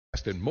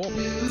podcast, and more.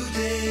 New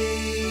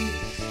day,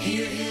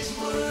 hear his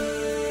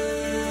word,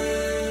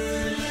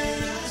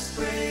 let us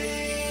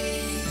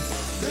pray.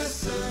 The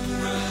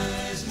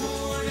Sunrise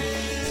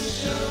Morning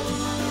Show.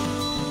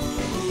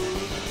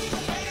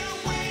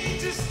 Better way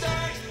to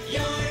start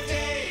your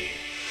day.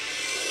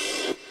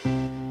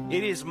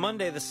 It is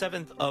Monday, the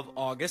 7th of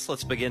August.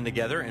 Let's begin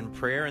together in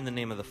prayer in the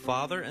name of the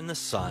Father, and the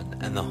Son,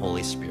 and the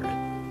Holy Spirit.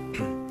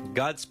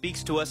 God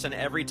speaks to us in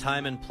every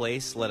time and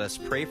place. Let us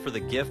pray for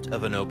the gift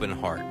of an open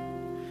heart.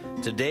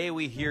 Today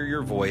we hear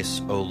your voice,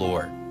 O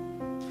Lord.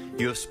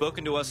 You have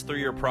spoken to us through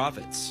your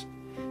prophets.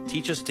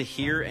 Teach us to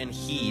hear and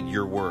heed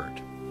your word.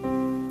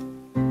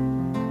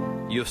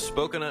 You have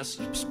spoken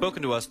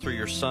to us through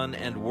your Son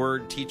and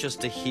word. Teach us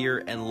to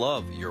hear and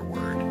love your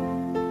word.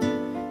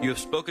 You have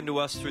spoken to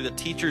us through the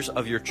teachers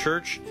of your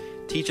church.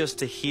 Teach us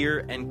to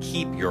hear and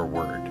keep your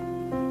word.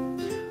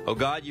 O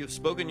God, you have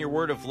spoken your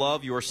word of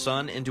love, your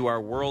Son, into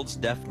our world's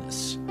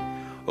deafness.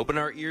 Open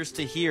our ears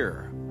to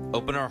hear.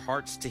 Open our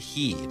hearts to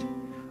heed.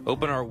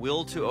 Open our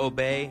will to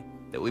obey,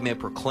 that we may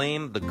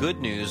proclaim the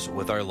good news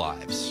with our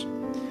lives.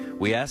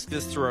 We ask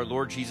this through our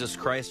Lord Jesus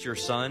Christ, your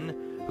Son,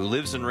 who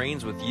lives and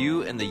reigns with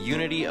you in the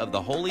unity of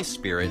the Holy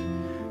Spirit,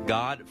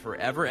 God,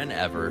 forever and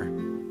ever.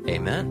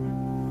 Amen.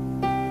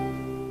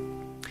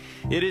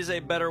 It is a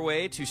better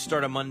way to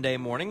start a Monday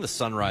morning, the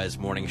Sunrise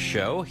Morning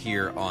Show,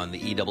 here on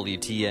the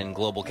EWTN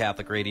Global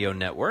Catholic Radio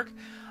Network.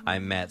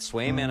 I'm Matt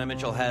Swaim. Anna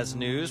Mitchell has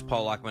news.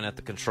 Paul Lockman at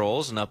the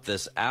controls. And up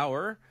this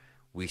hour,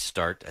 we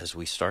start as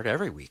we start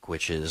every week,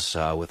 which is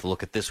with a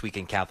look at This Week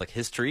in Catholic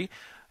History.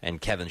 And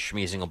Kevin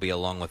Schmeezing will be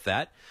along with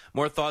that.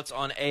 More thoughts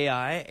on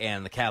AI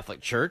and the Catholic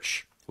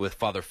Church with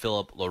Father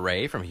Philip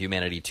Loray from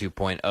Humanity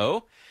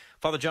 2.0.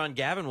 Father John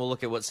Gavin will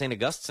look at what St.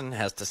 Augustine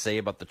has to say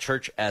about the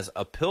Church as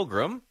a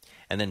pilgrim.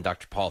 And then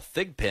Dr. Paul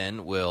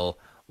Thigpen will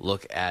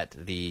look at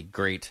the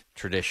great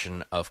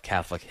tradition of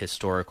Catholic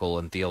historical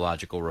and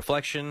theological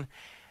reflection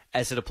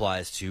as it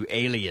applies to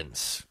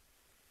aliens.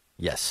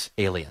 Yes,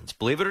 aliens.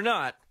 Believe it or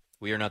not,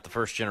 we are not the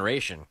first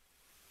generation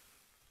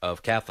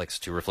of Catholics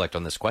to reflect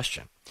on this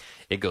question.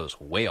 It goes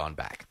way on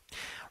back.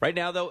 Right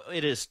now, though,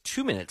 it is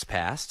 2 minutes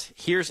past.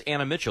 Here's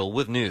Anna Mitchell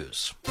with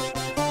news.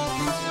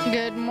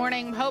 Good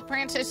morning. Pope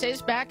Francis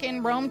is back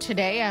in Rome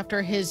today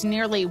after his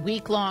nearly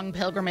week-long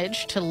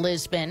pilgrimage to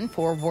Lisbon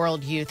for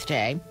World Youth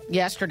Day.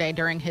 Yesterday,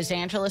 during his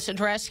Angelus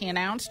address, he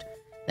announced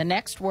the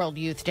next World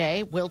Youth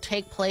Day will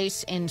take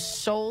place in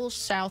Seoul,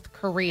 South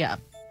Korea.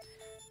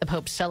 The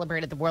Pope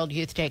celebrated the World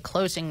Youth Day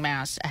closing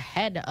Mass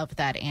ahead of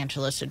that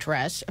Angelus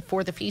address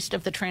for the Feast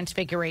of the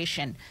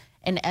Transfiguration.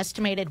 An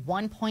estimated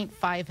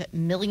 1.5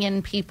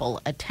 million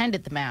people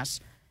attended the Mass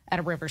at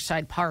a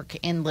riverside park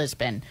in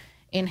Lisbon.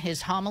 In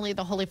his homily,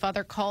 the Holy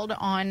Father called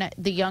on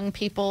the young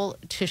people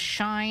to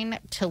shine,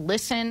 to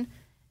listen,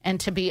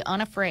 and to be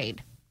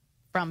unafraid.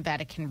 From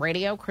Vatican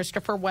Radio,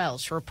 Christopher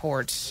Wells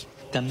reports.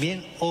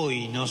 También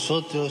hoy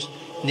nosotros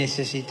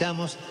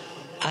necesitamos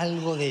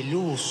algo de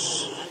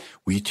luz.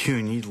 We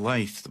too need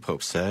light, the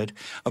Pope said,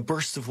 a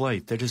burst of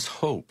light that is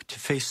hope to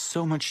face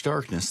so much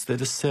darkness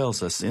that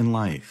assails us in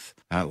life.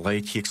 That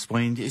light, he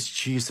explained, is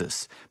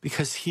Jesus,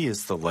 because he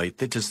is the light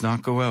that does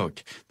not go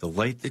out, the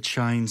light that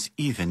shines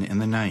even in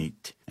the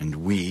night.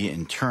 And we,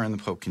 in turn, the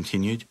Pope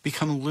continued,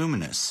 become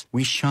luminous.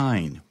 We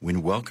shine.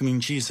 When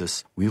welcoming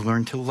Jesus, we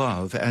learn to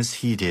love as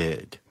he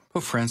did.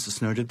 Pope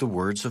Francis noted the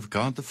words of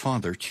God the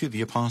Father to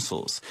the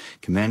apostles,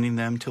 commanding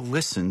them to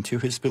listen to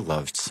his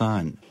beloved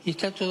Son.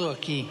 Está todo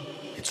aquí.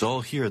 It's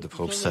all here, the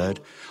Pope said,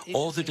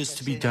 all that is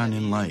to be done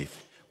in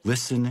life.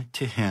 Listen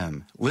to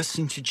him.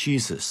 Listen to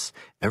Jesus.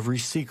 Every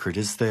secret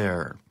is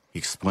there. He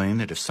explained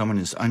that if someone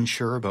is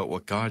unsure about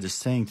what God is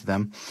saying to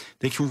them,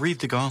 they can read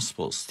the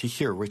Gospels to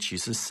hear what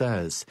Jesus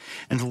says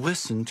and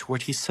listen to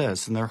what he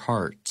says in their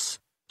hearts.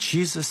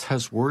 Jesus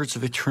has words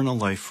of eternal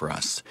life for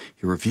us.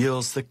 He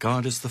reveals that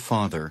God is the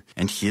Father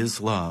and he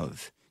is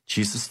love.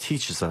 Jesus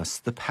teaches us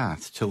the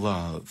path to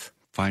love.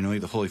 Finally,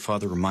 the Holy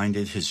Father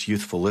reminded his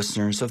youthful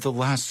listeners of the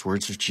last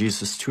words of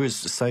Jesus to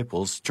his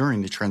disciples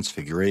during the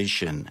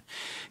Transfiguration.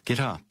 Get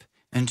up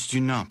and do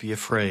not be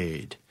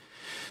afraid.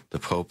 The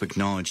Pope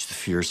acknowledged the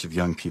fears of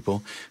young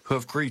people who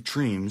have great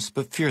dreams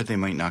but fear they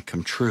might not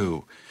come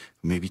true,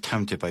 who may be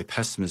tempted by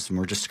pessimism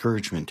or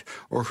discouragement,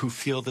 or who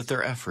feel that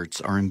their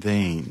efforts are in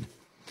vain.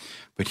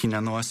 But he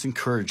nonetheless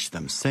encouraged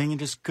them, saying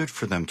it is good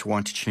for them to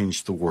want to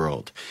change the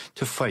world,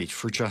 to fight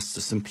for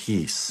justice and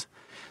peace.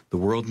 The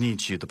world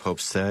needs you, the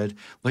Pope said,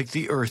 like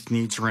the earth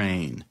needs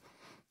rain.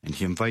 And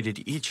he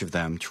invited each of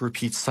them to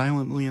repeat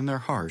silently in their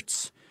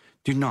hearts,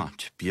 do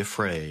not be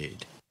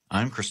afraid.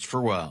 I'm Christopher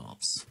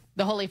Wells.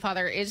 The Holy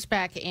Father is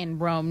back in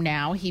Rome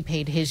now. He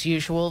paid his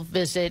usual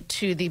visit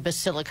to the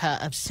Basilica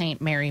of St.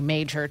 Mary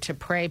Major to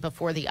pray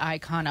before the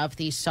icon of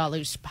the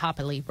Salus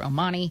Populi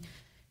Romani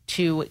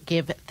to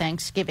give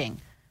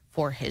thanksgiving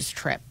for his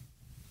trip.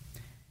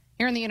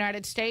 Here in the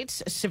United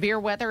States, severe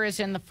weather is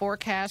in the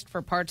forecast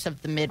for parts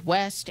of the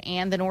Midwest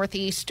and the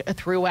Northeast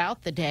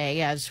throughout the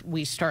day as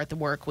we start the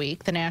work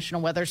week. The National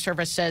Weather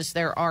Service says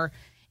there are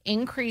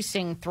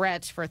increasing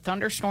threats for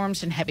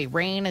thunderstorms and heavy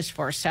rain as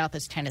far south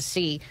as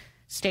Tennessee.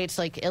 States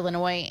like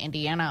Illinois,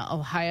 Indiana,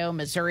 Ohio,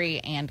 Missouri,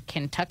 and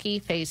Kentucky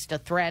faced a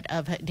threat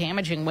of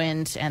damaging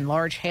winds and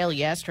large hail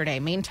yesterday.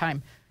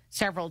 Meantime,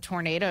 several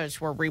tornadoes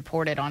were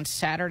reported on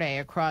Saturday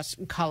across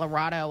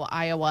Colorado,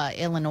 Iowa,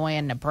 Illinois,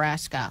 and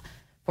Nebraska.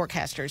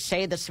 Forecasters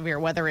say the severe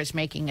weather is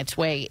making its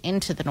way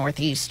into the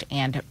Northeast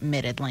and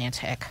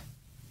Mid-Atlantic.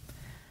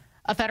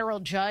 A federal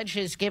judge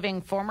is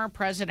giving former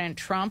President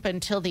Trump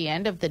until the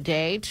end of the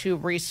day to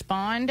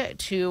respond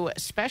to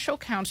special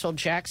counsel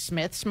Jack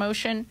Smith's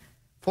motion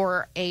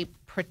for a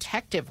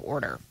protective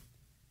order.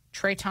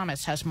 Trey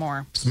Thomas has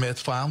more. Smith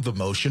filed the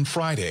motion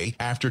Friday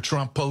after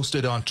Trump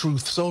posted on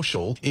Truth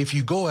Social, "If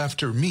you go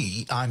after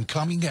me, I'm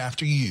coming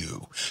after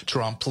you."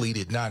 Trump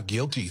pleaded not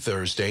guilty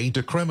Thursday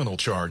to criminal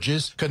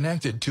charges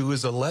connected to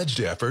his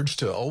alleged efforts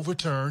to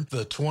overturn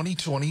the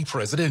 2020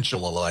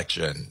 presidential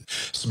election.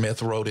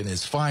 Smith wrote in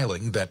his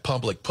filing that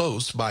public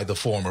posts by the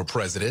former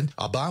president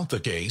about the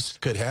case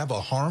could have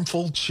a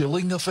harmful,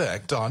 chilling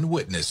effect on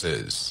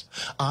witnesses.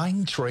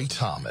 I'm Trey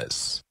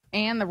Thomas.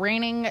 And the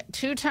reigning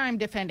two-time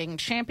defending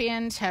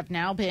champions have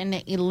now been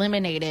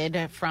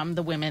eliminated from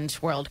the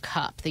Women's World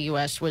Cup. The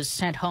U.S. was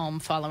sent home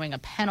following a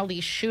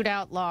penalty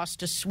shootout loss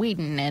to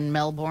Sweden in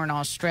Melbourne,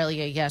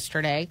 Australia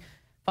yesterday.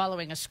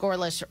 Following a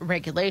scoreless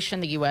regulation,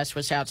 the U.S.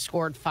 was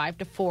outscored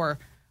 5-4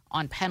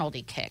 on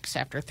penalty kicks.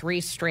 After three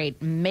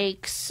straight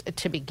makes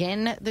to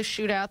begin the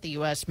shootout, the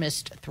U.S.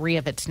 missed three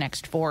of its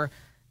next four.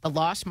 The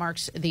loss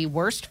marks the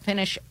worst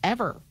finish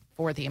ever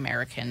for the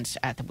Americans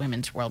at the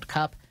Women's World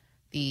Cup.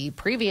 The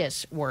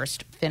previous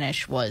worst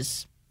finish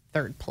was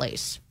third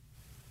place.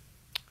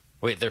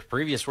 Wait, their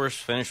previous worst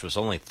finish was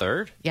only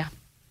third? Yeah.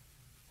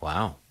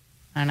 Wow.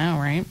 I know,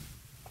 right?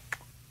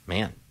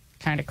 Man.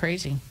 Kind of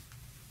crazy.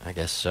 I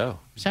guess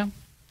so. So,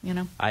 you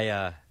know.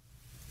 I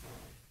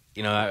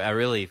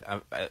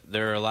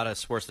there are a lot of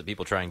sports that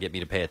people try and get me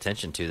to pay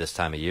attention to this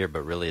time of year,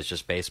 but really it's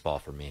just baseball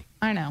for me.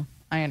 I know.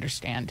 I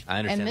understand.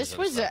 And this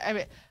was,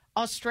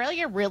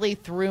 Australia really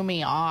threw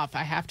me off,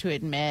 I have to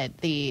admit.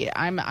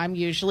 I'm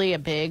usually a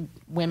big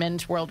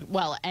women's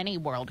any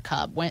World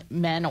Cup,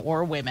 men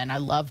or women. I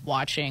love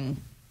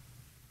watching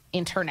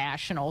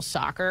international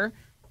soccer,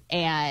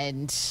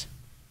 and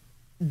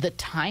the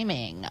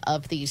timing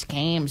of these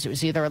games, it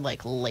was either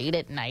like late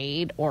at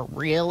night or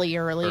really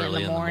early in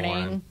the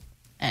morning.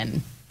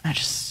 And I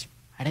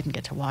didn't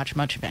get to watch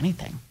much of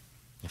anything.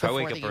 If I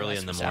wake up early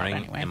in the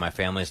morning and my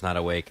family's not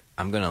awake,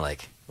 I'm going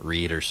to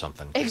read or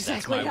something.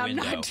 Exactly. I'm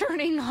not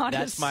turning on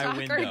a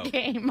soccer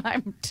game.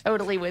 I'm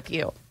totally with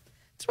you.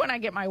 It's when I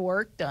get my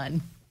work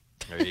done.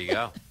 There you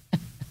go.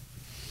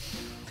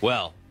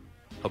 Well,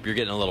 hope you're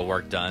getting a little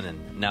work done.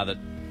 And now that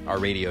our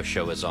radio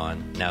show is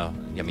on,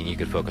 you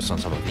could focus on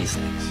some of these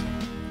things.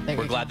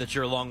 We're glad that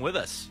you're along with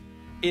us.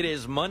 It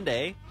is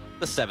Monday,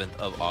 the 7th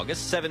of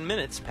August, 7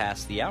 minutes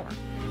past the hour.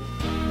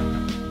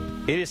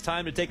 It is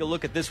time to take a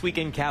look at this week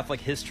in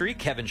Catholic history.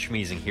 Kevin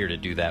Schmiesing here to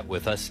do that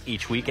with us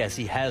each week, as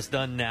he has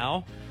done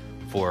now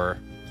for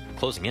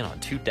closing in on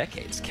 2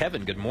 decades.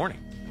 Kevin, good morning.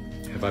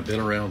 Have I been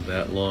around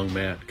that long,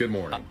 Matt? Good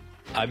morning.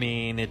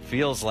 It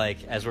feels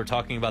like, as we're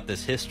talking about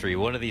this history,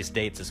 one of these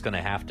dates is going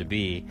to have to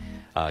be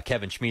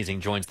Kevin Schmiesing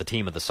joins the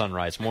team of the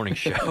Sunrise Morning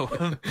Show.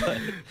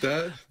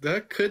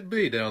 That could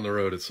be down the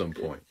road at some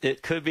point.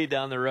 It could be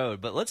down the road.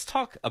 But let's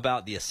talk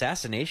about the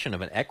assassination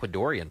of an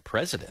Ecuadorian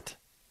president.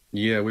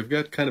 Yeah, we've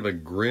got kind of a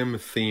grim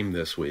theme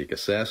this week,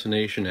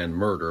 assassination and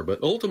murder,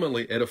 but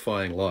ultimately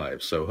edifying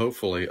lives, so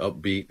hopefully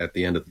upbeat at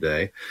the end of the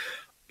day.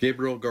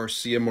 Gabriel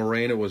Garcia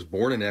Moreno was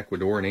born in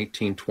Ecuador in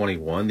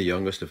 1821, the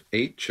youngest of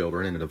 8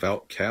 children in a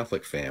devout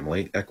Catholic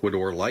family.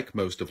 Ecuador, like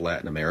most of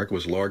Latin America,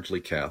 was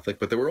largely Catholic,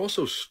 but there were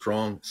also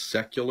strong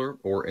secular,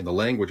 or in the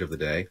language of the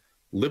day,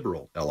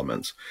 liberal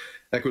elements.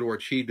 Ecuador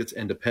achieved its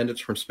independence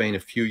from Spain a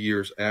few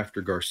years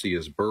after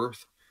Garcia's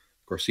birth.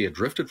 Garcia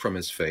drifted from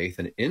his faith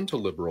and into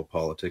liberal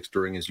politics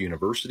during his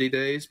university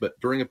days, but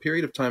during a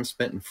period of time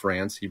spent in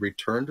France, he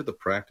returned to the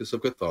practice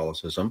of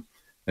Catholicism,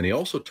 and he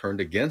also turned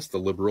against the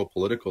liberal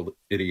political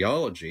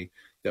ideology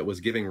that was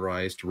giving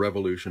rise to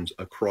revolutions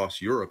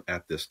across Europe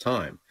at this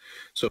time.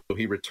 So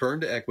he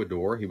returned to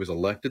Ecuador. He was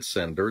elected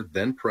senator,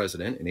 then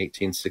president in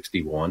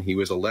 1861. He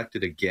was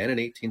elected again in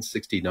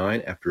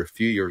 1869 after a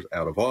few years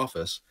out of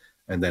office,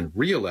 and then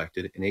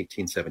re-elected in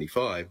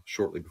 1875,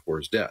 shortly before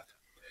his death.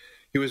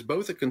 He was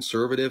both a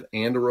conservative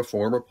and a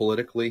reformer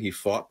politically. He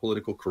fought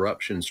political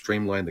corruption and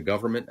streamlined the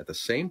government. At the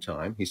same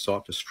time, he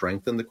sought to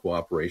strengthen the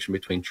cooperation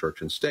between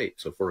church and state.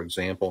 So, for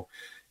example,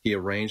 he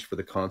arranged for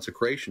the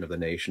consecration of the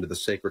nation to the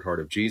Sacred Heart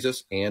of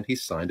Jesus, and he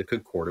signed a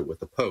concordat with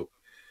the Pope.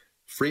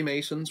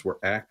 Freemasons were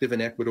active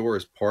in Ecuador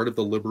as part of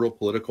the liberal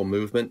political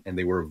movement, and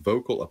they were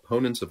vocal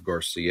opponents of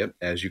Garcia.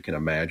 As you can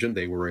imagine,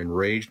 they were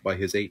enraged by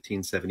his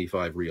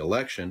 1875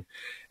 re-election,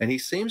 and he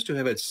seems to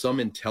have had some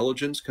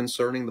intelligence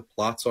concerning the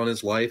plots on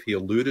his life. He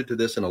alluded to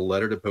this in a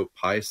letter to Pope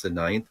Pius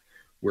IX,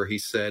 where he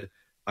said,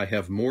 "I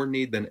have more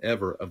need than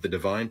ever of the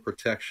divine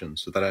protection,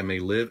 so that I may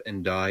live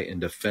and die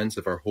in defense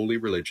of our holy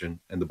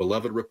religion and the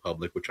beloved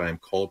republic which I am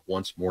called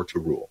once more to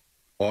rule."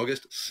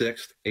 August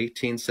 6th,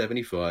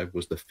 1875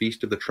 was the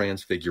Feast of the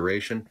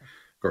Transfiguration.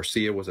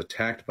 Garcia was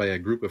attacked by a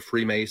group of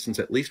Freemasons.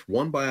 At least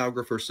one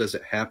biographer says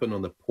it happened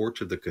on the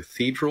porch of the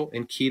cathedral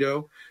in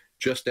Quito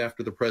just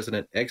after the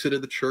president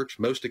exited the church.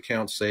 Most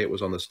accounts say it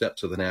was on the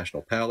steps of the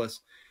National Palace.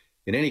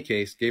 In any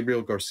case,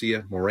 Gabriel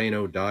Garcia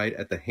Moreno died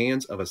at the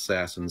hands of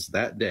assassins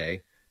that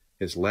day.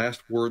 His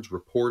last words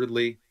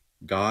reportedly,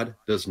 "God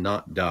does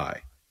not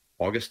die."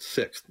 August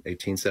 6th,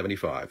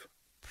 1875.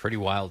 Pretty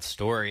wild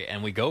story.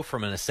 And we go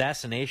from an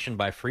assassination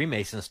by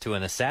Freemasons to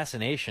an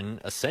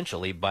assassination,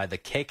 essentially, by the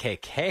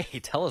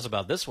KKK. Tell us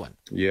about this one.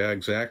 Yeah,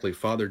 exactly.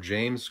 Father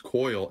James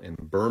Coyle in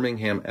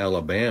Birmingham,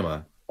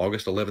 Alabama,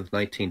 August 11th,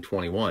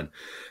 1921.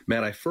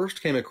 Matt, I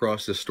first came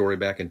across this story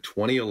back in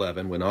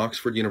 2011 when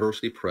Oxford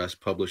University Press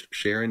published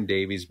Sharon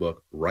Davies'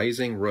 book,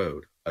 Rising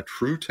Road, A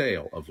True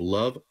Tale of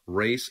Love,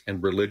 Race,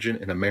 and Religion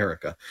in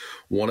America.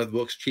 One of the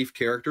book's chief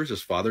characters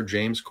is Father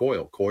James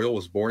Coyle. Coyle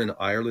was born in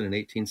Ireland in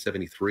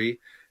 1873.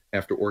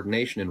 After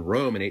ordination in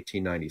Rome in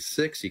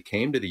 1896, he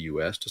came to the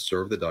U.S. to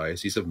serve the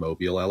Diocese of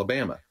Mobile,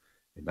 Alabama.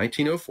 In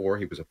 1904,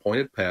 he was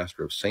appointed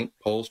pastor of St.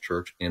 Paul's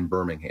Church in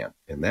Birmingham.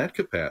 In that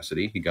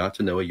capacity, he got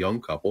to know a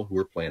young couple who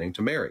were planning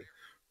to marry,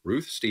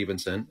 Ruth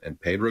Stevenson and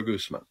Pedro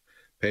Guzman.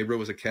 Pedro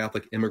was a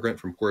Catholic immigrant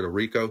from Puerto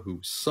Rico who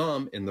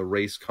some in the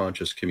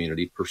race-conscious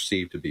community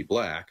perceived to be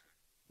black.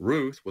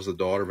 Ruth was the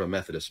daughter of a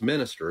Methodist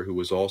minister who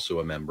was also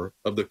a member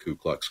of the Ku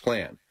Klux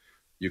Klan.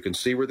 You can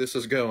see where this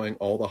is going,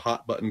 all the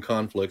hot-button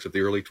conflicts of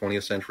the early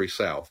 20th century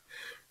South.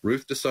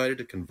 Ruth decided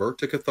to convert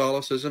to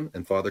Catholicism,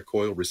 and Father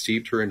Coyle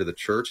received her into the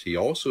church. He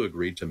also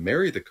agreed to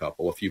marry the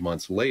couple a few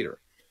months later.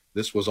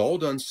 This was all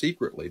done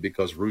secretly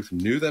because Ruth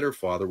knew that her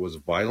father was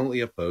violently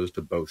opposed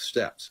to both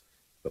steps.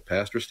 But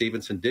Pastor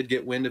Stevenson did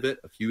get wind of it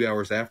a few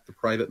hours after the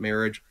private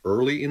marriage,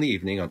 early in the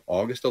evening on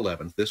August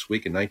 11th, this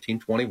week in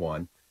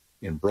 1921,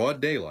 in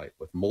broad daylight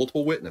with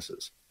multiple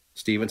witnesses.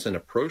 Stevenson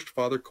approached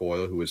Father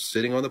Coyle, who was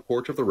sitting on the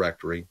porch of the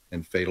rectory,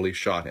 and fatally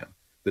shot him.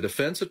 The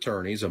defense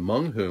attorneys,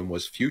 among whom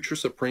was future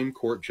Supreme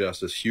Court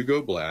Justice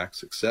Hugo Black,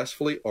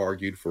 successfully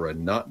argued for a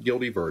not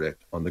guilty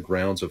verdict on the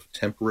grounds of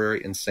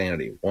temporary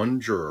insanity. One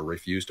juror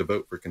refused to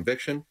vote for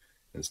conviction,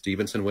 and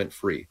Stevenson went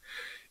free.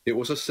 It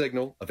was a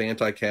signal of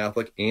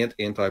anti-Catholic and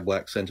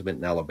anti-black sentiment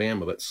in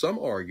Alabama, but some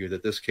argue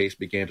that this case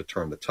began to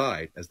turn the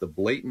tide as the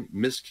blatant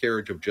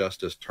miscarriage of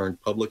justice turned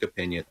public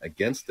opinion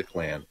against the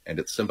Klan and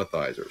its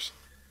sympathizers.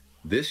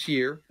 This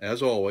year,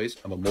 as always,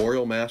 a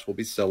memorial mass will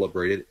be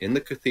celebrated in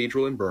the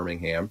cathedral in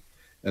Birmingham,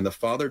 and the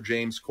Father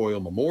James Coyle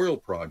Memorial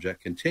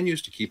Project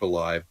continues to keep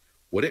alive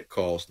what it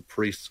calls the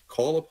priest's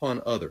call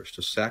upon others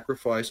to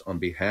sacrifice on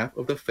behalf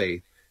of the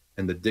faith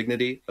and the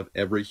dignity of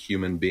every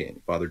human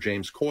being. Father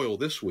James Coyle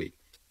this week,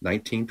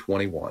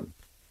 1921.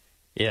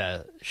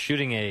 Yeah,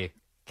 shooting a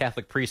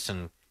Catholic priest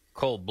in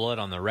cold blood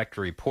on the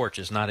rectory porch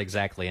is not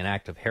exactly an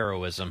act of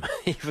heroism,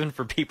 even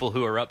for people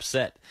who are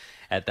upset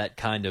at that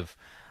kind of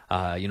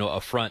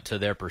affront to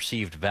their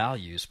perceived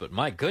values. But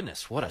my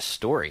goodness, what a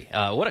story.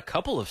 What a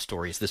couple of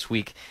stories this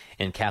week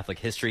in Catholic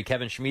history.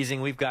 Kevin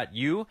Schmeezing, we've got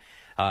you.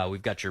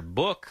 We've got your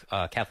book,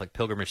 Catholic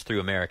Pilgrimage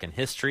Through American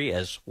History,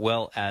 as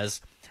well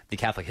as the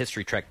Catholic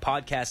History Trek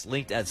podcast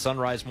linked at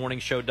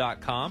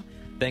sunrisemorningshow.com.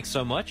 Thanks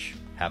so much.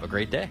 Have a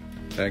great day.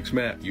 Thanks,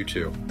 Matt. You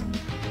too.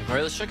 All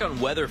right, let's check on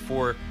weather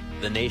for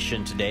the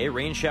nation today.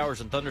 Rain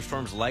showers and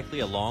thunderstorms likely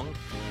along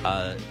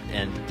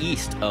and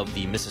east of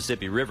the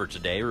Mississippi River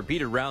today.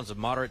 Repeated rounds of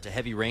moderate to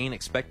heavy rain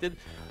expected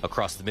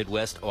across the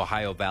Midwest,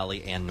 Ohio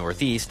Valley, and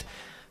Northeast.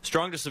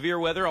 Strong to severe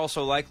weather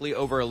also likely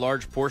over a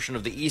large portion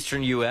of the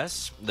eastern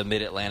U.S. The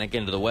mid-Atlantic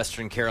into the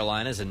western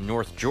Carolinas and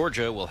North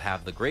Georgia will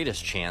have the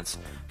greatest chance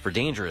for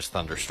dangerous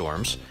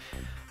thunderstorms.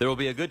 There will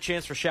be a good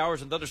chance for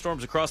showers and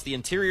thunderstorms across the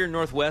interior,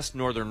 northwest,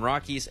 northern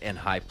Rockies, and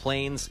high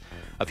plains.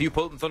 A few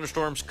potent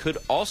thunderstorms could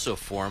also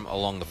form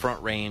along the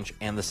Front Range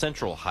and the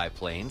central high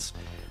plains.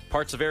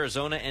 Parts of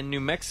Arizona and New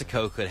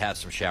Mexico could have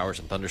some showers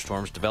and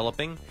thunderstorms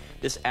developing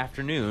this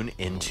afternoon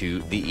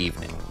into the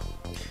evening.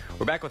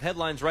 We're back with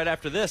headlines right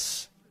after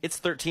this. It's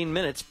 13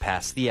 minutes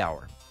past the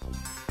hour.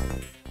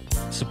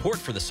 Support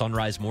for the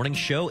Sunrise Morning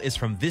Show is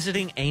from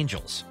Visiting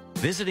Angels.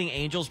 Visiting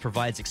Angels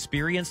provides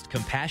experienced,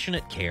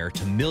 compassionate care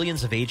to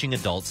millions of aging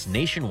adults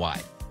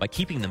nationwide by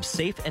keeping them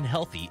safe and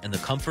healthy in the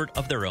comfort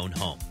of their own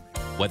home.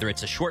 Whether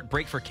it's a short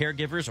break for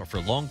caregivers or for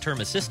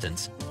long-term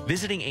assistance,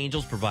 Visiting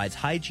Angels provides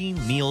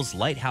hygiene, meals,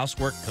 light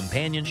housework,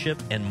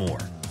 companionship, and more.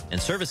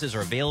 And services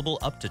are available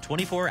up to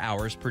 24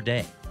 hours per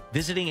day.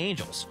 Visiting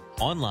Angels,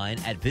 online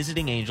at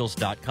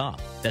visitingangels.com.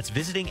 That's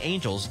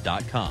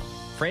visitingangels.com.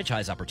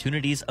 Franchise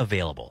opportunities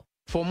available.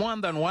 For more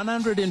than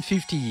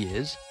 150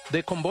 years,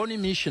 the Comboni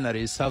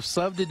missionaries have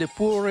served the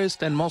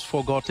poorest and most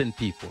forgotten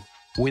people.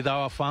 With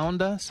our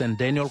founder, St.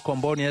 Daniel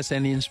Comboni, as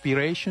an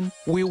inspiration,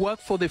 we work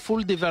for the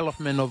full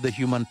development of the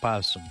human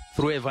person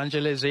through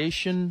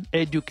evangelization,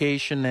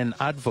 education, and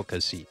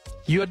advocacy.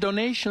 Your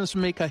donations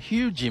make a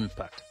huge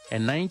impact,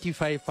 and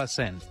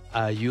 95%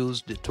 are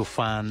used to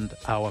fund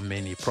our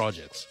many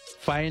projects.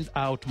 Find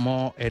out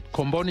more at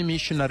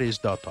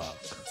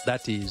combonimissionaries.org.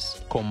 That is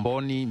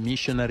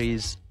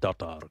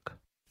combonimissionaries.org.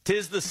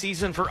 'Tis the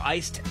season for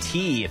iced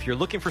tea. If you're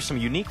looking for some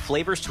unique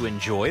flavors to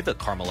enjoy, the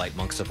Carmelite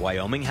Monks of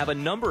Wyoming have a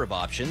number of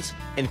options,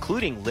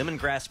 including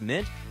lemongrass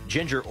mint,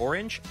 ginger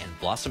orange, and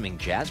blossoming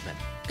jasmine.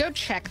 Go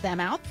check them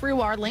out through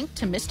our link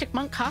to Mystic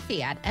Monk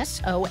Coffee at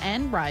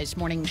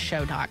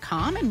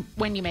sonrisemorningshow.com. And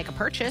when you make a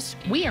purchase,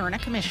 we earn a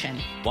commission.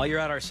 While you're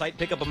at our site,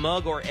 pick up a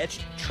mug or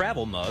etched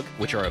travel mug,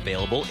 which are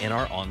available in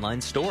our online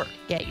store.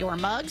 Get your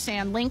mugs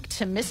and link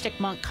to Mystic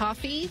Monk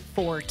Coffee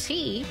for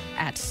tea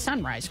at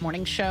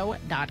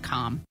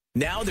sonrisemorningshow.com.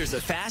 Now there's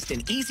a fast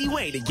and easy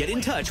way to get in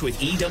touch with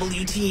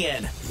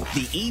EWTN.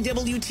 The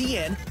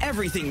EWTN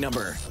Everything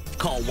Number.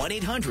 Call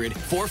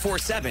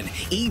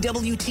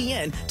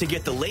 1-800-447-EWTN to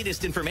get the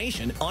latest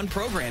information on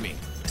programming,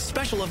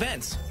 special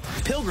events,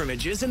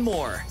 pilgrimages, and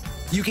more.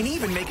 You can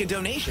even make a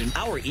donation.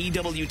 Our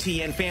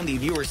EWTN Family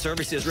Viewer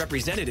Services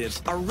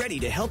representatives are ready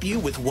to help you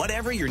with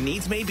whatever your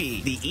needs may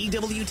be. The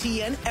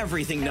EWTN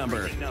Everything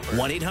Number.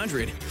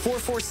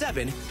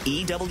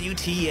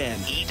 1-800-447-EWTN.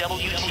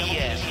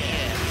 EWTN.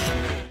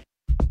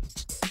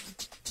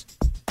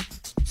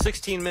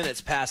 16 minutes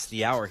past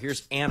the hour.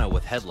 Here's Anna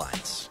with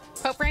headlines.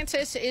 Pope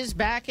Francis is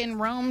back in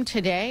Rome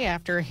today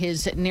after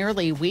his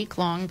nearly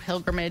week-long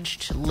pilgrimage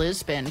to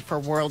Lisbon for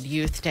World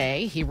Youth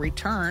Day. He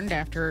returned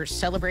after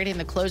celebrating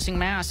the closing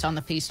Mass on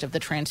the Feast of the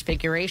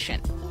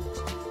Transfiguration.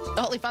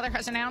 The Holy Father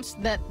has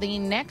announced that the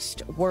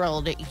next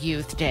World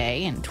Youth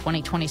Day in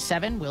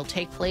 2027 will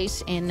take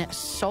place in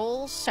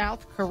Seoul,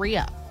 South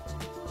Korea.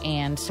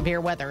 And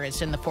severe weather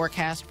is in the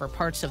forecast for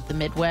parts of the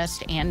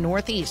Midwest and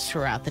Northeast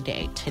throughout the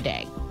day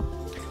today.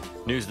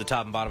 News at the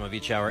top and bottom of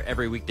each hour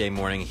every weekday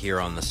morning here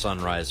on the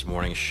Sunrise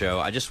Morning Show.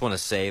 I just want to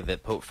say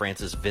that Pope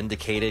Francis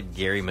vindicated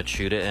Gary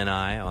Machuda and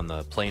I on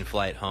the plane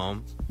flight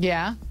home.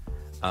 Yeah.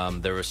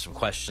 There were some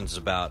questions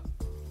about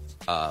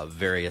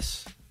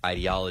various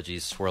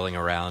ideologies swirling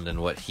around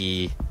and what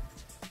he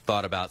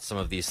thought about some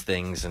of these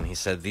things. And he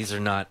said, this is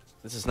not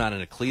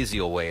an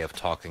ecclesial way of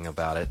talking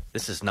about it.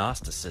 This is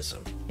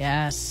Gnosticism.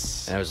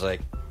 Yes. And I was like,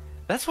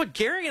 that's what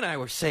Gary and I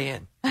were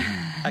saying.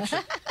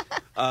 Actually,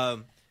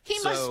 he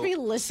must be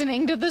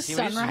listening to the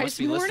Sunrise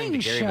Morning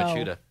Show. Gary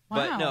Machuda. Wow.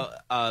 But no,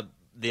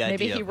 the idea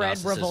maybe he of read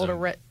Gnosticism,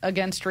 Revolt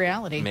Against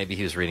Reality. Maybe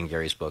he was reading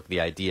Gary's book.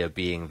 The idea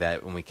being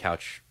that when we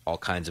couch all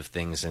kinds of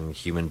things in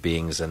human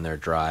beings and their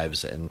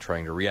drives and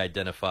trying to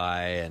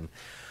re-identify and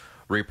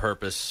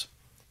repurpose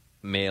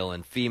male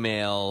and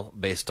female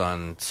based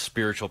on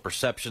spiritual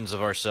perceptions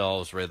of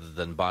ourselves rather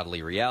than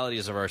bodily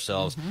realities of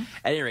ourselves. Mm-hmm.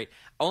 At any rate,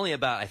 only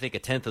about, I think, a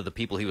tenth of the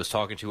people he was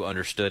talking to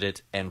understood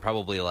it, and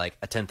probably like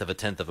a tenth of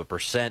a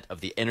percent of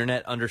the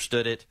internet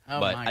understood it.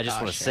 But I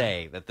just want to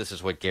say that this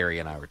is what Gary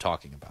and I were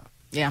talking about.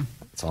 Yeah.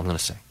 That's all I'm going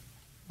to say.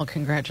 Well,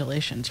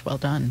 congratulations. Well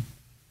done.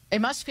 It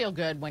must feel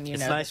good when you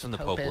know. It's nice when the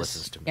Pope is,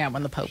 listens to me. Yeah,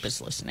 when the Pope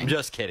is listening. I'm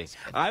just kidding.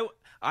 I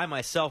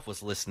myself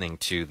was listening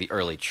to the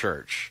early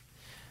church,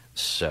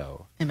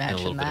 so imagine and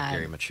a little that. bit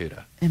of Gary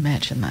Machuda.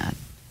 Imagine that.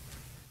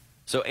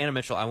 So Anna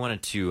Mitchell, I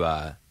wanted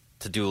to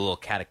do a little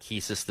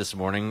catechesis this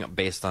morning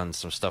based on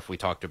some stuff we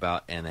talked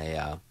about in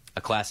a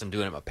class I'm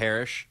doing at my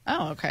parish.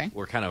 Oh, okay.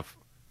 We're kind of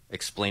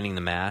explaining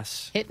the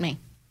Mass. Hit me.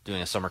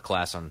 Doing a summer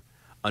class on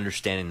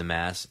understanding the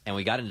Mass, and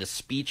we got into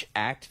speech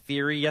act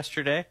theory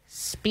yesterday.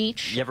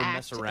 Speech you ever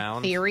act mess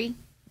around theory?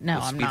 No,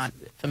 with I'm speech? not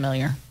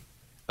familiar.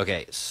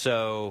 Okay,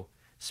 so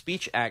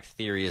speech act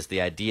theory is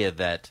the idea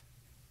that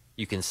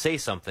you can say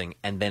something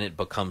and then it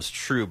becomes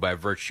true by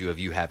virtue of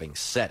you having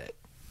said it,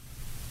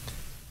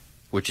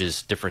 which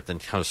is different than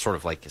kind of sort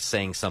of like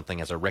saying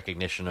something as a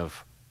recognition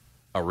of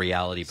a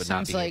reality but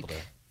Sounds not being like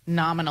able to.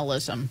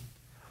 nominalism.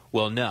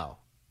 Well, no.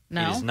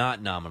 No? It is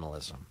not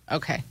nominalism.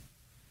 Okay.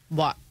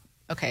 What?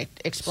 Okay,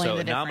 explain So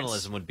the difference.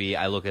 nominalism would be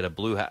I look at a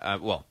blue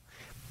house.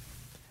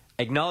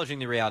 Acknowledging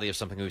the reality of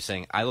something, who's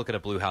saying I look at a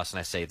blue house and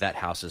I say that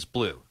house is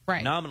blue.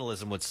 Right.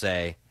 Nominalism would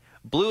say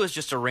blue is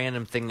just a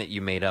random thing that you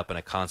made up and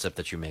a concept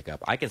that you make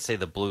up. I can say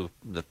the blue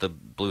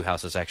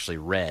house is actually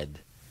red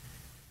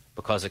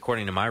because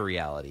according to my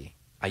reality,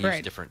 I use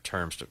Right. different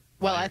terms to.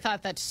 Well, I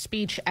thought that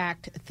speech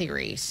act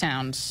theory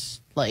sounds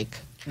like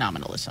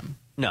nominalism.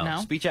 No,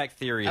 speech act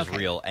theory is Okay.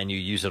 real and you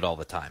use it all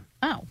the time.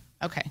 Oh,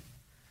 okay.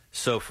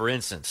 So, for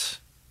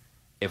instance,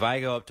 if I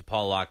go up to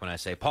Paul Lockman and I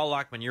say, Paul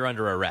Lockman, you're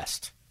under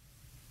arrest.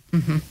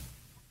 Mm-hmm.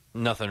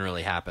 Nothing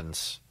really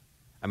happens.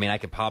 I mean, I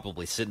could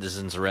probably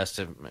citizens arrest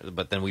him,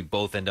 but then we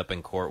both end up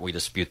in court. We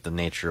dispute the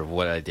nature of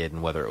what I did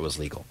and whether it was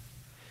legal.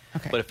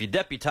 Okay. But if your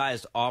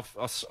deputized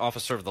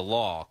officer of the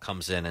law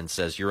comes in and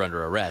says you're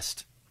under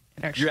arrest,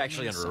 you're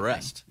actually means under something.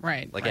 arrest.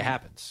 Right. Like right. it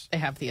happens. They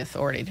have the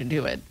authority to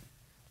do it.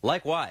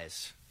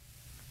 Likewise,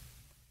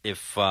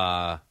 if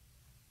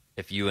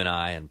you and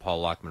I and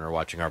Paul Lockman are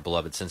watching our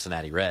beloved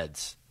Cincinnati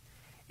Reds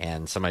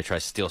and somebody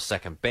tries to steal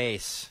second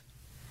base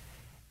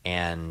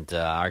and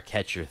our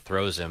catcher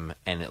throws him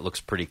and it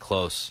looks pretty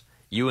close,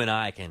 you and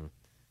I can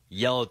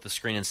yell at the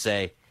screen and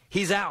say,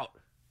 he's out.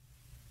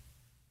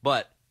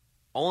 But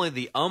only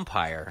the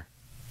umpire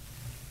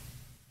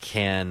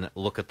can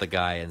look at the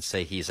guy and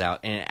say he's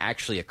out, and it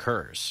actually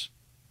occurs.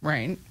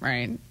 Right,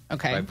 right.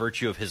 Okay. By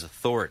virtue of his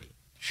authority.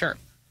 Sure.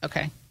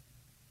 Okay.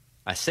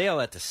 I say all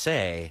that to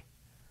say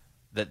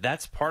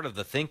that's part of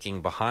the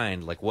thinking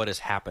behind like what is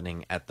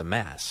happening at the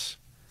Mass,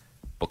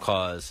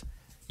 because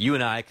you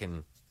and I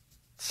can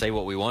say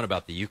what we want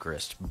about the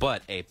Eucharist,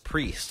 but a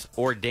priest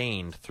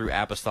ordained through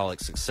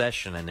apostolic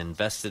succession and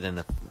invested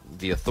in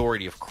the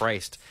authority of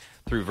Christ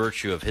through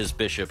virtue of his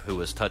bishop who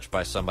was touched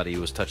by somebody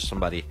who was touched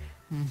somebody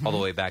all the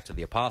way back to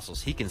the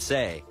apostles, he can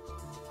say,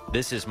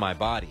 this is my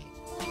body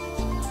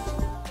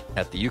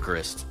at the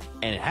Eucharist,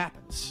 and it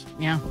happens.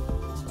 Yeah.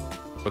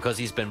 Because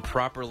he's been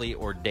properly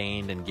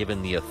ordained and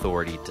given the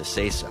authority to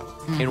say so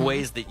in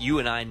ways that you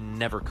and I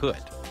never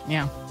could.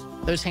 Yeah.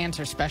 Those hands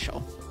are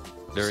special.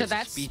 There so is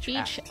that's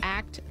speech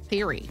act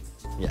theory.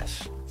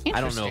 Yes. Interesting.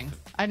 I don't know.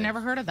 I've never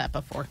heard of that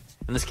before.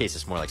 In this case,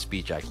 it's more like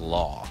speech act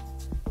law.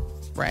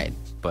 Right.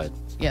 But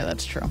yeah,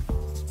 that's true.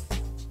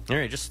 All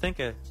right, just think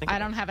I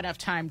don't have enough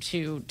time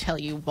to tell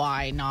you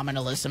why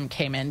nominalism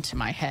came into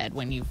my head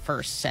when you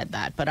first said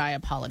that, but I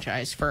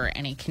apologize for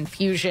any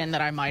confusion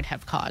that I might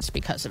have caused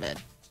because of it.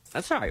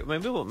 That's all right.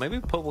 Maybe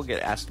Pope will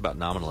get asked about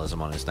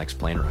nominalism on his next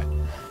plane ride.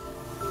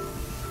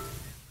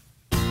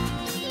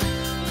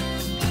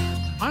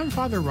 I'm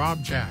Father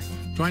Rob Jack.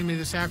 Join me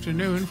this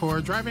afternoon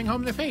for Driving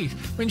Home the Faith,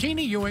 when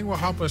Jeannie Ewing will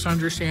help us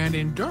understand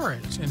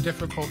endurance in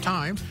difficult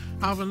times.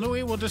 Alvin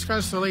Louie will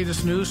discuss the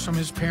latest news from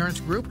his parents'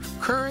 group,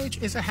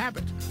 Courage is a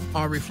Habit.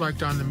 I'll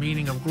reflect on the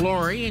meaning of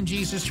glory in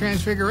Jesus'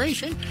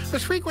 transfiguration,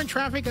 with frequent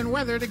traffic and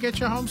weather to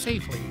get you home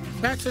safely.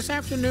 That's this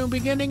afternoon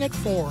beginning at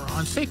 4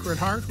 on Sacred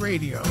Heart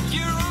Radio.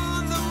 You're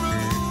on the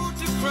road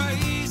to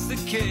Christ the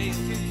King,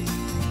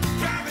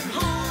 driving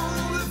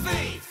home the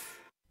faith.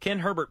 Ken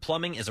Herbert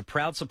Plumbing is a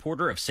proud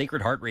supporter of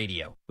Sacred Heart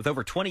Radio. With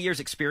over 20 years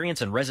experience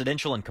in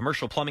residential and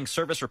commercial plumbing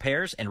service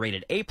repairs and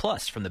rated A+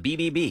 from the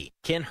BBB.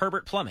 Ken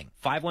Herbert Plumbing,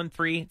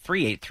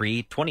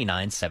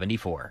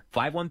 513-383-2974.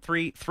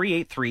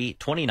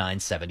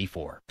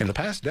 513-383-2974. In the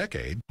past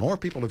decade, more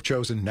people have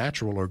chosen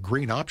natural or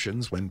green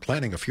options when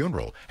planning a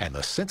funeral, and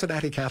the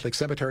Cincinnati Catholic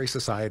Cemetery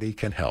Society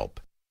can help.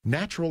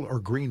 Natural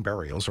or green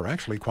burials are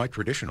actually quite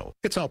traditional.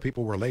 It's how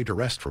people were laid to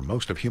rest for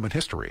most of human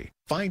history.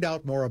 Find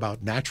out more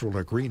about natural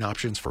or green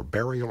options for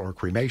burial or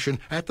cremation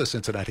at the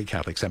Cincinnati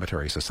Catholic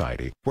Cemetery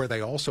Society, where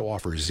they also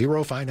offer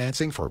zero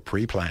financing for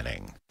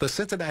pre-planning. The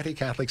Cincinnati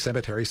Catholic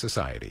Cemetery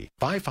Society,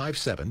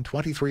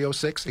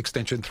 557-2306,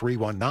 extension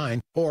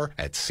 319, or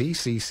at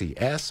cccsohio.org.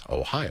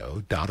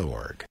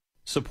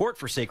 Support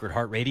for Sacred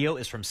Heart Radio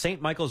is from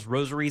St. Michael's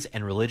Rosaries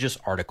and Religious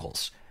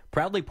Articles.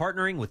 Proudly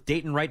partnering with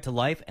Dayton Right to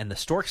Life and the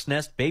Stork's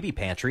Nest Baby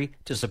Pantry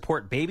to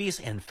support babies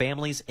and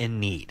families in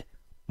need.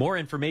 More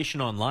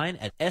information online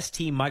at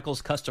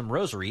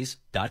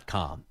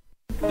stmichaelscustomrosaries.com.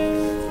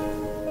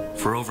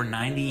 For over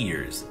 90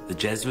 years, the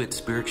Jesuit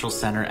Spiritual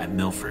Center at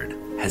Milford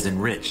has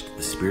enriched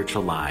the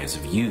spiritual lives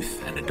of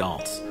youth and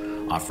adults,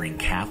 offering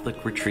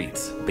Catholic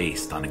retreats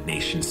based on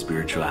Ignatian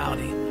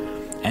spirituality.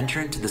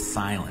 Enter into the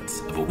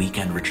silence of a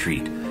weekend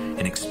retreat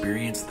and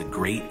experience the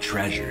great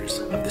treasures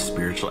of the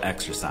spiritual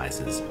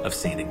exercises of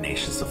St.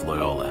 Ignatius of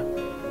Loyola.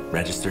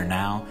 Register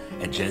now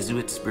at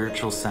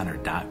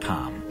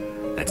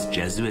JesuitSpiritualCenter.com. That's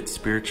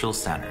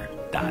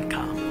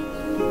JesuitSpiritualCenter.com.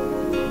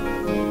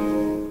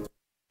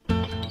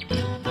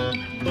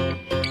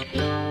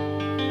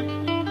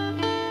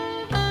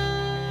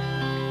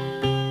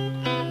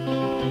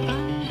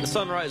 The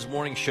Sunrise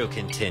Morning Show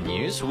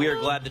continues. We are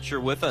glad that you're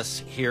with us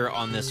here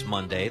on this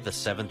Monday, the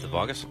 7th of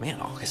August.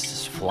 Man, August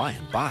is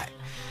flying by.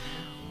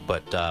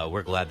 But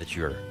we're glad that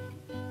you're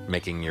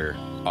making your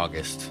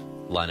August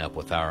line up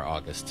with our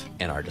August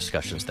and our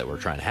discussions that we're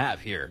trying to have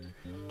here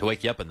to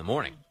wake you up in the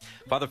morning.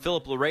 Father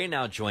Philip Luray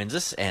now joins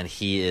us, and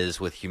he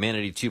is with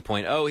Humanity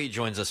 2.0. He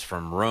joins us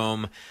from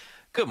Rome.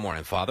 Good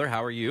morning, Father.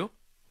 How are you?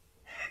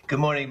 Good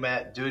morning,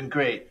 Matt. Doing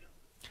great.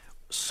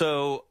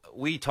 So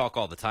we talk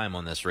all the time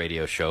on this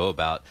radio show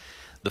about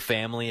the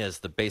family as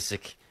the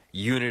basic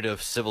unit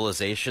of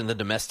civilization, the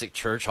domestic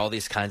church, all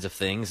these kinds of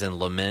things, and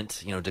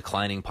lament,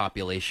 declining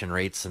population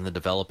rates in the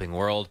developing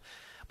world.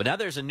 But now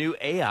there's a new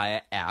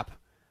AI app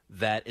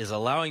that is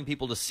allowing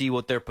people to see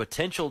what their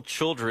potential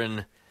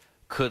children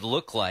could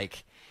look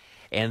like.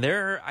 And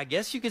there are, I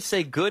guess you could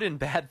say, good and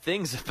bad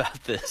things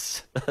about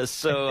this.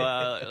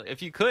 So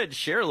if you could,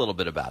 share a little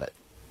bit about it.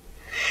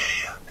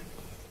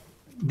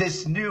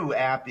 This new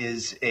app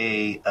is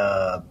a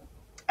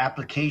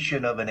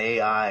application of an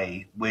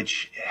AI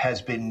which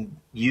has been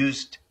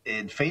used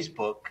in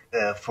Facebook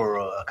for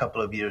a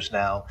couple of years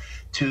now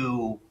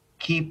to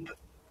keep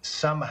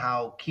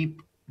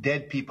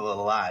dead people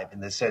alive, in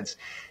the sense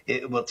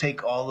it will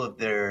take all of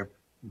their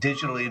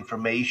digital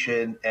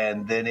information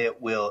and then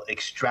it will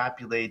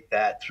extrapolate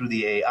that through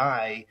the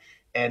AI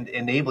and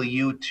enable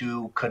you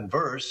to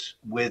converse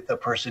with a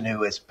person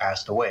who has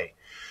passed away.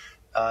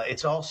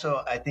 It's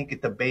also, I think,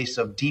 at the base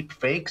of deep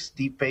fakes.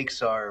 Deep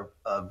fakes are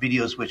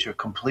videos which are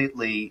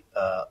completely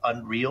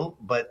unreal,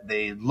 but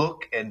they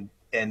look and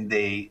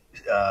they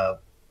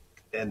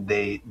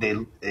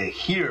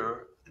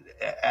hear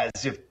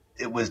as if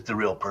it was the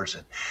real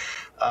person.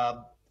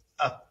 A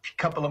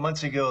couple of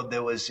months ago,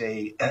 there was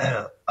a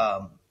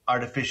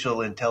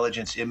artificial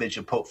intelligence image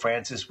of Pope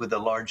Francis with a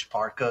large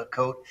parka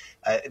coat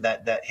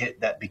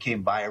that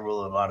became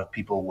viral. A lot of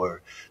people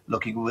were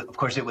looking. Of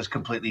course, it was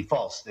completely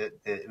false,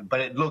 but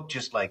it looked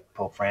just like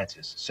Pope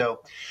Francis.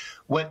 So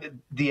what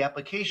the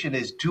application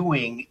is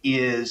doing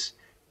is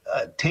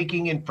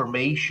taking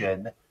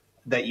information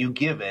that you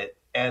give it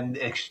and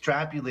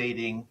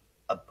extrapolating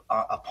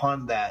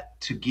upon that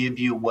to give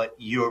you what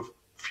your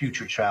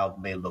future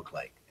child may look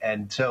like.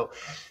 And so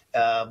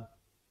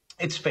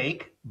it's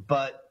fake,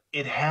 but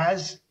it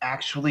has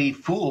actually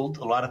fooled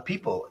a lot of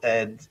people,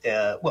 and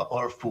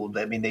or fooled.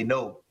 I mean, they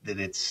know that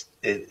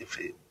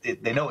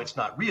they know it's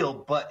not real,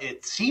 but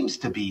it seems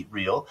to be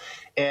real.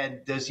 And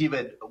there's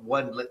even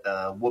one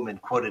woman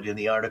quoted in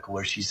the article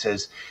where she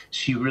says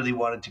she really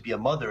wanted to be a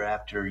mother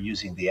after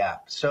using the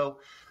app. So,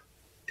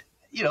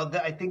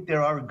 I think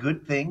there are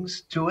good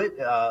things to it.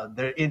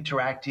 They're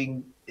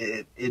interacting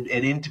in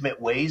intimate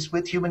ways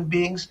with human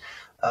beings,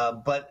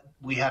 but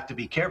we have to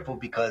be careful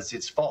because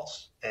it's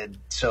false. And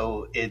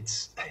so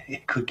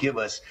it could give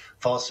us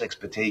false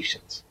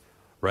expectations.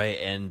 Right.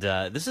 And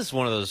this is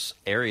one of those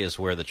areas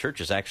where the church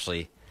is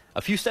actually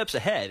a few steps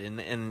ahead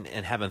and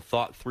having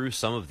thought through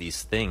some of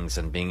these things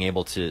and being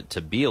able to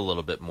be a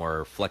little bit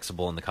more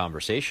flexible in the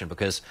conversation,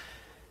 because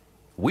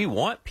we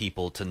want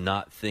people to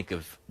not think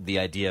of the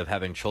idea of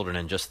having children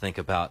and just think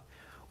about,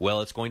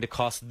 well, it's going to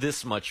cost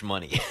this much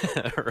money,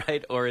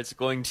 right? Or it's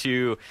going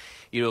to,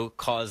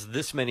 cause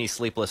this many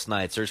sleepless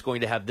nights, or it's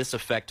going to have this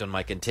effect on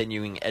my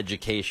continuing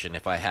education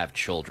if I have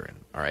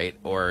children, all right?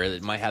 Or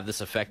it might have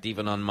this effect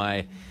even on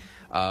my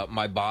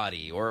my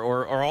body,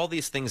 or all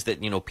these things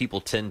that,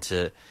 people tend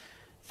to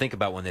think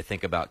about when they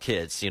think about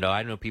kids.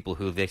 I know people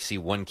who they see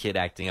one kid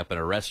acting up in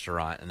a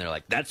restaurant and they're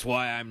like, that's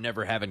why I'm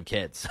never having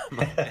kids.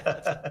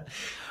 But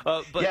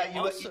yeah,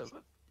 also...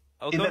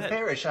 in the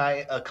parish,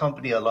 I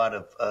accompany a lot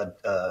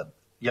of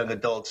young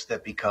adults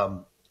that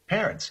become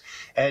parents,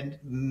 and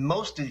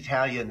most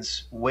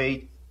Italians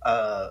wait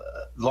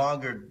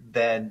longer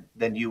than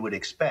you would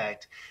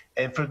expect,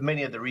 and for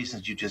many of the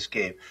reasons you just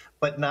gave.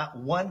 But not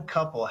one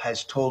couple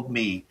has told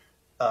me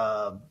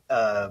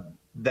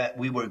that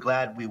we were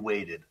glad we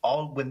waited.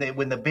 When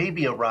the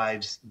baby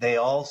arrives, they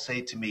all say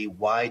to me,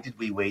 "Why did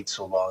we wait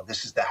so long?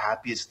 This is the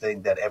happiest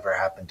thing that ever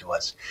happened to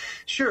us."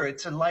 Sure,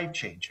 it's a life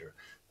changer.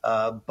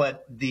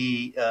 But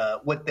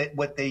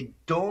what they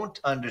don't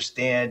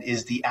understand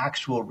is the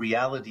actual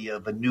reality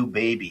of a new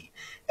baby,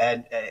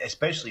 and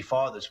especially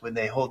fathers when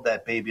they hold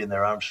that baby in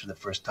their arms for the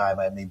first time.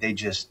 I mean,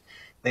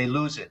 they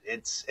lose it.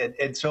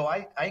 And so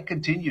I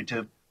continue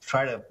to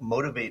try to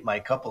motivate my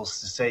couples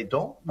to say,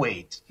 don't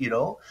wait.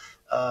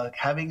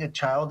 Having a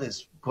child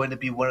is going to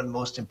be one of the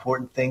most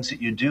important things that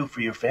you do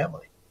for your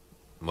family.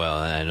 Well,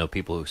 I know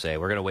people who say,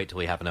 we're going to wait till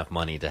we have enough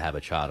money to have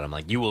a child. I'm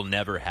like, you will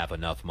never have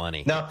enough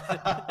money. No.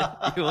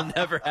 You will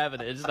never have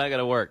it. It's not going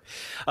to work.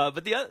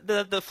 But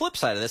the flip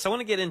side of this, I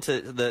want to get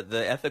into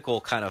the ethical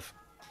kind of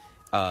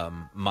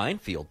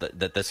minefield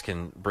that this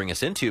can bring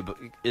us into,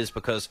 is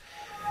because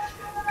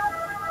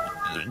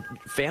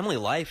family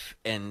life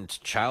and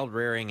child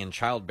rearing and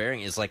childbearing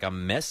is like a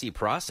messy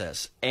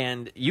process.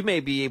 And you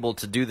may be able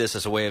to do this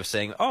as a way of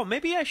saying, oh,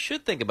 maybe I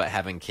should think about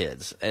having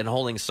kids and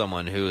holding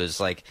someone who is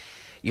like,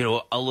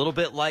 a little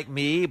bit like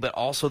me, but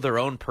also their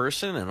own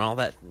person and all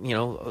that,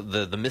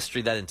 the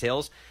mystery that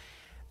entails.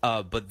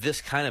 But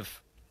this kind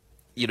of,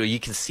 you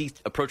can see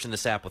approaching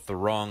this app with the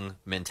wrong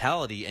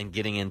mentality and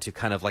getting into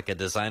kind of like a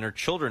designer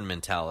children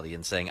mentality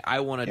and saying,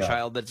 I want a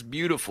child that's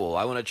beautiful.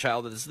 I want a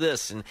child that's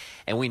this.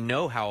 And we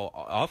know how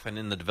often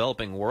in the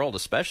developing world,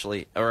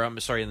 especially, or I'm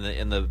sorry, in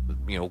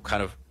the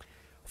kind of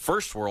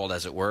first world,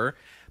 as it were,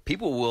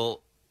 people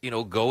will,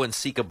 go and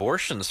seek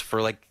abortions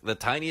for like the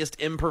tiniest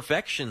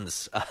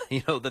imperfections,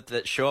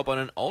 that show up on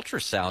an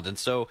ultrasound. And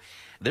so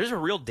there's a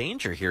real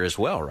danger here as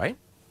well, right?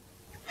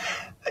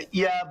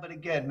 Yeah, but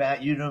again,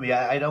 Matt, you know me.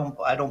 I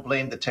don't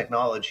blame the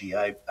technology.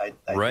 I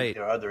think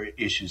there are other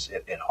issues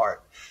at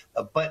heart.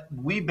 But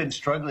we've been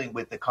struggling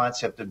with the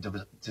concept of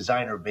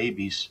designer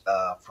babies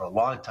for a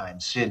long time,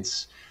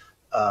 since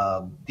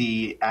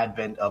the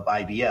advent of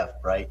IVF,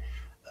 right?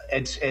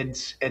 And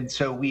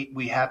so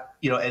we have,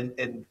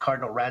 and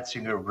Cardinal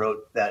Ratzinger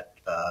wrote that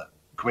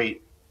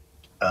great,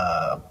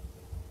 I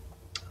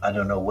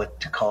don't know what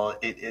to call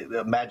it,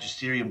 a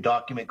magisterium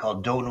document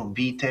called Donum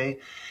Vitae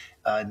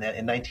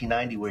in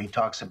 1990, where he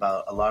talks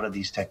about a lot of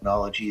these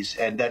technologies.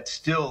 And that's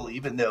still,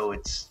 even though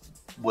it's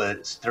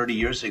 30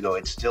 years ago,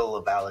 it's still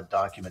a valid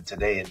document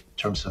today in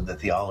terms of the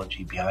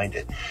theology behind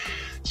it.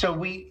 So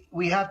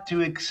we have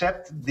to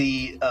accept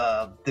the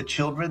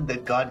children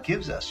that God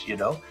gives us,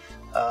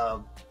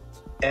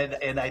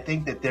 And I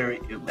think that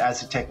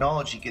as the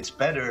technology gets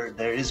better,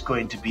 there is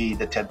going to be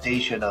the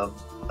temptation of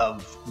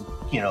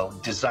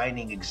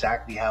designing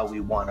exactly how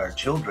we want our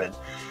children.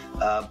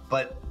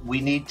 But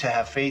we need to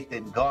have faith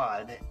in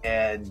God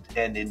and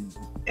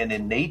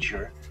in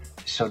nature,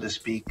 so to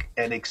speak,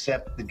 and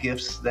accept the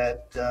gifts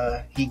that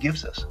He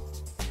gives us.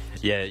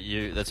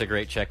 Yeah, that's a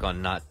great check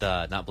on not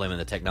blaming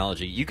the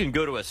technology. You can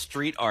go to a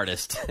street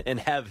artist and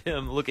have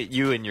him look at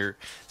you and your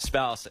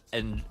spouse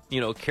and,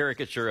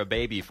 caricature a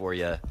baby for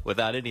you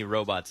without any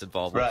robots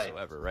involved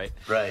whatsoever, right?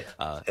 Right.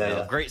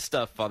 Great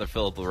stuff, Father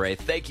Philip Larray.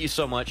 Thank you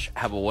so much.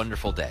 Have a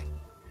wonderful day.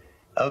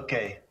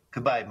 Okay.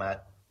 Goodbye,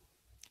 Matt.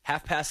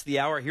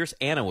 1:30. Here's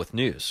Anna with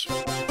news.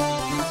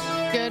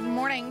 Good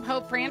morning.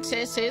 Pope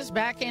Francis is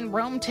back in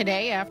Rome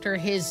today after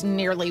his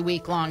nearly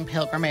week-long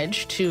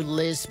pilgrimage to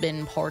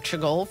Lisbon,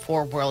 Portugal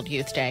for World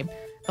Youth Day.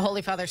 The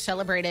Holy Father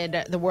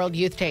celebrated the World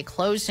Youth Day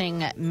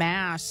closing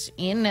Mass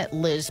in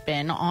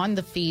Lisbon on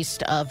the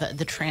Feast of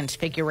the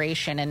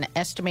Transfiguration. An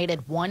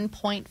estimated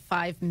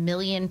 1.5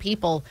 million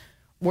people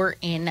were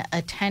in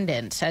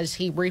attendance. As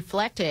he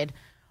reflected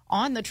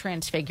on the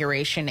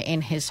Transfiguration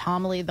in his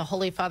homily, the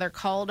Holy Father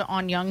called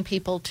on young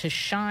people to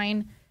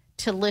shine,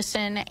 to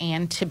listen,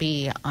 and to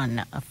be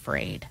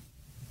unafraid.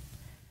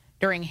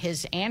 During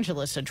his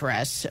Angelus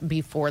address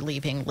before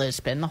leaving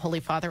Lisbon, the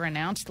Holy Father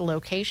announced the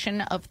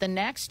location of the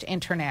next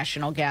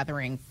international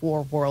gathering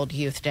for World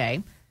Youth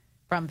Day.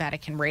 From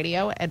Vatican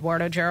Radio,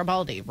 Eduardo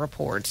Garibaldi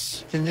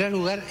reports. Tendrá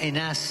lugar en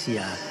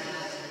Asia.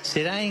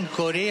 Será en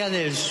Corea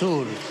del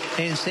Sur,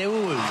 en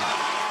Seúl.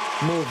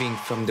 Moving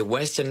from the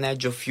western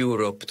edge of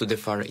Europe to the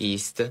Far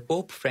East,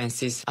 Pope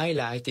Francis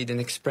highlighted an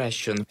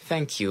expression,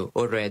 thank you,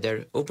 or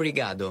rather,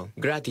 obrigado.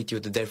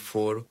 Gratitude,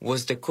 therefore,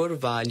 was the core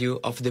value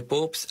of the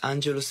Pope's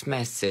Angelus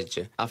message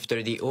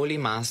after the Holy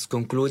Mass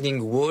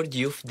concluding World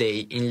Youth Day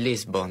in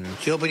Lisbon.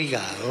 Que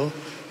obrigado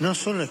no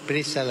solo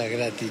expresa la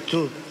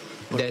gratitud.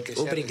 That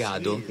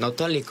obrigado not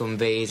only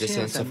conveys a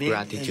sense of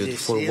gratitude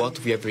for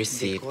what we have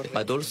received,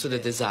 but also the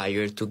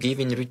desire to give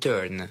in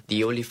return,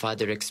 the Holy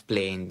Father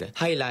explained,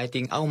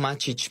 highlighting how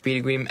much each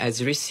pilgrim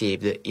has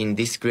received in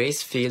this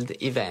grace-filled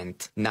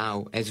event.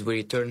 Now, as we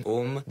return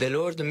home, the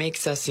Lord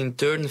makes us in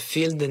turn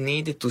feel the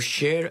need to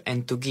share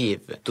and to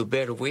give, to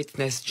bear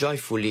witness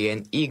joyfully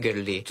and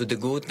eagerly to the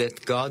good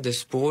that God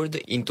has poured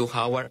into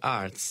our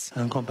hearts.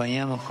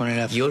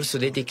 He also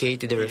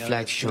dedicated a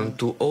reflection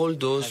to all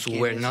those who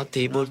were not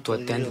able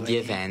to attend the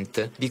event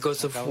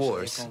because of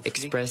wars,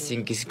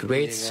 expressing his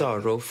great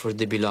sorrow for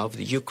the beloved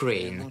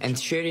Ukraine and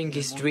sharing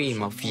his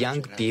dream of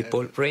young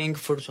people praying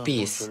for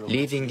peace,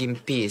 living in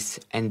peace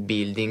and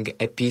building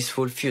a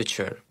peaceful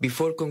future.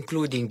 Before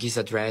concluding his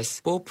address,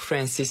 Pope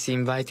Francis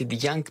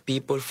invited young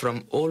people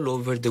from all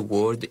over the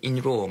world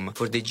in Rome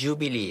for the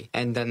Jubilee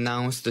and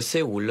announced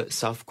Seoul,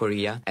 South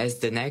Korea, as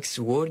the next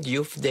World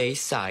Youth Day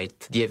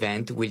site. The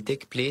event will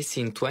take place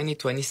in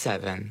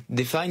 2027.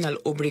 The final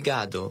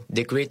obrigado,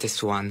 the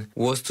greatest one,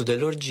 was to the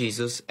Lord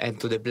Jesus and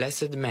to the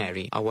Blessed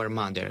Mary, our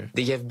Mother.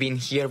 They have been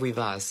here with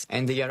us,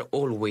 and they are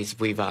always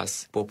with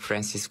us, Pope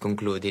Francis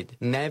concluded,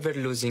 never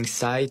losing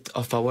sight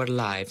of our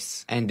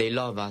lives, and they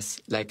love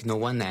us like no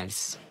one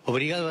else.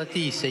 Obrigado a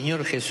ti,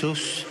 Señor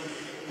Jesús.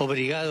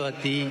 Obrigado a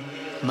ti,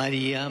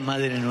 María,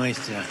 Madre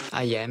Nuestra.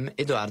 I am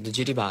Eduardo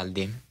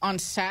Garibaldi. On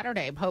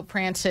Saturday, Pope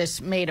Francis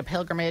made a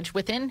pilgrimage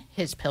within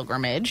his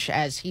pilgrimage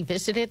as he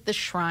visited the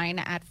shrine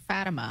at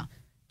Fatima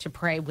to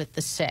pray with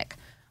the sick.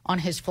 On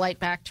his flight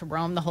back to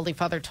Rome, the Holy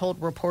Father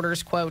told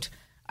reporters, quote,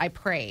 I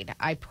prayed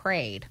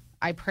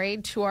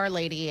to Our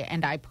Lady,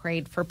 and I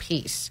prayed for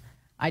peace.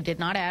 I did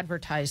not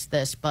advertise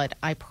this, but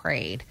I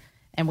prayed,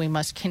 and we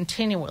must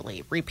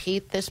continually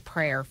repeat this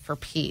prayer for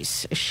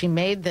peace. She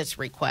made this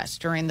request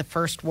during the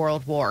First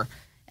World War,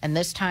 and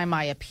this time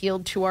I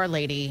appealed to Our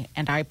Lady,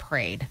 and I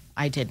prayed.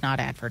 I did not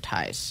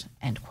advertise,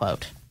 end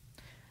quote.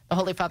 The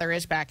Holy Father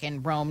is back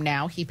in Rome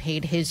now. He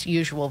paid his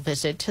usual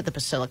visit to the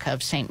Basilica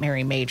of St.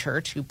 Mary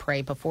Major to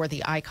pray before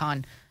the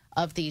icon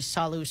of the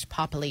Salus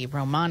Populi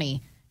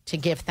Romani to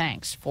give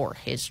thanks for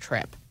his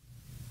trip.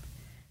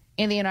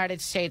 In the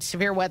United States,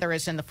 severe weather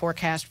is in the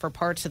forecast for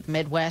parts of the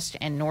Midwest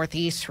and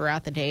Northeast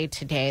throughout the day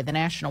today. The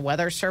National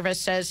Weather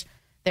Service says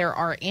there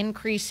are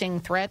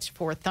increasing threats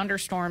for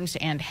thunderstorms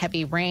and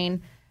heavy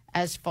rain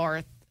as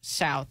far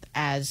south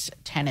as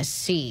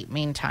Tennessee.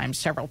 Meantime,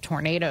 several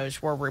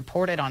tornadoes were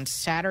reported on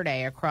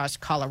Saturday across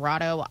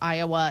Colorado,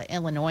 Iowa,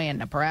 Illinois, and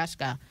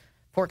Nebraska.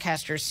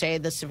 Forecasters say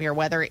the severe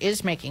weather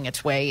is making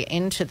its way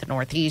into the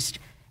Northeast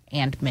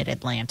and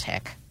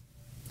Mid-Atlantic.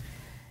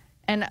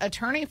 An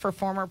attorney for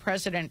former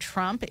President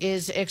Trump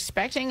is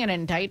expecting an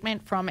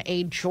indictment from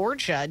a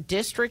Georgia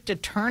district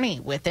attorney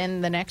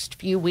within the next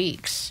few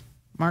weeks.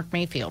 Mark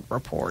Mayfield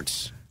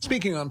reports.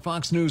 Speaking on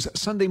Fox News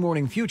Sunday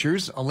Morning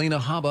Futures, Alina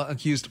Habba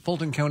accused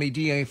Fulton County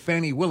DA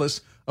Fani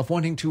Willis of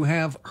wanting to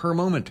have her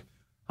moment.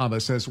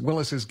 Habba says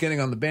Willis is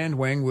getting on the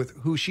bandwagon with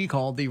who she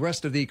called the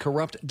rest of the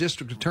corrupt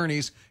district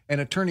attorneys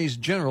and attorneys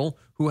general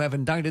who have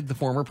indicted the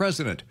former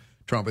president.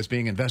 Trump is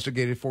being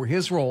investigated for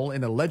his role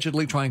in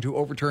allegedly trying to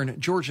overturn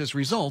Georgia's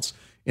results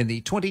in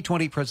the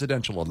 2020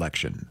 presidential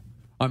election.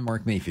 I'm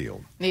Mark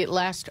Mayfield. The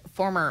last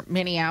former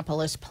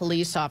Minneapolis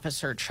police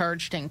officer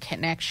charged in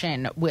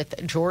connection with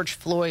George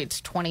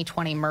Floyd's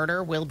 2020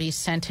 murder will be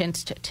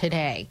sentenced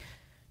today.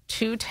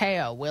 Tu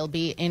Teo will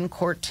be in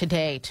court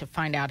today to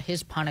find out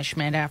his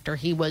punishment after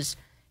he was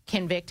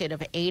convicted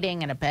of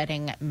aiding and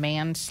abetting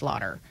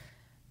manslaughter.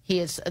 He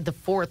is the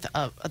fourth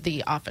of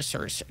the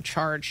officers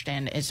charged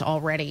and is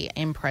already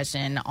in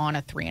prison on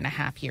a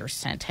 3.5-year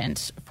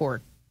sentence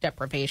for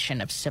deprivation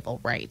of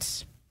civil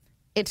rights.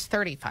 It's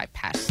 35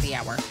 past the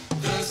hour.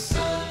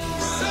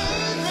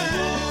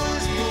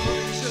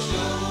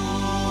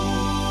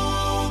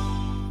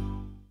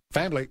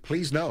 Family,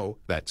 please know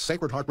that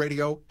Sacred Heart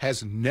Radio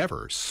has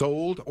never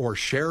sold or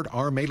shared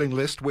our mailing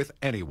list with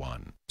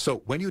anyone.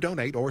 So when you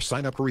donate or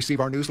sign up to receive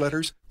our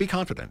newsletters, be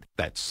confident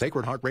that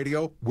Sacred Heart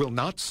Radio will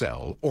not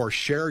sell or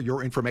share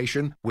your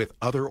information with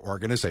other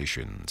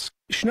organizations.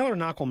 Schneller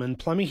Knockelman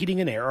Plumbing, Heating,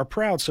 and Air are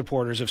proud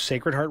supporters of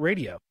Sacred Heart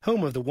Radio,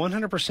 home of the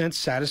 100%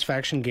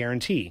 satisfaction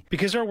guarantee,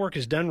 because our work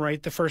is done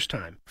right the first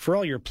time. For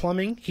all your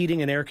plumbing,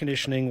 heating, and air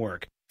conditioning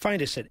work,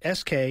 find us at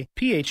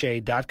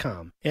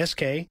skpha.com.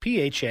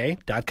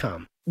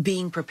 skpha.com.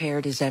 Being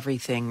prepared is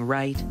everything,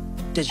 right?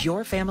 Does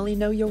your family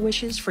know your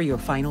wishes for your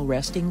final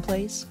resting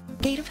place?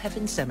 Gate of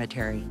Heaven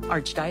Cemetery,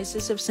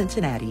 Archdiocese of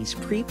Cincinnati's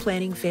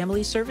pre-planning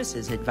family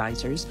services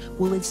advisors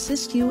will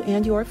assist you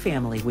and your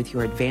family with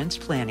your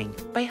advanced planning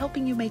by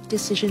helping you make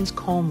decisions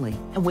calmly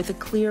and with a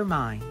clear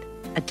mind.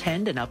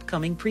 Attend an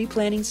upcoming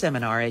pre-planning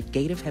seminar at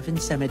Gate of Heaven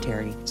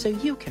Cemetery so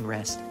you can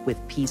rest with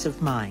peace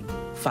of mind.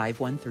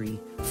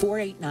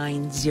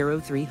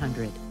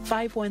 513-489-0300.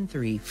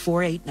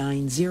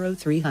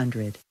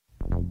 513-489-0300.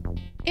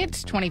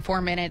 It's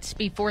 24 minutes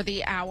before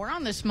the hour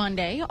on this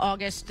Monday,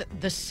 August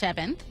the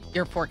 7th.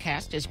 Your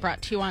forecast is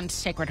brought to you on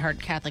Sacred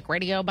Heart Catholic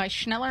Radio by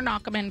Schneller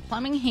Knockelman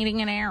Plumbing,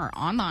 Heating, and Air,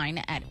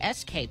 online at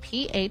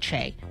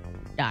skpha.com.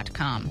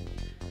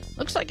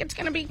 Looks like it's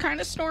going to be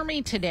kind of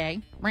stormy today.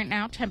 Right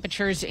now,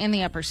 temperatures in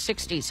the upper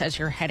 60s as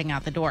you're heading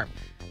out the door.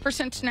 For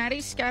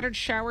Cincinnati, scattered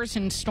showers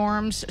and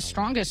storms,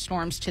 strongest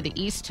storms to the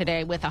east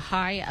today with a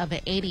high of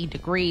 80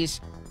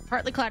 degrees.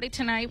 Partly cloudy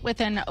tonight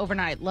with an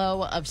overnight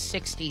low of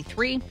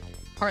 63.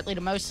 Partly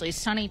to mostly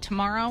sunny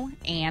tomorrow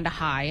and a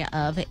high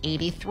of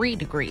 83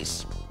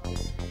 degrees.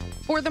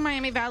 For the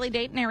Miami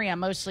Valley-Dayton area,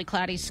 mostly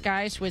cloudy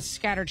skies with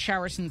scattered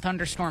showers and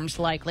thunderstorms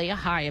likely, a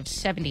high of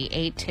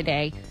 78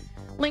 today.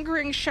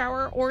 Lingering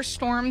shower or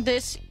storm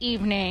this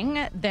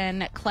evening,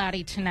 then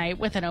cloudy tonight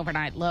with an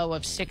overnight low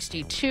of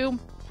 62.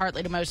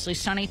 Partly to mostly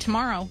sunny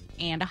tomorrow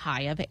and a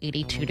high of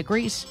 82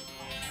 degrees.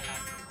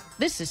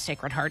 This is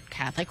Sacred Heart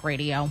Catholic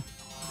Radio.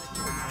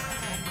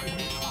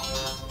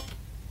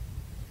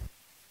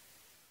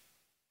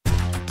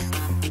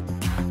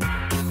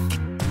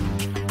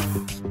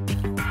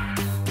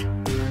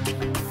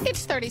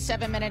 It's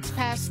 37 minutes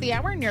past the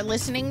hour, and you're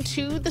listening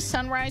to the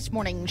Sunrise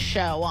Morning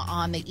Show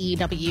on the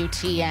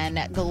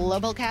EWTN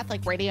Global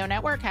Catholic Radio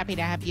Network. Happy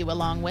to have you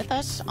along with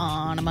us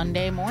on a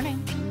Monday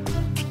morning.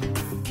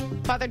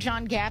 Father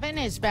John Gavin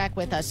is back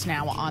with us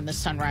now on the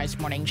Sunrise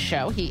Morning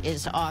Show. He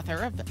is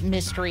author of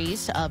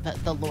Mysteries of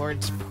the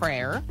Lord's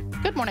Prayer.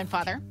 Good morning,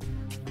 Father.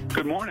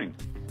 Good morning.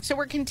 So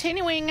we're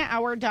continuing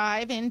our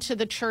dive into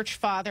the Church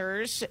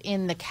Fathers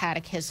in the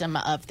Catechism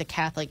of the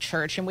Catholic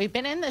Church. And we've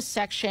been in this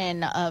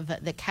section of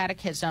the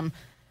Catechism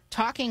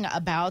talking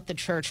about the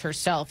Church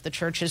herself, the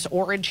Church's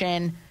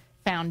origin,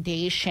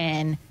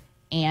 foundation,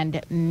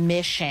 and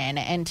mission.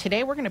 And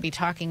today we're going to be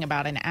talking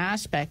about an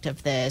aspect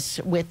of this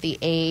with the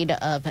aid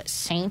of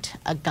St.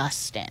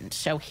 Augustine.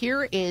 So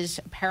here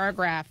is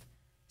paragraph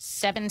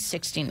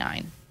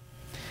 769.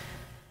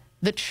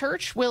 The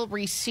Church will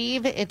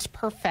receive its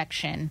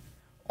perfection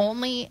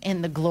only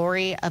in the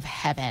glory of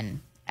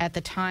heaven at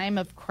the time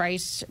of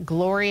Christ's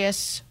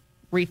glorious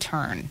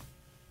return.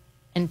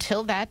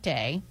 Until that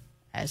day,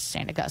 as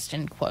St.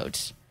 Augustine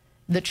quotes,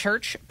 the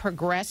Church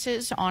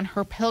progresses on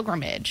her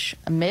pilgrimage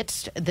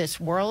amidst this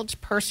world's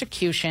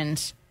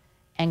persecutions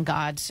and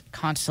God's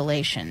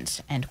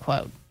consolations, end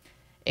quote.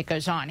 It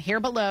goes on.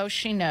 Here below,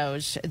 she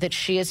knows that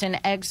she is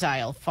in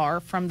exile far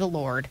from the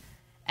Lord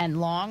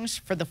and longs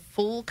for the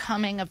full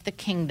coming of the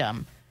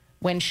kingdom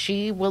when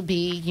she will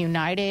be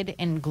united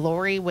in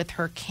glory with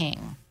her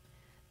King.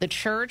 The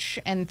Church,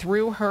 and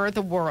through her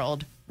the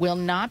world, will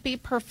not be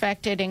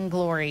perfected in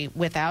glory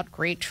without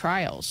great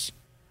trials.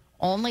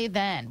 Only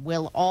then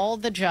will all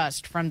the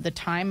just from the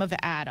time of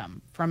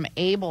Adam, from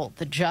Abel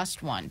the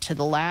just one to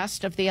the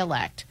last of the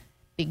elect,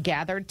 be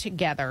gathered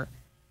together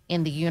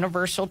in the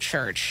universal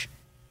Church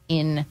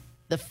in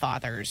the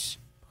Father's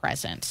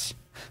presence.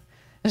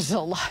 There's a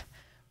lot.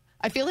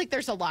 I feel like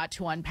there's a lot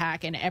to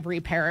unpack in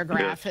every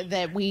paragraph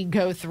that we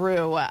go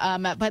through.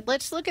 But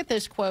let's look at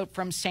this quote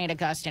from St.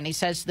 Augustine. He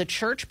says, the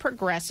Church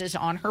progresses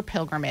on her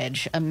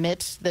pilgrimage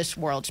amidst this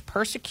world's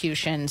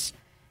persecutions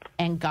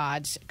and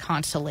God's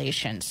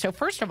consolation. So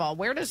first of all,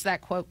 where does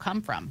that quote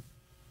come from?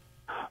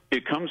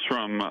 It comes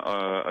from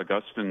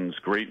Augustine's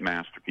great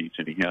masterpiece,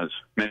 and he has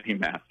many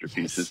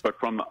masterpieces, but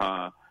from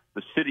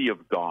The City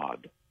of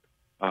God,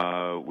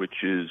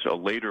 which is a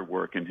later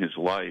work in his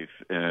life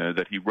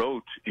that he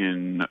wrote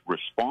in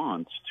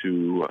response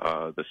to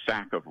the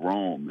sack of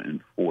Rome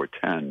in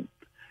 410.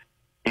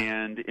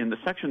 And in the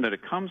section that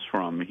it comes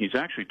from, he's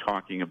actually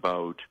talking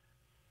about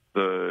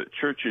the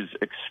Church's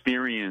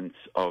experience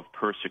of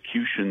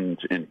persecutions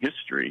in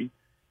history.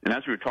 And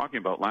as we were talking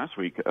about last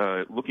week,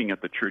 looking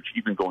at the Church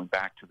even going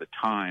back to the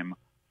time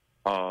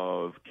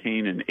of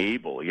Cain and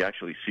Abel. He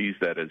actually sees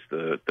that as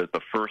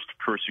the first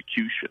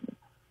persecution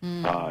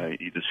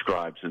he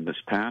describes in this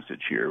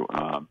passage here.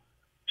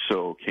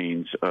 So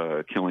Cain's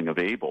killing of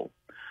Abel.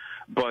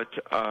 But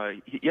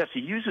yes,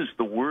 he uses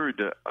the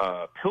word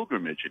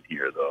pilgrimage in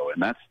here, though,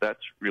 and that's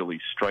really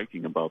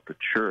striking about the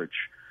church.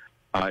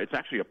 It's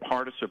actually a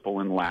participle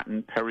in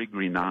Latin,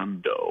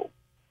 peregrinando,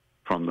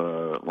 from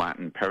the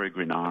Latin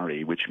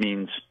peregrinare, which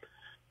means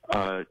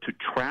to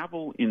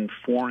travel in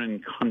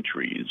foreign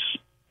countries,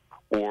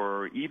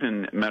 or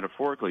even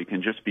metaphorically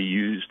can just be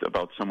used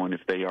about someone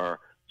if they are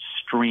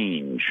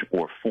strange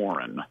or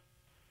foreign.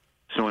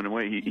 So in a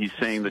way, he's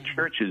saying the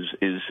church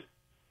is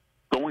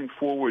going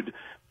forward,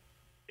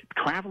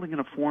 traveling in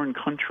a foreign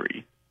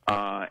country,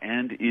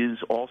 and is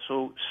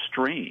also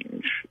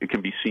strange. It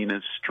can be seen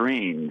as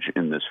strange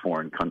in this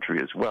foreign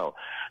country as well.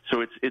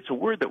 So it's a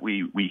word that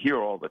we hear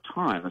all the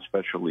time,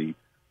 especially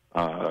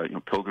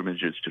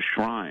pilgrimages to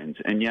shrines,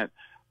 and yet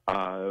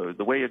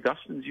the way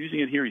Augustine's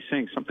using it here, he's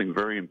saying something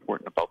very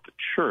important about the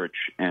church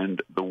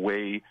and the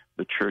way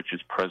the church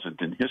is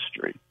present in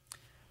history.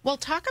 Well,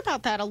 talk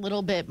about that a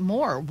little bit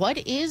more. What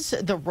is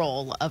the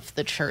role of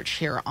the church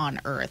here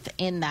on earth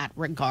in that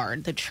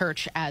regard, the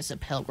church as a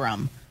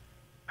pilgrim?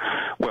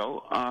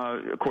 Well,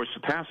 of course,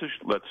 the passage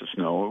lets us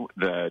know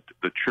that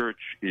the church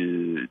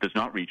does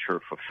not reach her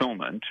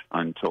fulfillment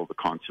until the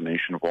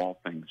consummation of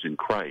all things in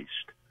Christ.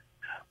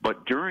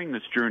 But during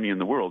this journey in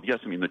the world, yes,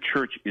 I mean, the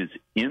church is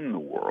in the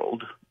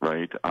world,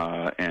 right?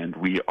 And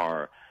we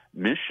are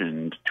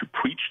missioned to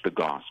preach the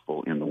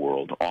gospel in the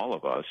world, all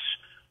of us,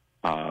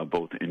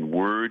 both in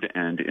word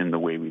and in the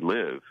way we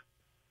live.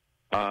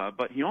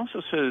 But he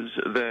also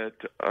says that,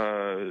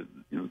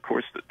 of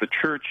course, the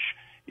church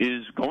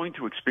is going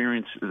to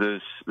experience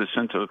this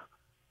sense of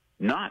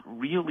not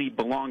really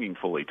belonging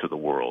fully to the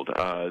world,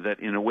 that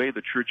in a way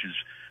the church is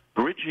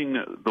bridging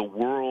the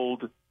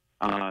world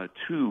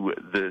to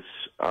this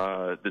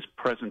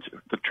presence,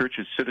 the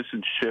church's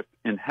citizenship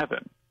in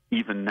heaven,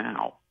 even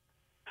now.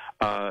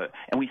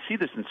 And we see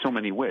this in so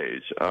many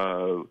ways.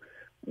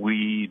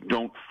 We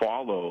don't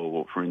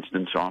follow, for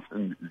instance,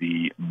 often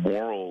the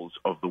morals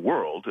of the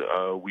world.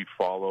 We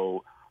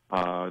follow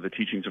the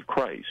teachings of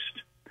Christ,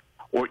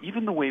 or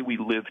even the way we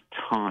live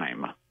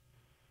time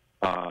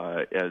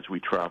as we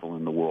travel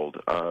in the world.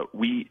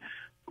 We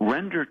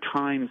render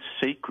time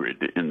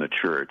sacred in the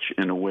church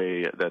in a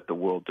way that the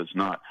world does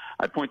not.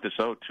 I point this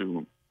out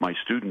to my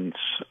students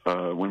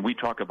when we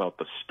talk about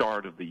the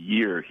start of the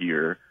year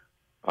here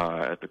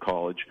at the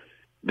college.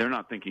 They're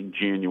not thinking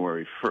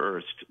January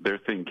 1st.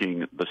 They're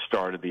thinking the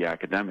start of the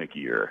academic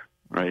year,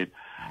 right?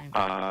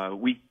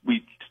 We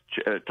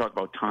talk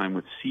about time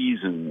with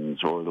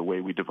seasons, or the way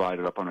we divide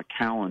it up on a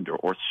calendar,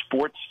 or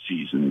sports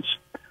seasons.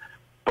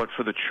 But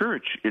for the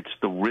church, it's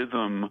the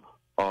rhythm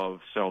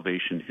of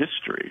salvation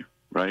history,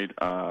 right?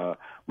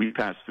 We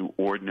pass through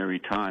ordinary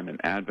time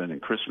and Advent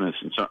and Christmas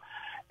and so.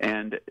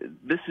 And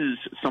this is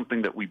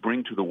something that we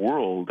bring to the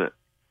world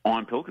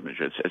on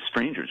pilgrimage as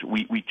strangers.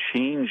 We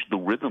change the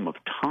rhythm of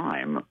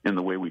time in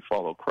the way we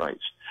follow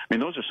Christ. I mean,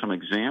 those are some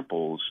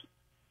examples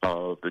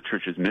of the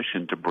church's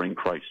mission to bring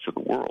Christ to the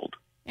world.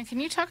 And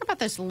can you talk about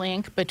this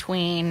link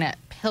between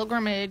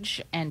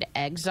pilgrimage and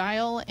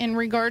exile in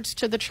regards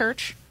to the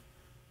church?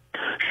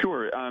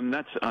 Sure.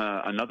 That's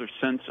another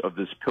sense of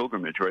this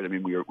pilgrimage, right? I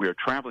mean, we are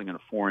traveling in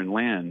a foreign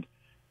land,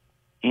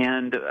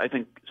 and I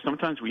think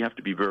sometimes we have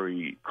to be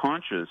very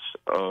conscious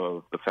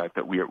of the fact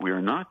that we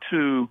are not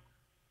to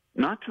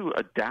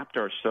adapt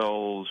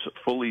ourselves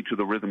fully to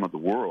the rhythm of the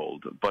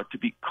world, but to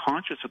be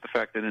conscious of the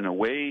fact that in a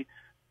way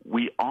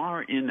we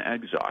are in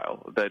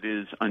exile. That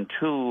is,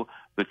 until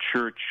the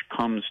church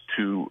comes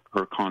to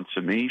her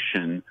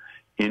consummation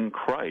in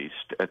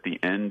Christ at the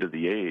end of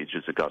the age,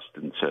 as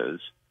Augustine says.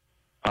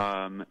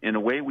 In a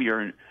way, we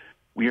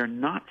are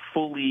not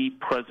fully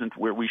present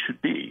where we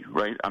should be,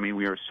 right? I mean,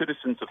 we are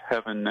citizens of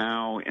heaven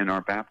now in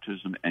our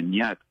baptism, and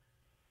yet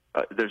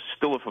there's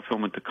still a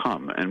fulfillment to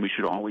come, and we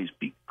should always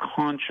be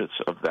conscious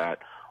of that,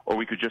 or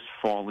we could just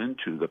fall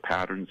into the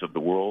patterns of the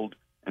world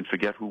and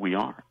forget who we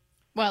are.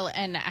 Well,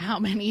 and how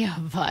many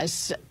of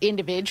us,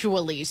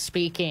 individually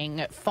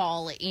speaking,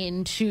 fall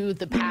into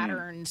the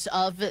patterns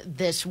of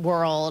this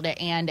world,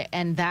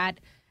 and that,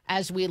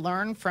 as we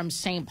learn from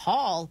St.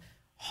 Paul,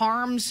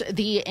 harms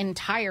the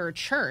entire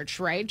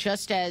church, right?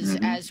 Just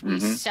as we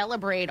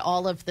celebrate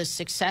all of the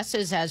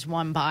successes as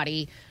one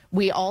body,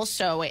 we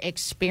also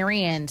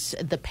experience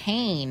the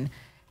pain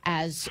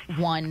as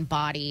one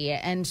body.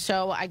 And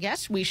so I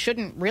guess we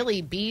shouldn't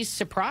really be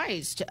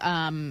surprised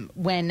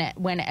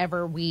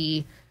whenever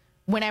we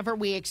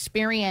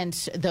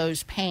experience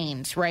those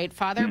pains, right,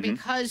 Father?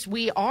 Because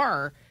we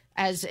are,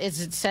 as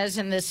it says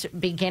in this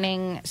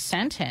beginning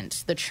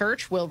sentence, the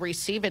church will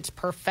receive its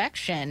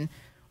perfection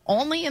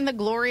only in the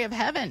glory of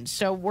heaven.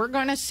 So we're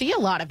going to see a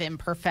lot of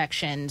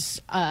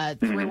imperfections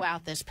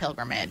throughout this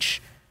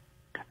pilgrimage.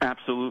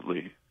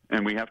 Absolutely.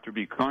 And we have to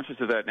be conscious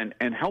of that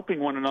and helping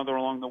one another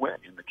along the way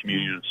in the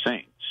communion of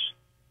saints,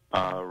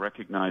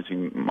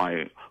 recognizing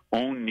my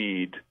own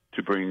need to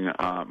to bring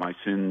my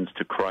sins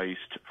to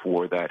Christ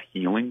for that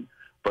healing,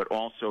 but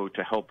also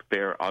to help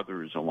bear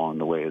others along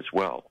the way as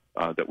well,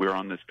 that we're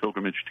on this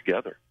pilgrimage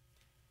together.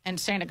 And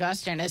St.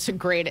 Augustine is a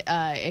great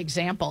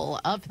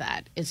example of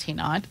that, is he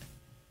not?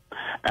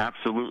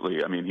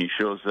 Absolutely. I mean, he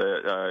shows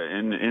that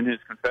in his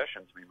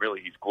Confessions, I mean,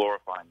 really, he's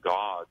glorifying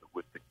God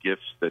with the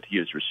gifts that he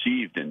has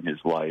received in his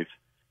life.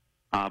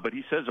 But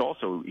he says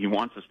also he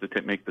wants us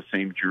to make the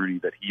same journey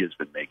that he has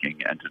been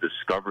making and to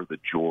discover the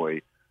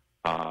joy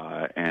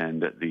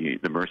and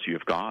the mercy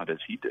of God as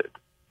he did.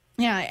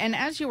 Yeah, and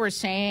as you were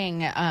saying,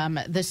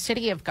 the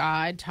city of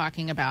God,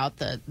 talking about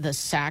the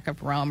sack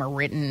of Rome, are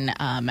written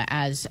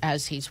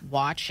as he's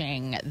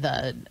watching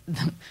the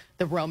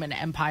Roman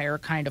Empire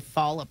kind of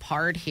fall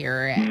apart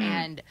here,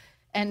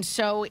 and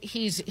so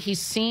he's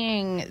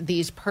seeing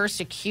these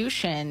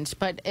persecutions,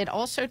 but it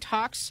also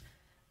talks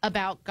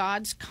about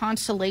God's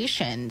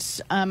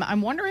consolations.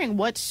 I'm wondering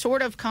what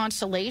sort of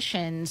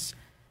consolations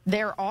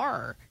there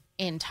are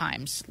in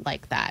times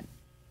like that.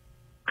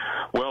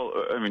 Well,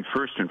 I mean,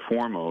 first and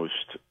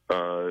foremost,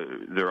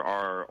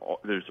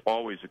 there's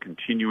always a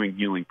continuing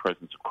healing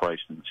presence of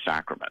Christ in the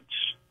sacraments,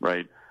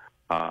 right?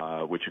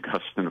 Which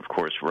Augustine, of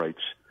course,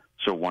 writes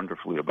so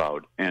wonderfully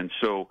about. And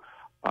so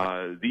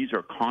these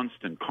are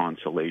constant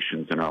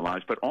consolations in our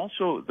lives, but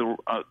also the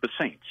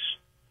saints.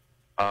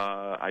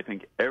 I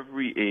think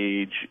every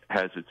age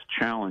has its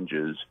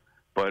challenges,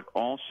 but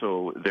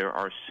also there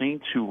are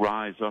saints who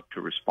rise up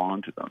to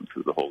respond to them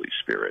through the Holy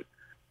Spirit.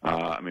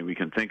 I mean, we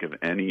can think of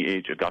any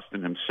age,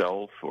 Augustine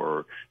himself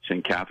or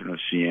St. Catherine of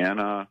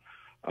Siena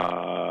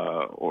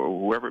or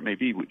whoever it may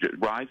be,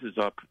 rises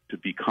up to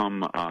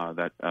become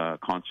that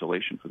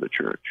consolation for the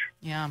Church.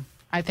 Yeah.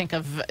 I think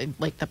of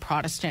like the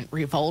Protestant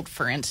Revolt,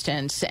 for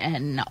instance,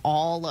 and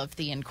all of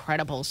the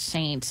incredible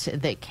saints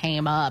that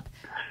came up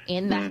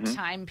in that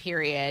time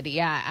period.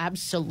 Yeah,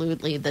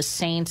 absolutely. The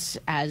saints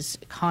as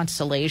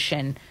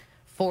consolation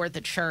for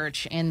the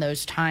Church in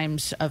those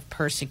times of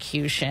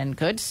persecution.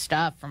 Good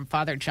stuff from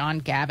Father John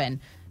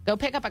Gavin. Go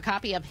pick up a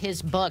copy of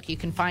his book. You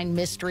can find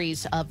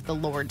Mysteries of the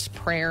Lord's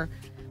Prayer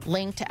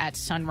linked at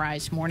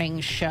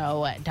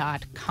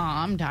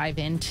sunrisemorningshow.com. Dive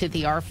into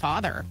the Our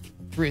Father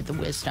through the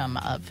wisdom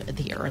of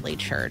the early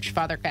Church.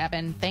 Father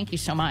Gavin, thank you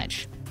so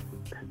much.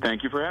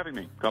 Thank you for having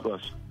me. God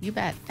bless. You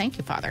bet. Thank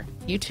you, Father.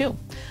 You too.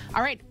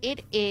 All right,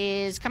 it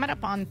is coming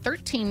up on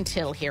 13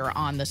 till here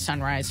on the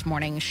Sunrise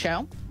Morning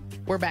Show.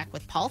 We're back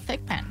with Paul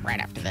Thigpen right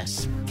after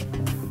this.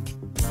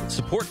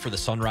 Support for the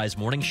Sunrise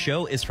Morning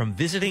Show is from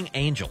Visiting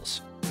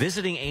Angels.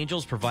 Visiting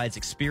Angels provides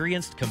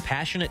experienced,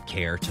 compassionate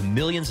care to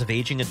millions of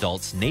aging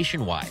adults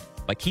nationwide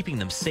by keeping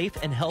them safe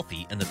and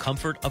healthy in the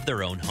comfort of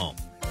their own home.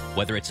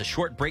 Whether it's a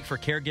short break for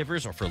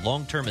caregivers or for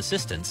long-term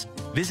assistance,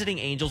 Visiting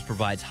Angels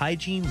provides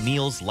hygiene,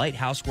 meals, light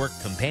housework,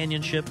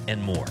 companionship,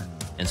 and more.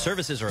 And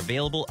services are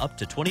available up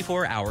to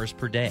 24 hours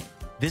per day.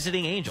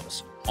 Visiting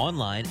Angels,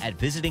 online at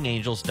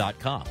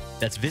visitingangels.com.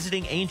 That's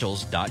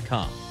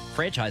visitingangels.com.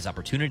 Franchise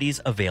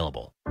opportunities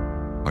available.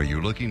 Are you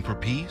looking for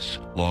peace?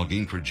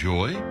 Longing for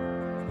joy?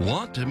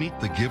 Want to meet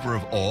the giver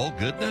of all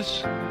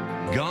goodness?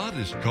 God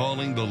is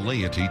calling the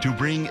laity to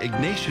bring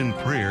Ignatian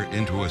prayer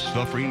into a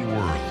suffering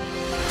world.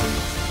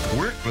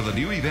 Work for the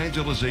new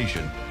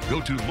evangelization. Go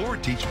to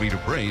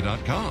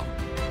LordTeachMeToPray.com.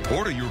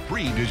 Order your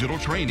free digital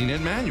training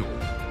and manual.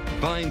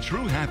 Find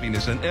true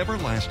happiness and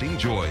everlasting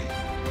joy.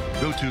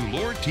 Go to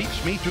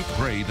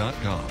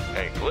LordTeachMeToPray.com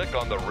and click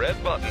on the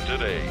red button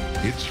today.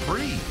 It's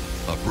free.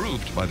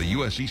 Approved by the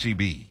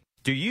USCCB.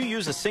 Do you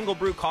use a single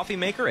brew coffee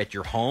maker at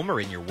your home or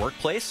in your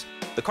workplace?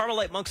 The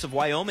Carmelite Monks of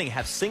Wyoming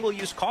have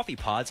single-use coffee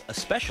pods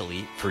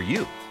especially for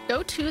you.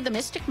 Go to the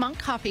Mystic Monk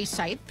Coffee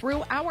site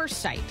through our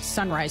site,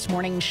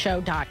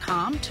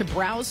 sunrisemorningshow.com, to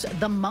browse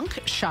the Monk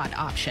Shot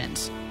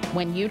options.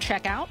 When you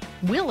check out,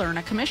 we'll earn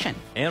a commission.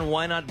 And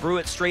why not brew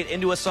it straight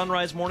into a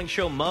Sunrise Morning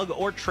Show mug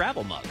or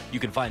travel mug? You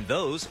can find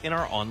those in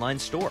our online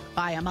store.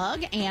 Buy a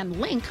mug and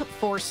link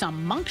for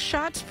some Monk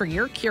Shots for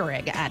your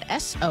Keurig at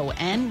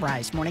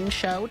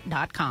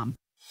sonrisemorningshow.com.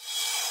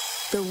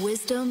 The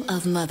wisdom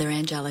of Mother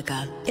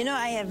Angelica. You know,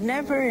 I have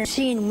never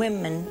seen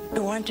women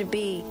who want to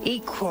be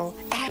equal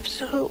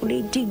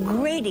absolutely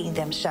degrading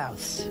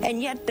themselves.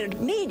 And yet the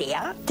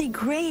media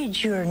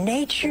degrades your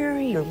nature,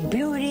 your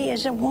beauty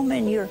as a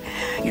woman, your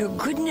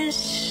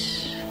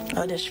goodness.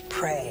 Let us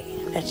pray.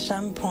 At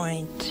some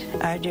point,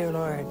 our dear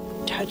Lord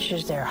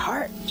touches their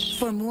hearts.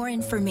 For more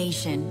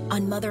information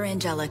on Mother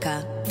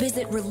Angelica,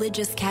 visit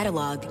Religious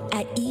Catalog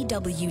at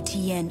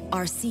EWTNRC.com.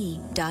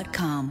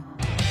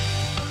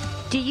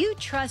 Do you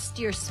trust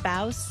your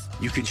spouse?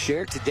 You can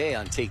share today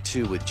on Take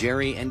Two with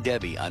Jerry and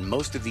Debbie on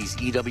most of these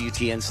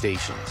EWTN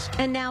stations.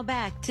 And now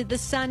back to the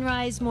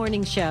Sunrise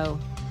Morning Show.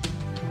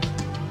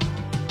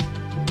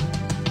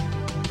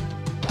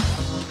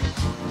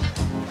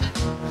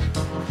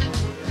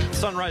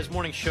 Sunrise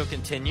Morning Show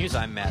continues.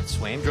 I'm Matt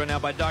Swaim, joined now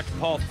by Dr.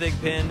 Paul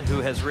Thigpen, who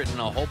has written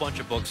a whole bunch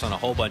of books on a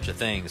whole bunch of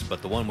things,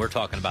 but the one we're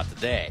talking about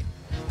today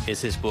is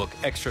his book,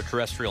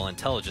 Extraterrestrial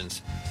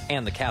Intelligence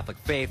and the Catholic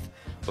Faith,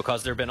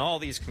 because there have been all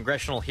these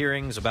congressional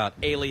hearings about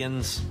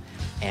aliens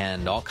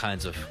and all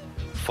kinds of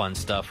fun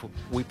stuff.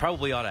 We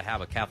probably ought to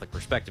have a Catholic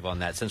perspective on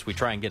that, since we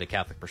try and get a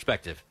Catholic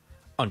perspective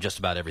on just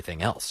about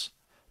everything else.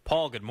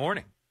 Paul, good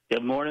morning.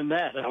 Good morning,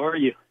 Matt. How are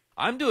you?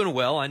 I'm doing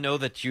well. I know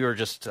that you're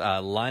just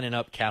lining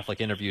up Catholic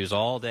interviews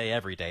all day,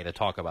 every day to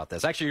talk about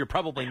this. Actually, you're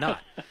probably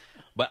not.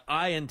 But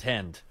I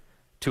intend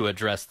to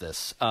address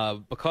this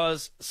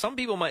because some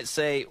people might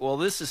say, well,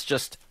 this is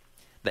just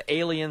the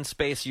alien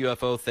space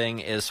UFO thing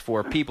is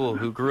for people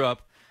who grew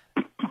up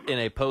in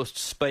a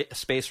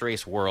post-space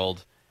race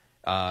world,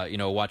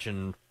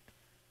 watching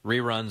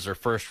reruns or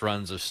first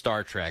runs of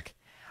Star Trek.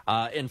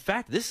 In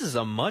fact, this is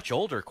a much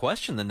older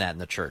question than that in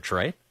the church,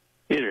 right?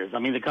 It is. I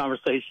mean, the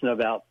conversation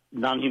about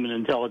non-human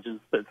intelligence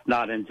that's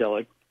not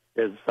angelic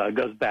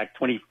goes back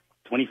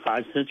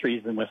 25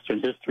 centuries in Western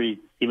history,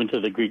 even to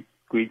the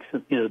Greeks,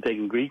 the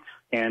pagan Greeks,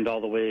 and all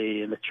the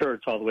way in the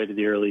church, all the way to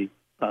the early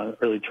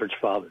church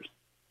fathers.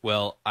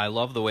 Well, I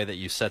love the way that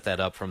you set that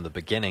up from the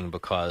beginning,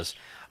 because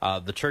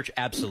the church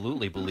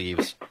absolutely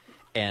believes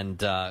and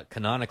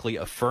canonically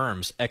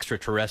affirms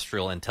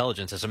extraterrestrial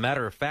intelligence. As a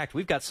matter of fact,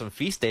 we've got some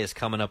feast days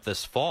coming up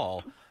this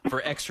fall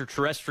for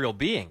extraterrestrial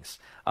beings.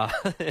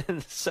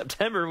 In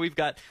September, we've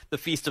got the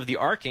Feast of the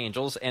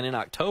Archangels, and in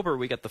October,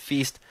 we got the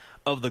Feast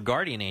of the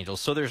Guardian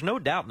Angels. So there's no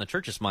doubt in the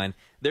church's mind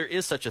there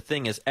is such a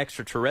thing as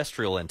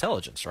extraterrestrial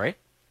intelligence, right?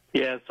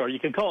 Yes, or you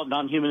can call it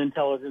non-human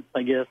intelligence,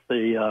 I guess.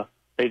 The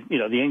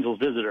angels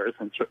visit Earth,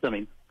 and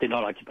they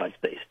don't occupy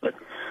space. But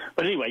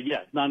anyway, yeah,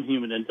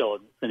 non-human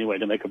intelligence, anyway,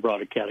 to make a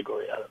broader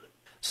category out of it.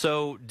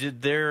 So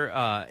did there,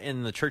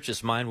 in the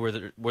church's mind, were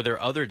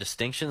there other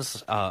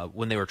distinctions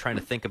when they were trying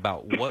to think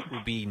about what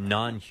would be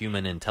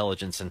non-human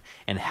intelligence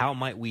and how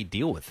might we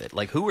deal with it?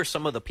 Like, who are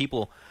some of the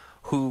people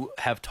who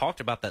have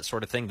talked about that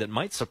sort of thing that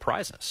might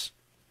surprise us?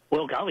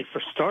 Well, golly,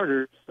 for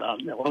starters,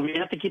 we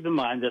have to keep in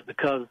mind that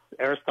because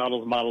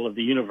Aristotle's model of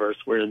the universe,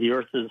 where the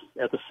Earth is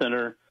at the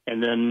center,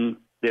 and then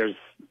there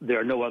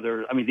are no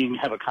other, they even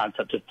have a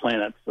concept of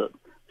planets. The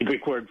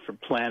Greek word for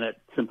planet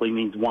simply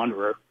means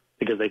wanderer,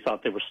 because they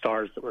thought they were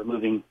stars that were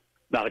moving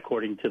not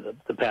according to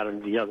the pattern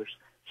of the others.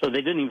 So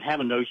they didn't even have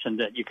a notion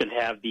that you could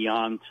have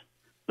beyond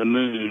the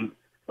moon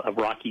a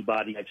rocky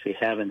body actually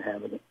have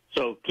inhabitants.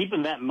 So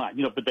keeping that in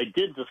mind, but they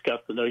did discuss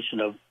the notion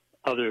of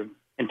other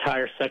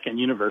entire second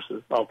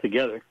universes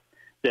altogether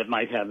that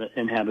might have been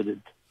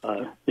inhabited.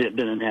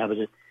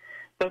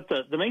 But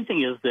the main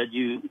thing is that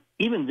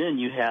even then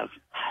you have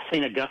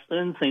St.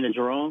 Augustine, St.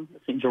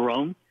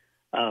 Jerome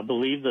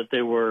believed that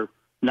there were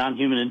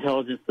non-human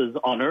intelligences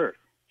on Earth.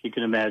 If you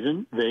can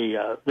imagine,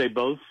 they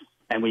both,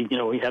 and we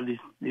have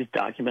these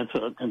documents,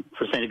 and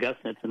for St.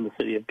 Augustine, it's in the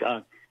City of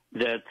God,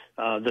 that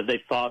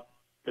they thought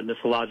the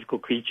mythological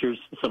creatures,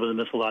 some of the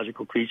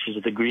mythological creatures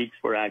of the Greeks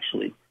were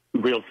actually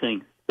real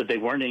things, that they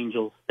weren't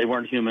angels, they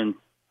weren't humans,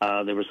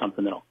 they were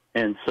something else.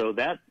 And so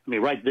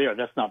right there,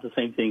 that's not the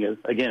same thing as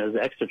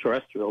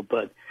extraterrestrial,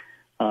 but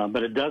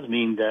it does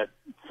mean that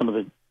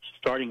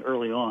starting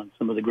early on,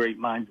 some of the great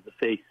minds of the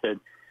faith said,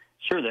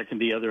 sure, there can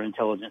be other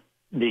intelligent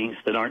beings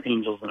that aren't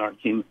angels and aren't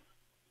human.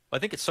 I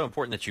think it's so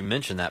important that you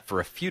mention that for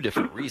a few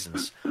different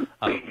reasons.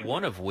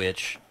 One of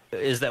which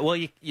is that,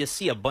 you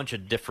see a bunch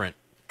of different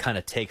kind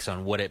of takes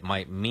on what it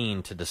might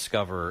mean to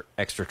discover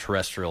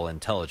extraterrestrial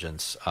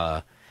intelligence,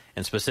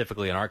 and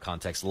specifically in our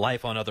context,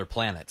 life on other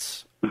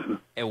planets,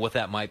 and what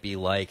that might be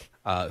like,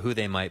 who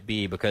they might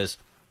be, because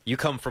you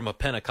come from a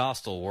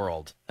Pentecostal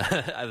world.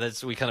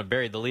 We kind of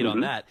buried the lead on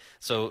that.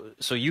 So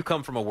you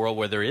come from a world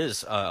where there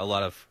is a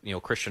lot of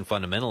Christian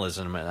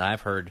fundamentalism, and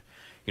I've heard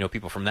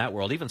people from that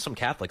world, even some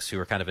Catholics who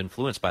are kind of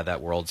influenced by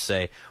that world,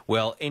 say,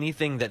 well,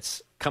 anything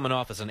that's coming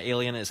off as an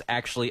alien is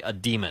actually a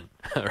demon,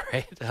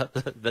 right?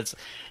 That's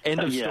end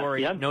of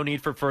story. Yeah. No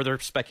need for further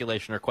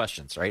speculation or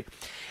questions, right?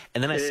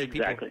 And then I see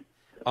people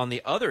on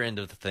the other end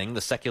of the thing,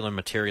 the secular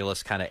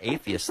materialist kind of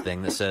atheist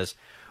thing that says,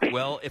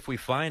 well, if we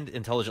find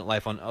intelligent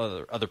life on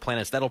other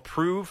planets, that'll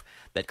prove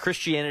that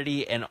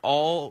Christianity and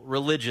all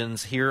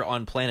religions here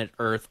on planet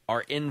Earth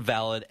are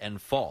invalid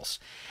and false.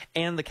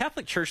 And the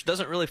Catholic Church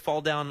doesn't really fall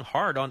down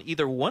hard on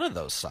either one of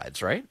those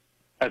sides, right?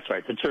 That's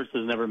right. The Church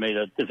has never made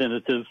a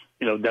definitive,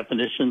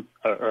 definition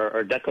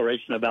or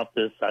declaration about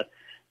this.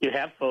 You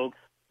have folks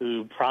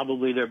who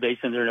probably they're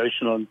basing their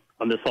notion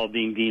on this all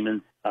being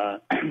demons,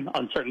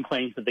 on certain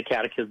claims that the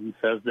Catechism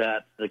says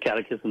that. The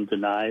Catechism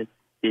denies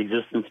the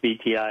existence of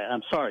ETI.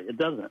 I'm sorry, it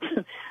doesn't.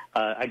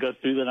 I go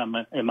through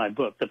that in my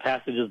book. The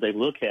passages they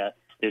look at,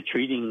 they're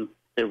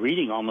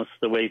reading almost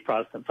the way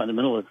Protestant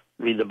fundamentalists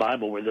read the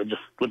Bible, where they'll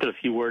just look at a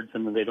few words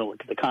and then they don't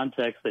look at the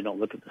context, they don't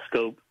look at the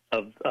scope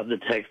of the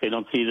text. They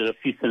don't see that a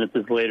few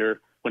sentences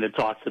later, when it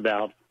talks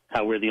about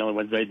how we're the only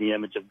ones made in the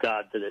image of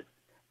God, that it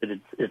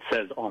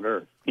says on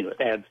earth. It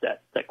adds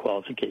that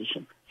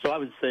qualification. So I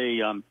would say,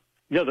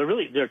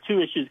 there are two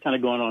issues kind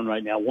of going on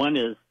right now. One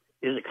is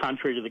it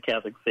contrary to the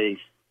Catholic faith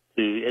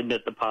to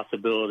admit the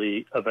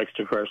possibility of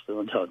extraterrestrial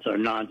intelligence or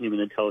non-human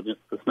intelligence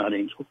that's not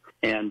angels?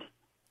 And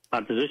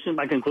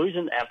my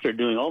conclusion, after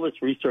doing all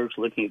this research,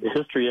 looking at the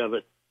history of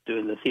it,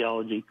 doing the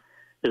theology,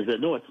 is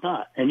that no, it's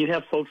not. And you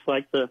have folks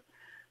like the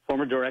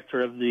former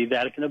director of the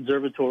Vatican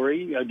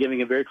Observatory,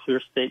 giving a very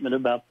clear statement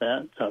about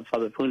that.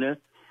 Father Puna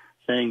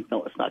saying,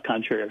 no, it's not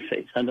contrary to our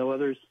faith. I know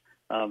others,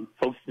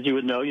 folks that you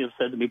would know, you have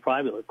said to me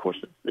privately, of course,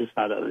 it's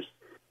not others.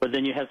 But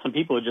then you have some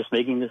people who are just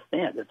making this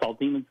stand. It's all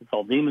demons. It's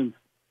all demons.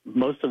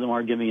 Most of them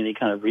aren't giving any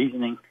kind of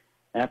reasoning.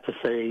 I have to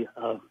say,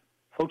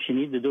 folks, you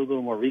need to do a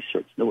little more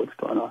research to know what's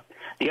going on.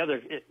 The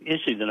other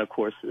issue then, of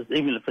course, is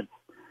even if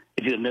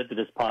you admit that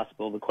it's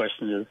possible, the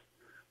question is,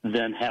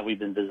 then have we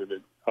been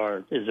visited?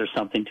 Or is there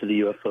something to the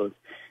UFOs?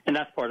 And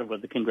that's part of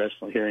what the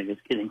congressional hearing is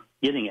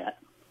getting at.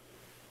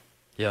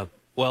 Yeah.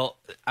 Well,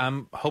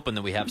 I'm hoping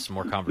that we have some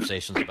more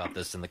conversations about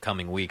this in the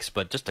coming weeks.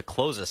 But just to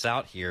close us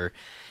out here,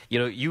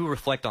 you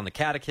reflect on the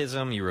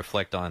catechism, you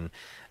reflect on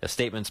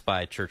statements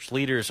by church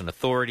leaders and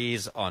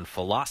authorities on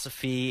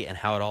philosophy and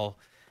how it all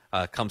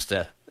comes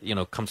to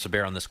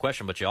bear on this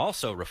question. But you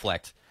also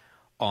reflect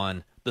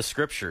on the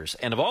scriptures.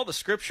 And of all the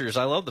scriptures,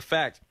 I love the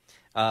fact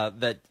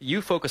that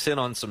you focus in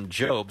on some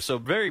Job. So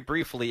very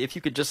briefly, if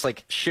you could just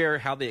share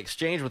how the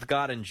exchange with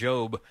God in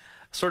Job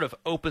sort of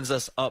opens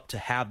us up to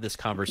have this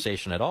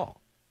conversation at all.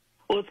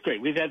 Well, it's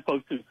great. We've had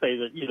folks who say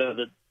that,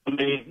 that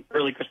many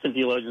early Christian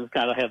theologians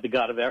kind of have the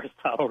God of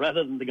Aristotle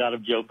rather than the God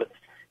of Job. But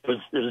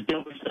there's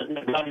God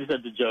who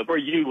said to Job, where were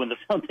you when the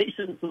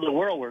foundations of the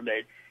world were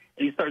made?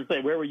 And he started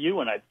saying, where were you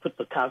when I put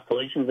the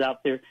constellations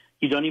out there?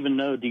 Do you even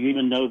know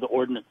the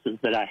ordinances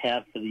that I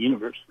have for the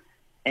universe?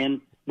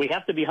 And we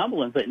have to be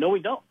humble and say, no,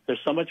 we don't.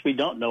 There's so much we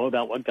don't know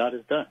about what God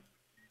has done.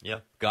 Yeah,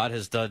 God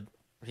has done.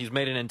 He's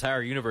made an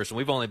entire universe, and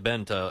we've only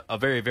been to a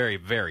very, very,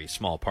 very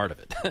small part of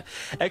it.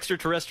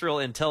 Extraterrestrial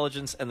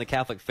Intelligence and the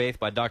Catholic Faith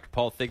by Dr.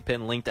 Paul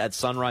Thigpen, linked at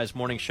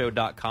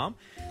sunrisemorningshow.com.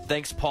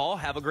 Thanks, Paul.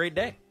 Have a great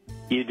day.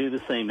 You do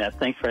the same, Matt.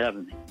 Thanks for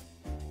having me.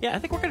 Yeah, I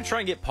think we're going to try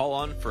and get Paul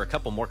on for a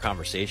couple more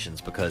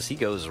conversations because he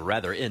goes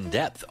rather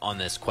in-depth on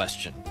this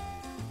question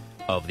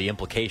of the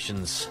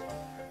implications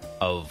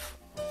of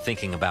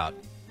thinking about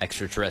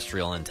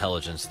extraterrestrial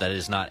intelligence that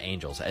is not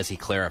angels, as he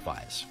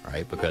clarifies,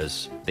 right?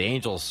 Because the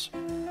angels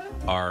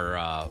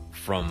are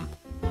from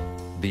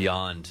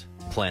beyond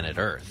planet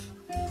Earth,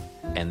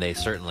 and they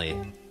certainly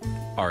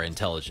are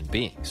intelligent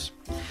beings.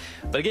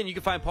 But again, you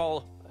can find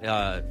Paul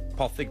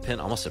Thigpen,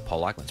 almost said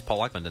Paul Lachman's. Paul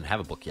Lachman didn't have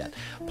a book yet.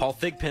 Paul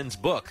Thigpen's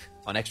book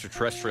on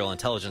extraterrestrial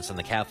intelligence and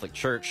the Catholic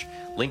Church,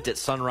 linked at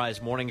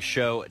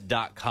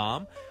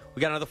sunrisemorningshow.com.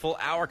 We got another full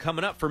hour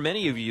coming up for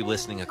many of you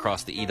listening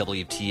across the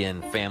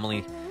EWTN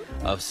family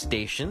of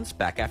stations.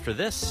 Back after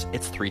this,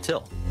 it's 3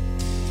 till.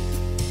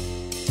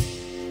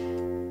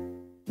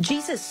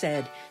 Jesus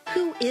said,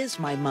 "Who is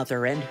my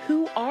mother and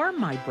who are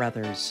my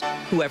brothers?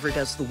 Whoever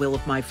does the will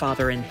of my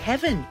Father in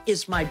heaven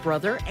is my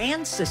brother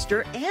and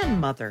sister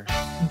and mother."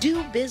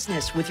 Do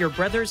business with your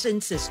brothers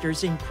and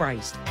sisters in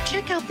Christ.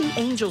 Check out the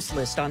Angels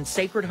List on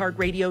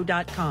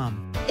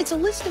sacredheartradio.com. It's a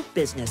list of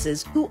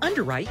businesses who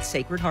underwrite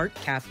Sacred Heart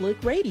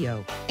Catholic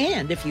Radio.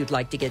 And if you'd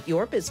like to get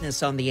your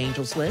business on the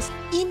Angels List,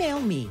 email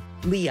me,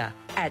 Leah,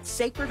 at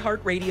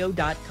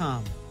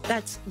sacredheartradio.com.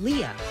 That's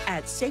Leah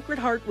at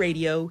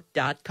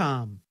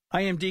sacredheartradio.com.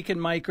 I am Deacon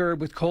Mike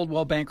Erb with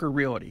Coldwell Banker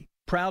Realty,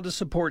 proud to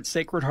support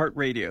Sacred Heart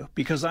Radio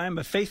because I am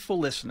a faithful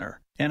listener,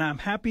 and I'm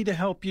happy to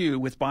help you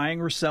with buying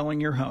or selling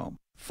your home.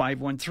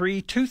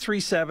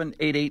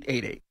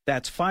 513-237-8888.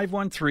 That's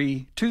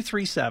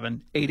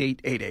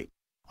 513-237-8888.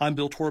 I'm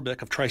Bill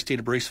Torbeck of Tri-State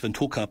Abrasive and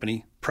Tool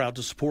Company, proud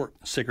to support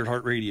Sacred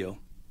Heart Radio.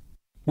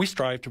 We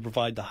strive to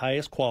provide the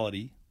highest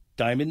quality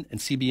diamond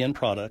and CBN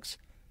products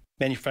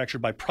manufactured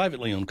by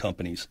privately owned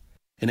companies,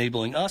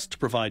 enabling us to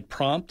provide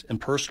prompt and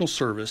personal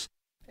service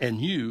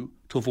and you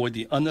to avoid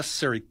the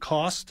unnecessary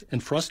cost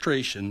and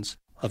frustrations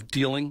of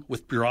dealing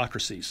with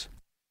bureaucracies.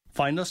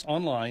 Find us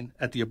online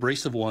at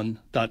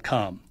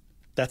theabrasiveone.com.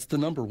 That's the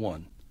number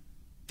 1.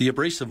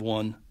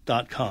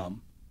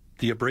 Theabrasiveone.com.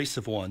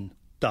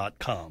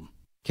 Theabrasiveone.com.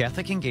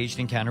 Catholic Engaged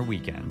Encounter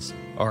Weekends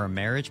are a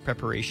marriage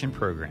preparation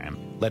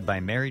program led by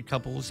married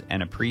couples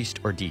and a priest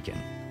or deacon.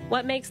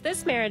 What makes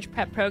this marriage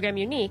prep program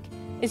unique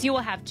is you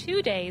will have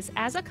 2 days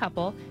as a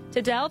couple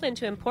to delve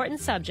into important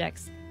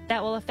subjects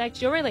that will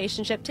affect your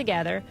relationship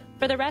together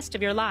for the rest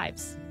of your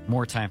lives.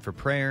 More time for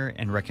prayer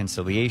and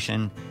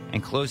reconciliation,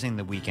 and closing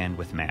the weekend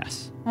with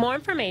Mass. More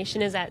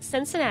information is at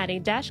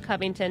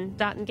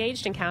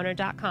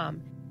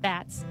cincinnati-covington.engagedencounter.com.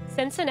 That's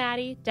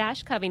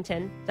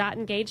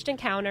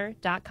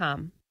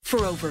cincinnati-covington.engagedencounter.com.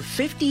 For over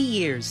 50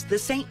 years, the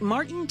St.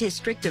 Martin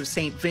District of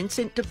St.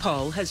 Vincent de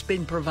Paul has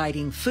been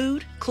providing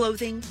food,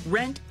 clothing,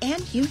 rent,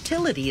 and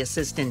utility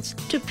assistance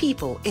to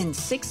people in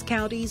 6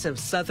 counties of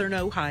southern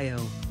Ohio.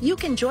 You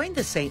can join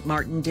the St.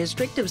 Martin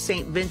District of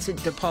St.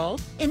 Vincent de Paul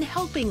in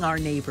helping our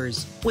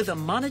neighbors with a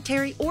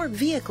monetary or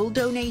vehicle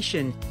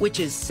donation, which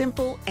is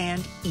simple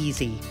and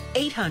easy.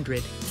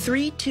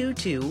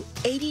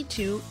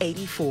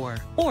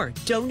 800-322-8284 or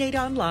donate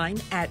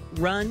online at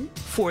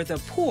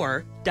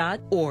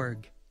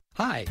runforthepoor.org.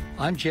 Hi,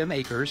 I'm Jim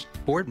Akers,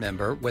 board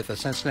member with the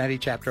Cincinnati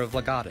chapter of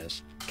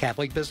Legatus.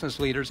 Catholic business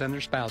leaders and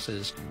their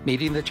spouses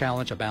meeting the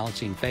challenge of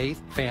balancing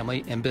faith,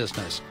 family, and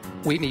business.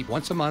 We meet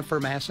once a month for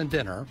Mass and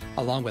dinner,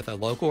 along with a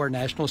local or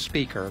national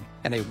speaker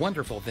and a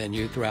wonderful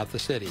venue throughout the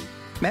city.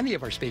 Many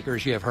of our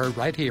speakers you have heard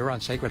right here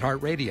on Sacred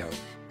Heart Radio.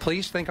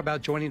 Please think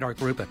about joining our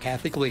group of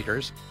Catholic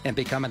leaders and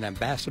become an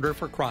ambassador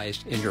for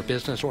Christ in your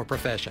business or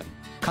profession.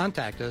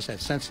 Contact us at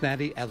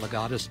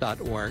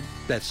cincinnati@legatus.org.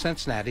 That's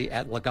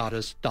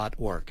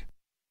cincinnati@legatus.org.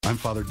 I'm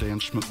Father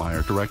Dan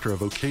Schmidtmeyer, Director of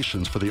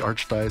Vocations for the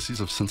Archdiocese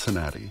of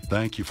Cincinnati.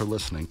 Thank you for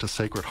listening to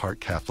Sacred Heart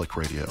Catholic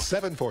Radio.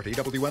 740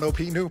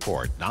 WNOP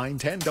Newport,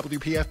 910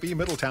 WPFB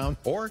Middletown,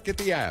 or get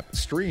the app,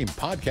 stream,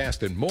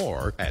 podcast, and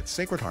more at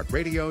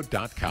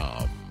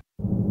sacredheartradio.com.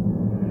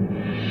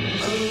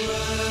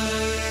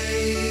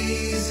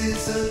 Arise,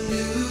 it's a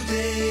new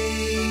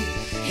day.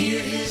 Hear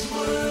his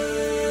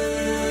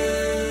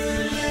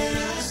word, let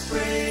us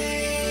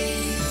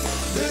pray.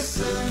 The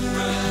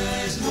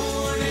Sunrise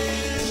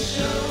Morning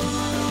Show.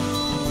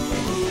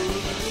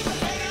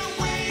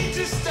 Better way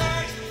to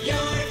start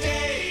your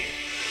day.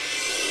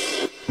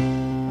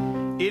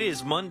 It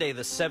is Monday,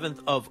 the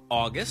 7th of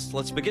August.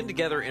 Let's begin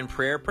together in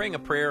prayer, praying a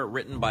prayer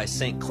written by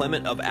St.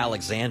 Clement of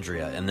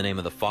Alexandria in the name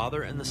of the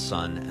Father, and the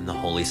Son, and the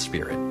Holy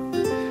Spirit.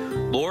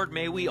 Lord,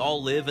 may we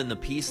all live in the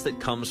peace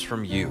that comes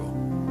from you.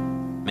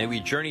 May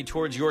we journey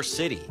towards your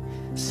city,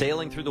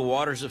 sailing through the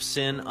waters of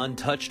sin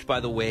untouched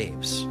by the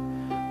waves,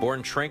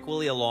 borne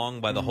tranquilly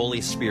along by the Holy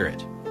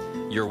Spirit,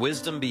 your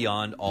wisdom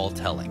beyond all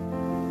telling.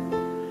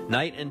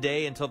 Night and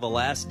day until the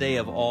last day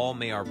of all,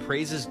 may our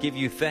praises give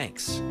you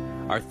thanks,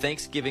 our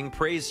thanksgiving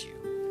praise you.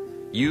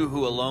 You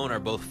who alone are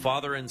both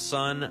Father and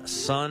Son,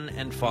 Son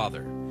and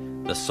Father,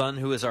 the Son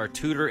who is our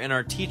tutor and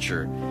our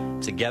teacher,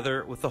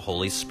 together with the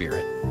Holy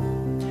Spirit.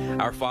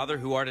 Our Father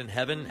who art in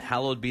heaven,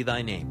 hallowed be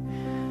thy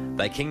name.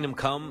 Thy kingdom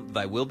come,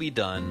 thy will be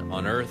done,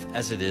 on earth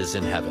as it is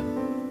in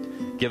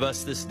heaven. Give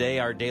us this day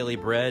our daily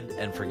bread,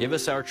 and forgive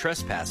us our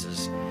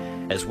trespasses,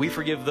 as we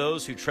forgive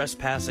those who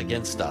trespass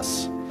against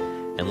us.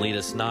 And lead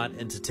us not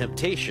into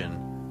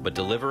temptation, but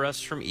deliver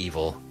us from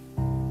evil.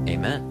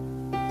 Amen.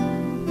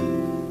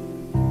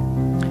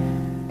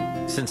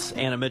 Since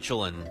Anna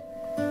Mitchell and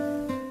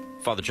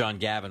Father John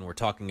Gavin were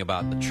talking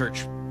about the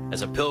church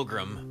as a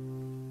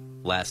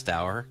pilgrim last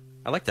hour,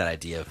 I like that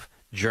idea of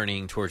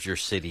journeying towards your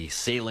city,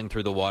 sailing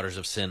through the waters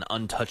of sin,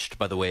 untouched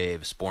by the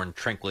waves, borne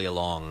tranquilly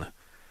along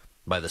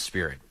by the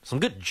Spirit. Some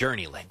good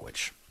journey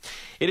language.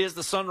 It is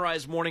the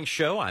Sunrise Morning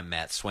Show. I'm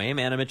Matt Swaim.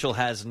 Anna Mitchell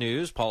has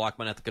news. Paul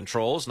Lockman at the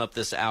controls. And up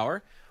this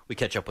hour, we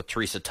catch up with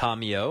Teresa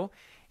Tomeo,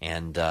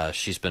 and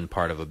she's been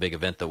part of a big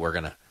event that we're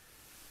going to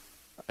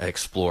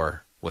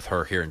explore with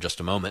her here in just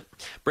a moment.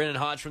 Brandon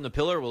Hodge from The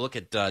Pillar will look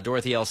at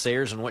Dorothy L.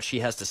 Sayers and what she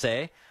has to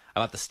say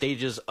about the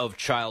stages of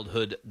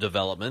childhood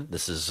development.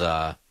 This is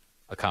a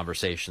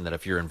conversation that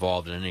if you're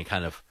involved in any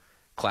kind of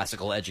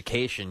classical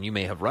education, you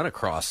may have run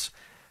across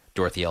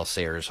Dorothy L.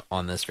 Sayers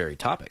on this very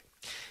topic.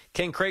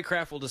 Ken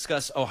Craycraft will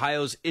discuss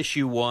Ohio's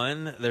Issue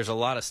 1. There's a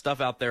lot of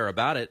stuff out there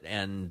about it,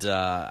 and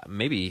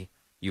maybe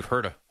you've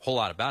heard a whole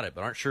lot about it,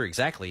 but aren't sure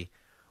exactly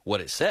what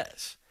it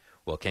says.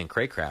 Well, Ken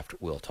Craycraft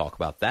will talk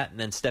about that, and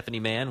then Stephanie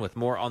Mann with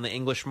more on the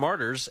English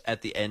martyrs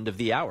at the end of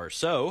the hour.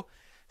 So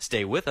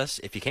stay with us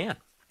if you can.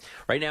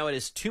 Right now it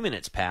is 2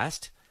 minutes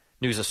past.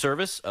 News a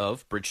service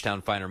of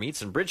Bridgetown Finer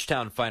Meats and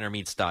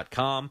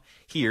BridgetownFinerMeats.com.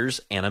 Here's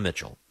Anna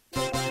Mitchell.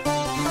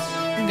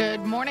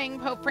 Good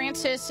morning. Pope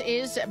Francis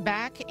is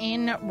back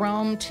in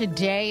Rome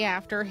today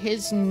after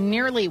his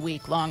nearly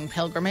week-long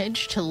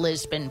pilgrimage to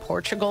Lisbon,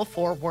 Portugal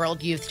for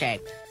World Youth Day.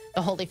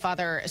 The Holy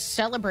Father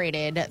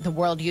celebrated the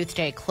World Youth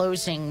Day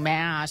closing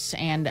Mass,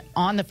 and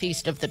on the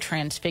Feast of the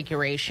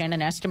Transfiguration,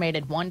 an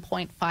estimated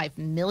 1.5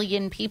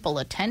 million people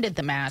attended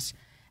the Mass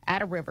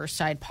at a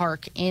riverside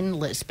park in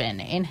Lisbon.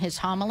 In his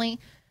homily,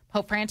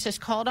 Pope Francis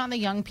called on the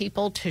young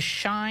people to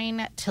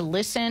shine, to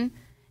listen,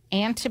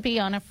 and to be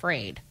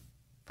unafraid.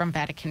 From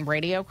Vatican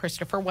Radio,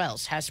 Christopher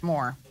Wells has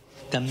more.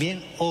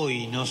 También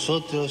hoy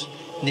nosotros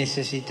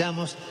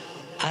necesitamos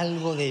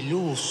algo de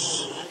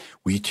luz.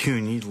 We too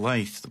need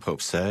light, the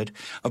Pope said,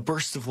 a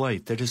burst of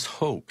light that is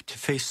hope to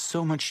face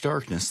so much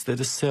darkness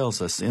that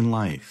assails us in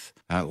life.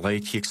 That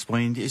light, he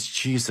explained, is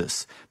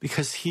Jesus,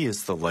 because he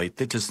is the light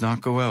that does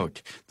not go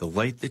out, the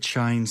light that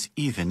shines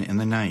even in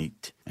the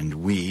night. And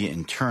we,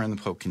 in turn, the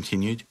Pope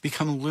continued,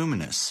 become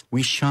luminous.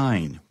 We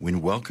shine.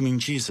 When welcoming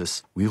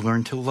Jesus, we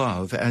learn to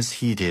love as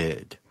he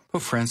did.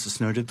 Pope Francis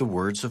noted the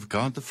words of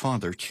God the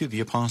Father to the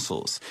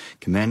apostles,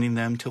 commanding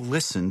them to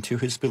listen to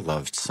his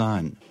beloved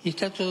Son.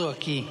 Está todo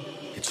aquí.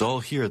 It's all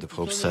here, the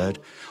Pope said,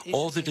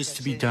 all that is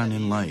to be done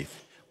in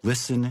life.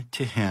 Listen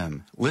to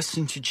him.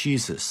 Listen to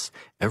Jesus.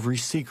 Every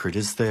secret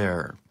is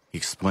there. He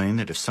explained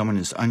that if someone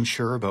is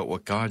unsure about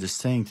what God is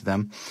saying to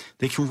them,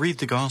 they can read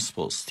the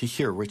Gospels to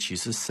hear what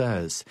Jesus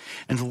says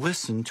and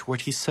listen to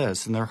what he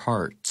says in their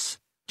hearts.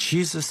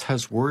 Jesus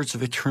has words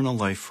of eternal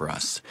life for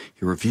us.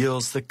 He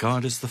reveals that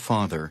God is the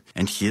Father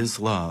and he is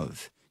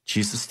love.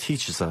 Jesus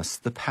teaches us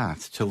the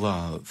path to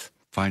love.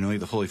 Finally,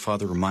 the Holy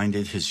Father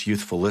reminded his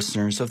youthful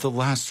listeners of the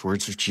last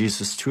words of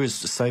Jesus to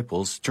his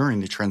disciples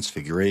during the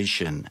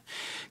Transfiguration.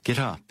 Get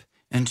up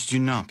and do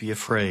not be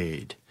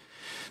afraid.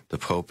 The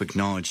Pope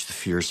acknowledged the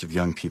fears of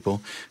young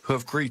people who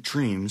have great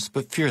dreams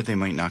but fear they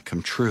might not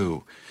come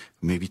true,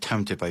 who may be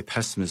tempted by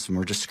pessimism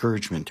or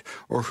discouragement,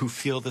 or who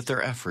feel that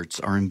their efforts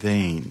are in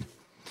vain.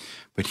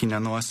 But he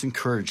nonetheless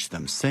encouraged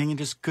them, saying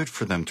it is good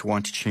for them to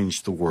want to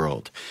change the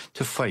world,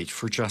 to fight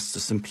for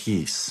justice and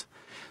peace.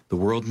 The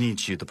world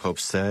needs you, the Pope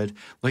said,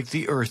 like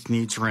the earth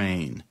needs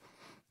rain.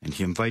 And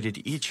he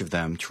invited each of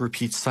them to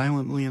repeat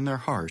silently in their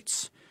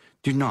hearts,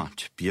 "Do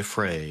not be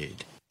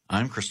afraid."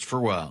 I'm Christopher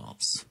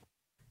Wells.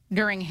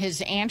 During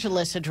his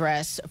Angelus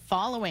address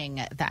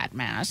following that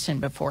Mass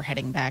and before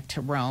heading back to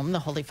Rome, the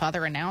Holy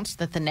Father announced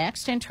that the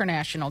next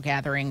international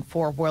gathering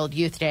for World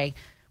Youth Day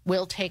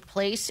will take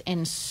place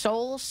in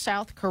Seoul,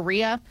 South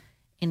Korea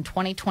in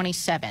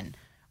 2027.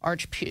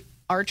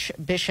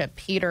 Archbishop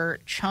Peter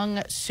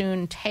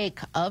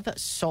Chung-Soon-Taek of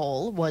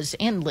Seoul was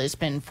in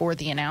Lisbon for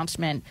the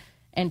announcement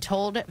and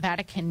told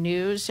Vatican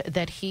News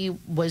that he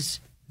was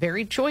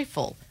very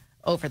joyful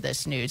over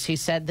this news. He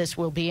said this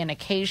will be an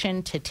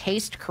occasion to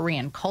taste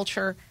Korean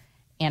culture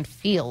and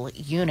feel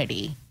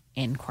unity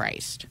in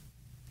Christ.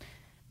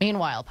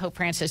 Meanwhile, Pope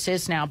Francis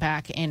is now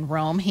back in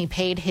Rome. He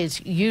paid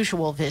his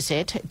usual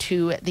visit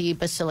to the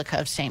Basilica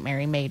of St.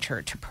 Mary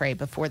Major to pray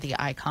before the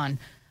icon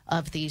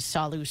of the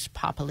Salus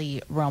Populi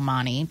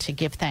Romani to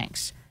give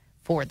thanks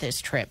for this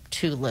trip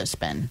to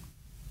Lisbon.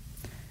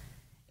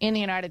 In the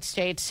United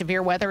States,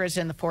 severe weather is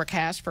in the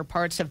forecast for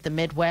parts of the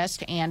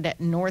Midwest and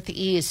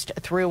Northeast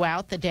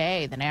throughout the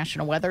day. The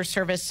National Weather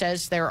Service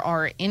says there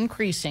are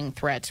increasing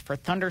threats for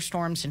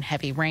thunderstorms and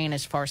heavy rain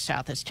as far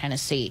south as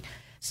Tennessee.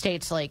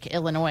 States like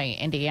Illinois,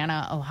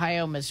 Indiana,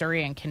 Ohio,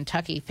 Missouri, and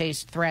Kentucky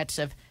faced threats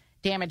of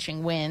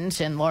damaging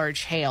winds and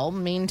large hail.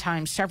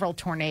 Meantime, several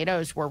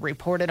tornadoes were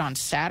reported on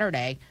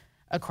Saturday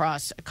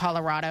across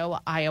Colorado,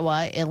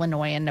 Iowa,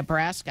 Illinois, and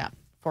Nebraska.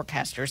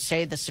 Forecasters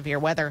say the severe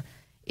weather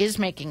is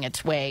making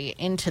its way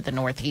into the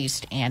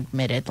Northeast and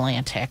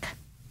Mid-Atlantic.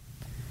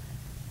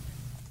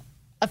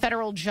 A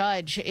federal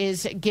judge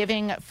is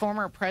giving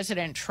former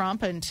President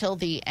Trump until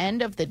the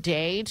end of the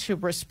day to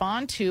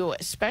respond to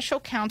special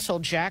counsel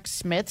Jack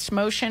Smith's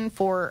motion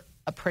for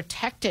a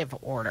protective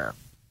order.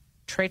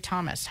 Trey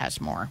Thomas has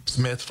more.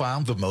 Smith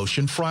filed the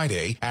motion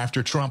Friday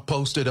after Trump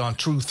posted on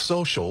Truth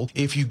Social,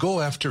 "If you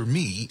go after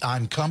me,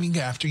 I'm coming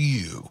after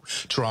you."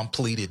 Trump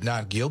pleaded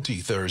not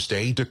guilty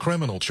Thursday to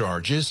criminal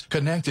charges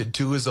connected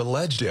to his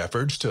alleged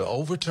efforts to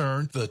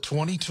overturn the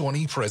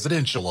 2020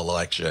 presidential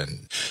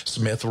election.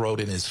 Smith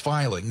wrote in his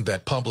filing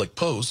that public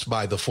posts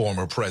by the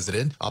former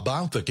president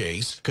about the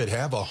case could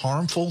have a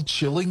harmful,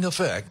 chilling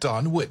effect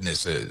on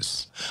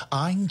witnesses.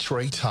 I'm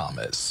Trey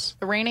Thomas.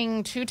 The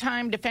reigning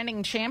two-time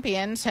defending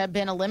champions have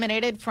been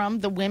eliminated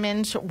from the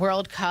Women's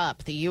World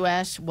Cup. The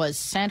U.S. was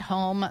sent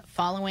home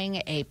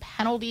following a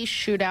penalty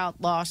shootout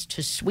loss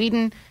to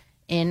Sweden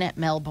in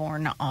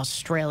Melbourne,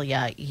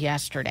 Australia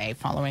yesterday.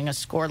 Following a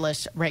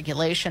scoreless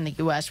regulation, the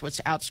U.S.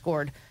 was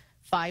outscored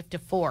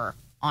 5-4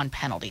 on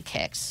penalty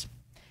kicks.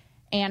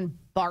 And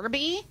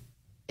Barbie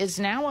is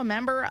now a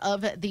member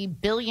of the $1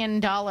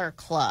 Billion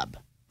Club.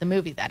 The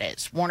movie, that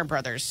is. Warner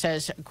Brothers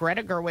says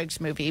Greta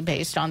Gerwig's movie,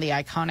 based on the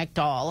iconic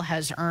doll,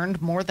 has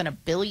earned more than $1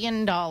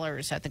 billion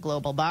at the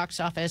global box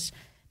office,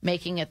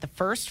 making it the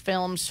first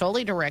film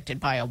solely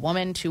directed by a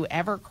woman to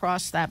ever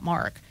cross that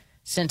mark.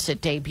 Since it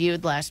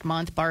debuted last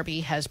month,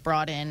 Barbie has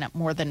brought in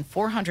more than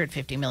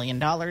 $450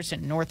 million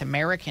in North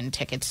American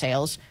ticket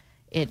sales.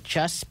 It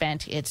just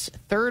spent its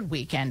third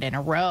weekend in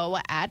a row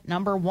at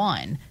number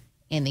one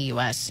in the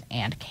U.S.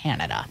 and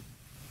Canada.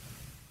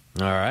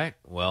 All right,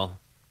 well,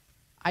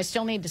 I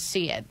still need to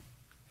see it.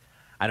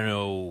 I don't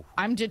know.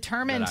 I'm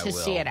determined to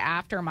see it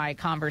after my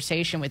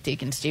conversation with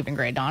Deacon Stephen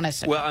Gray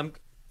Donison. Well,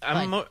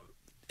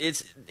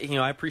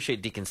 I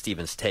appreciate Deacon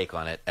Stephen's take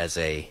on it as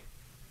a,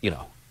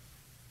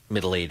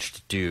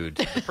 middle-aged dude.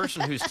 The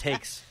person whose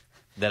takes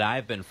that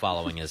I've been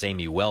following is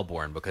Amy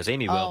Wellborn, because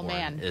Amy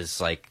Wellborn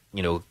is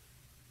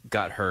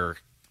got her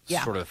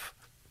sort of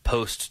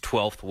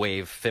post-12th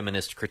wave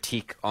feminist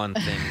critique on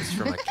things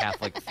from a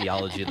Catholic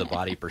theology of the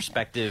body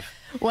perspective.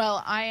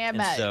 Well,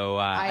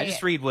 I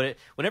just read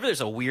whenever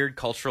there's a weird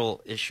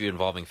cultural issue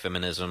involving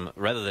feminism,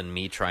 rather than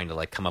me trying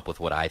to come up with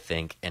what I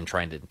think and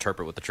trying to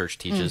interpret what the church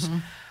teaches,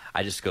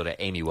 I just go to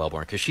Amy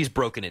Wellborn because she's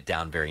broken it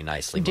down very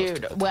nicely.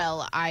 Dude,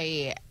 well,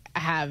 I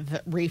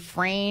have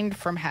refrained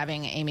from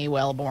having Amy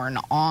Wellborn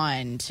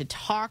on to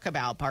talk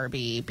about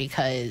Barbie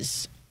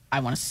because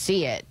I want to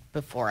see it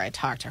before I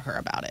talk to her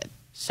about it.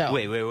 So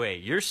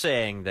Wait. You're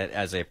saying that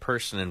as a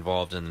person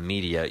involved in the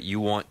media, you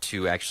want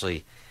to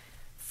actually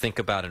think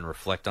about and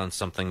reflect on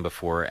something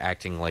before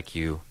acting like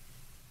you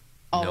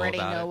already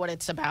know what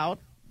it's about?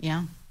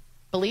 Yeah.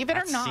 Believe it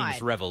or not. That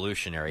seems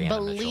revolutionary.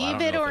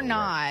 Believe it or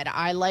not,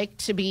 I like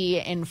to be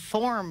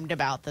informed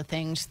about the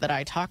things that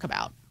I talk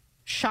about.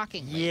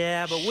 Shockingly.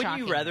 Yeah, but wouldn't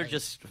you rather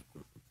just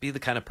be the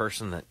kind of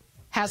person that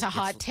has a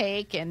hot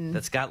take and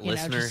that's got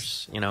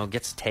listeners,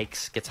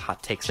 gets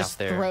hot takes out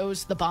there,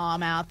 throws the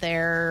bomb out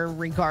there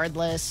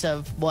regardless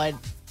of what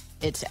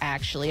it's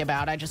actually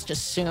about. I just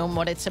assume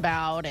what it's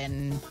about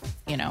and,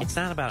 it's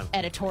not about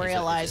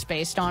editorialize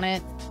based on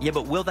it. Yeah,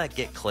 but will that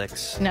get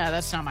clicks? No,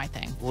 that's not my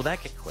thing. Will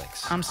that get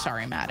clicks? I'm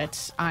sorry,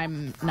 Matt.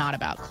 I'm not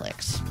about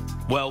clicks.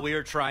 Well, we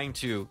are trying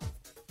to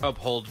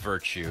uphold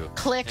virtue.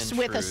 Clicks and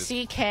with truth.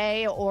 a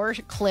CK or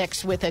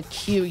clicks with a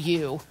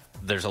QU.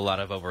 There's a lot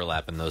of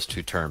overlap in those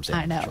two terms.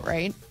 I know,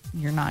 right?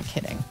 You're not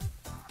kidding.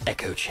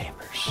 Echo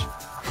chambers.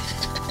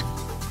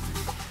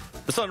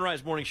 The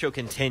Sunrise Morning Show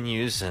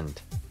continues, and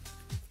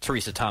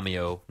Teresa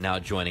Tomeo now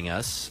joining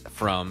us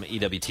from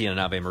EWTN and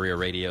Ave Maria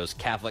Radio's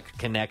Catholic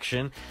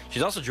Connection.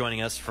 She's also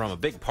joining us from a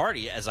big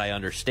party, as I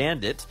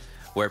understand it,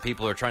 where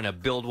people are trying to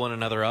build one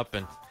another up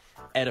and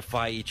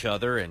edify each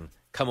other and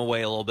come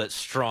away a little bit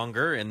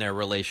stronger in their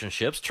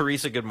relationships.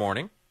 Teresa, good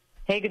morning.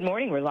 Hey, good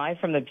morning. We're live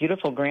from the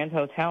beautiful Grand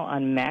Hotel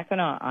on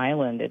Mackinac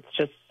Island. It's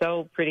just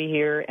so pretty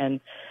here, and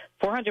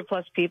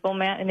 400-plus people,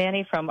 Matt and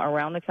Annie, from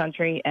around the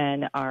country,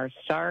 and our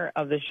star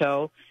of the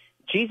show,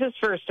 Jesus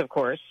first, of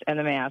course, and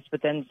the Mass,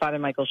 but then Father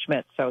Michael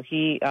Schmitz. So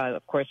he,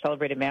 of course,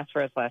 celebrated Mass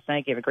for us last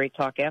night, gave a great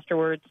talk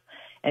afterwards,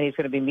 and he's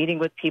going to be meeting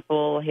with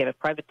people. He had a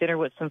private dinner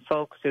with some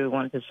folks who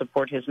wanted to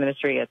support his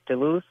ministry at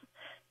Duluth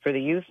for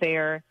the youth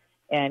there.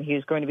 And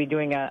he's going to be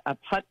doing a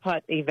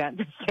putt-putt event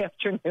this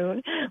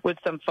afternoon with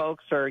some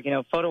folks for,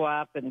 photo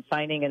op and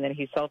signing, and then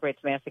he celebrates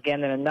Mass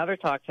again, and another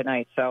talk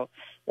tonight. So,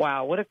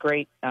 wow, what a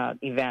great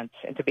event,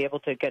 and to be able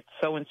to get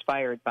so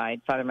inspired by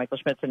Father Michael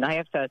Schmitz. And I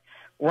have to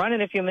run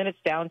in a few minutes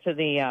down to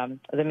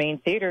the main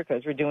theater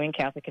because we're doing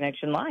Catholic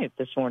Connection Live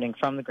this morning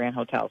from the Grand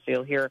Hotel. So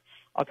you'll hear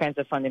all kinds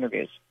of fun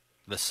interviews.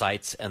 The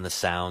sights and the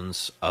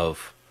sounds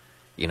of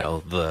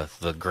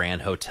the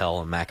Grand Hotel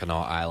in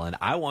Mackinac Island.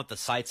 I want the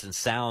sights and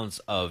sounds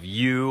of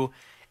you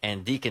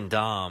and Deacon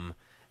Dom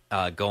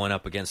going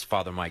up against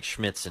Father Mike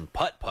Schmitz in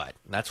putt-putt.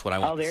 That's what I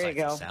want the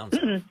sights and sounds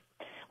of.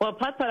 Well,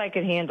 putt-putt I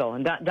can handle,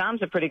 and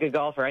Dom's a pretty good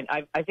golfer.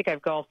 I think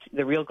I've golfed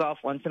the real golf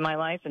once in my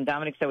life, and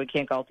Dominic said we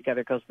can't golf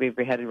together because we'd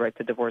be headed right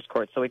to divorce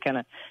court, so we kind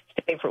of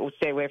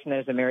stay away from that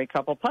as a married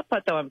couple.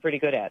 Putt-putt, though, I'm pretty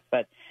good at,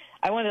 but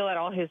I wanted to let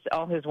all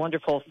his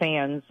wonderful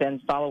fans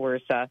and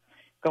followers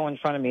go in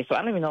front of me. So I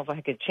don't even know if I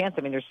could chance.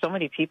 I mean, there's so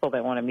many people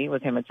that want to meet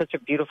with him. It's such a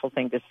beautiful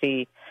thing to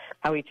see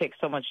how he takes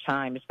so much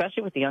time,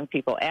 especially with the young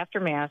people. After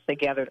Mass, they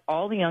gathered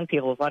all the young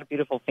people, a lot of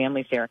beautiful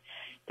families here,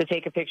 to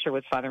take a picture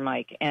with Father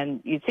Mike.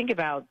 And you think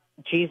about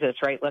Jesus,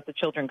 right? Let the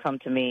children come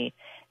to me.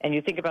 And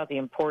you think about the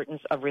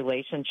importance of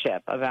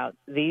relationship, about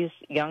these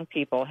young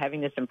people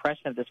having this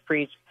impression of this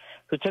priest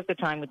who took the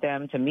time with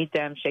them to meet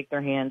them, shake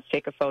their hands,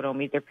 take a photo,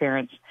 meet their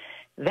parents.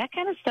 That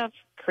kind of stuff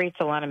creates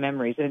a lot of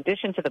memories. In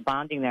addition to the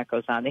bonding that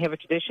goes on, they have a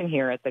tradition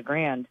here at the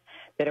Grand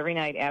that every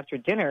night after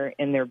dinner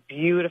in their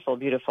beautiful,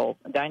 beautiful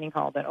dining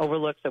hall that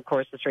overlooks, of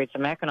course, the Straits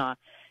of Mackinac,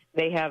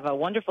 they have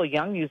wonderful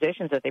young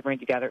musicians that they bring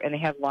together, and they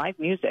have live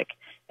music.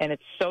 And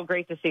it's so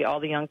great to see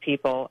all the young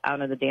people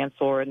out on the dance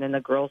floor, and then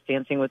the girls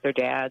dancing with their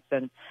dads,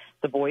 and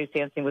the boys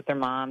dancing with their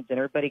moms, and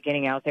everybody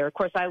getting out there. Of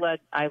course, I led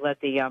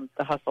the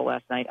hustle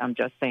last night. I'm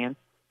just saying.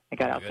 I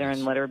got out there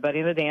and led everybody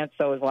in the dance,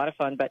 so it was a lot of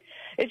fun. But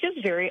it's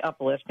just very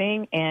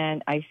uplifting,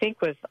 and I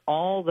think with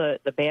all the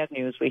bad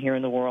news we hear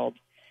in the world,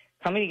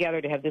 coming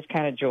together to have this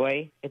kind of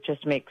joy, it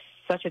just makes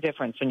such a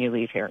difference when you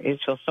leave here. You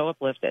just feel so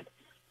uplifted.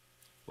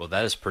 Well,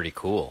 that is pretty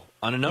cool.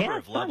 On a number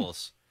of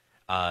levels,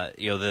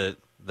 the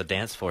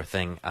dance floor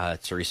thing,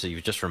 Teresa,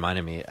 you just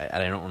reminded me,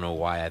 I don't know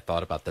why I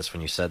thought about this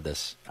when you said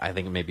this. I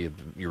think maybe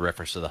your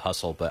reference to the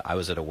hustle, but I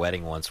was at a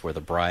wedding once where the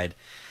bride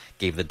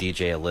gave the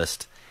DJ a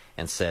list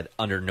and said,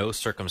 under no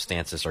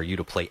circumstances are you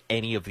to play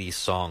any of these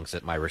songs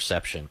at my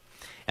reception.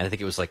 And I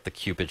think it was like the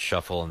Cupid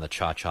Shuffle and the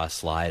Cha-Cha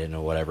Slide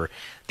and whatever.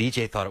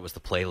 DJ thought it was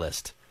the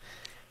playlist.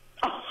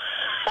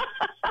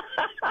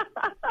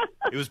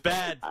 It was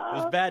bad. It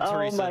was bad,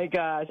 Teresa. Oh, my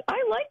gosh.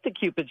 I like the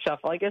Cupid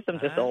Shuffle. I guess I'm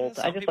just old.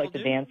 I just like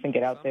to dance and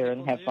get out there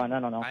and have fun. I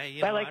don't know.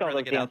 I like all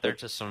really those get out there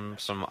to some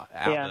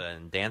ABBA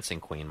and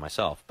Dancing Queen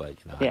myself, but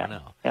I don't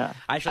know. Yeah.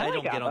 Actually, I like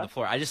don't get ABBA. on the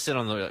floor. I just sit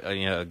on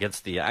the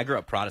against the. I grew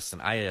up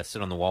Protestant. I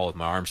sit on the wall with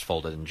my arms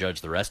folded and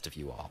judge the rest of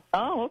you all.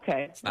 Oh,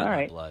 okay. It's not all my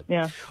right. blood.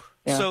 Yeah.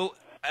 So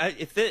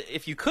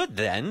if you could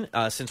then,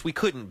 since we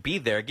couldn't be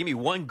there, give me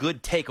one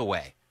good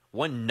takeaway,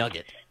 one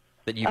nugget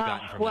that you've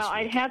gotten from well,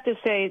 this week. I'd have to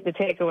say the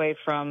takeaway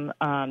from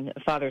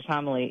Father's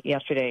homily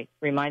yesterday,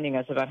 reminding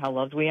us about how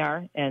loved we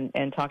are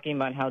and talking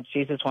about how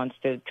Jesus wants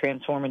to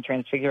transform and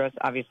transfigure us,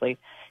 obviously,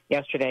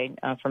 yesterday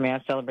for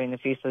Mass, celebrating the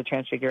Feast of the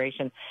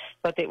Transfiguration,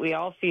 but that we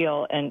all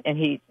feel, and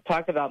he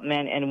talked about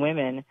men and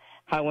women,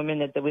 how women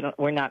that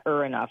we're not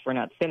enough, we're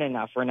not thin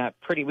enough, we're not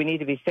pretty, we need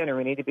to be thinner,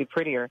 we need to be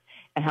prettier,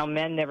 and how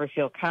men never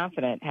feel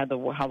confident, how the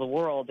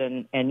world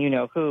and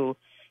who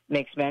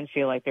makes men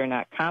feel like they're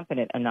not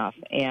competent enough,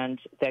 and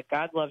that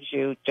God loves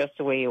you just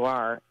the way you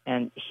are,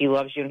 and he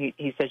loves you, and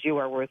he says you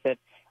are worth it.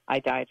 I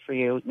died for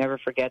you. Never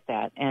forget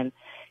that. And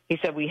he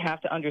said we have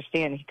to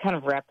understand. He kind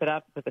of wrapped it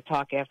up with the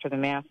talk after the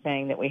Mass,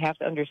 saying that we have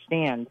to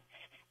understand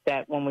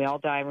that when we all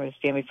die and we're going to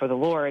stand before the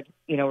Lord,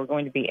 we're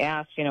going to be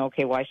asked,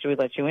 okay, why should we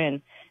let you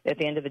in? At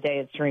the end of the day,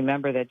 it's to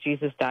remember that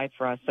Jesus died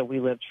for us, so we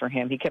lived for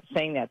him. He kept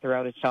saying that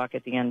throughout his talk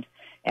at the end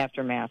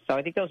after Mass. So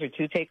I think those are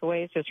two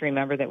takeaways. Just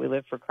remember that we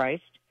live for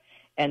Christ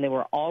and that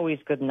we're always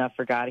good enough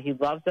for God. He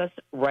loves us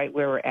right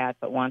where we're at,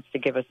 but wants to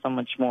give us so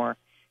much more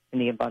in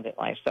the abundant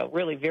life. So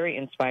really very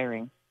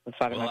inspiring.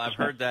 Well, I've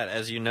heard that,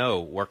 as you know,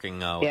 working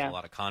with a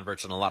lot of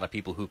converts and a lot of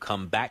people who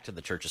come back to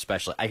the church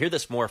especially. I hear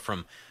this more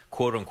from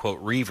quote-unquote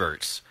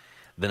reverts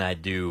than I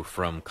do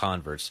from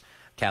converts,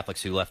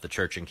 Catholics who left the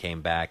church and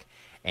came back.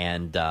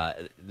 And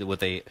what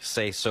they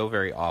say so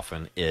very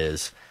often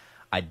is,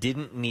 I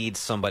didn't need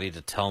somebody to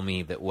tell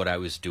me that what I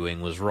was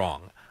doing was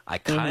wrong. I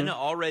kind of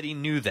already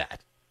knew that.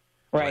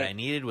 Right. What I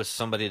needed was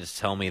somebody to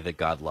tell me that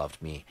God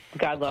loved me.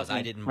 Because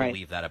I didn't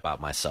believe that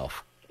about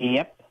myself.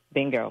 Yep.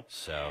 Bingo.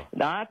 So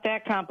not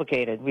that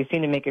complicated. We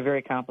seem to make it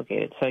very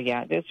complicated. So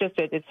yeah, it's just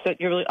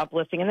you're really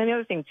uplifting. And then the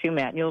other thing too,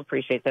 Matt, and you'll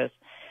appreciate this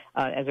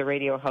as a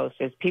radio host,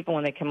 is people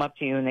when they come up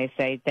to you and they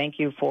say thank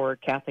you for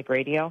Catholic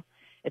radio.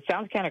 It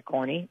sounds kind of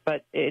corny,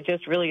 but it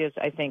just really is.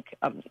 I think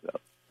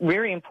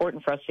very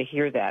important for us to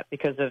hear that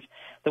because of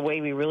the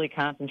way we really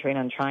concentrate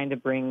on trying to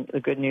bring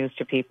the good news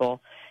to people.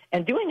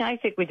 And I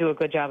think we do a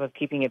good job of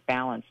keeping it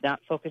balanced, not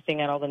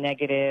focusing on all the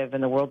negative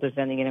and the world is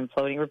ending and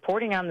imploding,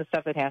 reporting on the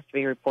stuff that has to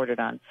be reported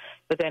on,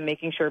 but then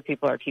making sure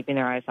people are keeping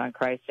their eyes on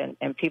Christ.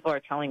 And people are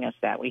telling us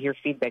that. We hear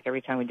feedback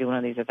every time we do one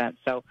of these events.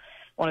 So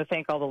I want to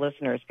thank all the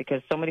listeners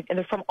because so many, and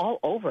they're from all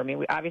over. I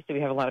mean, obviously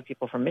we have a lot of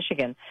people from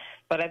Michigan,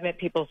 but I've met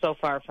people so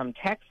far from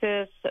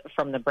Texas,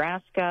 from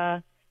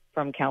Nebraska,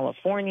 from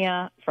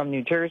California, from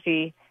New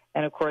Jersey,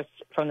 and, of course,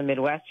 from the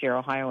Midwest here,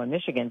 Ohio and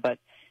Michigan. But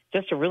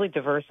just a really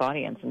diverse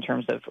audience in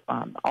terms of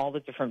all the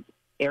different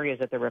areas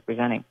that they're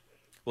representing.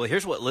 Well,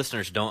 here's what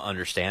listeners don't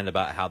understand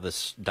about how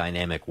this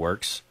dynamic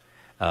works,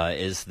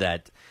 is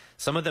that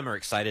some of them are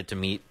excited to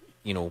meet,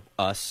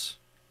 us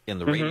in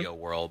the radio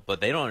world, but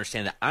they don't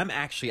understand that I'm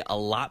actually a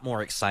lot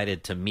more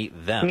excited to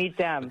meet them.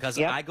 Because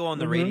I go on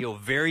the radio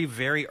very,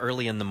 very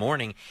early in the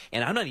morning,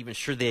 and I'm not even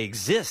sure they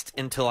exist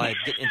until I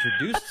get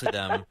introduced to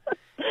them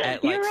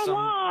at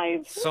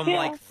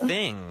some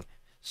thing.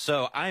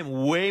 So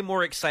I'm way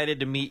more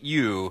excited to meet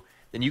you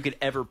than you could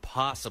ever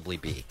possibly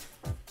be.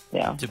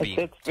 Yeah,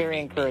 it's very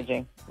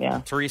encouraging. Yeah,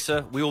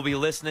 Teresa, we will be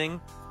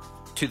listening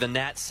to the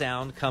Nat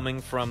sound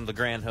coming from the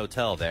Grand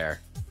Hotel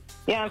there.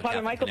 Yeah, and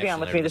Father Mike will be on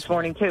with me this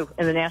morning, too,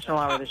 in the national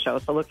hour of the show,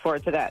 so look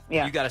forward to that.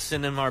 Yeah, you got to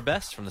send him our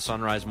best from the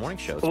Sunrise Morning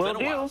Show. It's been a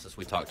while since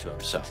we talked to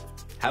him, so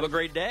have a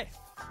great day.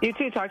 You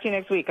too. Talk to you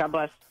next week. God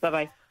bless.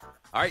 Bye-bye.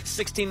 All right,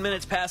 16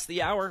 minutes past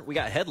the hour. We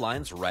got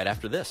headlines right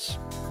after this.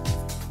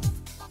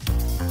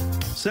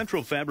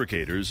 Central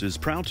Fabricators is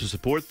proud to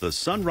support the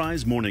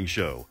Sunrise Morning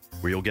Show,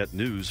 where you'll get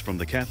news from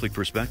the Catholic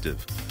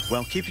perspective,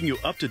 while keeping you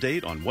up to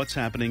date on what's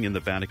happening in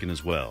the Vatican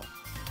as well.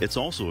 It's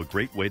also a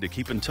great way to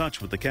keep in touch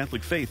with the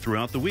Catholic faith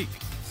throughout the week.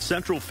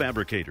 Central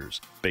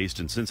Fabricators, based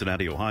in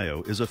Cincinnati,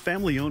 Ohio, is a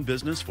family-owned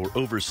business for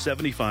over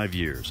 75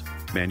 years,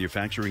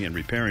 manufacturing and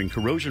repairing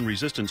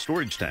corrosion-resistant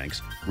storage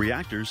tanks,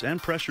 reactors,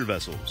 and pressure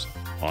vessels.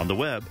 On the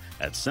web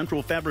at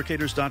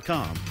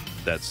centralfabricators.com.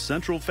 That's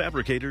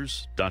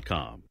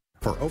centralfabricators.com.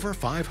 For over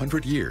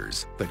 500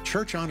 years, the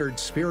church-honored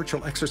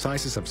spiritual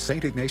exercises of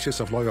St. Ignatius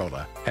of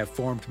Loyola have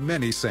formed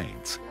many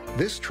saints.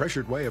 This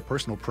treasured way of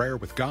personal prayer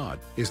with God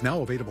is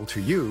now available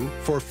to you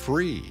for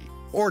free.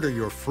 Order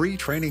your free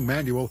training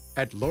manual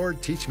at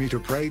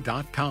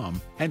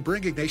LordTeachMeToPray.com and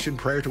bring Ignatian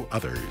prayer to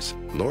others.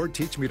 Lord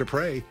Teach Me to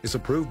Pray is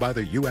approved by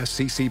the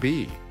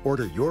USCCB.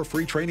 Order your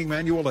free training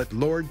manual at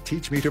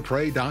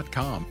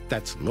LordTeachMeToPray.com.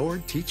 That's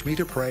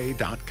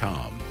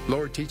LordTeachMeToPray.com.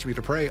 Lord Teach Me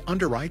to Pray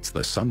underwrites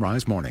the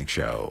Sunrise Morning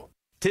Show.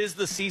 'Tis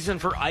the season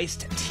for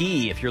iced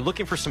tea. If you're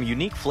looking for some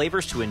unique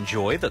flavors to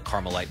enjoy, the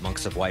Carmelite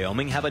Monks of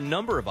Wyoming have a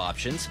number of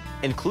options,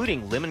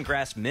 including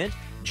lemongrass mint,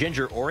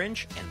 ginger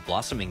orange, and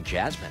blossoming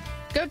jasmine.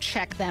 Go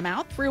check them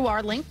out through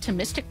our link to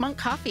Mystic Monk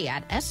Coffee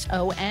at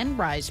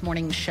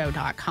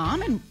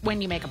sonrisemorningshow.com. And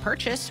when you make a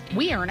purchase,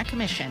 we earn a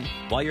commission.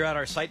 While you're at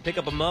our site, pick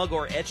up a mug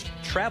or etched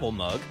travel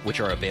mug, which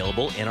are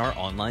available in our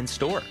online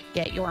store.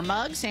 Get your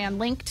mugs and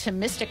link to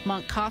Mystic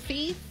Monk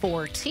Coffee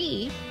for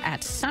tea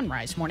at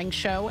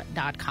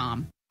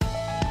sonrisemorningshow.com.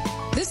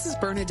 This is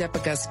Bernadette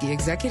Bogusky,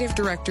 Executive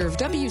Director of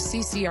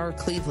WCCR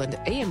Cleveland,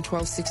 AM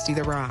 1260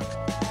 The Rock.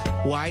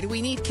 Why do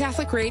we need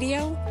Catholic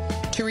radio?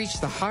 To reach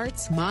the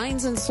hearts,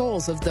 minds, and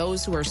souls of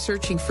those who are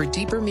searching for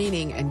deeper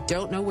meaning and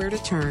don't know where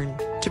to turn.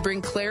 To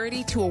bring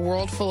clarity to a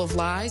world full of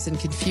lies and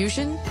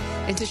confusion,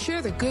 and to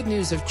share the good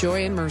news of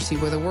joy and mercy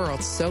with a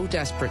world so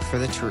desperate for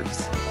the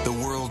truth. The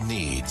world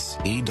needs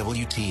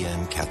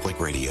EWTN Catholic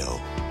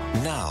Radio,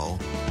 now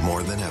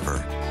more than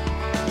ever.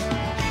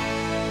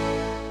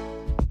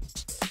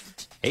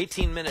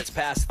 18 minutes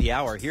past the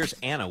hour. Here's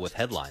Anna with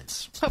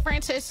headlines. Pope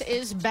Francis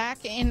is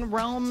back in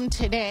Rome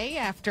today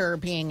after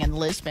being in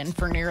Lisbon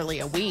for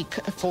nearly a week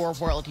for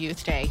World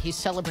Youth Day. He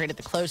celebrated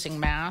the closing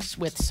mass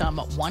with some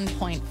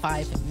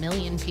 1.5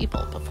 million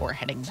people before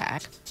heading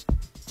back.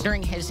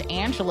 During his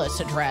Angelus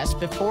address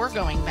before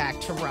going back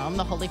to Rome,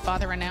 the Holy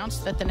Father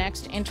announced that the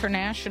next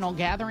international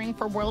gathering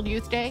for World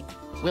Youth Day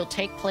will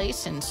take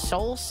place in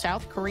Seoul,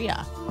 South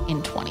Korea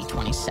in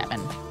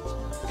 2027.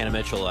 Anna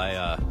Mitchell,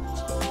 I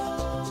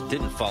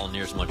didn't follow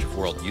near as much of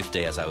World Youth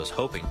Day as I was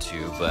hoping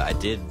to, but I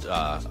did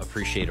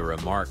appreciate a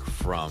remark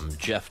from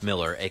Jeff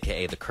Miller,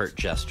 a.k.a. the Kurt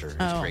Jester,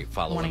 who's a great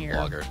following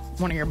blogger.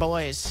 One of your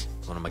boys.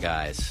 One of my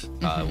guys,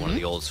 one of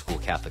the old school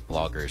Catholic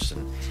bloggers.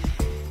 And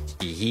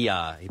he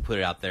put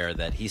it out there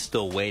that he's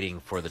still waiting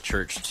for the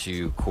church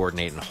to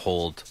coordinate and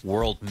hold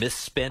World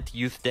Misspent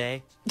Youth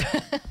Day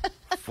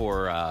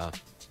for all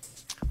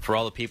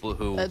the people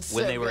who,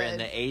 when they were in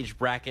the age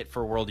bracket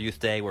for World Youth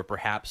Day, were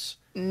perhaps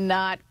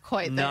not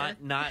quite there.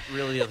 Not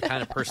really the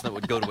kind of person that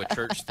would go to a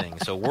church thing.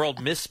 So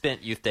World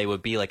Misspent Youth Day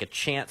would be like a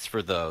chance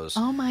for those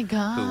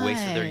who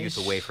wasted their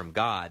youth away from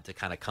God to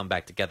kind of come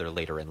back together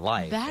later in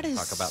life. That and is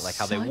talk about like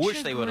how they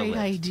wish they would have lived.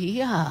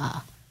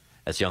 Idea.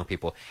 As young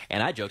people.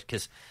 And I joked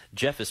because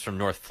Jeff is from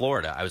North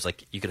Florida. I was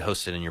like, you could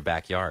host it in your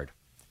backyard.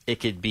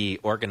 It could be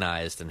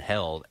organized and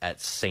held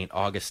at St.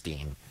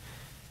 Augustine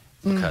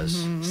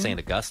because St.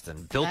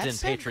 Augustine, built-in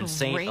patron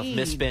saint of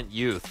misspent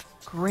youth.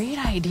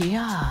 Great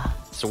idea.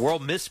 It's the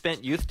World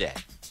Misspent Youth Day.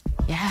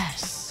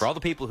 Yes. For all the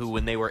people who,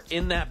 when they were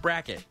in that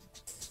bracket,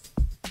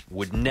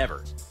 would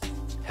never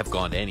have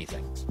gone to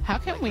anything. How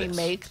can we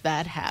make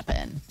that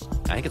happen?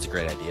 I think it's a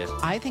great idea.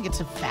 I think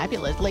it's a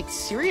fabulous,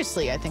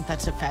 seriously, I think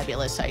that's a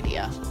fabulous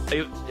idea.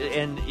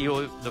 And,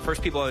 the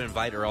first people I would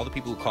invite are all the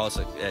people who call us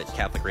at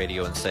Catholic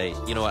Radio and say,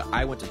 you know what,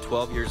 I went to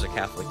 12 years of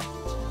Catholic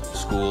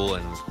school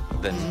and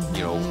then,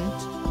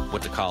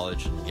 went to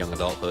college and young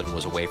adulthood and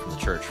was away from the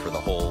church for the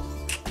whole,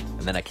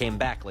 and then I came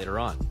back later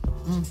on.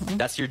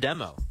 That's your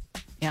demo.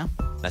 Yeah.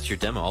 That's your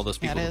demo. All those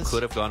people who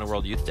could have gone to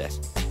World Youth Day.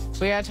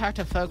 We got to talk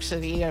to folks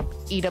at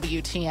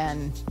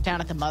EWTN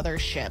down at the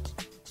mothership.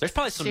 There's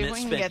probably some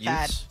misspent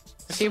youths.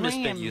 See if we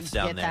can misspent youths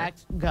down get there. that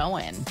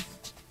going.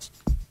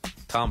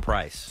 Tom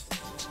Price.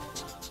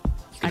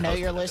 I know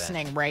you're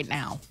listening right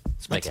now.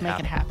 Let's make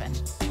it happen.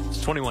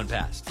 It's 21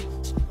 past.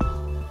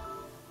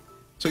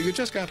 So you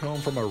just got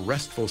home from a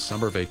restful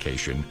summer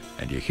vacation,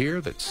 and you hear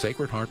that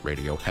Sacred Heart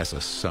Radio has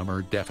a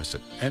summer deficit.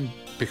 And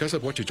because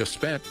of what you just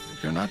spent,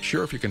 you're not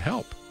sure if you can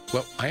help.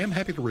 Well, I am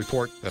happy to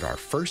report that our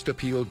first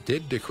appeal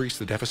did decrease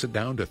the deficit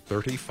down to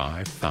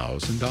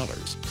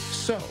 $35,000.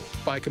 So,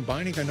 by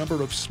combining a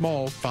number of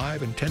small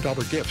 $5 and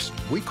 $10 gifts,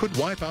 we could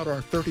wipe out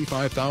our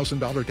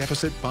 $35,000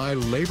 deficit by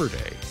Labor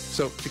Day.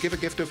 So, to give a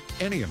gift of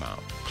any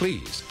amount,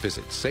 please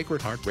visit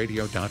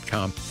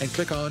sacredheartradio.com and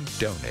click on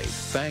Donate.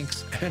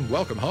 Thanks, and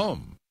welcome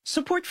home.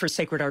 Support for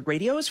Sacred Heart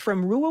Radio is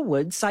from Rua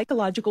Wood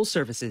Psychological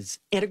Services,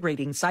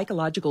 integrating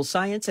psychological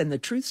science and the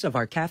truths of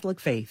our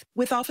Catholic faith,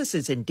 with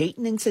offices in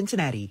Dayton and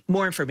Cincinnati.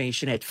 More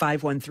information at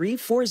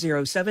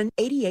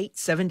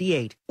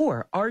 513-407-8878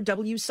 or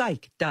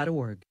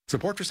rwpsych.org.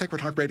 Support for Sacred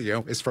Heart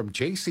Radio is from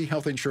JC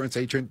Health Insurance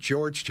Agent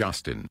George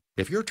Justin.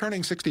 If you're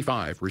turning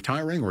 65,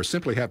 retiring, or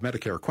simply have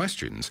Medicare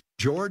questions,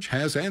 George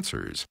has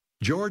answers.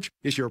 George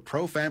is your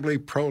pro-family,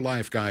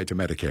 pro-life guide to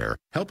Medicare,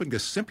 helping to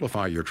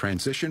simplify your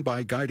transition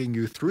by guiding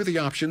you through the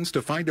options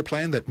to find a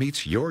plan that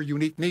meets your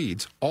unique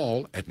needs,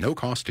 all at no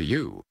cost to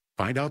you.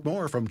 Find out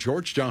more from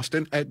George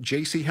Johnston at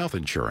JC Health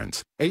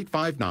Insurance,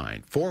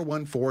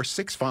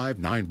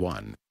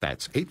 859-414-6591.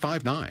 That's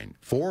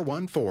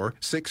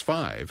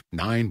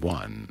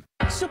 859-414-6591.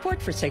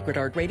 Support for Sacred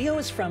Heart Radio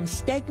is from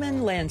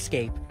Stegman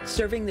Landscape.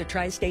 Serving the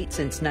tri-state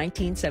since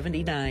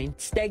 1979,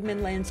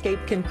 Stegman Landscape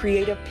can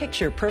create a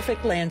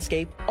picture-perfect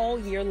landscape all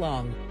year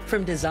long.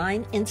 From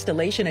design,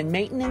 installation, and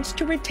maintenance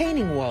to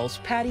retaining walls,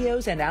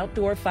 patios, and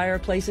outdoor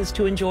fireplaces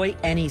to enjoy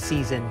any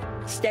season.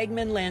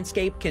 Stegman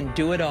Landscape can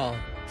do it all.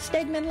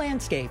 Stegman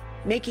Landscape,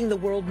 making the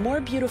world more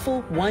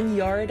beautiful 1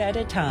 yard at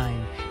a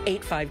time.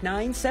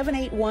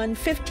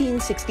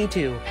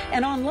 859-781-1562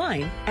 and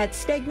online at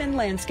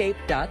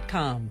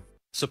stegmanlandscape.com.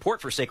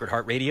 Support for Sacred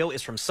Heart Radio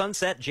is from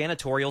Sunset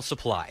Janitorial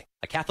Supply,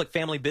 a Catholic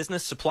family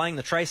business supplying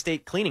the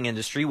tri-state cleaning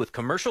industry with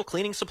commercial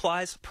cleaning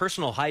supplies,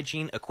 personal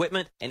hygiene,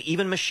 equipment, and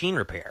even machine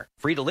repair.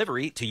 Free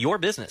delivery to your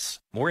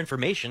business. More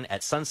information at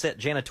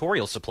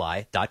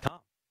sunsetjanitorialsupply.com.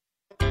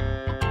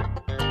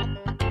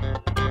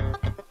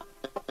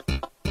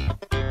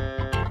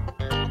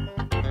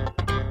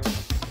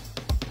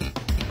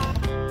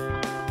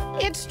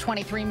 It's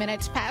 23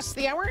 minutes past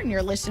the hour, and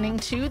you're listening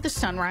to the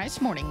Sunrise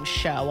Morning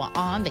Show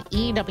on the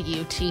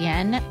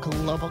EWTN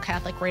Global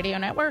Catholic Radio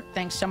Network.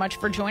 Thanks so much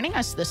for joining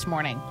us this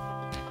morning.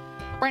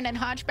 Brendan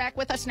Hodge back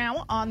with us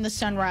now on the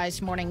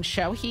Sunrise Morning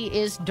Show. He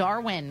is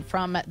Darwin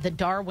from the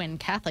Darwin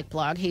Catholic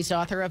blog. He's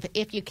author of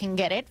If You Can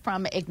Get It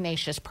from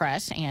Ignatius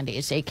Press and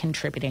is a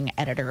contributing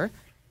editor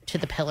to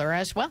The Pillar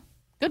as well.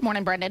 Good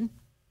morning, Brendan.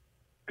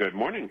 Good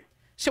morning.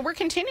 So we're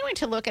continuing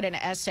to look at an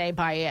essay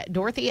by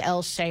Dorothy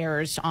L.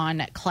 Sayers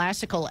on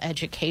classical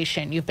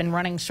education. You've been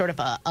running sort of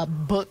a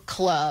book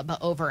club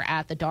over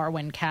at the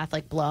Darwin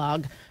Catholic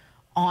blog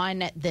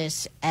on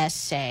this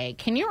essay.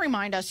 Can you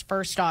remind us,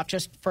 first off,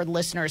 just for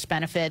listeners'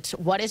 benefits,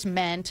 what is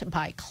meant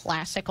by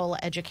classical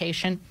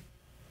education?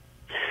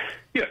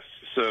 Yes.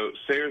 So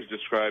Sayers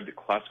described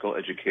classical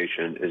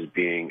education as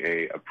being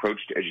an approach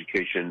to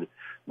education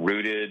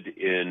rooted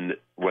in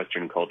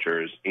Western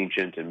culture's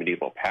ancient and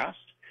medieval past,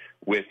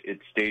 with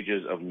its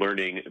stages of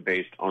learning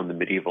based on the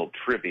medieval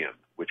trivium,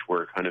 which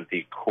were kind of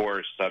the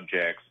core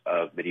subjects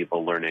of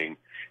medieval learning.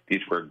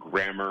 These were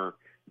grammar,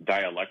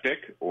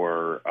 dialectic,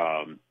 or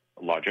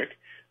logic,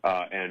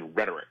 and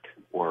rhetoric,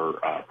 or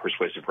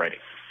persuasive writing.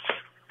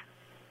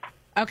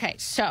 Okay,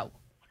 so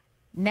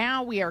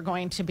now we are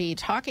going to be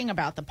talking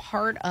about the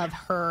part of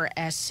her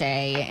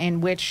essay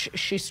in which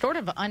she sort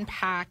of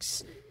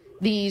unpacks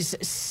these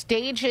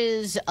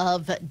stages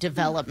of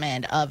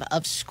development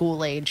of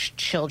school-age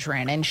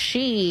children, and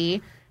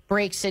she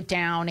breaks it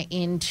down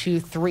into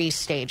 3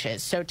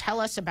 stages. So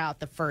tell us about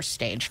the first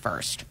stage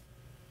first.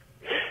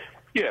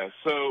 Yeah,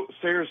 so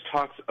Sayers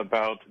talks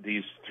about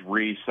these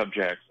 3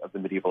 subjects of the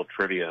medieval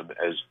trivium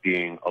as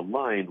being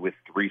aligned with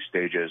 3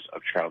 stages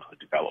of childhood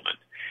development.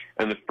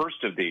 And the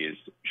first of these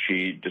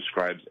she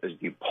describes as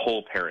the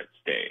pole parrot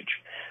stage,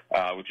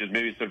 which is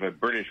maybe sort of a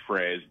British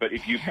phrase, but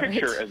if you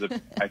picture as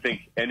I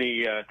think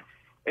any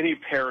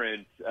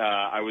parent,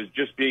 I was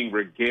just being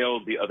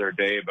regaled the other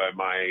day by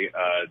my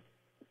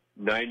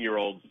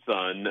 9-year-old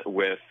son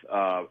with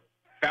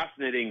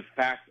fascinating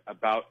facts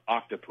about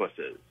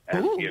octopuses.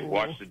 And he had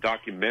watched a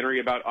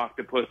documentary about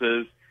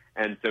octopuses,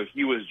 and so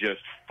he was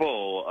just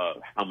full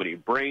of how many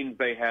brains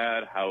they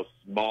had, how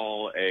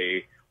small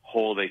a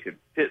hole they could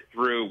fit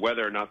through,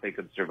 whether or not they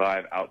could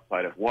survive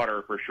outside of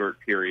water for short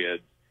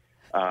periods,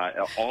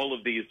 all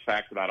of these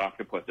facts about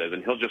octopuses.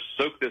 And he'll just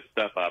soak this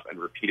stuff up and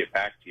repeat it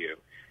back to you.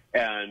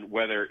 And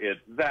whether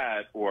it's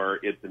that or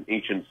it's an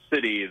ancient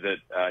city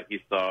that he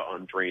saw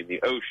on Drain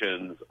the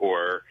Oceans,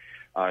 or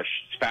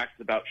facts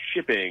about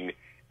shipping,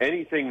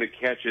 anything that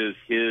catches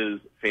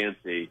his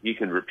fancy, he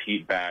can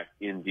repeat back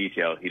in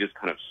detail. He just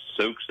kind of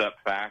soaks up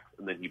facts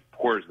and then he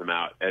pours them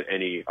out at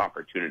any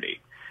opportunity.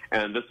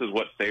 And this is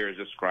what Sayers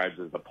describes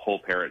as the pole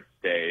parrot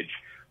stage,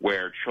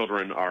 where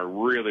children are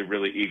really,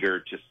 really eager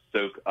to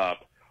soak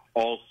up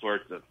all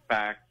sorts of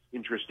facts,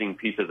 interesting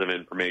pieces of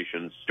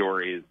information,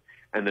 stories,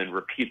 and then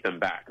repeat them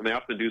back. And they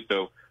often do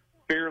so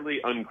fairly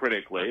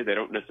uncritically. They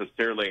don't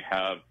necessarily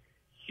have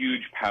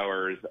huge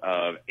powers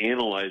of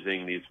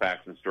analyzing these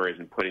facts and stories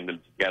and putting them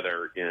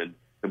together in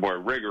the more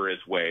rigorous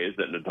ways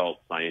that an adult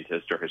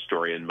scientist or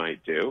historian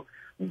might do.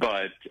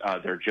 But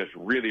they're just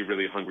really,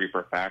 really hungry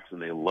for facts,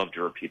 and they love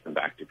to repeat them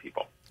back to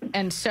people.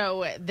 And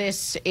so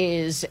this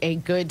is a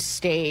good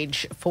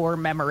stage for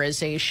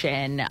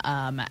memorization,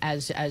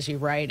 as you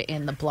write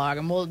in the blog.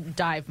 And we'll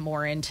dive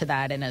more into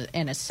that in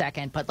a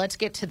second. But let's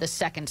get to the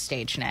second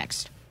stage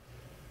next.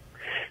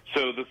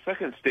 So the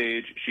second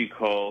stage she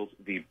calls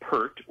the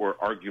PERT, or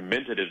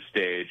argumentative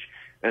stage,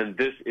 and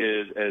this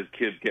is as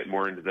kids get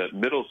more into the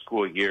middle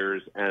school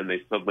years and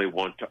they suddenly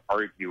want to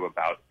argue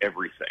about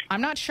everything.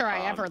 I'm not sure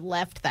I ever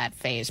left that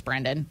phase,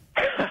 Brendan.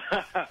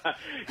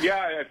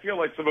 Yeah, I feel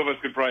like some of us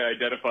could probably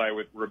identify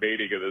with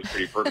remaining in this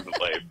pretty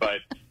permanently,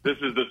 but this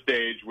is the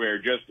stage where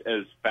just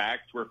as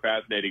facts were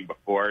fascinating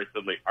before,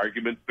 suddenly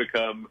arguments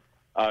become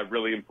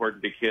really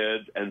important to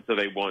kids, and so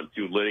they want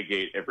to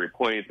litigate every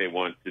point. They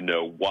want to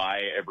know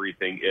why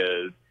everything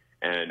is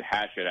and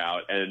hash it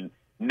out. And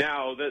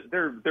now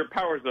their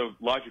powers of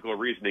logical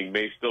reasoning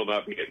may still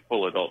not be at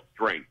full adult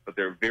strength, but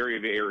they're very,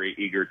 very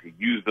eager to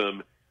use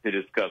them to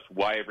discuss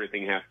why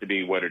everything has to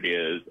be what it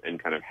is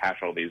and kind of hash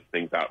all these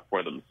things out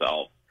for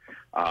themselves.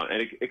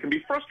 And it can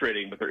be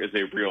frustrating, but there is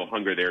a real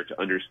hunger there to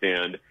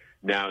understand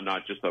now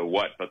not just the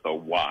what, but the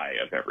why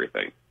of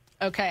everything.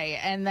 Okay,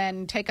 and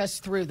then take us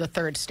through the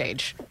third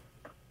stage.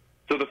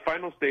 So the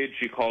final stage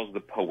she calls the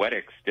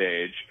poetic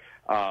stage,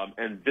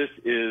 and this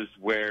is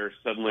where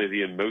suddenly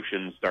the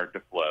emotions start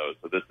to flow.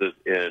 So this is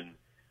in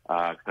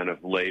kind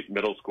of late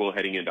middle school,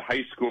 heading into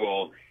high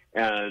school,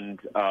 and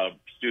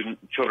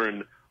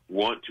children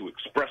want to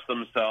express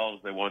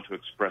themselves. They want to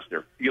express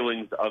their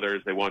feelings to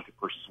others. They want to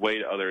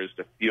persuade others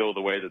to feel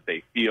the way that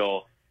they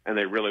feel, and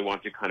they really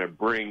want to kind of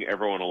bring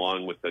everyone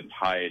along with the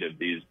tide of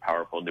these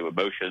powerful new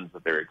emotions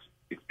that they're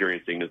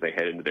experiencing as they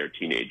head into their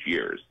teenage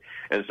years.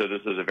 And so this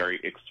is a very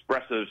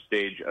expressive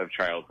stage of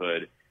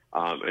childhood,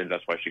 and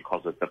that's why she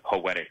calls it the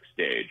poetic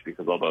stage,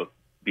 because although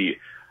the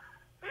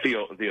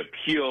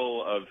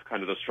appeal of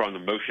kind of the strong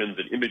emotions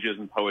and images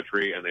in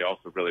poetry, and they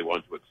also really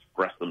want to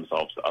express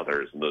themselves to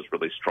others in those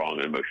really strong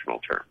and emotional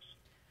terms.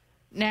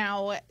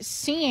 Now,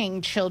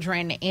 seeing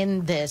children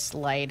in this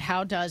light,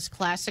 how does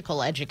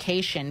classical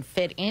education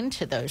fit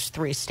into those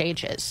 3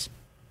 stages?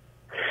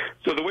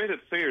 So the way that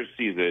Sayers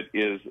sees it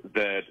is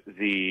that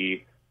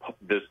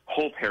this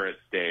pole parrot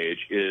stage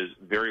is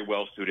very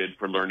well suited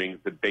for learning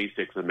the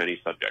basics of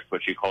many subjects,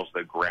 what she calls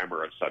the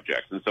grammar of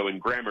subjects. And so in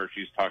grammar,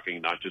 she's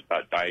talking not just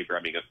about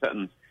diagramming a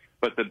sentence,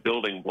 but the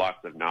building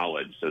blocks of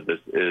knowledge. So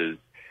this is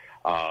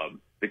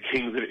the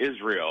kings of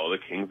Israel, the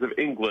kings of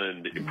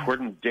England,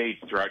 important dates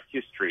throughout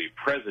history,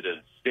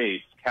 presidents,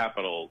 states,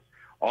 capitals,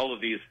 all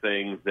of these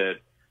things that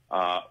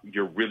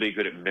you're really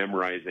good at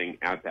memorizing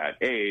at that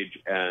age.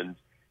 And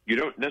you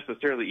don't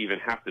necessarily even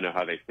have to know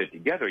how they fit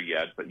together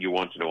yet, but you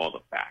want to know all the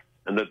facts.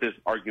 and that this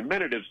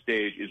argumentative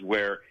stage is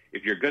where,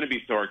 if you're going to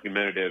be so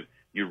argumentative,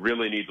 you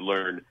really need to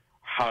learn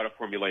how to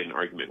formulate an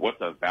argument. What's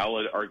a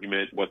valid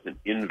argument? What's an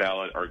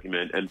invalid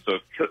argument? And so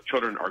if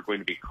children are going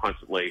to be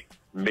constantly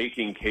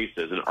making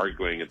cases and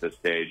arguing at this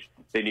stage,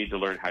 they need to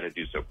learn how to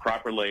do so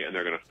properly, and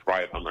they're going to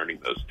thrive on learning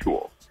those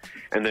tools.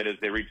 And then as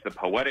they reach the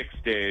poetic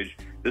stage,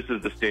 this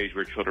is the stage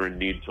where children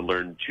need to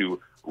learn to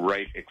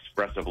write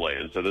expressively.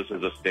 And so this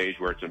is a stage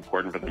where it's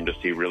important for them to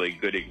see really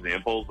good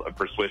examples of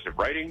persuasive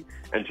writing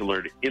and to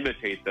learn to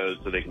imitate those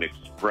so they can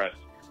express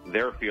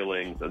their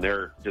feelings and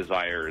their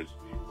desires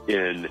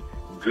in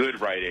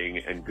good writing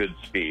and good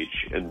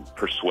speech and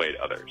persuade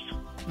others.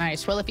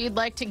 Nice. Well, if you'd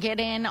like to get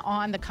in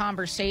on the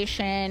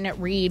conversation,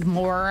 read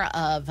more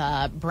of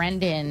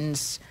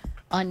Brendan's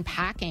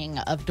unpacking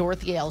of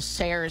Dorothy L.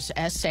 Sayers'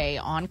 essay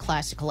on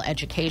classical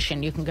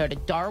education, you can go to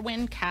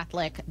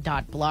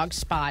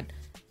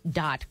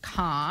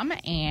darwincatholic.blogspot.com,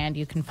 and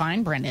you can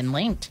find Brendan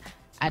linked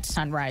at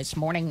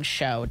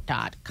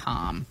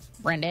sunrisemorningshow.com.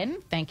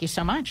 Brendan, thank you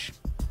so much.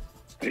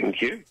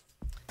 Thank you.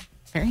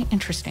 Very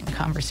interesting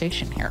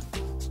conversation here.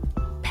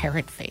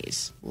 Parrot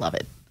phase. Love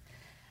it.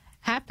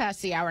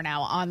 1:30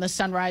 now on the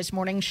Sunrise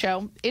Morning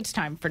Show. It's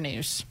time for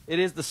news. It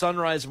is the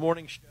Sunrise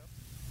Morning Show.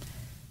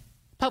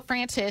 Pope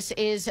Francis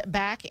is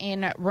back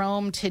in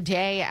Rome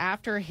today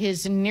after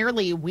his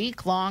nearly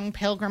week-long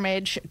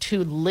pilgrimage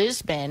to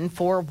Lisbon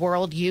for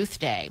World Youth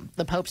Day.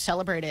 The Pope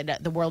celebrated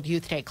the World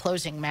Youth Day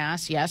closing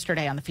Mass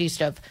yesterday on the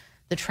Feast of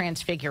the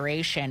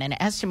Transfiguration. An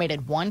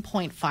estimated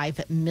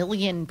 1.5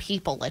 million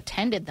people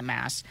attended the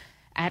Mass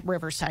at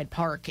Riverside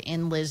Park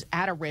in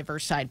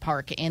Riverside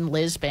Park in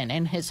Lisbon.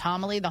 In his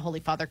homily, the Holy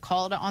Father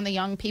called on the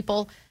young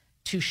people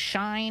to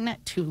shine,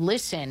 to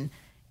listen,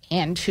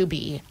 and to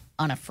be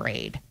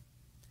unafraid.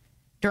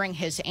 During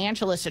his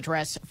Angelus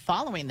address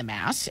following the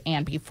Mass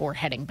and before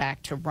heading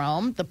back to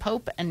Rome, the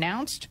Pope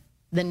announced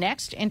the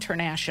next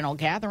international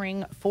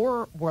gathering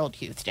for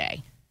World Youth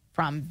Day.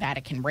 From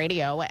Vatican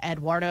Radio,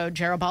 Eduardo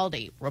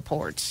Garibaldi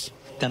reports.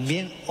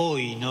 También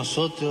hoy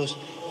nosotros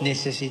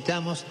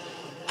necesitamos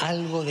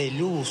algo de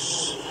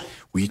luz.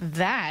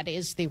 That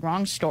is the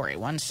wrong story.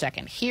 1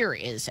 second. Here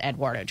is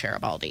Eduardo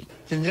Garibaldi.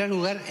 Tendrá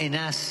lugar en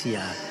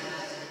Asia.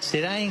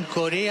 Será en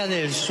Corea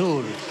del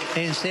Sur,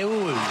 en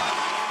Seúl.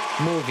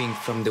 Moving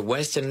from the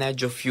western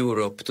edge of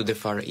Europe to the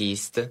Far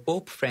East,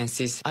 Pope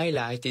Francis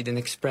highlighted an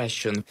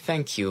expression,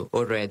 thank you,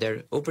 or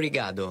rather,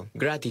 obrigado.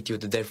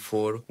 Gratitude,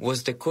 therefore,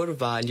 was the core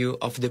value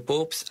of the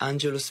Pope's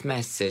Angelus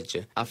message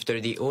after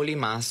the Holy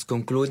Mass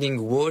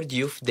concluding World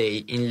Youth Day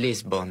in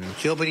Lisbon.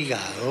 Que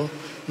obrigado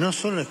no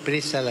solo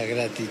expresa la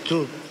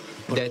gratitud.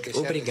 That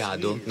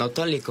obrigado not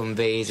only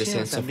conveys a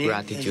sense of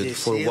gratitude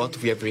for what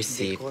we have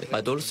received,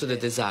 but also the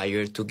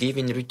desire to give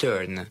in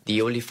return, the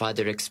Holy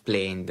Father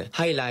explained,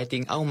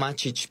 highlighting how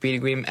much each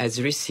pilgrim has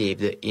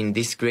received in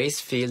this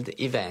grace-filled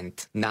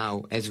event.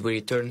 Now, as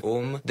we return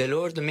home, the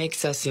Lord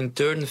makes us in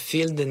turn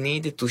feel the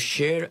need to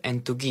share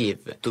and to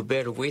give, to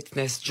bear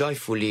witness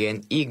joyfully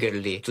and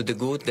eagerly to the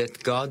good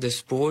that God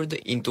has poured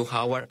into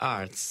our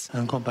hearts.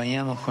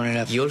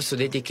 He also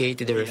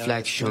dedicated a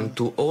reflection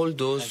to all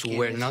those who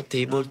were not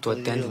able to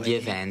attend the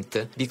event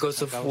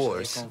because of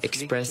wars,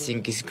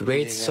 expressing his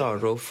great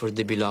sorrow for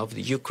the beloved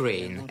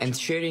Ukraine and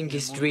sharing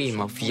his dream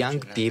of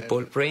young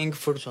people praying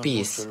for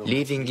peace,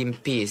 living in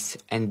peace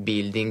and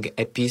building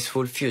a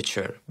peaceful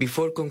future.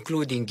 Before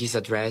concluding his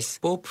address,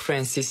 Pope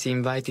Francis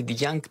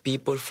invited young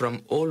people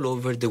from all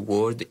over the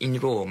world in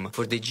Rome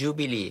for the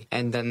Jubilee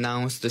and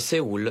announced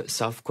Seoul,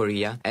 South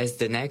Korea, as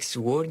the next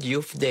World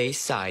Youth Day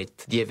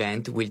site. The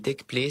event will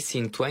take place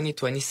in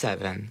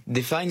 2027.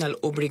 The final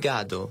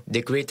obrigado,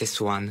 the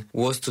greatest one,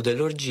 was to the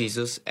Lord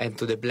Jesus and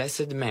to the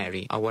Blessed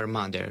Mary, our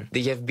Mother.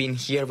 They have been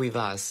here with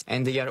us,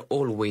 and they are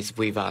always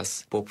with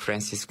us, Pope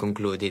Francis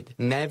concluded,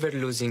 never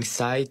losing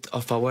sight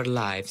of our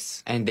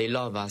lives, and they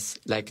love us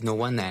like no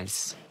one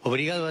else.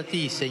 Obrigado a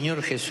ti,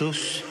 Señor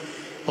Jesús.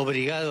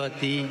 Obrigado a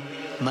ti,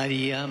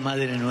 María,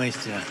 Madre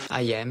Nuestra.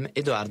 I am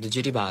Eduardo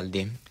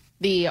Garibaldi.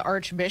 The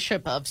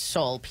Archbishop of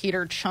Seoul,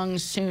 Peter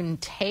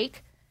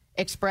Chung-soon-taek,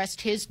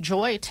 expressed his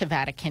joy to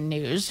Vatican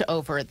News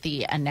over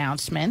the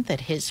announcement that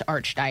his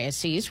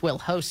archdiocese will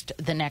host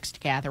the next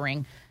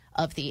gathering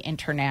of the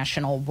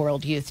International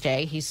World Youth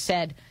Day. He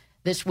said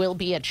this will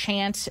be a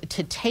chance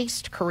to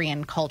taste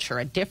Korean culture,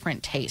 a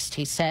different taste,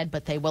 he said,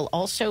 but they will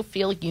also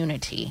feel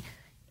unity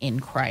in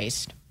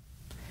Christ.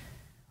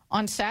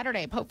 On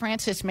Saturday, Pope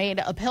Francis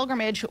made a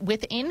pilgrimage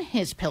within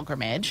his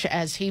pilgrimage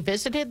as he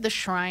visited the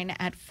shrine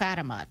at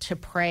Fatima to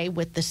pray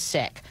with the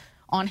sick.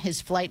 On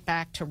his flight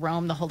back to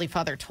Rome, the Holy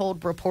Father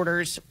told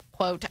reporters,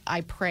 quote,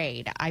 I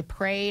prayed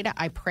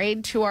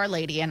to Our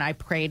Lady, and I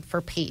prayed for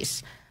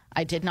peace.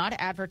 I did not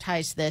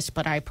advertise this,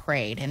 but I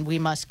prayed, and we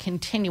must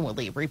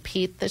continually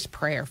repeat this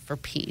prayer for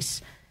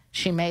peace.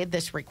 She made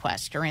this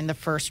request during the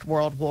First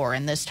World War,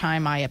 and this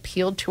time I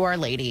appealed to Our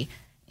Lady,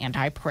 and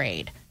I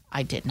prayed.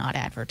 I did not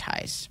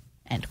advertise,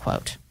 end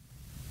quote.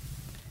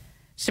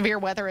 Severe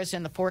weather is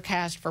in the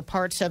forecast for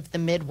parts of the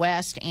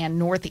Midwest and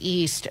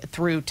Northeast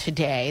through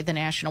today. The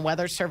National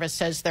Weather Service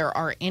says there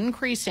are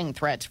increasing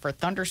threats for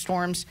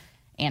thunderstorms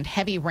and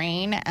heavy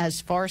rain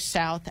as far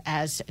south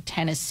as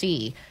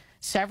Tennessee.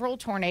 Several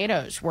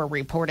tornadoes were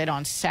reported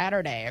on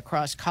Saturday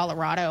across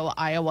Colorado,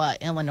 Iowa,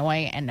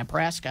 Illinois, and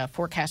Nebraska.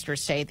 Forecasters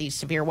say the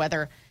severe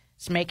weather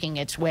is making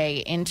its way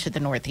into the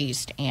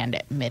Northeast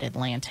and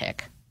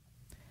Mid-Atlantic.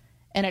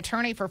 An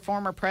attorney for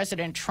former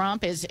President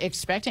Trump is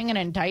expecting an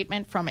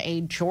indictment from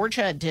a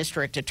Georgia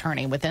district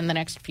attorney within the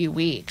next few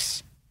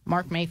weeks.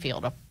 Mark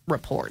Mayfield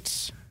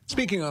reports.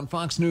 Speaking on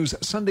Fox News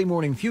Sunday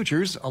Morning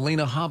Futures,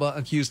 Alina Habba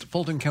accused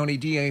Fulton County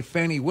DA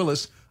Fannie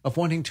Willis of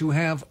wanting to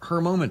have her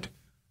moment.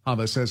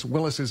 Habba says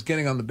Willis is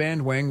getting on the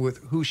bandwagon with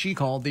who she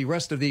called the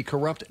rest of the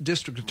corrupt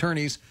district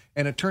attorneys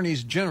and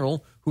attorneys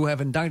general who have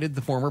indicted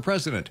the former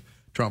president.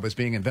 Trump is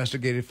being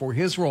investigated for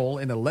his role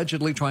in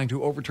allegedly trying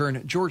to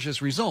overturn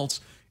Georgia's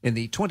results in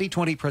the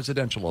 2020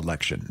 presidential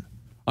election.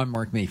 I'm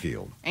Mark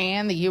Mayfield.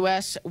 And the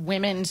U.S.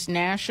 women's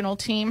national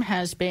team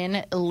has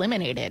been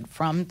eliminated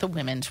from the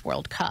Women's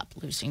World Cup,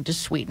 losing to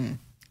Sweden.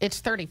 It's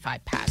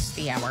 35 past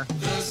the hour.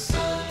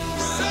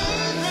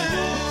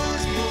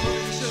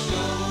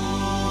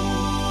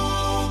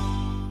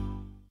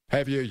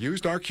 Have you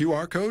used our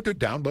QR code to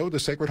download the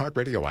Sacred Heart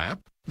Radio app?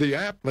 The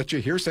app lets you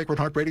hear Sacred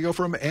Heart Radio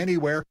from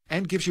anywhere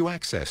and gives you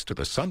access to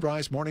the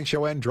Sunrise Morning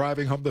Show and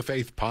Driving Home the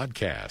Faith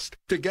podcast.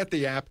 To get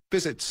the app,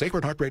 visit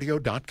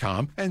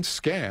sacredheartradio.com and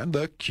scan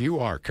the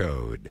QR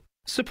code.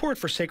 Support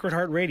for Sacred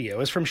Heart Radio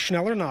is from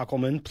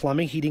Schneller-Knockelman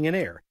Plumbing, Heating, and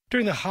Air.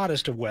 During the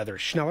hottest of weather,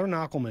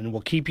 Schneller-Knockelman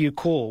will keep you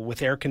cool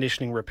with air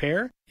conditioning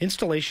repair,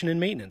 installation, and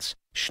maintenance.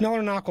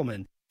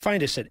 Schneller-Knockelman.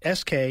 Find us at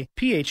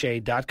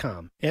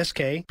skpha.com.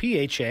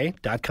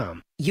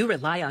 skpha.com. You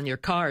rely on your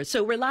car,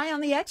 so rely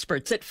on the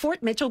experts at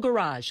Fort Mitchell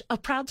Garage, a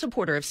proud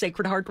supporter of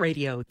Sacred Heart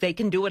Radio. They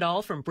can do it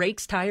all from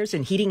brakes, tires,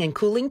 and heating and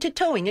cooling to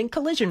towing and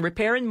collision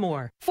repair and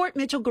more. Fort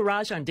Mitchell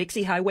Garage on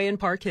Dixie Highway in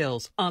Park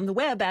Hills. On the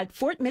web at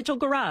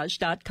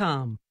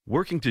fortmitchellgarage.com.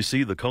 Working to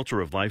see the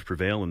culture of life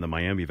prevail in the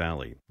Miami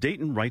Valley,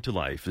 Dayton Right to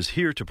Life is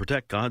here to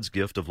protect God's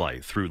gift of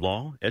life through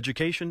law,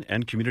 education,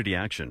 and community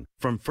action,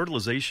 from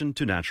fertilization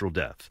to natural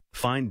death.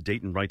 Find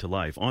Dayton Right to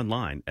Life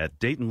online at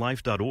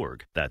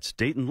DaytonLife.org. That's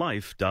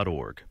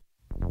DaytonLife.org.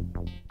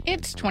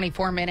 It's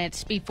 24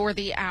 minutes before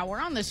the hour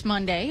on this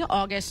Monday,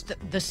 August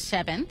the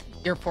 7th.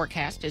 Your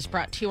forecast is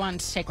brought to you on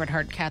Sacred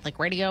Heart Catholic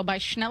Radio by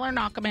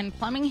Schneller-Knockelman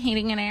Plumbing,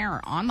 Heating, and Air,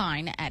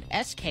 online at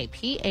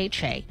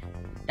skpha.com.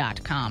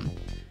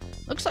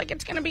 Looks like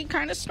it's going to be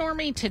kind of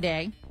stormy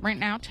today. Right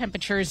now,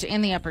 temperatures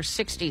in the upper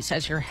 60s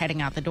as you're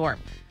heading out the door.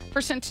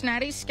 For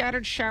Cincinnati,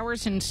 scattered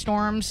showers and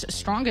storms,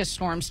 strongest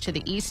storms to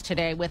the east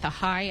today with a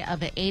high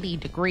of 80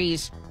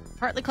 degrees.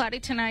 Partly cloudy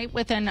tonight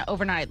with an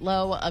overnight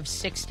low of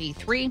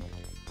 63.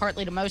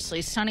 Partly to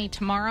mostly sunny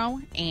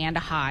tomorrow and a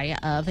high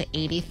of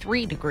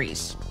 83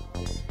 degrees.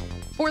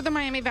 For the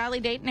Miami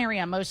Valley-Dayton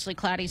area, mostly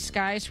cloudy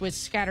skies with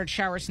scattered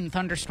showers and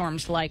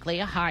thunderstorms likely,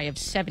 a high of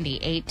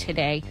 78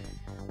 today.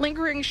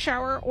 Lingering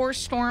shower or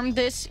storm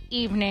this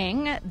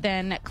evening,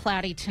 then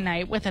cloudy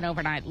tonight with an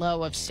overnight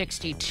low of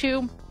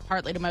 62.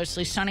 Partly to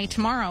mostly sunny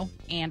tomorrow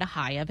and a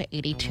high of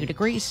 82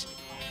 degrees.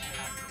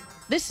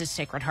 This is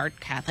Sacred Heart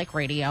Catholic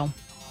Radio.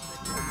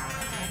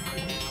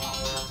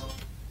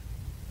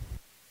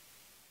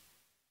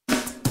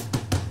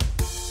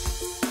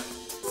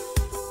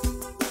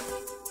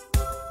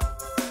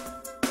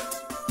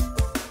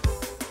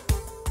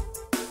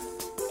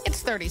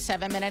 It's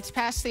 37 minutes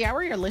past the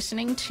hour. You're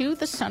listening to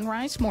the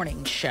Sunrise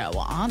Morning Show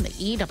on the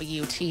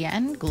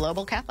EWTN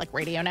Global Catholic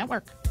Radio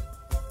Network.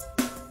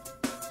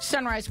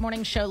 Sunrise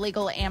Morning Show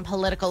legal and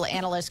political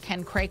analyst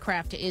Ken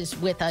Craycraft is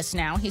with us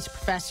now. He's a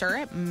professor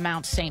at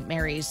Mount St.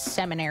 Mary's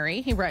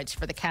Seminary. He writes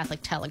for the Catholic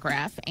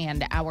Telegraph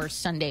and Our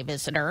Sunday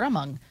Visitor,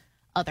 among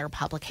other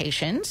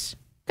publications.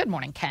 Good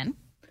morning, Ken.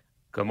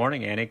 Good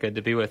morning, Annie. Good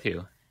to be with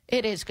you.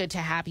 It is good to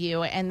have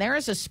you. And there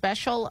is a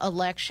special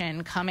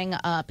election coming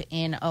up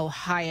in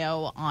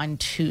Ohio on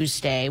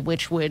Tuesday,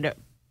 which would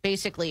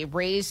basically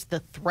raise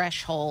the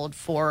threshold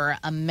for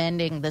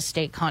amending the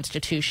state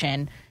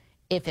constitution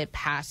if it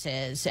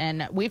passes.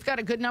 And we've got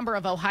a good number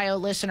of Ohio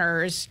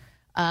listeners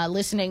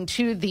listening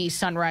to the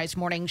Sunrise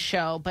Morning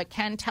Show. But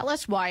Ken, tell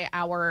us why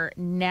our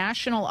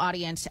national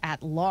audience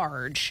at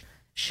large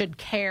should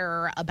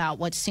care about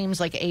what seems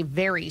like a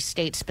very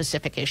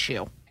state-specific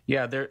issue.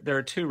 Yeah, there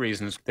are two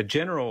reasons. The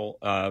general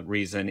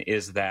reason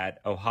is that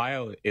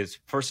Ohio is,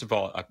 first of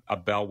all, a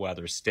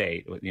bellwether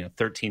state.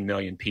 13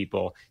 million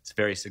people. It's a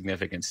very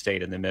significant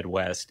state in the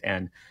Midwest,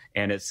 and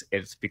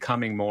it's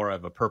becoming more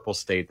of a purple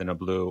state than a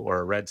blue or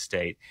a red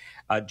state.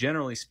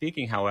 Generally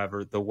speaking,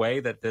 however, the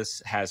way that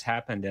this has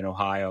happened in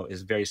Ohio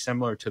is very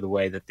similar to the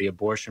way that the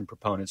abortion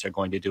proponents are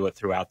going to do it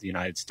throughout the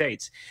United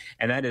States,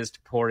 and that is to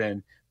pour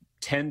in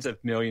tens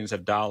of millions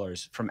of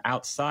dollars from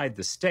outside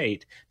the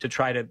state to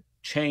try to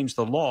change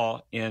the law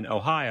in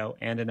Ohio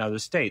and in other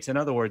states. In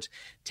other words,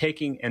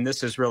 and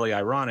this is really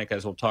ironic,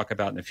 as we'll talk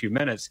about in a few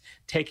minutes,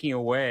 taking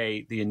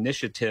away the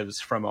initiatives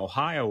from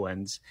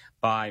Ohioans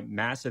by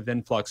massive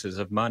influxes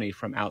of money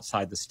from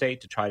outside the state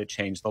to try to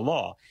change the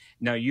law.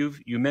 Now, you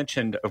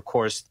mentioned, of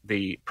course,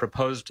 the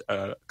proposed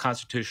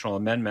constitutional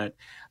amendment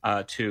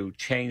to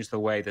change the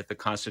way that the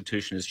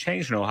Constitution is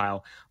changed in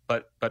Ohio.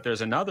 But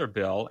there's another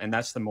bill, and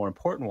that's the more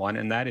important one,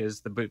 and that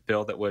is the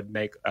bill that would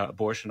make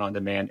abortion on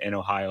demand in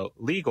Ohio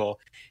legal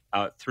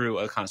through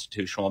a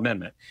constitutional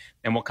amendment.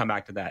 And we'll come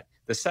back to that.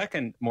 The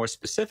second, more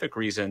specific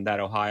reason that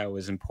Ohio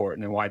is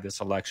important and why this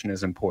election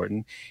is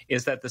important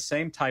is that the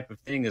same type of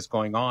thing is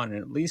going on in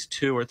at least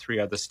 2 or 3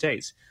 other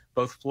states.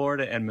 Both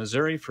Florida and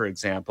Missouri, for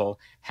example,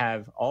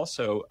 have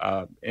also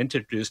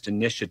introduced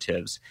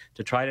initiatives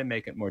to try to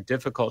make it more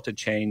difficult to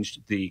change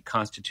the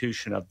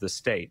constitution of the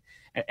state.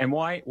 And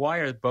why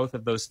are both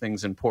of those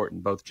things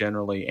important, both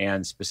generally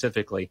and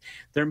specifically?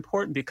 They're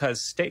important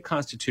because state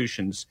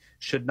constitutions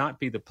should not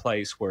be the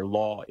place where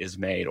law is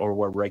made or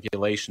where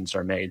regulations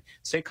are made.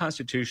 State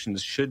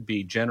constitutions should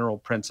be general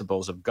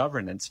principles of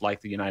governance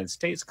like the United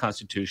States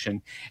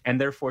Constitution,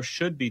 and therefore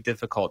should be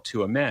difficult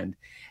to amend.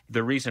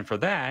 The reason for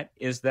that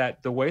is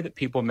that the way that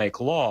people make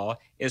law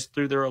is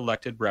through their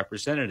elected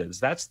representatives.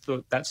 That's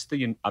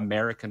the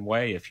American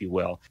way, if you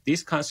will.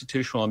 These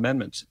constitutional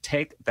amendments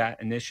take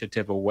that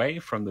initiative away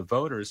from the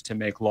voters to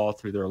make law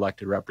through their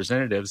elected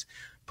representatives,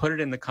 put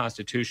it in the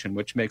Constitution,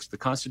 which makes the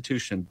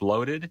Constitution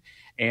bloated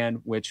and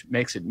which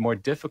makes it more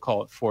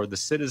difficult for the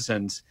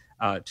citizens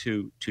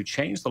to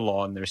change the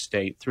law in their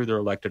state through their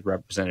elected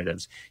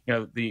representatives. You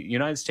know, the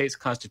United States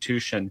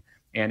Constitution,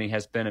 Annie,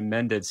 has been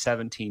amended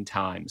 17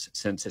 times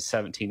since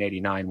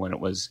 1789 when it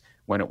was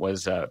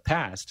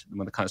passed,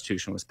 when the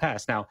Constitution was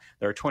passed. Now,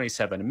 there are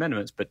 27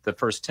 amendments, but the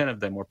first 10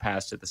 of them were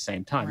passed at the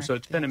same time. Right. So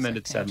it's been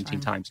amended 17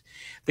 times.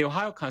 The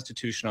Ohio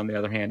Constitution, on the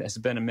other hand, has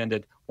been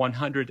amended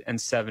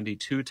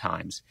 172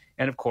 times.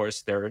 And, of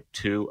course, there are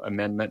 2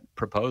 amendment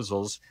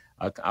proposals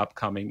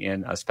upcoming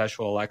in a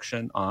special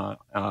election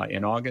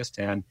in August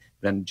and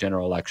then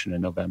general election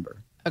in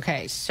November.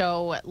 Okay,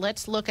 so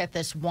let's look at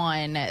this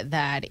one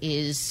that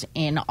is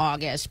in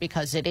August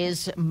because it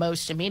is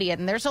most immediate.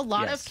 And there's a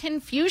lot of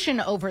confusion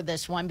over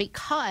this one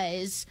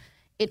because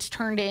it's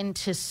turned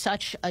into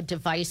such a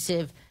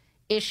divisive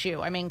issue.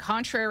 I mean,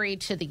 contrary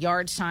to the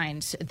yard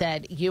signs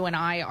that you and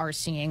I are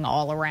seeing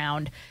all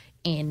around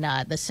in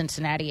the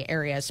Cincinnati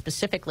area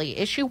specifically,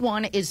 issue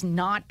 1 is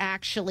not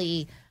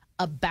actually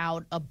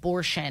about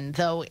abortion,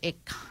 though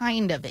it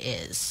kind of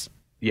is.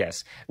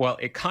 Yes. Well,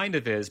 it kind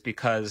of is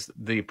because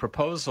the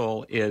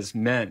proposal is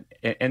meant,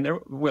 and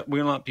we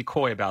will not be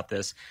coy about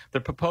this, the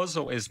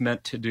proposal is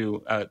meant to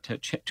do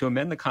to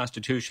amend the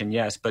Constitution,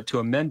 yes, but to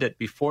amend it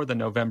before the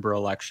November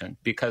election,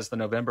 because the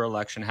November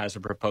election has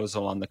a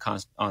proposal on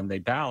the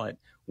ballot,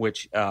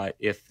 which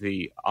if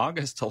the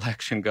August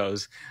election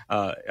goes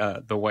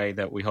the way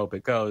that we hope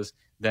it goes,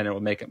 then it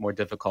will make it more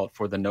difficult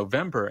for the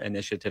November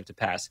initiative to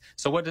pass.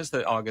 So what does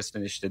the August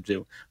initiative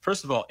do?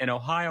 First of all, in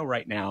Ohio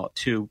right now,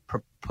 to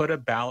put a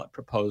ballot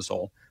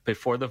proposal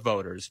before the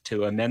voters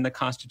to amend the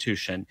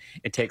Constitution,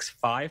 it takes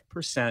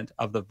 5%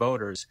 of the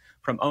voters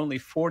from only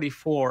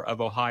 44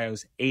 of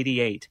Ohio's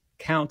 88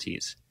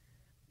 counties.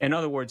 In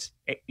other words,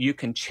 you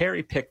can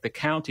cherry pick the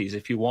counties.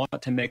 If you want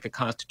to make a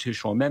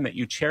constitutional amendment,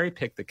 you cherry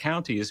pick the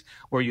counties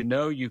where you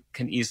know you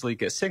can easily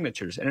get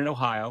signatures. And in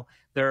Ohio,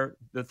 the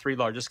 3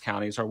 largest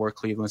counties are where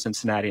Cleveland,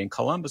 Cincinnati, and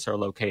Columbus are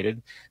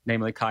located,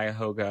 namely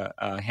Cuyahoga,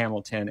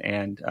 Hamilton,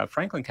 and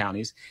Franklin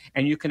counties.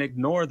 And you can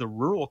ignore the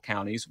rural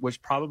counties,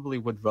 which probably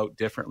would vote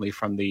differently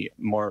from the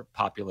more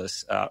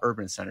populous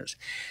urban centers.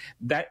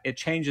 That it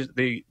changes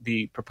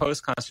the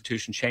proposed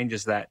Constitution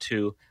changes that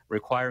to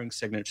requiring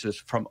signatures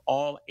from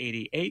all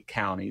 88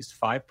 counties,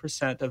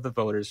 5% of the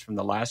voters from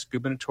the last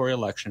gubernatorial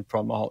election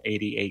from all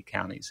 88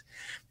 counties.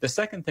 The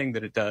second thing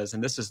that it does,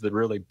 and this is the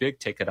really big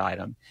ticket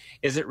item,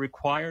 is it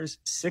requires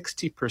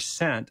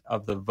 60%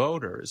 of the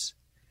voters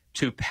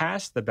to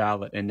pass the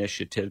ballot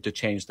initiative to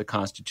change the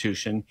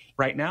Constitution.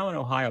 Right now in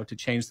Ohio, to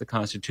change the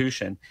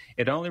Constitution,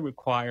 it only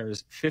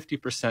requires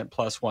 50%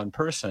 plus one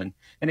person.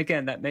 And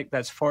again,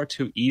 that's far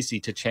too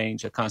easy to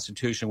change a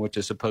Constitution, which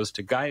is supposed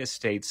to guide a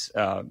state's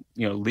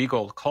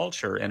legal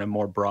culture in a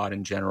more broad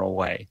and general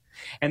way.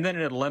 And then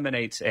it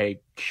eliminates a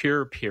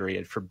cure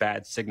period for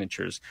bad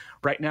signatures.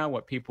 Right now,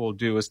 what people will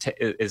do is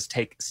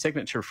take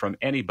signature from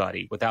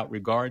anybody without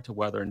regard to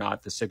whether or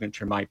not the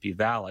signature might be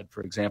valid.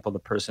 For example, the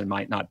person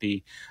might not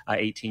be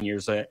 18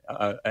 years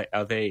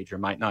of age, or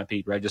might not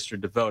be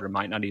registered to vote, or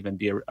might not even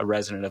be a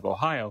resident of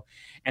Ohio.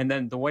 And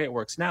then the way it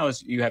works now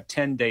is you have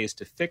 10 days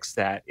to fix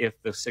that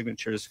if the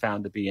signature is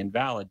found to be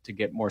invalid, to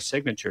get more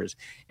signatures.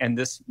 And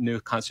this new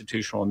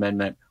constitutional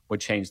amendment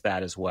would change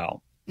that as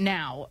well.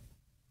 Now,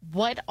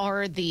 what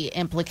are the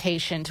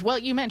implications? Well,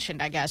 you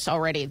mentioned, I guess,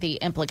 already the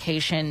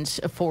implications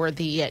for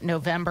the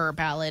November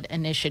ballot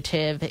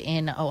initiative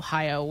in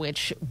Ohio,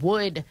 which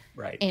would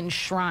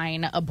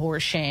enshrine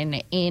abortion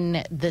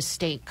in the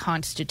state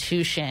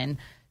constitution.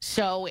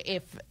 So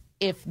if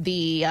if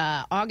the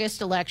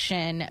August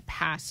election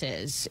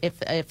passes, if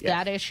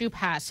that issue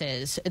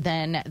passes,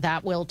 then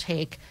that will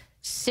take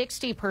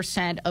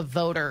 60% of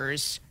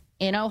voters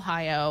in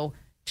Ohio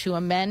to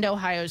amend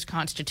Ohio's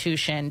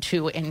constitution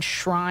to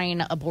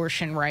enshrine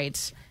abortion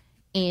rights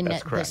in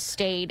the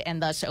state,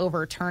 and thus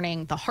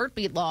overturning the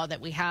heartbeat law that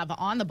we have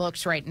on the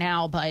books right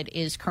now, but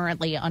is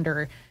currently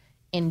under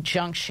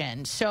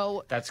injunction.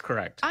 So that's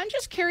correct. I'm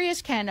just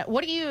curious, Ken,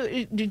 what do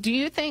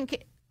you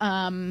think?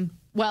 I'm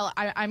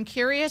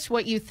curious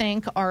what you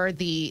think are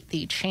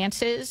the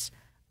chances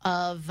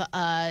of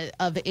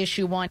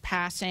issue 1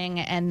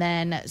 passing, and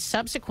then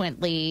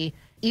subsequently,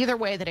 either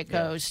way that it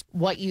goes,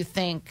 what you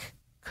think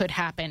could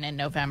happen in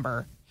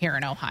November here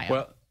in Ohio.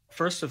 Well,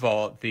 first of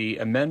all, the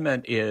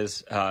amendment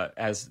is,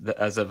 as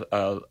of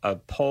a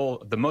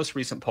poll, the most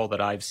recent poll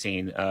that I've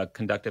seen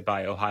conducted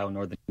by Ohio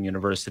Northern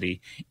University,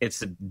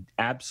 it's an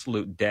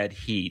absolute dead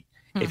heat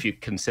if you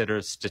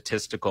consider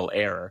statistical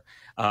error.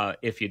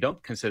 If you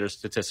don't consider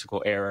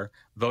statistical error,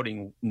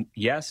 voting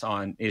yes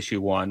on issue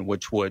 1,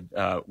 which would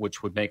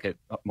make it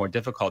more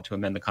difficult to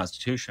amend the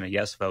Constitution, a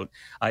yes vote,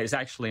 is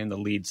actually in the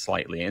lead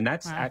slightly, and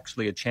that's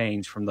actually a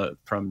change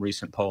from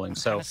recent polling.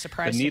 So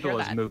the needle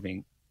is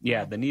moving.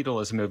 Yeah, the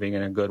needle is moving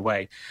in a good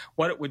way.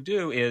 What it would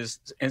do is,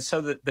 and so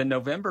the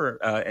November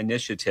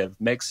initiative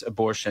makes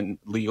abortion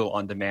legal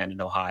on demand in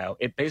Ohio.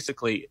 It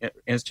basically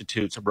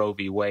institutes Roe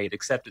v. Wade,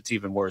 except it's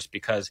even worse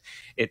because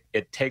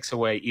it takes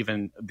away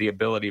even the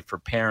ability for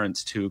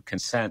parents to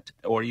consent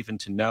or even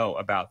to know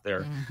about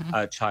their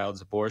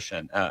child's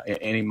abortion.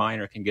 Any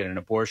minor can get an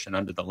abortion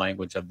under the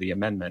language of the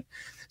amendment.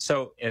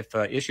 So if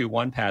issue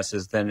 1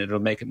 passes, then it'll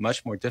make it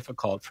much more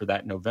difficult for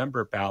that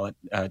November ballot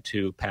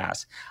to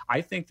pass.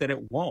 I think that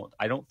it won't.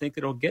 I don't think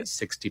it'll get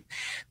 60.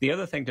 The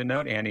other thing to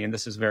note, Annie, and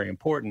this is very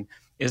important,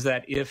 is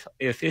that if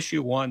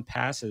issue 1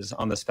 passes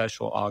on the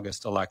special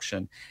August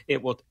election,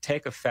 it will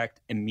take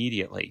effect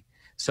immediately.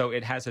 So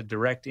it has a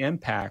direct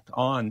impact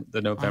on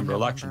the November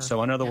election.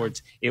 So in other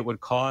words, it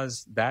would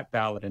cause that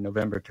ballot in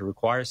November to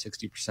require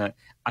 60%.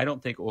 I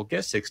don't think it will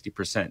get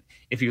 60%.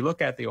 If you look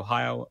at the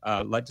Ohio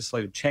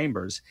legislative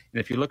chambers,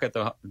 and if you look at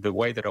the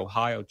way that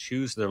Ohio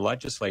choose their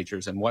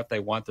legislatures and what they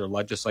want their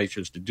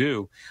legislatures to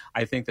do,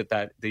 I think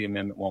that the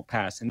amendment won't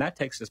pass. And that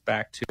takes us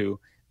back to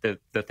the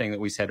thing that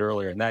we said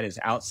earlier, and that is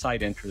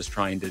outside interests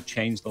trying to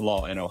change the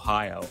law in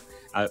Ohio,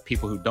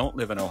 people who don't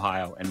live in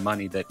Ohio, and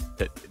money that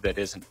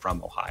isn't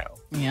from Ohio.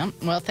 Yeah.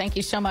 Well, thank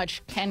you so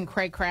much, Ken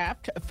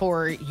Craycraft,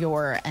 for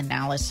your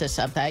analysis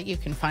of that. You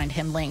can find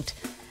him linked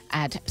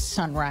at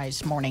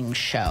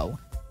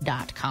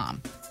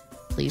sunrisemorningshow.com.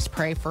 Please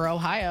pray for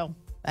Ohio.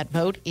 That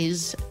vote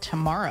is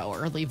tomorrow.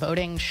 Early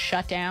voting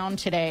shut down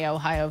today,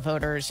 Ohio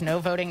voters. No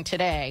voting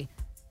today.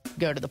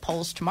 Go to the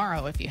polls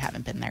tomorrow if you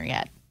haven't been there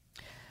yet.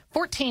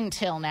 14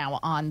 till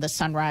now on the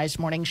Sunrise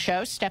Morning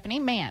Show. Stephanie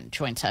Mann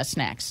joins us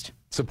next.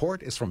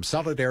 Support is from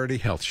Solidarity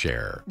Health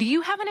Share. Do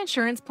you have an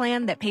insurance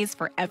plan that pays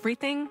for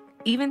everything,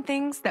 even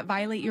things that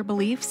violate your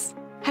beliefs?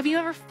 Have you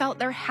ever felt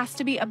there has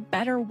to be a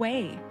better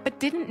way, but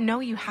didn't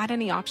know you had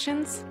any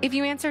options? If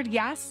you answered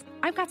yes,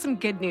 I've got some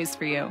good news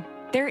for you.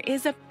 There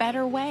is a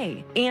better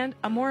way and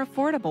a more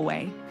affordable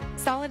way.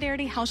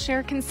 Solidarity Health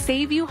Share can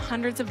save you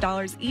hundreds of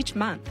dollars each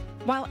month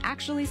while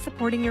actually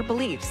supporting your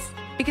beliefs.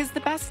 Because the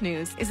best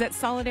news is that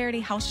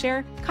Solidarity Health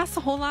Share costs a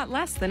whole lot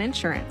less than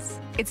insurance.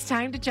 It's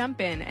time to jump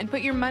in and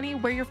put your money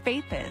where your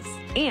faith is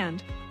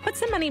and put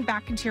some money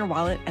back into your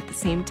wallet at the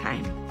same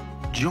time.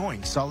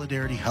 Join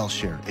Solidarity Health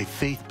Share, a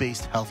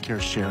faith-based healthcare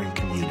sharing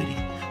community.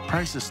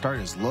 Prices start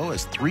as low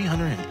as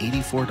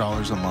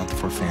 $384 a month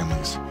for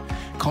families.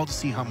 Call to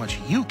see how much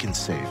you can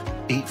save.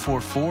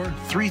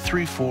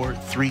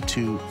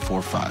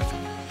 844-334-3245.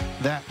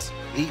 That's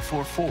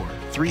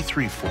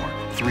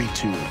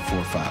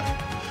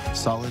 844-334-3245.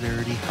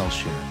 Solidarity Health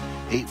Share,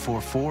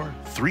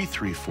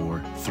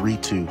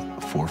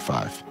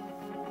 844-334-3245.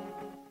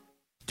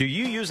 Do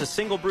you use a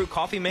single brew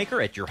coffee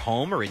maker at your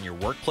home or in your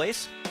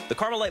workplace? The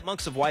Carmelite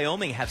Monks of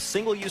Wyoming have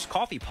single-use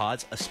coffee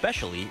pods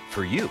especially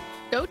for you.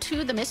 Go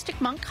to the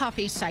Mystic Monk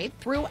Coffee site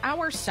through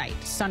our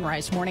site,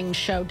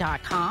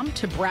 sunrisemorningshow.com,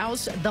 to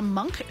browse the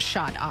Monk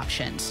Shot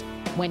options.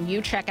 When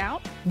you check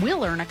out,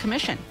 we'll earn a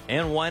commission.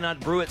 And why not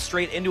brew it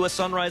straight into a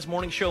Sunrise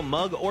Morning Show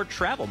mug or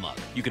travel mug?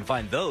 You can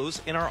find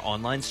those in our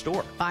online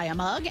store. Buy a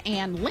mug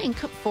and link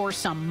for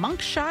some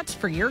Monk Shots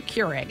for your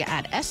Keurig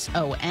at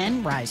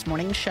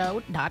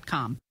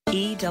sonrisemorningshow.com.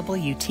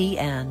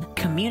 EWTN,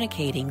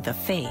 communicating the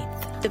faith.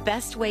 The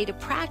best way to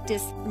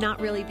practice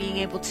not really being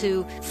able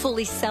to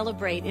fully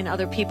celebrate in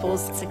other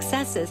people's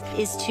successes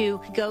is to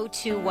go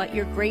to what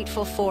you're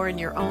grateful for in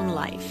your own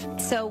life.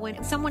 So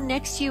when someone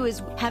next to you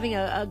is having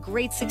a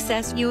great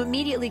success, you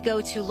immediately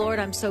go to, Lord,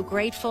 I'm so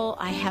grateful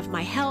I have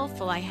my health,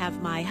 well, I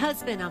have my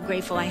husband, I'm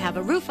grateful I have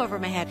a roof over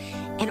my head.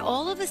 And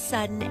all of a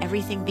sudden,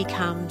 everything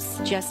becomes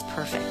just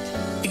perfect.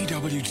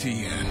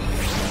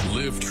 EWTN.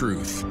 Live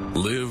truth.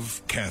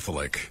 Live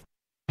Catholic.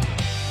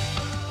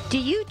 Do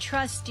you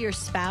trust your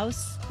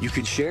spouse? You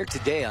can share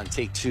today on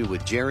Take Two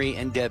with Jerry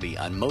and Debbie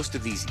on most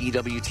of these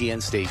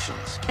EWTN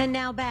stations. And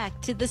now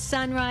back to the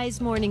Sunrise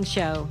Morning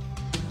Show.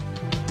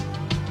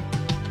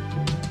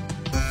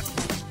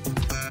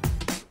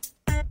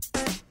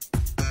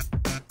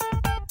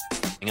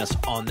 us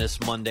on this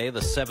Monday, the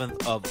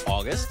 7th of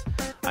August.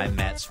 I'm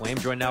Matt Swaim,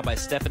 joined now by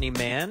Stephanie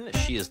Mann.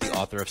 She is the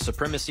author of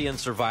Supremacy and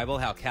Survival,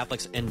 How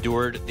Catholics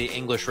Endured the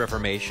English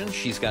Reformation.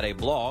 She's got a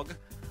blog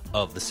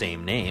of the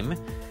same name.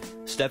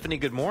 Stephanie,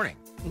 good morning.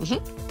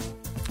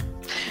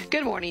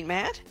 Good morning,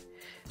 Matt.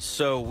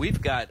 So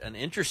we've got an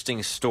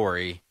interesting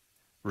story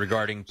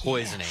regarding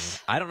poisoning.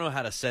 Yes. I don't know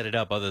how to set it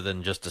up other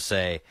than just to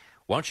say,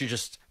 why don't you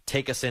just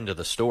take us into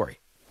the story?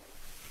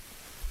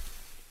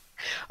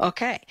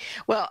 Okay.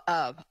 Well,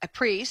 a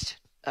priest,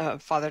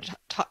 Father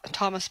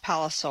Thomas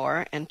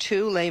Pallisor, and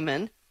two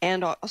laymen,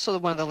 and also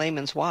one of the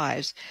laymen's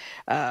wives,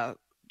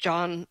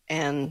 John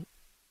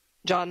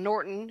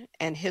Norton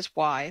and his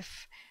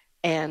wife,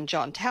 and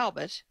John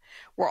Talbot,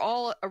 were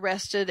all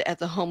arrested at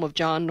the home of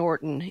John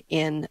Norton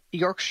in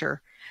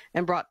Yorkshire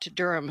and brought to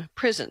Durham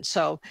prison.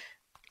 So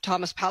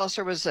Thomas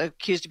Pallisor was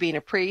accused of being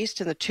a priest,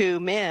 and the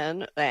two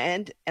men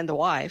and the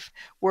wife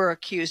were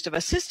accused of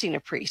assisting a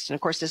priest. And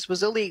of course, this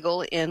was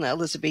illegal in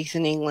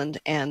Elizabethan England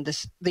and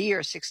the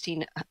year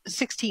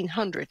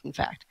 1600, in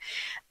fact.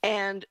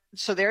 And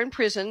so they're in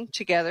prison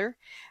together,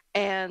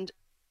 and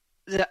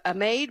a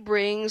maid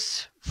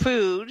brings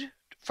food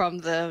from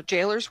the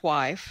jailer's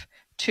wife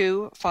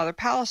to Father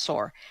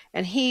Pallisor,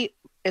 and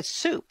it's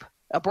soup,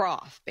 a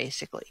broth,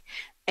 basically.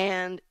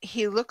 And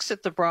he looks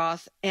at the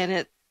broth,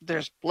 and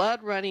there's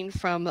blood running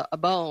from a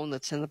bone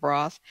that's in the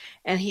broth,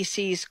 and he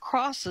sees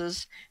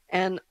crosses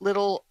and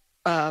little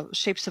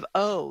shapes of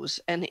O's.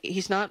 And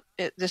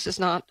this is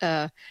not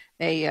a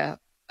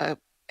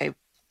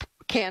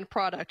canned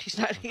product. He's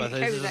not. But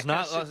this does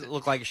not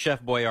look like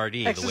Chef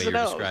Boyardee the way you're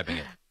describing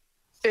it.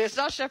 It's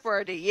not Chef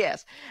Boyardee,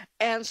 yes.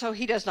 And so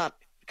he does not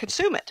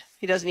consume it.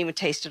 He doesn't even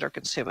taste it or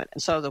consume it.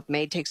 And so the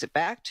maid takes it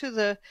back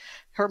to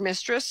her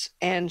mistress,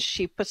 and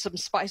she puts some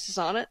spices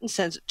on it and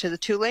sends it to the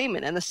two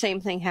laymen. And the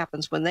same thing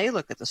happens when they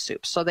look at the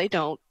soup. So they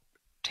don't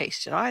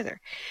taste it either.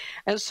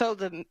 And so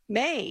the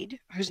maid,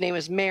 whose name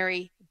is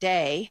Mary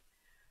Day,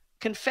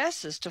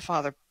 confesses to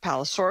Father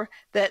Pallisor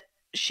that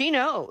she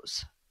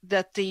knows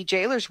that the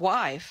jailer's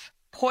wife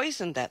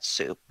poisoned that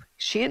soup.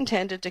 She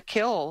intended to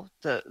kill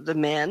the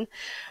men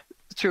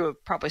through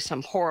probably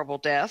some horrible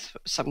death,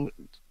 some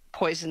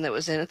poison that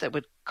was in it that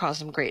would cause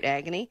them great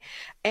agony.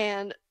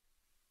 And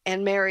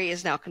Mary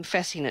is now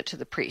confessing it to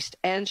the priest.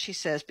 And she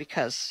says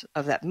because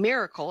of that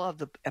miracle of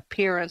the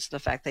appearance, the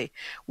fact they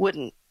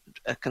wouldn't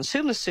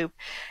consume the soup,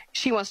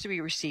 she wants to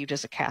be received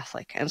as a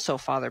Catholic. And so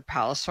Father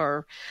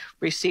Pallisor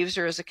receives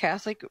her as a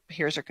Catholic,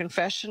 hears her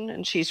confession,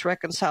 and she's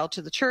reconciled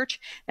to the church.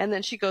 And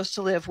then she goes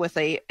to live with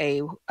a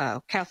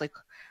Catholic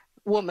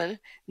woman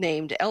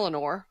named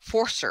Eleanor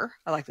Forcer.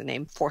 I like the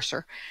name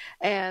Forcer.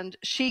 And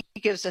she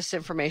gives us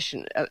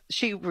information.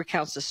 She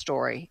recounts the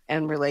story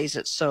and relays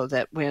it so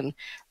that when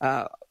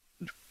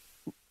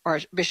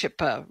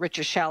Archbishop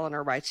Richard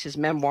Challoner writes his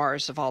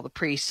memoirs of all the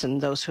priests and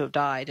those who have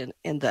died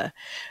in the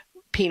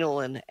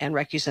penal and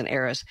recusant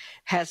eras,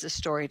 has this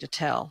story to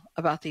tell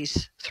about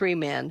these three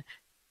men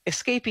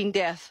escaping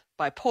death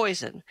by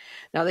poison.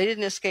 Now, they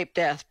didn't escape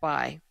death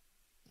by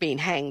being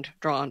hanged,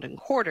 drawn, and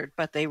quartered,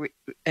 but they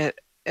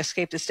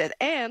escaped this death,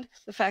 and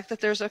the fact that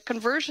there's a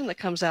conversion that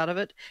comes out of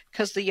it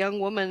because the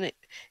young woman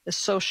is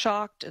so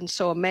shocked and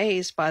so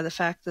amazed by the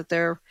fact that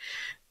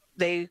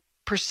they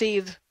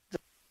perceive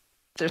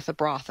the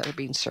broth that are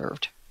being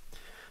served.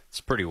 It's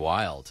pretty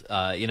wild,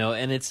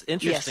 and it's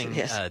interesting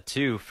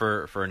too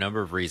for a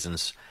number of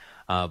reasons,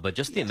 but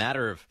just the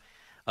matter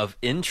of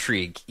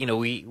intrigue.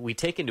 We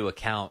take into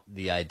account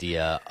the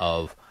idea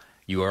of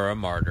you are a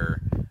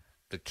martyr,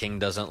 the king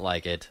doesn't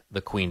like it, the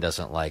queen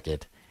doesn't like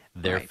it.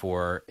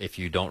 Therefore, if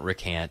you don't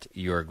recant,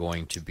 you're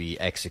going to be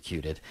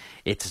executed.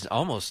 It's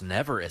almost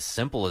never as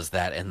simple as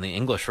that in the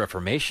English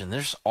Reformation.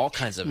 There's all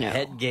kinds of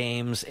head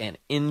games and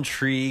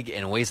intrigue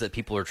and ways that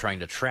people are trying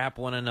to trap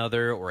one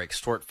another or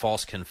extort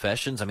false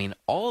confessions. I mean,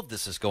 all of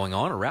this is going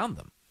on around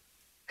them.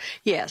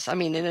 Yes. I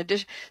mean, in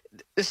addition,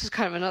 this is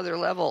kind of another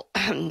level.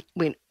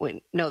 We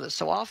know that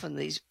so often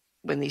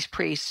when these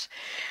priests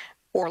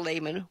or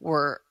laymen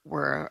were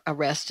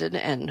arrested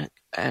and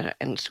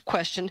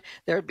questioned,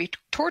 there would be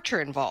torture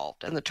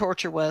involved, and the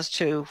torture was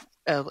to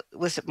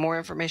elicit more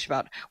information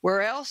about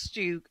where else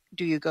do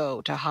you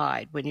go to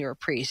hide when you're a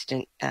priest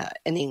in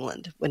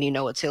England, when you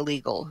know it's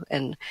illegal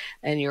and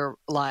you're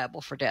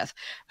liable for death.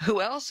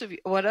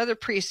 What other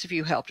priests have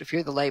you helped? If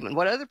you're the layman,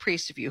 what other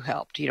priests have you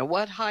helped?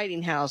 What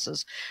hiding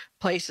houses,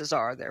 places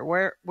are there?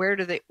 Where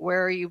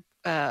are you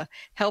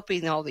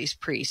helping all these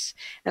priests?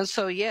 And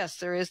so, yes,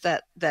 there is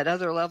that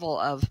other level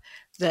of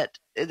that.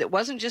 It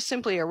wasn't just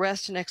simply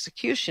arrest and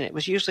execution. It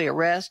was usually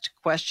arrest,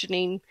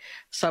 questioning,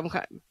 some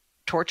kind of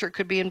torture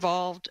could be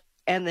involved,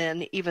 and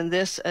then even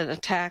an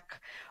attack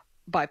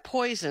by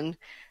poison.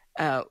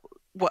 I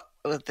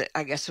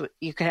guess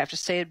you could have to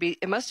say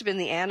it must have been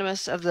the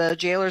animus of the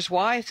jailer's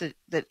wife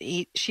that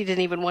she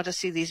didn't even want to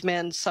see these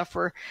men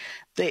suffer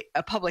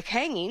a public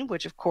hanging,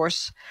 which of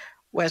course,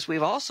 as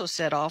we've also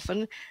said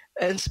often,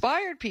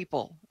 inspired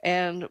people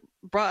and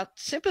brought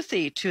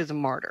sympathy to the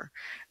martyr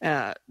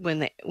when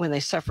they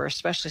suffer,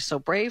 especially so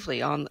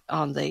bravely on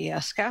the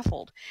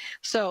scaffold.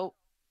 So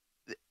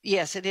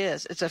yes, it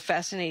is. It's a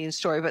fascinating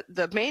story. But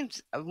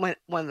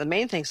one of the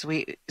main things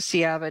we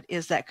see of it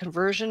is that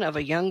conversion of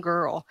a young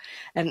girl.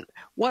 And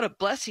what a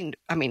blessing.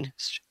 I mean,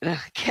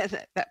 again,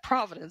 that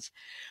providence.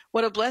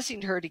 What a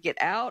blessing to her to get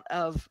out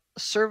of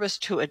service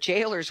to a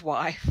jailer's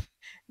wife.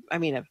 I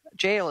mean, a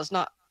jail is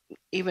not,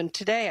 even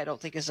today, I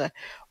don't think is a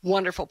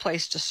wonderful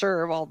place to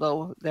serve,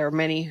 although there are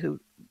many who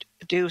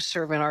do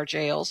serve in our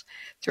jails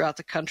throughout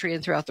the country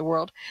and throughout the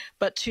world.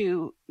 But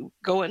to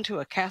go into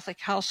a Catholic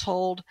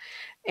household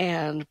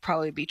and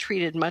probably be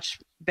treated much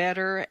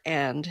better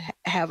and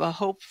have a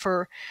hope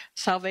for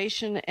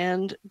salvation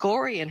and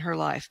glory in her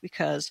life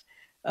because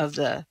of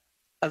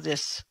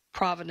this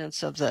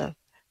providence of the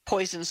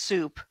poison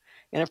soup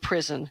in a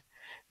prison.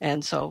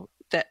 And so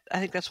that, I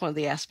think that's one of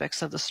the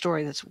aspects of the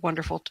story that's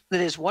wonderful,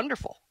 that is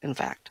wonderful, in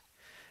fact.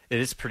 It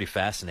is pretty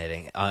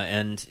fascinating.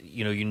 And,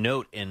 you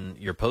note in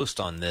your post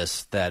on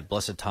this that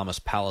Blessed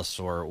Thomas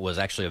Pallisor was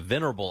actually a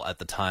venerable at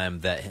the time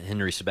that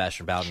Henry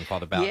Sebastian Bowden,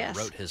 Father Bowden,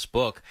 wrote his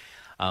book.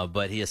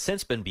 But he has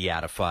since been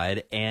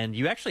beatified. And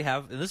you actually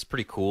have, and this is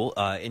pretty cool,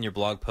 in your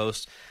blog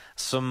post,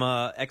 some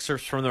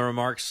excerpts from the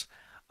remarks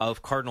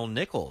of Cardinal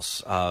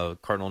Nichols.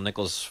 Cardinal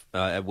Nichols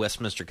at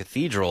Westminster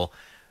Cathedral,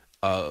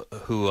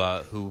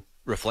 who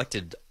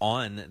reflected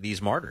on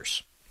these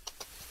martyrs.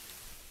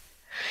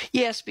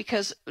 Yes,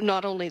 because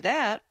not only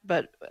that,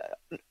 but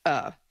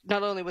not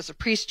only was the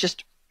priest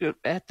just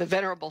at the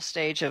venerable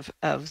stage of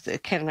the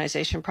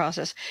canonization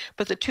process,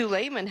 but the two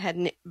laymen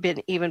hadn't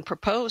been even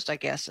proposed, I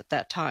guess, at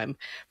that time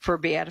for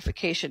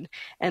beatification.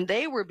 And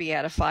they were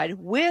beatified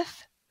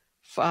with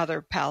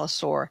Father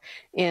Pallisor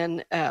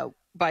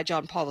by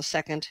John Paul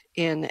II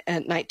in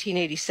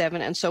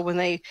 1987. And so when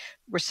they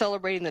were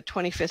celebrating the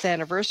 25th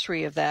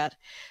anniversary of that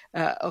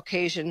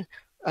occasion,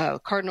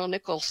 Cardinal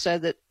Nichols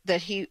said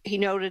that he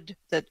noted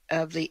that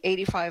of the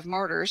 85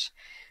 martyrs,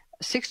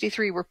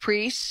 63 were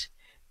priests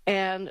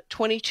and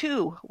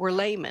 22 were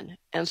laymen.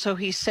 And so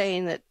he's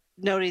saying that,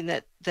 noting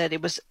that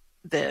it was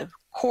the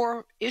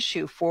core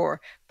issue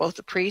for both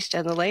the priest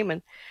and the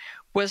layman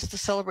was the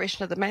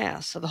celebration of the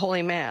Mass, of the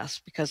Holy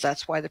Mass, because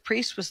that's why the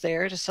priest was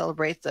there to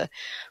celebrate the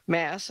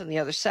Mass and the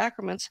other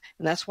sacraments,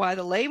 and that's why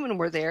the laymen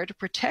were there to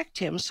protect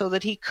him so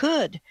that he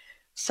could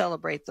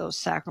celebrate those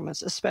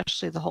sacraments,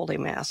 especially the Holy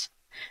Mass.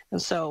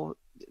 And so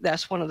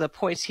that's one of the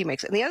points he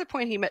makes. And the other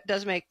point he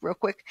does make real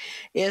quick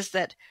is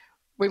that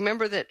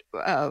remember that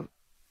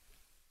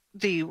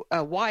the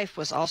wife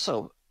was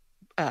also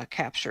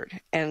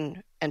captured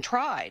and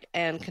tried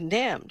and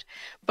condemned.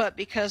 But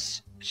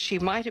because she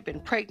might have been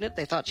pregnant,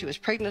 they thought she was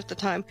pregnant at the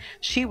time,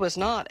 she was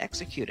not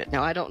executed.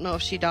 Now, I don't know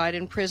if she died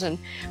in prison,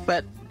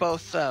 but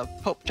both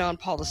Pope John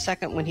Paul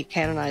II, when he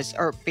canonized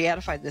or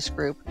beatified this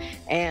group,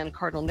 and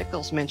Cardinal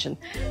Nichols mentioned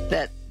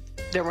that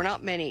there were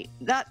not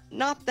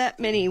that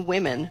many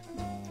women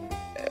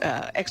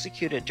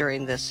executed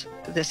during this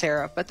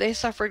era, but they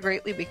suffered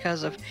greatly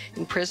because of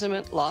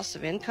imprisonment, loss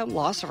of income,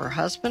 loss of her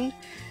husband.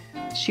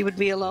 She would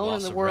be alone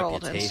in the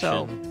world, and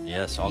so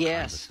yes, all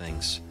kinds of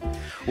things.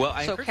 Well,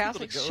 I encourage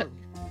Catholics. people to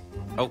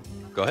go.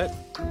 Go ahead.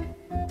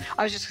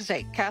 I was just going to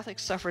say,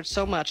 Catholics suffered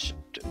so much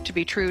to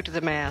be true to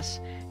the Mass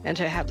and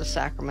to have the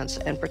sacraments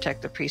and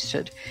protect the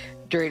priesthood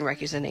during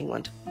Recce's in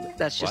England.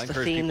 That's just the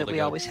theme that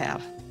we always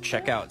have.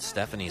 Check out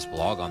Stephanie's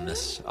blog on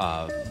this.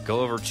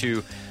 Go over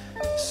to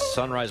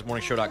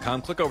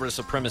sunrisemorningshow.com. Click over to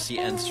Supremacy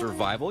and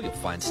Survival. You'll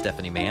find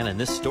Stephanie Mann and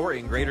this story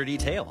in greater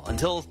detail.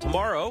 Until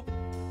tomorrow,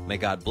 may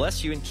God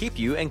bless you and keep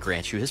you and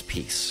grant you his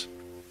peace.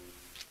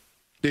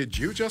 Did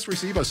you just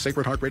receive a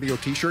Sacred Heart Radio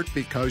t-shirt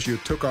because you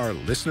took our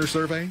listener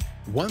survey?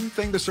 One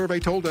thing the survey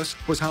told us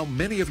was how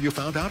many of you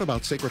found out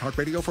about Sacred Heart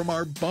Radio from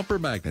our bumper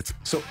magnets.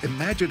 So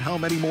imagine how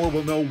many more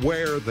will know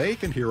where they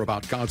can hear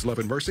about God's love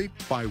and mercy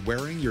by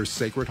wearing your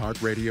Sacred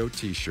Heart Radio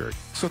t-shirt.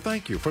 So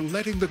thank you for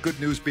letting the good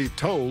news be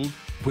told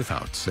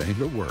without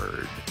saying a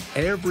word.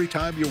 Every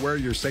time you wear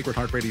your Sacred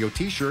Heart Radio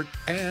t-shirt,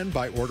 and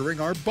by ordering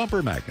our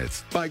bumper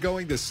magnets by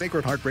going to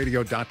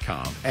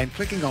sacredheartradio.com and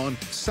clicking on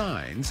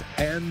Signs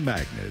and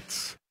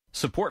Magnets.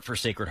 Support for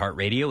Sacred Heart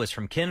Radio is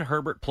from Ken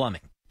Herbert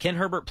Plumbing. Ken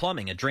Herbert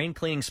Plumbing, a drain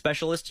cleaning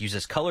specialist,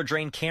 uses color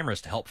drain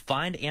cameras to help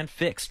find and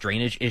fix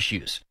drainage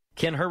issues.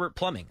 Ken Herbert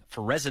Plumbing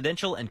for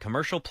residential and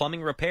commercial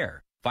plumbing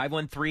repair.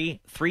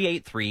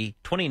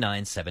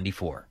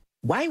 513-383-2974.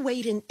 Why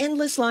wait in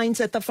endless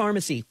lines at the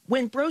pharmacy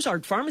when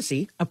Brosard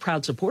Pharmacy, a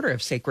proud supporter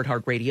of Sacred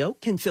Heart Radio,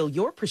 can fill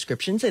your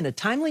prescriptions in a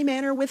timely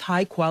manner with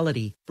high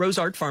quality?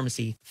 Brosard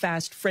Pharmacy,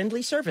 fast,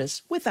 friendly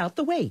service without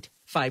the wait.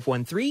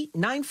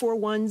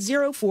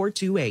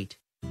 513-941-0428.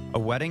 A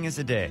wedding is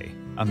a day.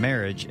 A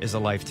marriage is a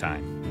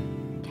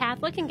lifetime.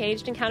 Catholic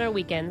Engaged Encounter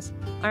Weekends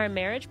are a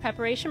marriage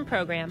preparation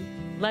program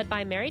led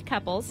by married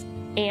couples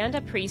and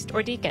a priest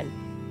or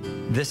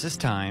deacon. This is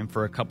time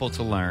for a couple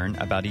to learn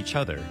about each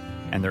other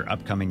and their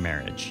upcoming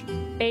marriage.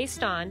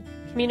 Based on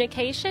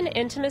communication,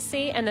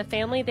 intimacy, and the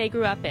family they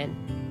grew up in.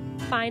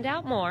 Find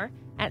out more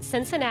at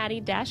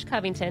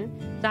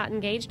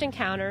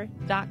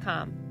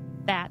Cincinnati-Covington.engagedencounter.com.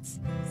 That's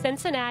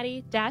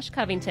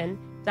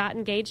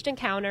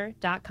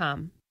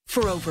Cincinnati-Covington.engagedencounter.com.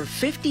 For over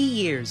 50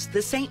 years,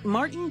 the St.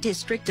 Martin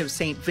District of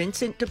St.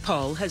 Vincent de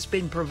Paul has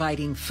been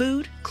providing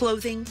food,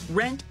 clothing,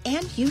 rent,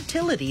 and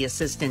utility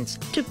assistance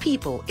to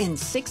people in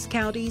 6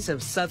 counties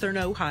of southern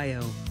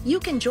Ohio. You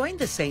can join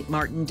the St.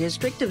 Martin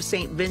District of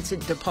St.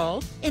 Vincent de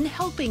Paul in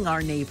helping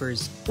our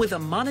neighbors with a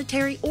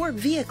monetary or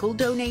vehicle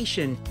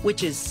donation,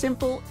 which is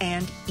simple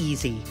and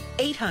easy.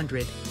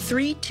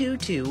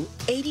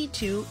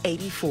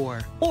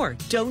 800-322-8284 or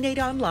donate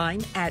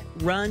online at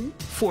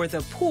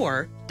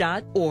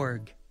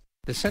runforthepoor.org.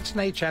 The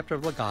Cincinnati chapter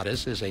of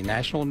Legatus is a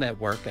national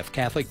network of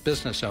Catholic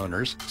business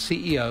owners,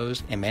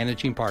 CEOs, and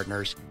managing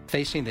partners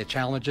facing the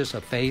challenges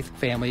of faith,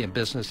 family, and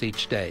business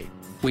each day.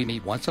 We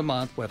meet once a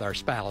month with our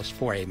spouse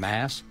for a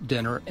mass,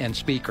 dinner, and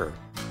speaker.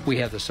 We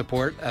have the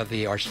support of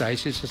the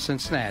Archdiocese of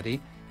Cincinnati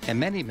and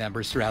many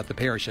members throughout the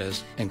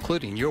parishes,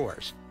 including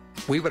yours.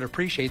 We would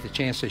appreciate the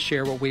chance to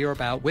share what we are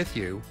about with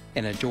you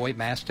and enjoy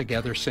Mass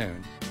together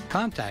soon.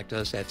 Contact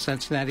us at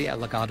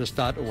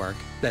cincinnati@legatus.org.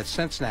 That's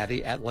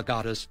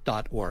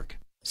cincinnati@legatus.org.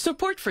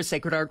 Support for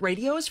Sacred Heart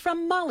Radio is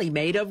from Molly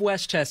Maid of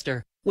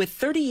Westchester. With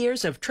 30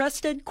 years of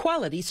trusted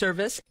quality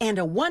service and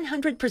a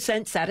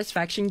 100%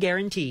 satisfaction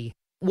guarantee.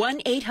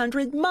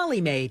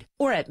 1-800-MOLLY-MAID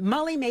or at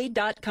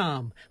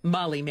mollymaid.com.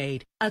 Molly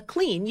Maid, a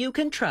clean you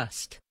can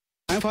trust.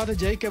 I'm Father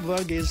Jacob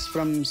Verghese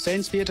from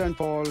St. Peter and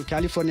Paul,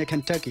 California,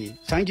 Kentucky.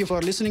 Thank you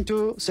for listening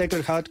to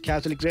Sacred Heart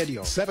Catholic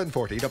Radio.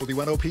 740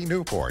 WNOP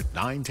Newport,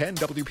 910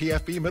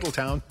 WPFB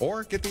Middletown,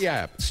 or get the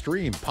app,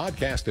 stream,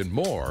 podcast, and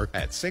more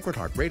at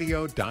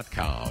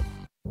sacredheartradio.com.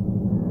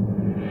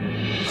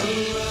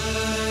 Arise,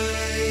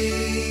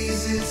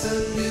 it's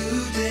a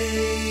new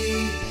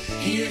day.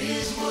 Hear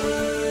his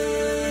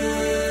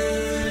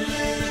word,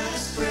 let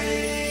us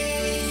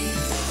pray.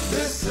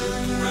 The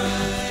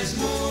sunrise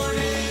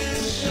morning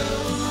show.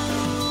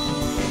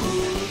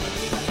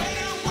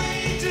 Can't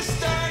wait to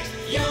start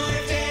your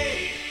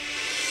day.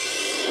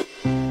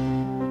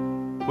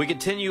 We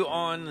continue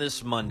on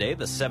this Monday,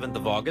 the 7th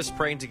of August,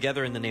 praying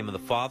together in the name of the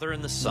Father,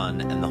 and the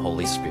Son, and the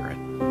Holy Spirit.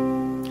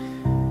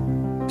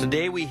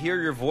 Today we hear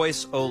your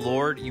voice, O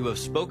Lord. You have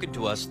spoken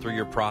to us through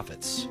your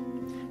prophets.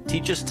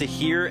 Teach us to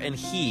hear and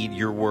heed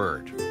your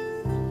word.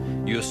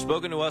 You have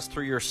spoken to us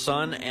through your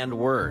Son and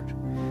word.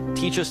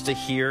 Teach us to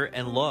hear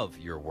and love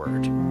your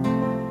word.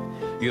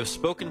 You have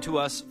spoken to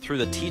us through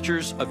the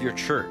teachers of your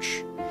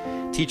church.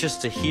 Teach us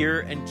to hear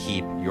and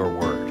keep your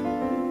word.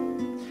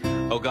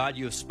 O God,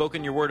 you have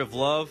spoken your word of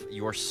love,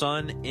 your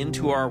Son,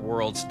 into our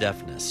world's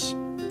deafness.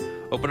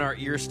 Open our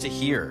ears to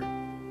hear.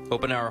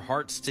 Open our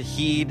hearts to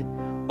heed.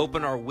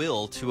 Open our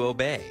will to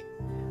obey,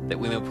 that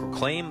we may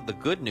proclaim the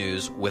good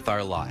news with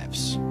our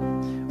lives.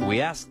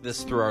 We ask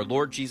this through our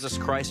Lord Jesus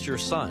Christ, your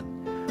Son,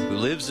 who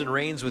lives and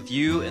reigns with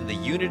you in the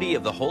unity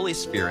of the Holy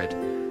Spirit,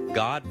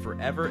 God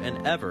forever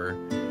and ever.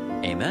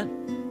 Amen.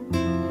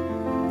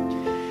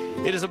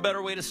 It is a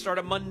better way to start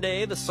a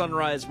Monday, the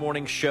Sunrise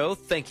Morning Show.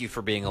 Thank you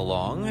for being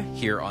along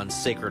here on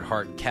Sacred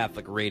Heart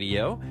Catholic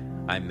Radio.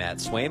 I'm Matt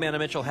Swaim. Anna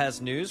Mitchell has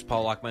news.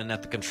 Paul Lockman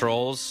at the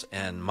controls.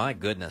 And my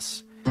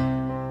goodness,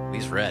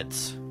 these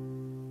Reds.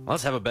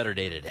 Let's have a better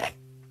day today.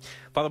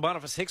 Father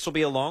Boniface Hicks will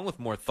be along with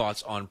more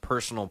thoughts on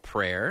personal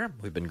prayer.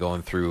 We've been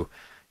going through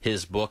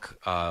his book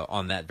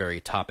on that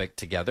very topic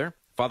together.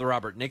 Father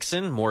Robert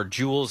Nixon, more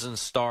jewels and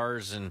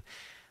stars and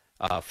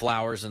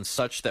flowers and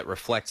such that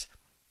reflect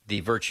the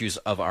virtues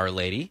of Our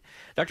Lady.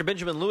 Dr.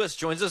 Benjamin Lewis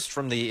joins us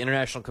from the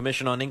International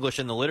Commission on English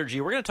in the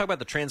Liturgy. We're going to talk about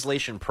the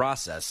translation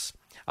process.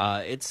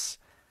 It's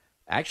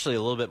actually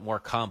a little bit more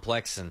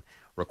complex and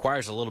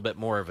requires a little bit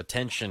more of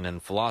attention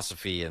and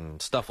philosophy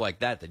and stuff like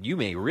that than you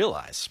may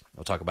realize.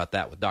 We'll talk about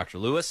that with Dr.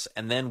 Lewis.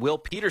 And then Will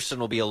Peterson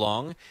will be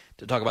along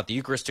to talk about the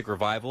Eucharistic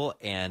Revival,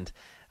 and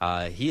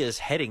he is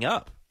heading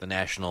up the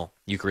National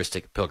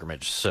Eucharistic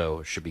Pilgrimage, so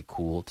it should be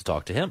cool to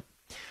talk to him.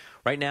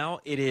 Right now,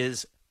 it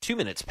is 2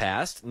 minutes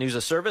past. News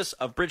of service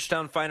of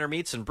Bridgetown Finer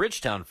Meats and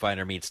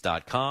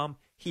BridgetownFinerMeats.com.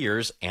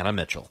 Here's Anna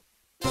Mitchell.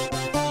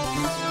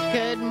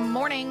 Good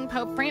morning.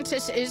 Pope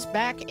Francis is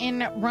back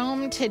in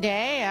Rome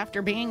today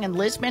after being in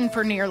Lisbon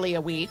for nearly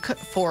a week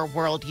for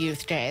World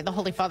Youth Day. The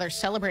Holy Father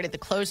celebrated the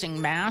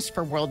closing Mass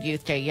for World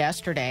Youth Day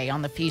yesterday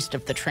on the Feast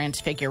of the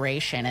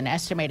Transfiguration. An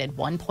estimated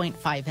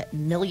 1.5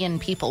 million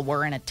people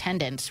were in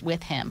attendance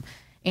with him.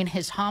 In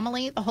his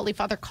homily, the Holy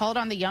Father called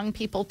on the young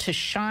people to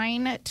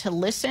shine, to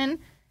listen,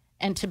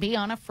 and to be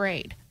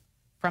unafraid.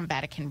 From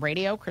Vatican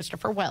Radio,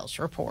 Christopher Wells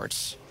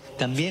reports.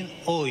 También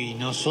hoy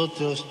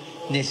nosotros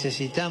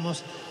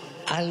necesitamos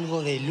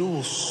algo de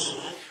luz.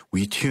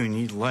 We too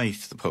need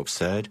light, the Pope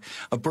said,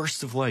 a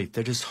burst of light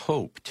that is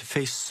hope to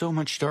face so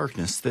much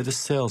darkness that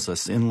assails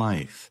us in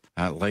life.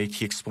 That light,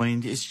 he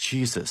explained, is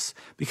Jesus,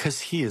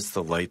 because he is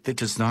the light that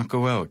does not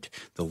go out,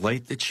 the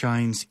light that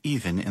shines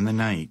even in the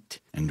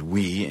night. And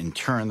we, in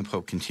turn, the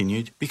Pope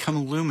continued,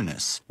 become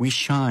luminous. We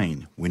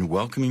shine. When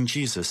welcoming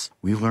Jesus,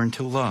 we learn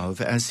to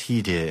love as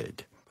he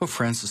did. Pope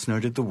Francis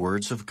noted the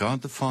words of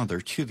God the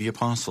Father to the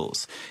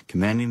apostles,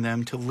 commanding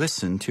them to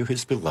listen to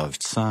his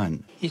beloved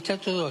Son. Está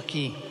todo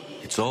aquí.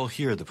 It's all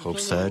here, the Pope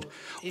said,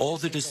 all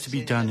that is to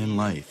be done in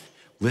life.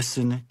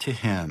 Listen to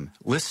him.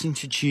 Listen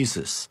to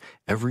Jesus.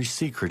 Every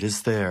secret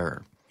is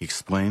there. He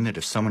explained that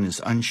if someone is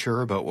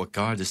unsure about what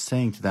God is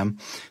saying to them,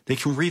 they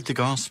can read the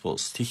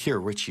Gospels to hear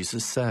what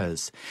Jesus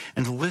says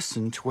and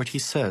listen to what he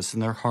says in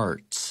their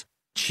hearts.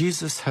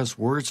 Jesus has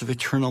words of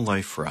eternal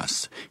life for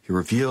us. He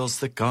reveals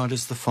that God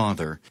is the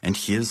Father and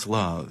he is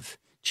love.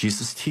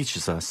 Jesus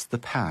teaches us the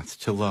path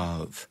to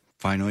love.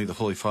 Finally, the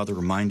Holy Father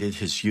reminded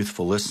his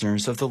youthful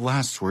listeners of the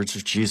last words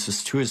of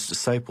Jesus to his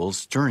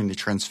disciples during the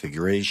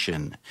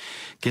Transfiguration.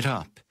 Get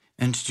up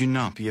and do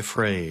not be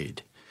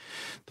afraid.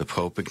 The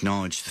Pope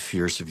acknowledged the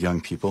fears of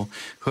young people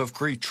who have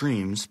great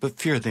dreams but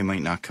fear they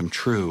might not come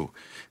true,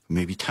 who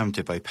may be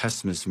tempted by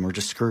pessimism or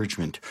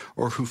discouragement,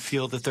 or who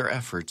feel that their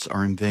efforts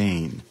are in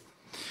vain.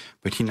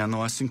 But he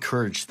nonetheless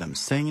encouraged them,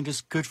 saying it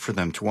is good for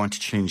them to want to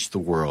change the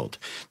world,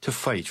 to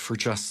fight for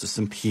justice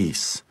and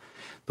peace.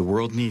 The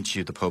world needs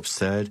you, the Pope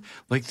said,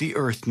 like the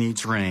earth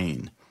needs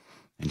rain.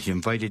 And he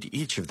invited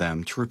each of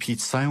them to repeat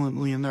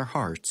silently in their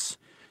hearts,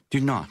 do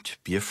not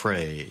be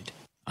afraid.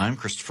 I'm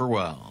Christopher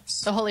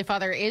Wells. The Holy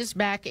Father is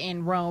back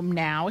in Rome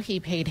now. He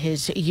paid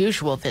his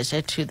usual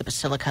visit to the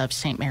Basilica of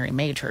St. Mary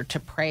Major to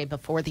pray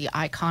before the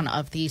icon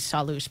of the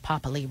Salus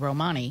Populi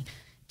Romani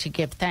to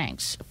give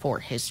thanks for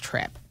his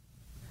trip.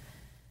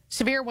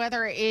 Severe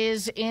weather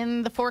is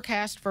in the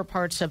forecast for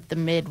parts of the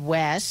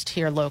Midwest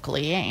here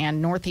locally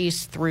and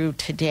Northeast through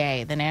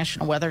today. The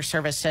National Weather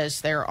Service says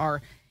there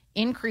are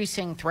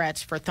increasing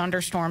threats for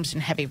thunderstorms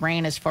and heavy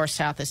rain as far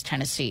south as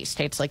Tennessee.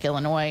 States like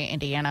Illinois,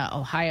 Indiana,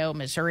 Ohio,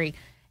 Missouri,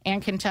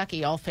 and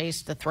Kentucky all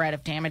face the threat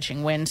of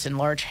damaging winds and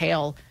large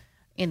hail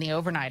in the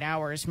overnight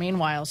hours.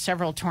 Meanwhile,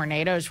 several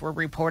tornadoes were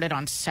reported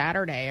on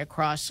Saturday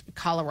across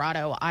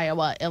Colorado,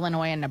 Iowa,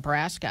 Illinois, and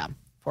Nebraska.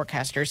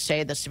 Forecasters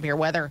say the severe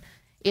weather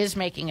is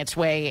making its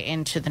way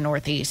into the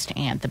Northeast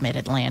and the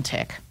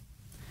Mid-Atlantic.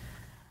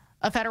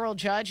 A federal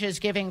judge is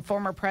giving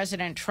former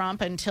President Trump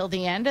until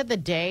the end of the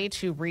day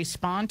to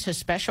respond to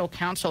special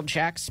counsel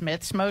Jack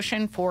Smith's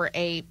motion for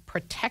a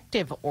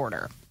protective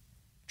order.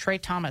 Trey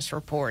Thomas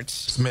reports.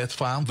 Smith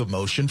filed the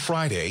motion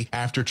Friday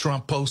after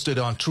Trump posted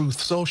on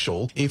Truth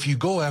Social, "If you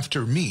go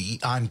after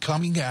me, I'm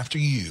coming after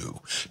you."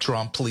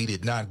 Trump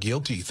pleaded not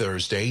guilty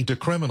Thursday to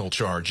criminal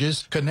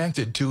charges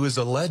connected to his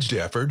alleged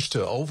efforts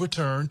to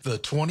overturn the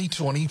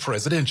 2020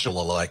 presidential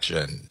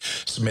election.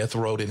 Smith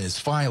wrote in his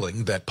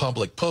filing that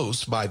public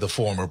posts by the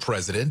former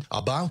president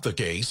about the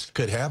case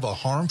could have a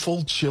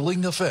harmful,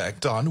 chilling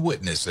effect on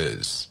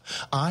witnesses.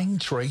 I'm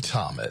Trey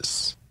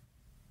Thomas.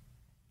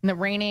 The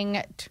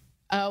reigning...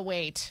 Oh,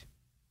 wait.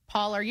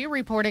 Paul, are you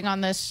reporting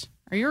on this?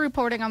 Are you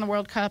reporting on the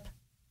World Cup?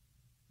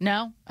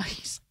 No?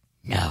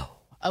 No.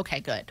 Okay,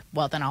 good.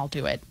 Well, then I'll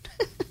do it.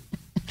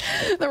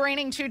 The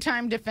reigning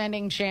two-time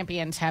defending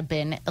champions have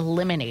been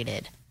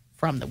eliminated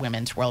from the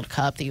Women's World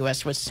Cup. The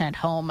U.S. was sent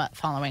home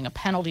following a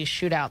penalty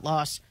shootout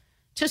loss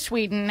to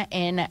Sweden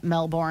in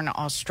Melbourne,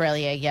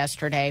 Australia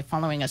yesterday.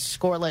 Following a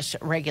scoreless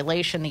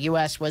regulation, the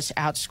U.S. was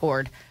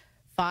outscored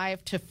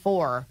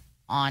 5-4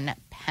 on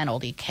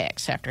penalty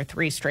kicks. After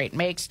 3 straight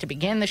makes to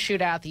begin the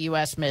shootout, the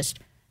U.S. missed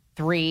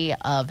 3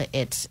 of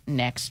its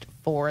next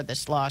 4.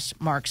 This loss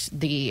marks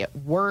the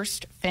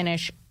worst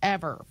finish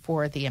ever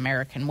for the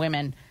American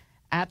women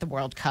at the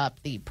World Cup.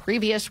 The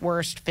previous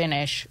worst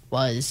finish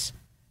was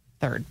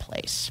 3rd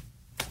place.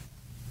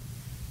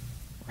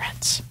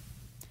 Reds.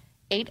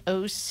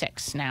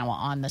 8:06 now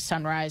on the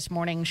Sunrise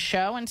Morning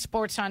Show, and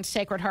Sports on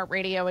Sacred Heart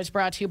Radio is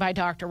brought to you by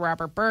Dr.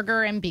 Robert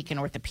Berger and Beacon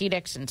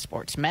Orthopedics and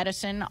Sports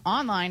Medicine,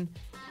 online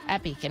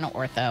at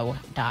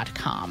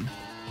beaconortho.com.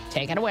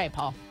 Take it away,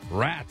 Paul.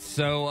 Rats.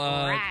 So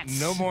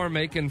no more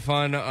making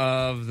fun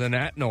of the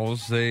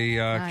Nationals. They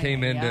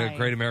came into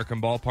Great American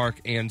Ballpark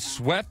and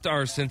swept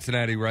our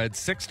Cincinnati Reds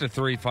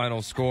 6-3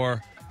 final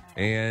score,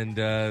 and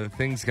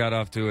things got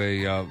off to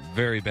a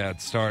very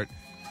bad start.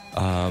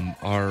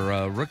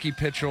 Our rookie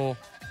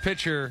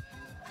pitcher,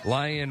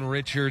 Lyon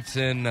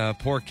Richardson,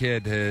 poor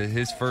kid,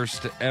 his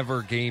first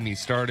ever game he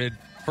started.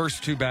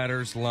 First 2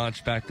 batters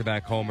launched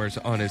back-to-back homers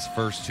on his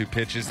first 2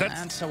 pitches.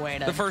 That's the way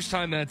to... the first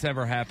time that's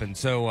ever happened,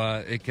 so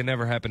it can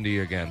never happen to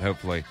you again,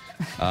 hopefully.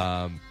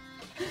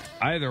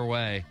 Either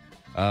way,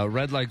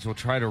 Redlegs will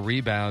try to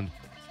rebound.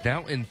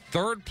 Now in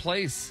 3rd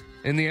place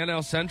in the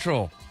NL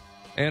Central.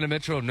 Anna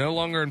Mitchell no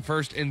longer in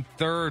first, in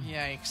 3rd.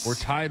 Yikes. We're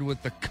tied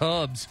with the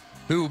Cubs,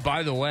 who,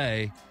 by the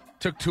way,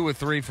 took 2 of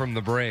 3 from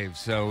the Braves,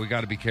 so we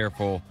got to be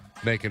careful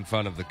making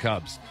fun of the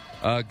Cubs.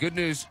 Good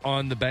news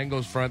on the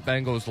Bengals front.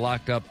 Bengals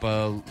locked up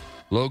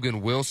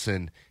Logan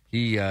Wilson.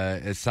 He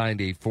has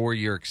signed a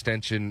 4-year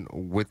extension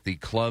with the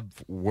club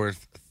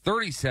worth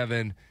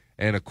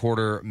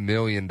 $37.25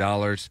 million.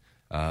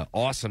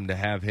 Awesome to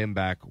have him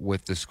back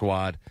with the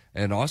squad.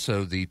 And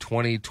also the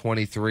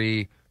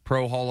 2023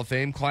 Pro Hall of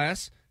Fame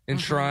class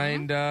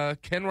enshrined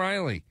Ken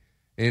Riley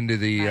into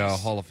the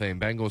Hall of Fame.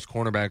 Bengals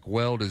cornerback,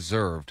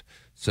 well-deserved.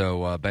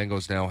 So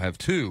Bengals now have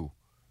 2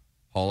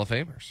 Hall of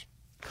Famers.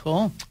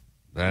 Cool.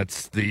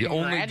 That's the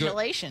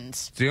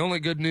Congratulations. It's the only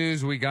good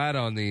news we got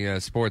on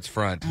the sports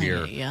front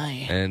here.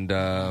 And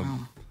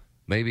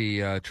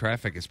maybe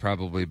traffic is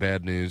probably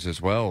bad news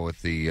as well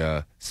with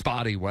the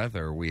spotty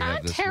weather we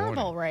have this terrible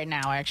morning. Right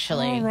now,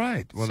 actually. All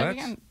right. Well, So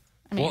that's...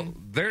 well,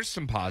 there's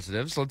some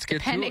positives. Let's get to it.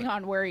 Depending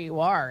on where you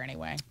are,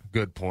 anyway.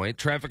 Good point.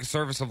 Traffic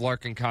service of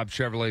Larkin Cobb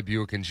Chevrolet,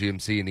 Buick, and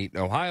GMC in Eaton,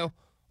 Ohio.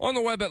 On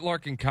the web at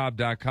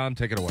larkincobb.com.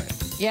 Take it away.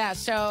 Yeah,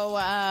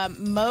 so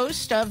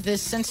most of the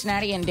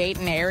Cincinnati and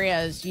Dayton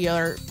areas,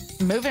 you're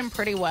moving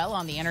pretty well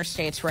on the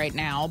interstates right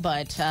now,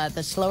 but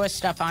the slowest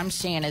stuff I'm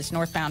seeing is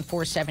northbound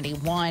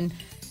 471.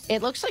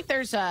 It looks like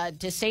there's a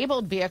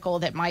disabled vehicle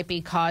that might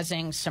be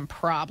causing some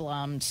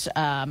problems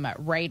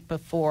right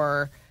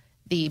before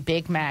the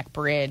Big Mac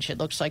Bridge. It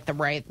looks like the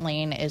right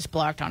lane is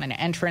blocked on an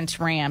entrance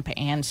ramp,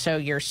 and so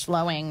you're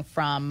slowing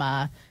from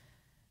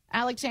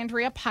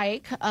Alexandria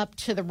Pike up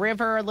to the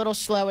river, a little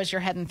slow as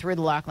you're heading through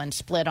the Laughlin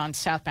Split on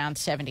southbound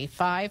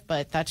 75,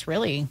 but that's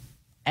really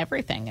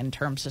everything in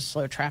terms of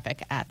slow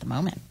traffic at the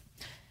moment.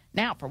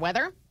 Now for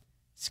weather.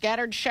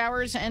 Scattered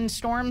showers and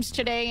storms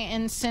today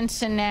in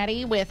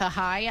Cincinnati with a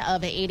high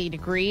of 80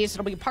 degrees.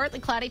 It'll be partly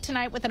cloudy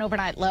tonight with an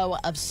overnight low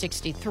of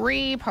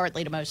 63,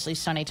 partly to mostly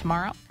sunny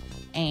tomorrow,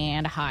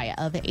 and a high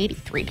of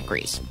 83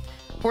 degrees.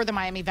 For the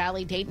Miami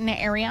Valley-Dayton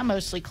area,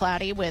 mostly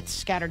cloudy with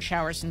scattered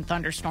showers and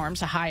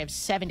thunderstorms, a high of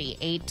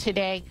 78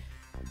 today.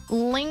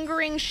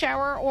 Lingering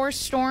shower or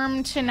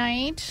storm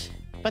tonight,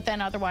 but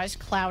then otherwise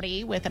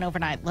cloudy with an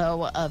overnight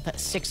low of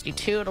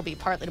 62. It'll be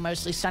partly to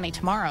mostly sunny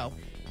tomorrow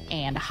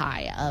and a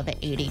high of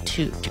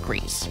 82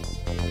 degrees.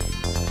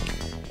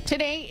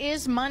 Today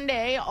is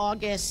Monday,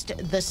 August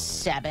the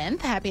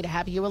 7th. Happy to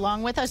have you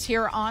along with us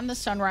here on the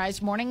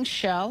Sunrise Morning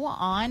Show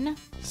on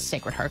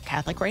Sacred Heart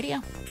Catholic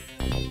Radio.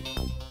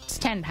 It's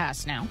 10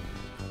 past now.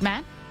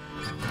 Matt?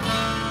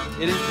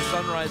 It is the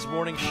Sunrise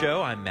Morning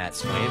Show. I'm Matt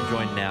Swain,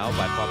 joined now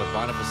by Father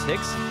Boniface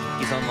Hicks.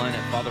 He's online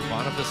at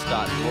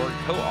fatherboniface.org,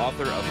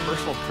 co-author of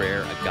Personal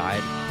Prayer, a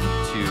guide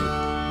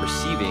to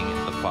receiving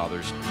the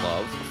Father's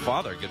love.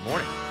 Father, good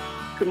morning.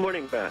 Good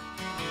morning, Matt.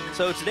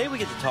 So today we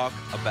get to talk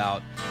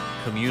about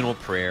communal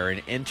prayer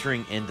and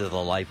entering into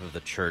the life of the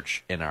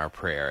church in our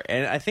prayer.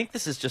 And I think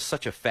this is just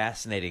such a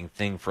fascinating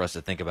thing for us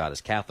to think about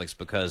as Catholics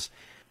because,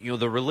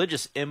 the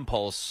religious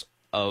impulse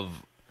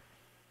of,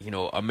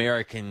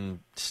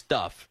 American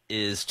stuff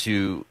is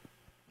to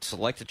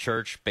select a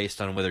church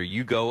based on whether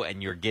you go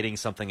and you're getting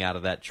something out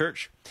of that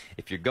church.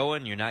 If you're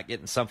going, you're not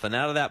getting something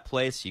out of that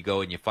place, you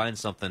go and you find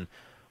something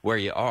where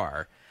you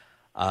are.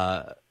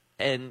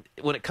 And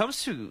when it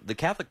comes to the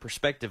Catholic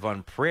perspective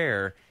on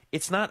prayer,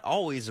 it's not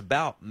always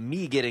about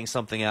me getting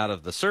something out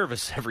of the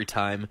service every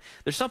time.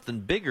 There's something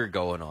bigger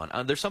going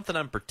on. There's something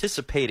I'm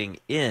participating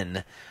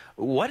in.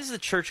 Why does the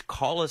church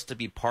call us to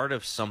be part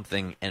of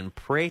something and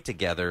pray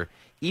together,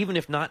 even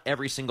if not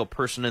every single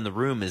person in the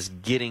room is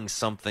getting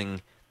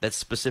something that's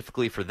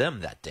specifically for them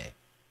that day?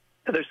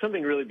 There's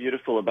something really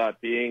beautiful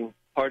about being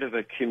part of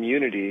a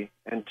community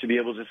and to be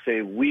able to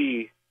say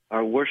we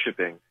are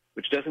worshiping,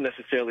 which doesn't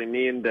necessarily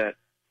mean that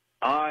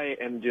I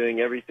am doing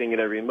everything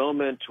at every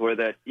moment or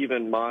that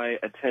even my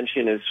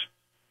attention is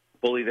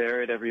fully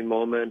there at every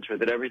moment or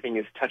that everything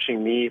is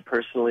touching me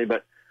personally,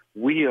 but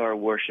we are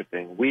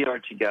worshiping. We are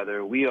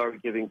together. We are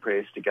giving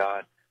praise to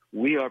God.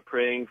 We are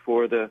praying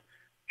for the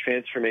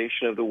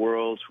transformation of the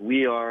world.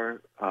 We are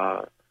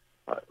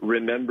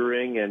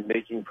remembering and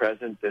making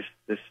present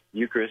this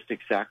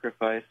Eucharistic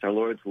sacrifice, our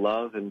Lord's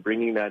love, and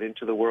bringing that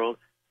into the world.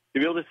 To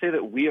be able to say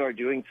that we are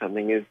doing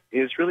something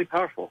is really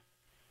powerful.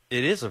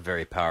 It is a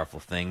very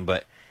powerful thing,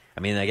 but,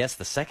 I guess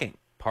the second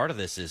part of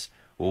this is,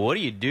 well, what do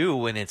you do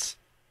when it's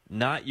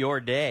not your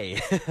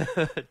day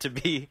to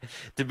be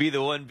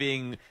the one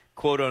being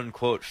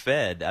quote-unquote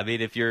fed?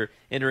 If you're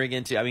entering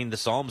into, the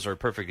Psalms are a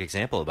perfect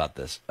example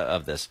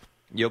of this.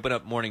 You open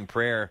up morning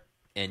prayer,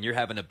 and you're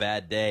having a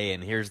bad day,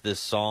 and here's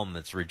this psalm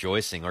that's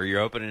rejoicing, or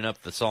you're opening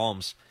up the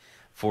Psalms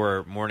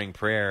for morning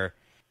prayer,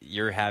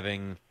 you're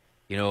having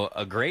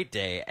a great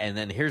day, and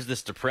then here's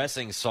this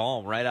depressing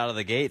psalm right out of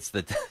the gates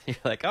that you're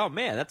like, oh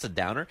man, that's a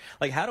downer.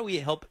 Like, how do we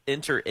help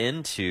enter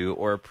into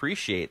or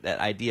appreciate that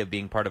idea of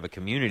being part of a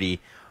community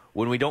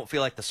when we don't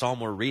feel like the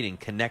psalm we're reading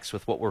connects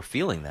with what we're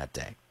feeling that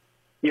day?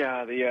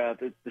 Yeah,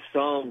 the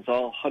Psalms,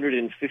 all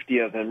 150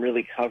 of them,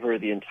 really cover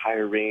the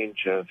entire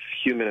range of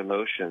human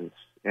emotions.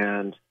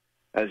 And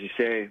as you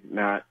say,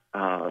 Matt,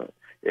 and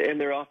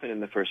they're often in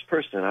the first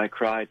person. I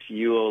cry to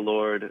you, O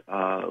Lord,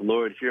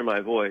 Lord, hear my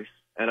voice.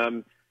 And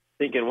I'm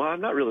thinking, well, I'm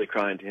not really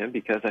crying to him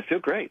because I feel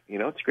great.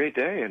 It's a great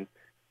day, and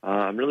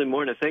I'm really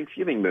more in a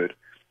Thanksgiving mood.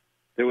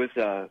 There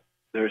are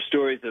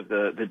stories of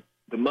the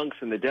monks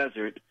in the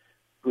desert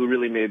who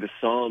really made the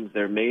Psalms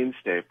their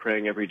mainstay,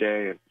 praying every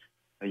day. And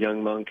a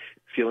young monk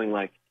feeling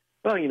like,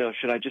 well,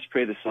 should I just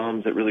pray the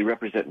Psalms that really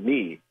represent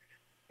me?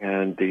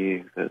 And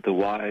the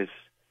wise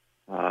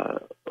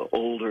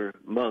older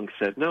monk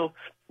said, no,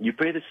 you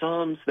pray the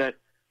Psalms that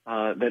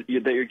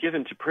you're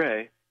given to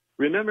pray,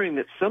 remembering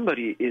that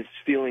somebody is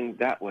feeling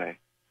that way,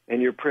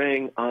 and you're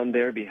praying on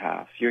their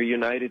behalf. You're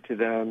united to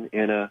them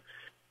in a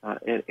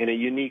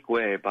unique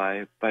way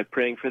by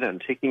praying for them,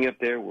 taking up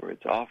their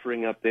words,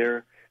 offering up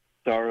their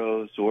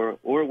sorrows, or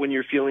when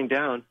you're feeling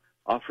down,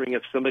 offering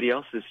up somebody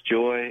else's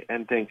joy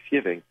and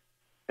thanksgiving.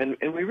 And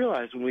we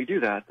realize when we do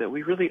that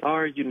we really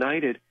are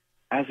united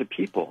as a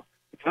people.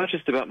 It's not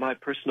just about my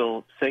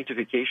personal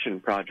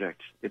sanctification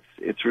project.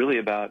 It's really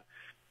about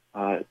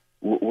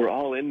we're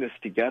all in this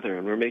together,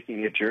 and we're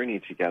making a journey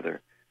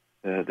together.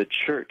 The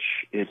church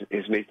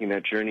is making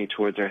that journey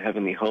towards our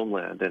heavenly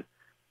homeland. And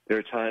there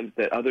are times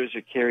that others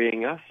are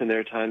carrying us, and there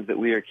are times that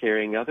we are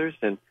carrying others.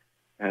 And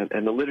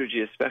the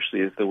liturgy especially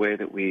is the way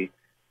that we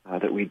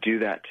do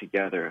that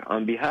together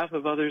on behalf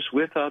of others,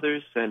 with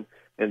others, and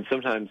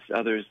sometimes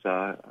others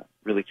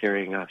really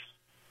carrying us.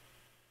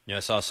 I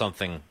saw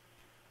something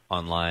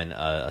online,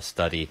 a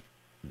study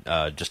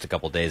just a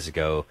couple days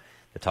ago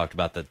that talked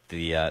about that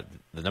the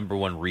number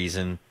one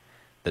reason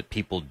that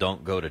people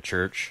don't go to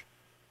church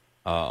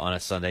on a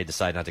Sunday,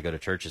 decide not to go to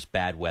church, is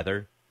bad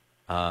weather.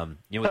 What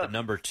the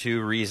number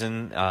two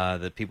reason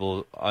that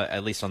people,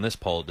 at least on this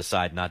poll,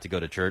 decide not to go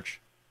to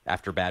church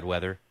after bad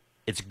weather?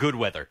 It's good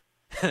weather.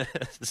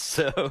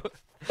 So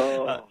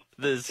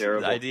this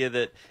terrible. idea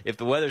that if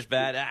the weather's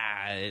bad,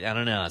 I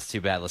don't know, it's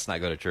too bad, let's not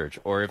go to church.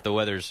 Or if the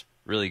weather's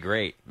really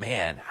great,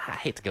 man, I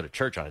hate to go to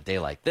church on a day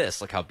like this.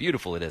 Look how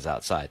beautiful it is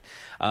outside.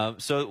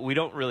 So we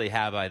don't really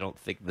have, I don't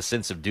think, the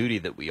sense of duty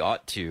that we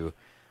ought to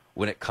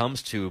when it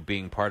comes to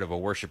being part of a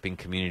worshiping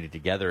community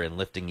together and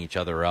lifting each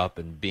other up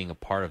and being a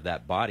part of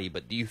that body.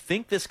 But do you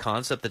think this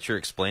concept that you're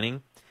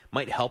explaining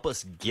might help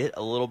us get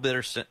a little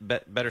better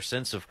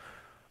sense of,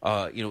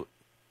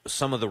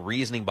 some of the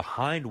reasoning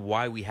behind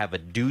why we have a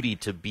duty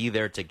to be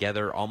there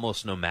together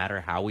almost no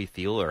matter how we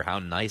feel or how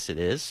nice it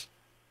is?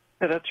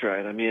 Yeah, that's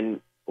right. I mean,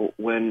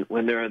 when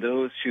there are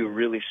those who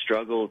really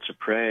struggle to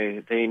pray,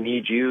 they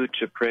need you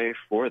to pray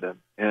for them.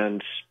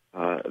 And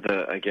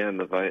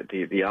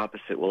the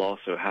opposite will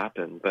also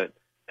happen. But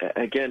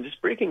again,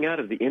 just breaking out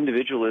of the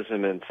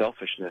individualism and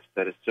selfishness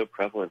that is so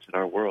prevalent in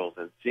our world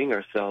and seeing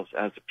ourselves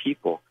as a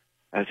people,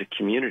 as a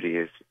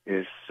community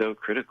is so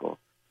critical.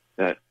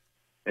 That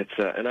it's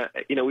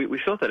we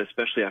felt that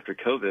especially after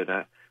COVID.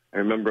 I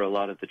remember a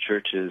lot of the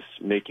churches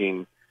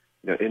making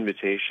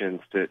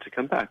invitations to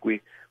come back.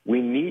 We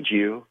need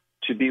you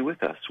to be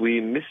with us.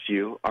 We miss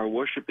you. Our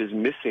worship is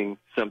missing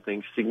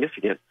something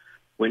significant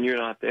when you're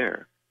not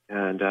there.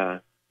 And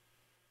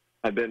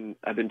I've been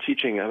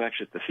teaching. I'm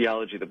actually at the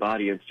Theology of the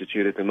Body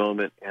Institute at the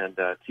moment, and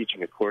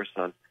teaching a course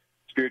on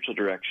spiritual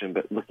direction,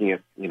 but looking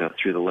at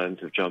through the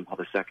lens of John Paul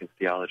II's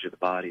Theology of the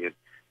Body. And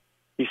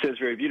he says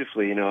very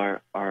beautifully,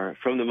 our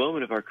from the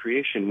moment of our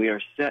creation, we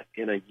are set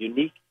in a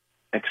unique,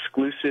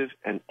 exclusive,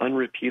 and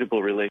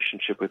unrepeatable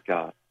relationship with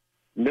God.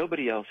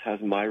 Nobody else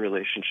has my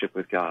relationship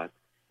with God.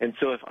 And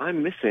so if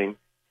I'm missing,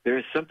 there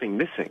is something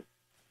missing.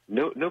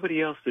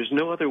 Nobody else, there's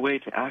no other way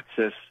to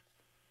access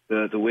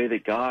the way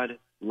that God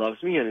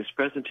loves me and is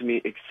present to me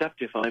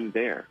except if I'm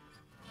there.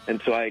 And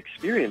so I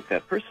experience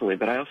that personally,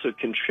 but I also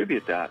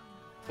contribute that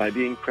by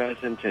being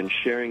present and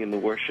sharing in the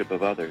worship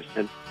of others.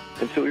 And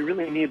so we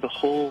really need the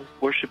whole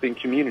worshiping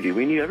community.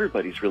 We need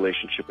everybody's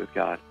relationship with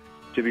God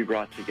to be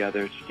brought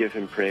together, to give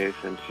him praise,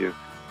 and to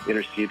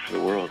intercede for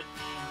the world.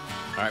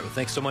 All right, well,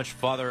 thanks so much,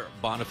 Father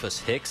Boniface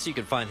Hicks. You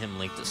can find him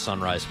linked at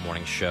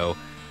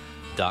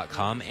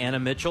sunrisemorningshow.com. Anna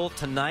Mitchell,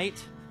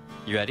 tonight,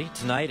 you ready?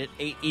 Tonight at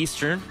 8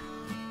 Eastern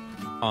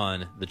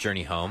on The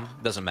Journey Home.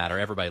 Doesn't matter.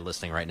 Everybody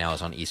listening right now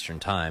is on Eastern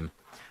Time.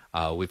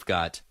 We've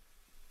got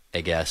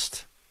a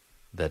guest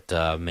that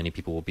many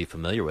people will be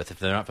familiar with. If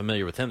they're not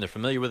familiar with him, they're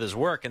familiar with his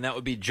work, and that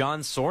would be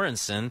John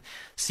Sorensen,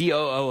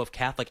 COO of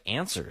Catholic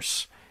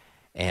Answers.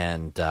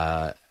 And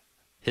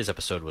his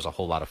episode was a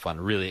whole lot of fun.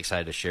 Really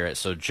excited to share it.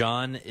 So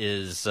John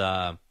is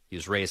he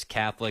was raised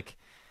Catholic,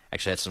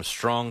 actually had some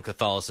strong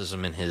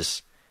Catholicism in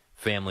his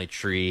family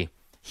tree.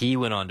 He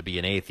went on to be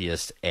an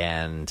atheist,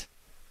 and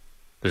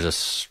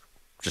there's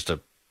just a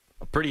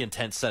pretty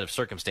intense set of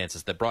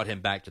circumstances that brought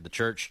him back to the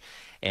church.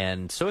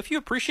 And so if you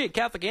appreciate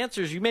Catholic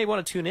Answers, you may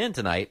want to tune in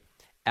tonight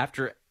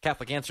after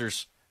Catholic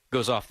Answers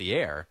goes off the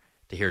air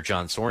to hear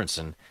John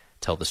Sorensen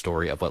tell the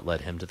story of what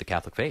led him to the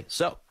Catholic faith.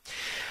 So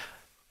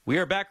we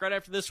are back right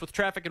after this with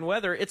traffic and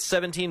weather. It's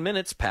 17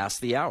 minutes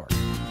past the hour.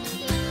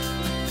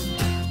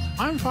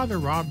 I'm Father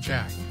Rob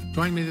Jack.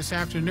 Join me this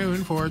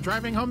afternoon for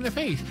Driving Home the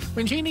Faith,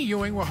 when Jeannie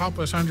Ewing will help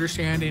us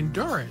understand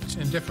endurance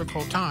in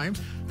difficult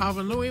times.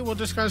 Alvin Louie will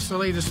discuss the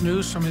latest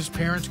news from his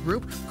parents'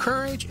 group,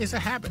 Courage is a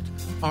Habit.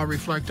 I'll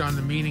reflect on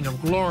the meaning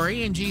of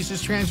glory in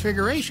Jesus'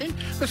 transfiguration,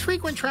 with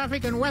frequent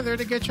traffic and weather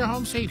to get you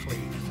home safely.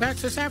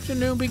 That's this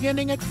afternoon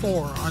beginning at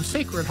 4 on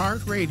Sacred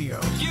Heart Radio.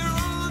 You're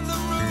on the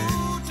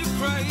road to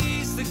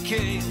Christ the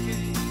King,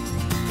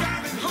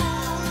 driving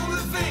home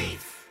the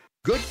faith.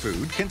 Good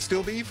food can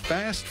still be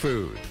fast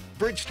food.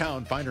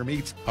 Bridgetown Finer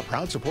Meats, a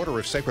proud supporter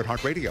of Sacred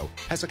Heart Radio,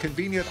 has a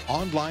convenient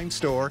online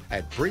store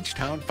at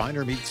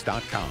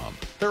bridgetownfinermeats.com.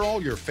 They're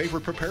all your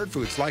favorite prepared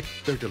foods, like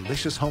their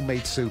delicious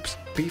homemade soups,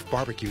 beef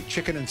barbecue,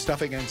 chicken and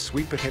stuffing, and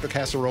sweet potato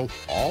casserole,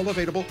 all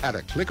available at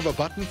a click of a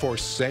button for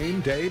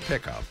same-day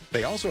pickup.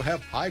 They also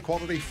have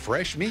high-quality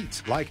fresh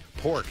meats like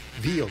pork,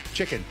 veal,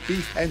 chicken,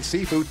 beef, and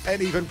seafood,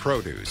 and even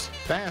produce.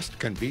 Fast,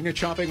 convenient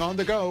shopping on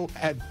the go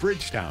at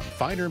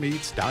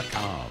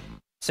bridgetownfinermeats.com.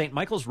 St.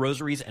 Michael's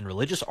Rosaries and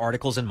Religious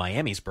Articles in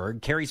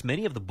Miamisburg carries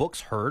many of the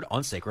books heard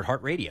on Sacred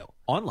Heart Radio.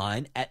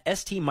 Online at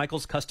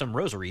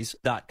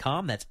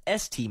stmichaelscustomrosaries.com. That's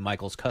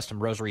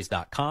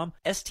stmichaelscustomrosaries.com.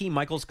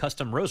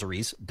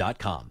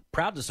 stmichaelscustomrosaries.com.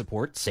 Proud to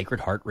support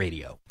Sacred Heart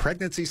Radio.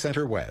 Pregnancy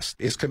Center West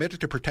is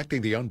committed to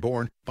protecting the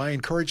unborn by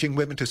encouraging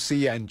women to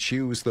see and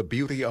choose the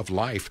beauty of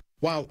life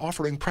while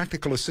offering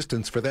practical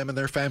assistance for them and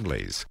their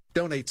families.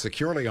 Donate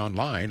securely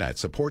online at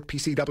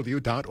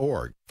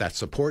supportpcw.org.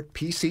 That's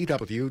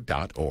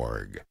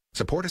supportpcw.org.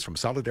 Support is from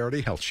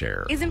Solidarity Health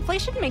Share. Is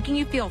inflation making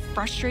you feel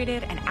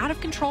frustrated and out of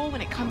control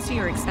when it comes to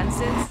your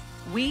expenses?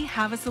 We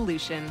have a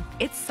solution.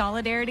 It's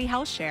Solidarity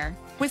Health Share.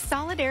 With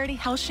Solidarity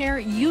Health Share,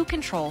 you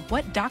control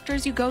what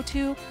doctors you go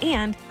to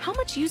and how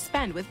much you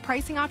spend with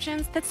pricing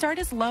options that start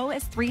as low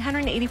as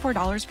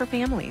 $384 for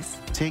families.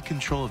 Take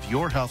control of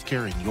your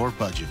healthcare and your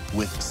budget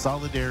with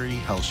Solidarity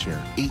Health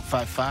Share.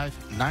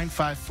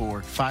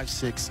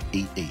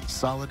 855-954-5688.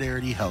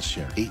 Solidarity Health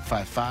Share.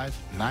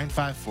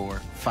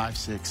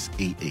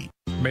 855-954-5688.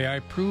 May I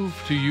prove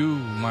to you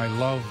my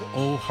love,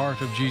 O heart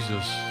of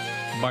Jesus,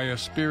 by a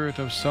spirit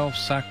of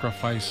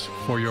self-sacrifice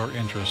for your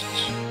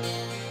interests.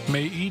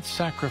 May each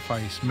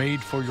sacrifice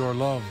made for your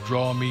love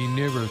draw me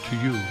nearer to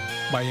you.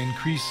 By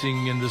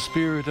increasing in the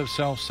spirit of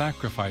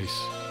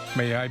self-sacrifice,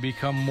 may I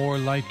become more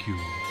like you.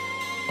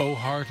 O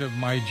heart of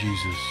my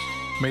Jesus,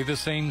 may the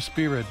same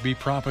spirit be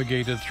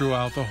propagated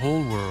throughout the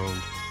whole world.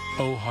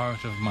 O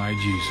heart of my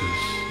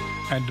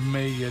Jesus, and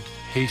may it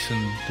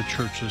hasten the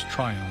church's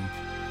triumph.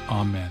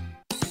 Amen.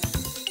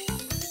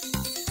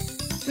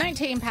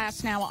 19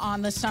 past now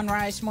on the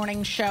Sunrise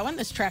Morning Show, and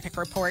this traffic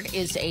report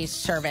is a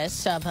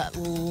service of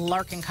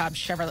Larkin Cobb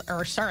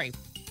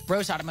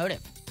Rose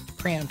Automotive,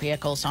 pre-owned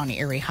vehicles on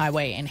Erie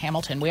Highway in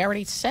Hamilton. We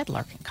already said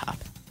Larkin Cobb.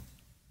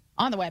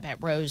 On the web at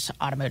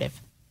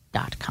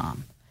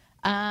roseautomotive.com.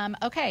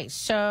 Okay,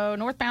 so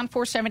northbound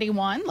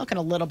 471, looking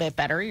a little bit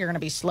better. You're going to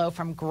be slow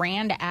from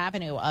Grand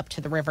Avenue up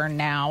to the river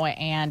now,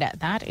 and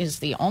that is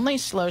the only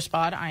slow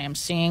spot I am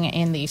seeing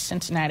in the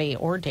Cincinnati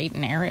or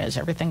Dayton areas.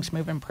 Everything's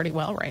moving pretty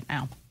well right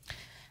now.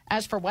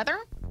 As for weather,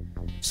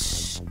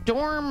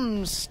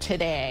 storms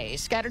today.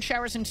 Scattered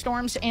showers and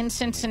storms in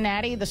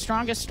Cincinnati. The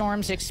strongest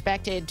storms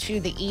expected to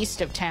the east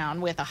of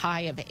town with a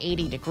high of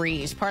 80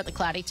 degrees. Partly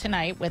cloudy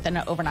tonight with an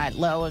overnight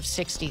low of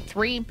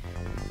 63.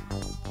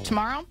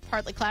 Tomorrow,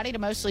 partly cloudy to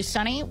mostly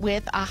sunny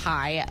with a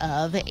high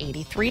of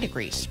 83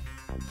 degrees.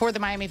 For the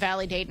Miami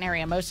Valley, Dayton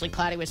area, mostly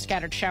cloudy with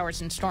scattered showers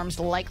and storms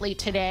likely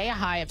today, a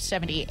high of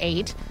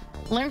 78.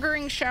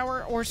 Lingering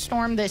shower or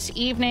storm this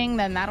evening,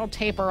 then that'll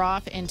taper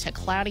off into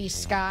cloudy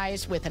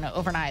skies with an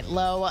overnight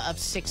low of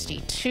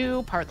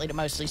 62, partly to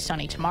mostly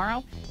sunny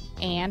tomorrow,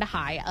 and a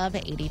high of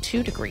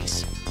 82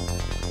 degrees.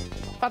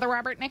 Father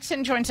Robert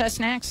Nixon joins us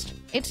next.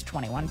 It's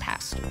 21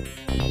 past.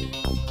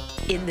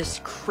 In this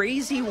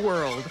crazy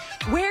world,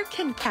 where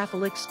can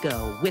Catholics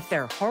go with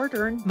their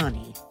hard-earned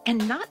money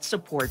and not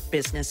support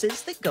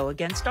businesses that go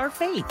against our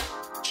faith?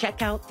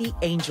 Check out the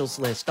Angels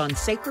List on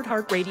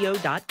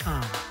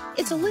sacredheartradio.com.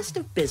 It's a list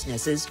of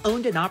businesses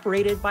owned and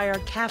operated by our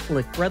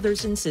Catholic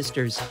brothers and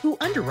sisters who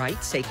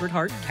underwrite Sacred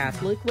Heart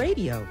Catholic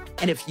Radio.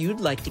 And if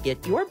you'd like to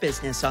get your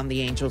business on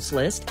the Angels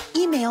List,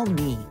 email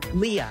me,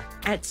 Leah,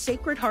 at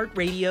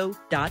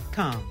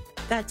sacredheartradio.com.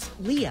 That's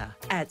Leah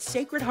at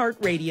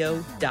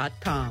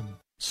sacredheartradio.com.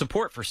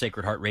 Support for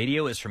Sacred Heart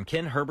Radio is from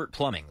Ken Herbert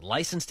Plumbing,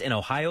 licensed in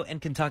Ohio and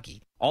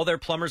Kentucky. All their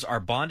plumbers are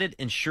bonded,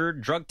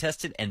 insured, drug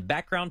tested, and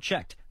background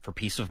checked for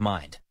peace of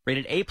mind.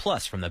 Rated A+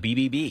 from the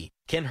BBB.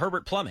 Ken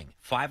Herbert Plumbing,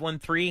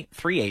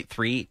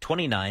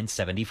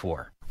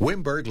 513-383-2974.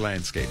 Wimberg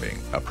Landscaping,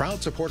 a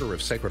proud supporter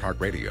of Sacred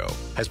Heart Radio,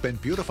 has been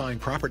beautifying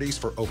properties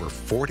for over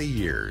 40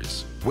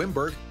 years.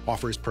 Wimberg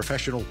offers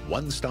professional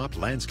one-stop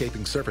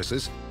landscaping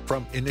services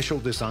from initial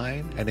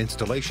design and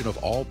installation of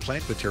all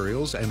plant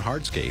materials and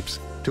hardscapes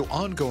to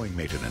ongoing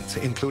maintenance,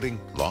 including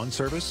lawn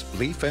service,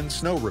 leaf and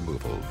snow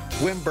removal.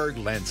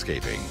 Wimberg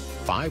Landscaping,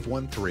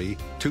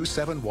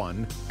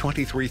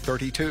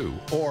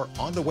 513-271-2332, or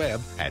on the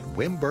web at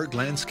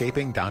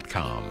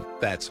wimberglandscaping.com.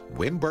 That's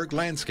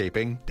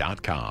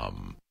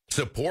wimberglandscaping.com.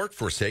 Support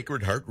for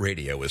Sacred Heart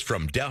Radio is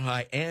from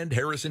Delhi and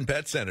Harrison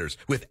Pet Centers,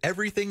 with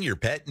everything your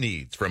pet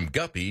needs, from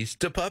guppies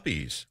to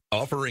puppies.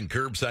 Offering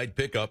curbside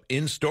pickup,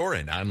 in-store,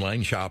 and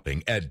online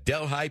shopping at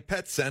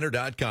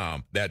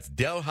DelhiPetCenter.com. That's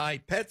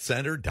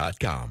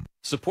DelhiPetCenter.com.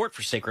 Support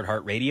for Sacred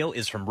Heart Radio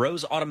is from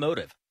Rose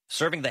Automotive,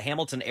 serving the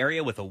Hamilton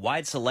area with a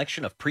wide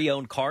selection of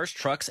pre-owned cars,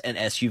 trucks, and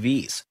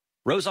SUVs.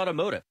 Rose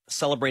Automotive,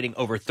 celebrating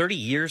over 30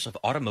 years of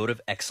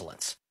automotive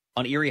excellence.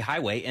 On Erie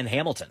Highway in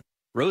Hamilton.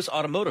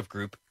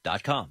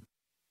 RoseAutomotiveGroup.com.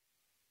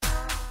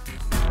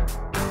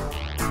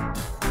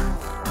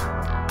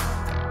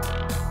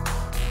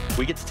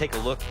 We get to take a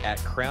look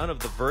at Crown of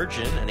the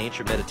Virgin, an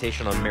ancient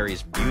meditation on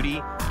Mary's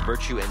beauty,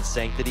 virtue, and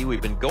sanctity.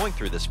 We've been going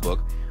through this book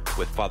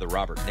with Father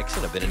Robert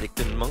Nixon, a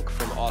Benedictine monk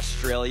from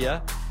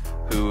Australia,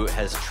 who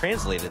has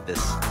translated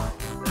this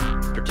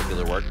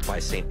particular work by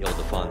St.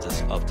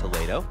 Ildefonsus of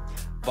Toledo.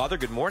 Father,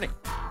 good morning.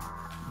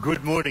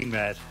 Good morning,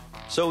 Matt.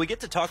 So we get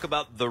to talk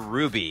about the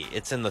ruby.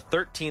 It's in the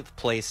 13th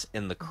place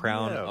in the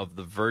crown of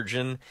the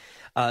Virgin.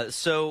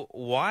 So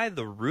why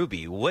the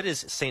ruby? What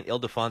is St.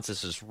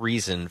 Ildefonsus'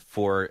 reason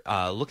for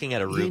looking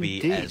at a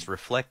ruby as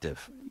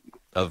reflective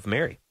of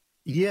Mary?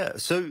 Yeah,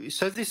 so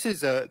this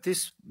is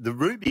the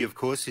ruby, of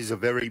course, is a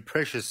very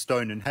precious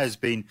stone and has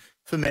been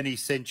for many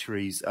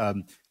centuries,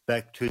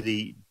 back to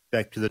the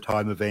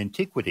time of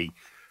antiquity.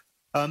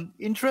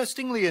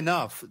 Interestingly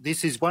enough,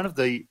 this is one of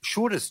the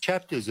shortest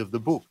chapters of the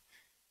book,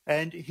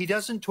 and he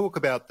doesn't talk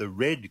about the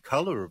red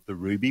color of the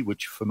ruby,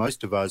 which for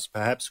most of us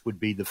perhaps would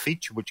be the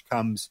feature which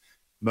comes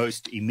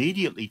most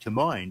immediately to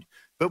mind.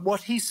 But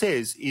what he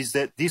says is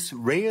that this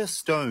rare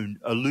stone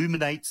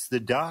illuminates the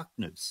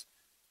darkness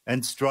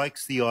and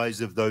strikes the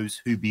eyes of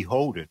those who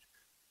behold it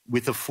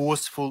with a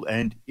forceful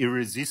and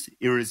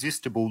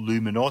irresistible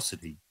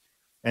luminosity.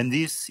 And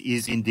this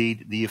is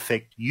indeed the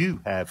effect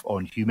you have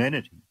on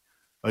humanity,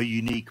 a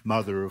unique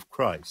mother of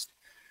Christ.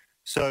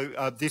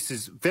 So this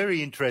is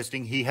very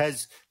interesting. He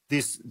has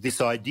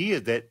this idea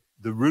that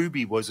the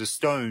ruby was a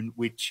stone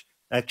which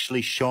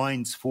actually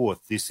shines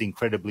forth this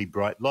incredibly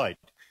bright light.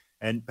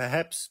 And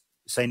perhaps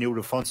St.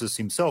 Ildefonsus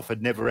himself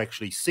had never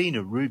actually seen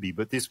a ruby,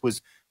 but this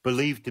was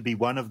believed to be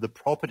one of the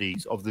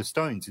properties of the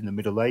stones in the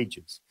Middle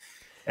Ages.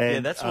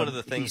 And, that's one of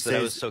the things that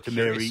I was so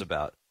curious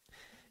about.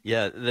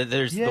 Yeah,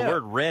 the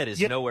word red is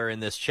nowhere in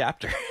this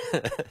chapter,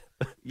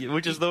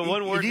 which is the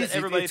one word that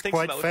everybody thinks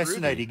about. It's quite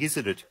fascinating,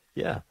 isn't it?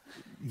 Yeah.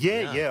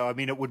 Yeah. I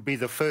mean, it would be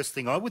the first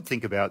thing I would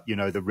think about,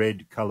 the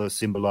red color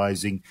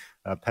symbolizing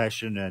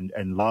passion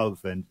and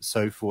love and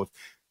so forth.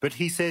 But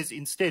he says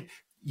instead,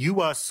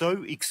 you are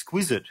so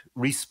exquisite,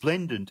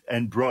 resplendent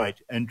and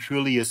bright, and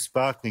truly as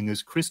sparkling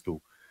as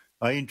crystal.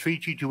 I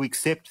entreat you to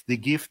accept the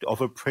gift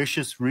of a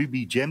precious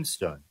ruby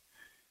gemstone.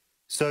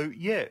 So,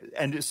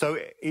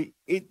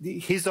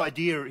 his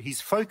idea,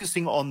 he's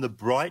focusing on the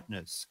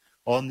brightness,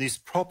 on this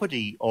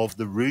property of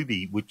the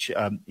ruby, which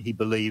he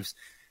believes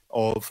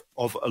of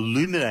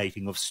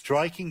illuminating, of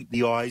striking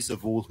the eyes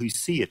of all who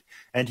see it.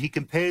 And he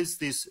compares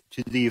this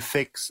to the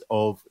effects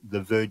of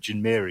the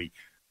Virgin Mary,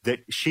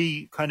 that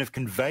she kind of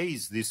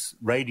conveys this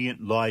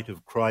radiant light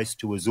of Christ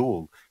to us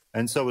all,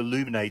 and so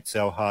illuminates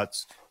our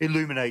hearts,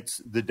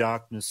 illuminates the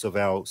darkness of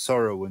our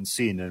sorrow and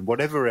sin and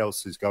whatever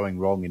else is going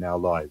wrong in our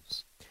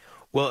lives.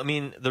 Well, I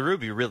mean, the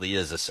ruby really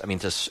is,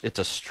 it's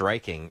a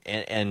striking,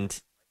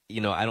 and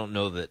I don't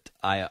know that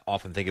I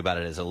often think about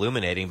it as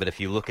illuminating, but if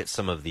you look at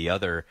some of the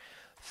other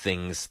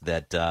things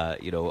that,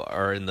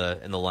 are in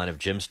the line of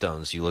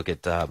gemstones, you look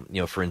at,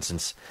 for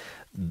instance,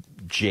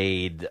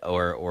 jade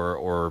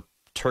or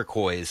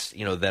turquoise,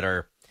 that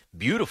are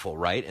beautiful,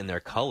 right, in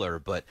their color,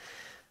 but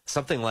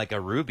something like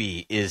a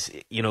ruby is,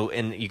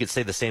 and you could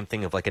say the same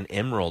thing of like an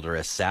emerald or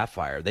a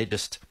sapphire. They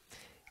just,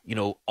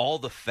 all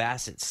the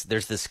facets,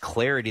 there's this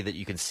clarity that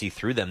you can see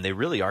through them. They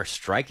really are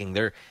striking.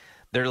 They're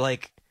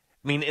like,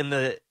 I mean, in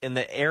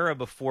the era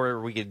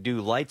before we could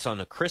do lights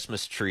on a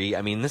Christmas tree,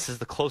 I mean, this is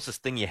the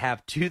closest thing you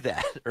have to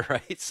that,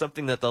 right?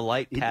 Something that the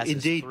light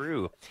passes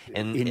through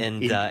and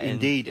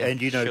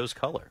shows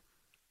color.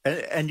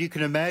 And you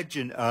can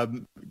imagine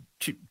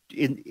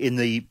in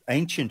the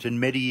ancient and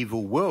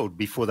medieval world,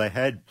 before they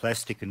had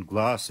plastic and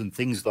glass and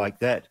things like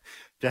that,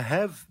 to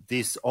have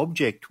this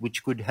object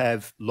which could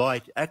have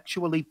light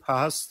actually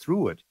pass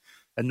through it,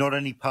 and not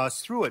only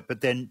pass through it,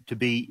 but then to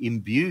be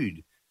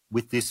imbued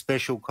with this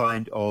special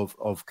kind of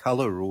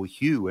color or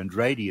hue and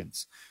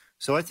radiance.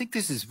 So I think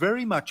this is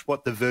very much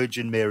what the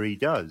Virgin Mary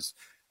does,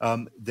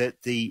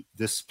 that the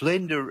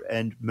splendor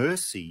and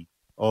mercy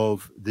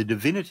of the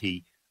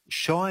divinity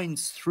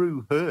shines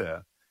through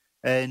her,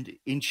 and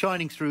in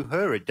shining through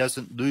her, it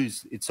doesn't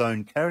lose its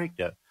own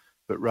character,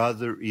 but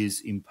rather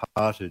is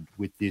imparted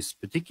with this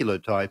particular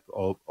type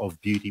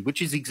of beauty,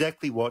 which is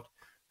exactly what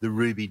the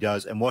ruby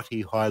does and what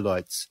he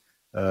highlights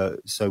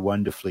so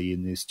wonderfully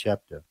in this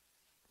chapter.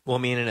 Well, I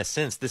mean, in a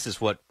sense, this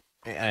is what,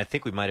 and I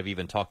think we might have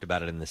even talked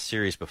about it in this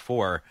series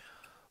before,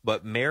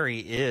 but Mary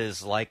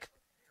is like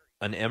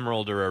an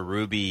emerald or a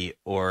ruby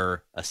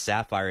or a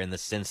sapphire in the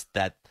sense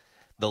that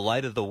the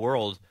light of the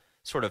world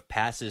sort of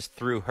passes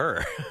through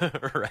her,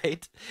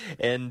 right?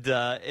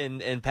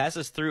 And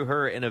passes through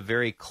her in a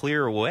very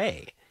clear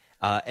way,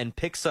 and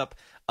picks up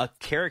a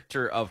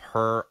character of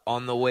her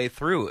on the way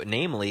through.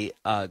 Namely,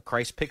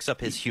 Christ picks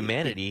up his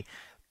humanity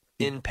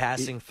in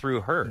passing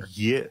through her.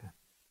 Yeah,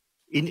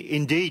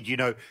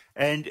 indeed,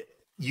 and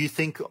you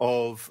think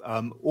of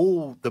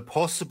all the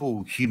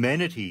possible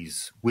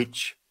humanities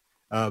which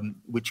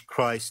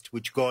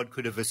God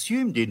could have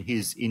assumed in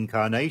his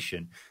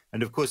incarnation.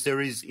 And of course, there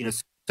is, in a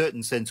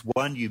certain sense,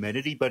 one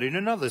humanity, but in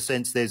another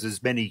sense, there's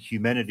as many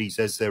humanities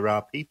as there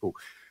are people,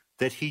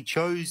 that he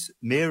chose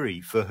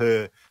Mary for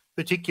her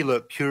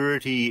particular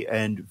purity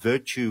and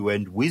virtue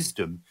and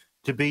wisdom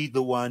to be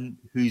the one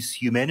whose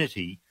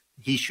humanity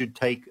he should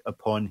take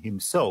upon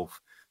himself.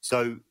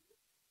 So,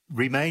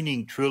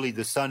 remaining truly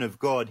the Son of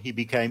God, he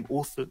became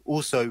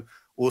also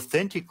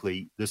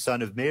authentically the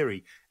Son of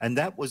Mary, and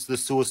that was the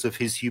source of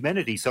his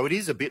humanity. So it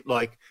is a bit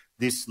like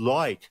this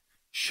light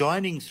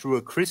shining through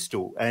a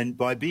crystal, and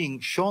by being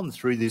shone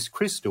through this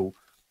crystal,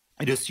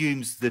 it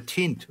assumes the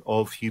tint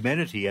of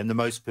humanity and the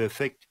most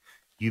perfect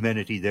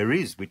humanity there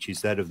is, which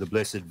is that of the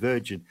Blessed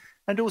Virgin,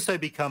 and also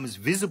becomes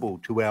visible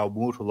to our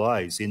mortal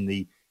eyes in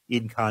the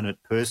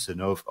incarnate person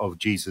of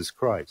Jesus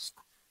Christ.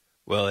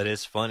 Well, it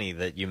is funny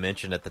that you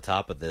mentioned at the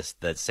top of this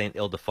that St.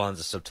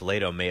 Ildefonsus of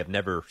Toledo may have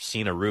never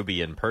seen a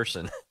ruby in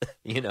person,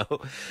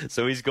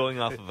 so he's going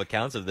off of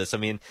accounts of this. I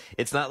mean,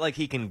 it's not like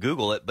he can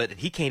Google it, but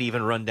he can't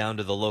even run down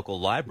to the local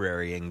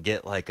library and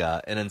get like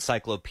an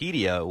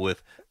encyclopedia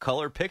with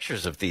color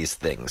pictures of these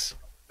things.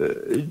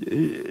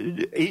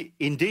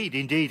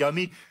 Indeed. I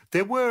mean,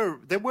 there were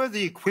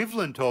the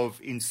equivalent of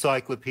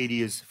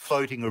encyclopedias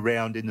floating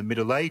around in the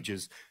Middle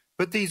Ages,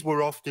 but these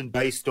were often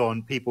based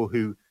on people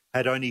who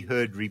had only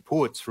heard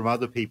reports from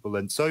other people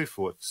and so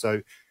forth.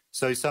 So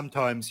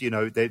sometimes,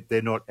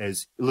 they're not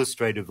as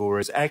illustrative or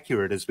as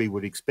accurate as we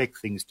would expect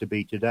things to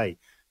be today.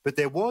 But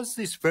there was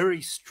this very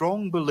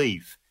strong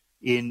belief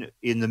in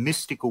the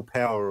mystical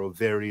power of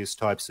various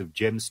types of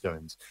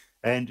gemstones,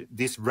 and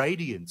this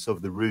radiance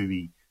of the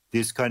ruby,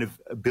 this kind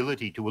of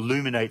ability to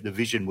illuminate the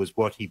vision, was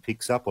what he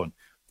picks up on.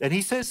 And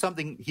he says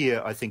something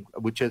here, I think,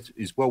 which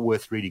is well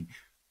worth reading.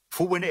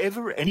 For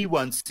whenever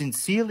anyone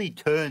sincerely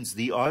turns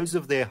the eyes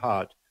of their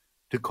heart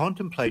to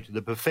contemplate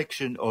the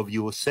perfection of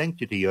your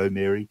sanctity, O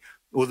Mary,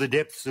 or the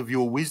depths of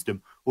your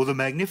wisdom, or the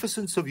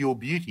magnificence of your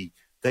beauty,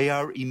 they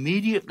are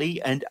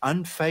immediately and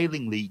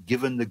unfailingly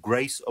given the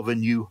grace of a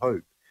new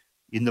hope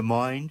in the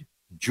mind,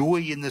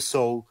 joy in the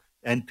soul,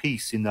 and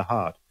peace in the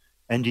heart,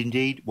 and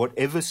indeed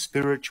whatever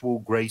spiritual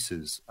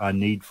graces are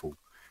needful.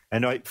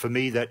 And for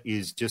me, that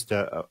is just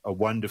a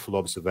wonderful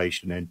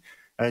observation,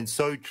 and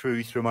so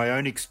true through my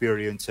own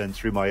experience and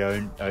through my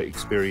own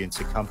experience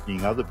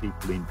accompanying other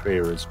people in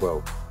prayer as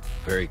well.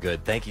 Very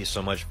good. Thank you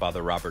so much,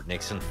 Father Robert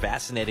Nixon.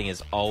 Fascinating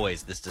as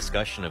always, this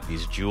discussion of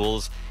these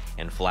jewels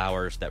and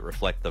flowers that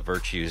reflect the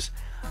virtues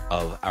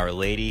of Our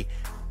Lady.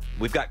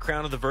 We've got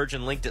Crown of the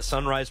Virgin linked at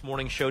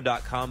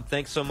sunrisemorningshow.com.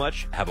 Thanks so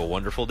much. Have a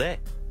wonderful day.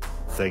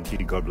 Thank you.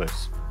 God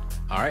bless.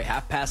 All right,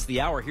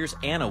 1:30. Here's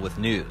Anna with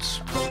news.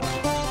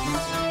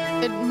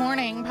 Good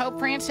morning. Pope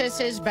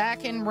Francis is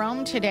back in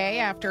Rome today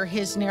after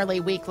his nearly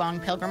week-long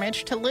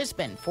pilgrimage to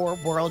Lisbon for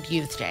World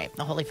Youth Day.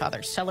 The Holy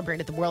Father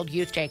celebrated the World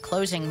Youth Day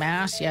closing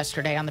Mass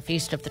yesterday on the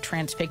Feast of the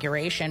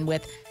Transfiguration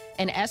with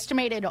an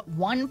estimated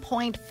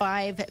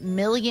 1.5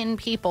 million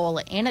people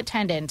in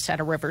attendance at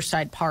a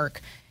riverside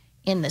park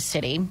in the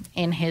city.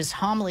 In his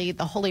homily,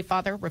 the Holy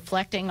Father,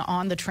 reflecting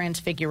on the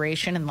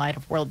Transfiguration in light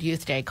of World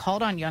Youth Day,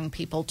 called on young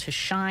people to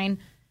shine,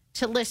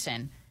 to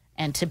listen,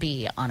 and to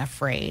be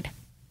unafraid.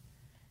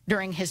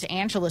 During his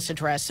Angelus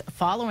address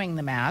following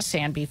the Mass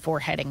and before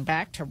heading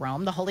back to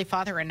Rome, the Holy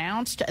Father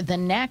announced the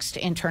next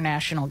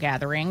international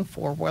gathering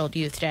for World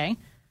Youth Day.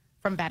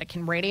 From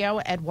Vatican Radio,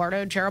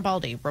 Eduardo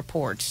Garibaldi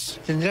reports.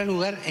 Tendrá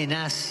lugar en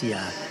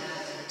Asia.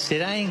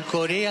 Será en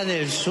Corea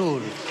del Sur,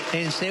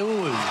 en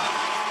Seúl.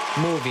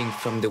 Moving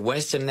from the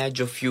western edge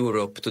of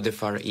Europe to the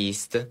Far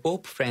East,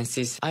 Pope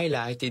Francis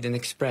highlighted an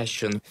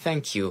expression,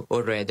 thank you,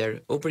 or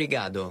rather,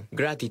 obrigado.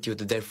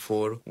 Gratitude,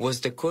 therefore,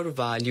 was the core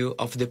value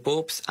of the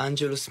Pope's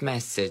Angelus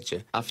message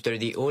after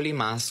the Holy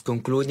Mass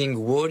concluding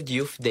World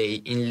Youth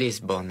Day in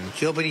Lisbon.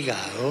 Que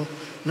obrigado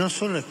no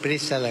solo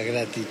expresa la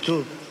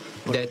gratitud.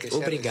 That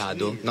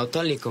obrigado not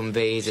only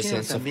conveys a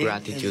sense of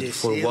gratitude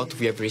for what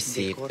we have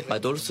received,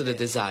 but also the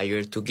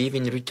desire to give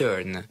in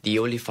return, the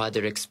Holy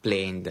Father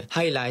explained,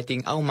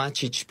 highlighting how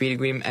much each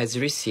pilgrim has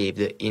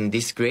received in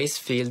this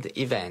grace-filled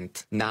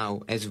event.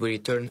 Now, as we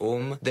return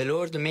home, the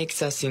Lord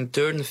makes us in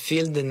turn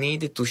feel the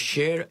need to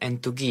share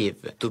and to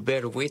give, to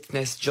bear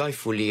witness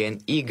joyfully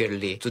and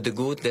eagerly to the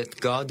good that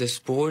God has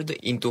poured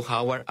into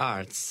our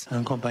hearts.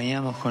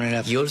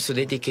 He also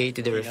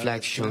dedicated a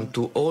reflection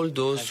to all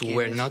those who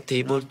were not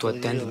able to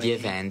attend the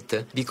event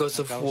because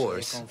of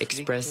wars,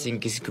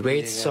 expressing his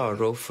great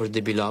sorrow for the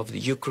beloved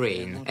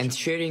Ukraine and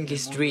sharing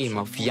his dream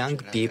of young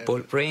people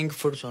praying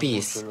for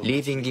peace,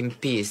 living in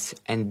peace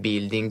and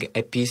building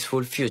a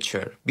peaceful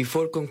future.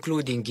 Before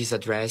concluding his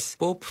address,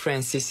 Pope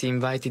Francis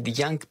invited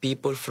young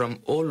people from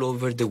all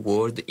over the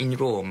world in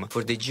Rome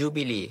for the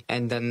Jubilee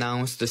and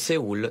announced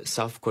Seoul,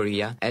 South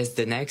Korea, as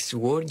the next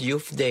World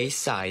Youth Day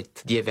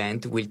site. The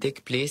event will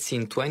take place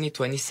in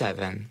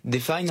 2027. The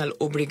final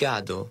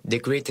obrigado, the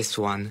greatest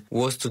one,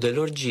 was to the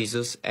Lord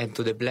Jesus and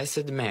to the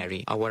Blessed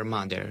Mary, our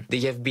Mother. They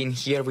have been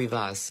here with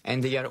us,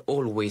 and they are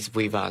always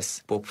with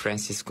us, Pope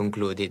Francis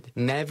concluded,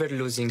 never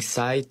losing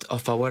sight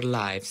of our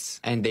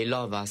lives, and they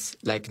love us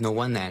like no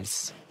one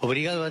else.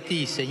 Obrigado a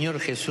ti, Señor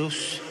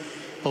Jesús.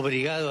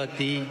 Obrigado a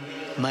ti,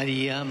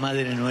 María,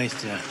 Madre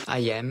Nuestra. I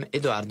am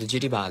Eduardo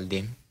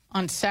Garibaldi.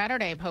 On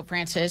Saturday, Pope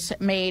Francis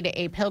made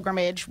a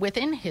pilgrimage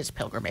within his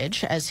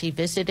pilgrimage as he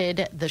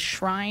visited the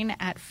shrine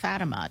at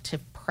Fatima to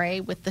pray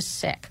with the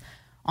sick.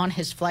 On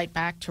his flight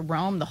back to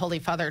Rome, the Holy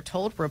Father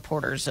told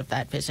reporters of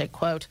that visit,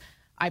 quote,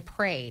 I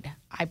prayed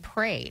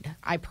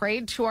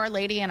to Our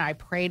Lady, and I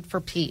prayed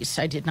for peace.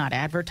 I did not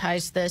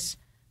advertise this,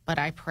 but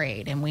I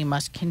prayed, and we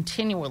must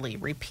continually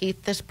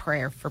repeat this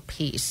prayer for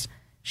peace.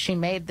 She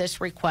made this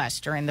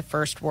request during the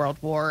First World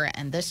War,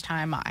 and this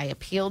time I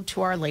appealed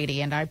to Our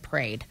Lady and I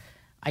prayed.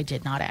 I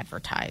did not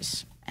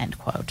advertise, end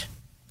quote.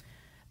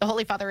 The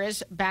Holy Father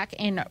is back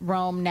in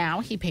Rome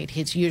now. He paid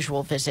his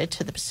usual visit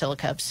to the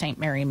Basilica of St.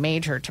 Mary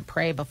Major to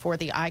pray before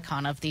the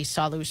icon of the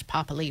Salus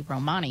Populi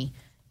Romani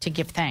to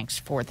give thanks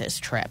for this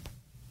trip.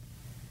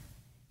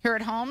 Here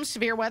at home,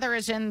 severe weather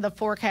is in the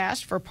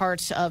forecast for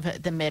parts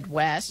of the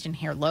Midwest and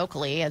here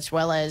locally, as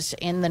well as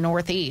in the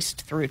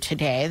Northeast through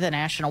today. The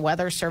National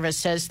Weather Service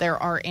says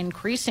there are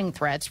increasing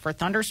threats for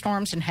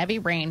thunderstorms and heavy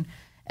rain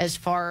as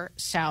far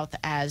south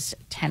as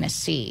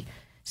Tennessee.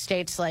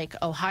 States like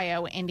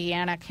Ohio,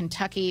 Indiana,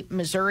 Kentucky,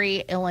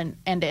 Missouri,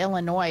 and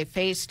Illinois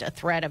faced a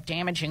threat of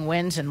damaging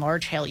winds and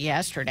large hail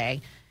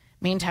yesterday.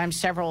 Meantime,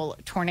 several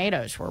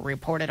tornadoes were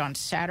reported on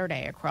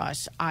Saturday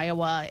across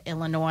Iowa,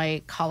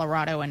 Illinois,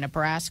 Colorado, and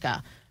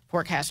Nebraska.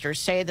 Forecasters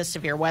say the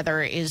severe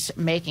weather is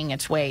making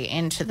its way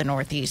into the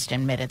Northeast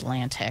and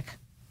Mid-Atlantic.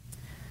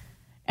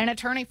 An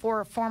attorney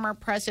for former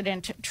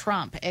President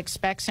Trump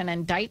expects an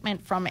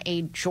indictment from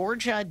a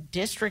Georgia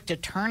district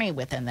attorney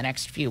within the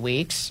next few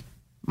weeks.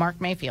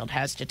 Mark Mayfield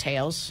has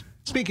details.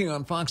 Speaking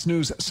on Fox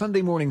News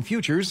Sunday Morning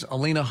Futures,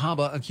 Alina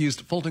Habba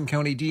accused Fulton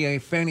County DA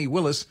Fannie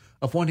Willis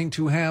of wanting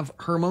to have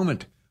her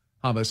moment.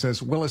 Habba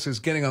says Willis is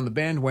getting on the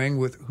bandwagon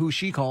with who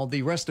she called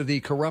the rest of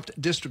the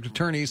corrupt district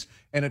attorneys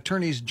and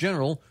attorneys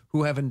general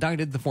who have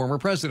indicted the former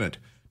president.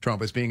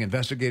 Trump is being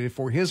investigated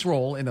for his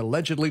role in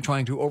allegedly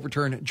trying to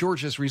overturn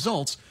Georgia's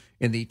results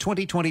in the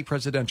 2020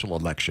 presidential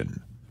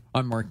election.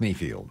 I'm Mark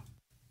Mayfield.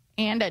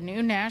 And a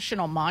new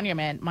national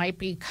monument might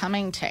be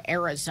coming to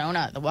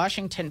Arizona. The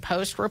Washington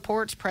Post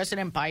reports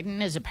President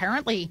Biden is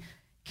apparently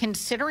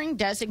considering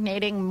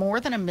designating more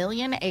than 1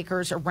 million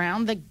acres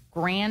around the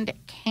Grand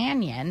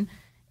Canyon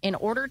in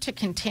order to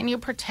continue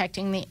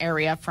protecting the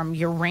area from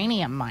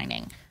uranium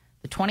mining.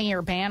 The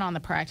 20-year ban on the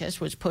practice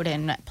was put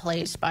in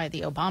place by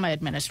the Obama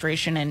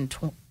administration in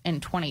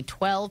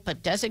 2012,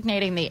 but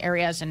designating the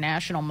area as a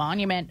national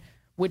monument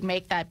would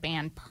make that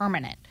ban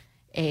permanent.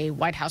 A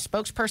White House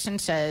spokesperson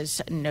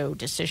says no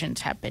decisions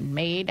have been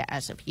made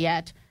as of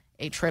yet.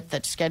 A trip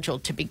that's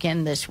scheduled to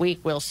begin this week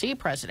will see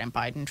President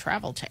Biden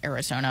travel to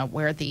Arizona,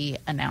 where the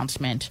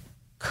announcement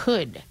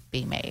could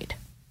be made.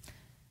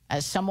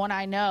 As someone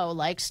I know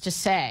likes to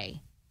say,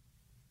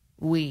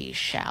 we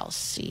shall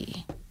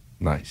see.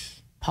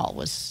 Nice. Paul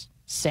was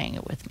saying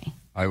it with me.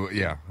 I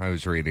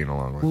was reading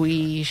along with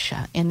We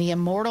shall. In the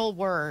immortal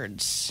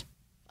words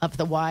of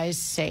the wise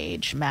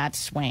sage Matt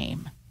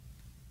Swaim,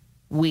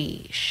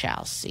 we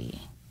shall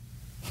see.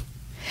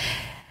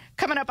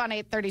 Coming up on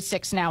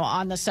 8:36 now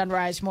on the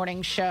Sunrise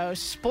Morning Show,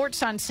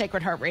 Sports on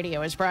Sacred Heart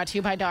Radio is brought to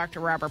you by Dr.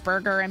 Robert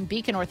Berger and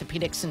Beacon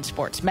Orthopedics and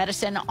Sports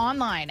Medicine,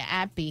 online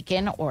at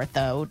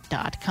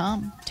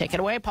beaconortho.com. Take it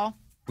away, Paul.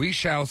 We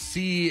shall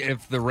see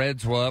if the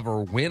Reds will ever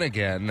win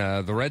again.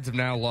 The Reds have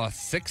now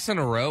lost 6 in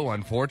a row,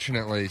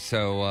 unfortunately.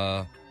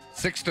 So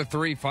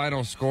 6-3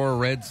 final score.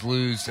 Reds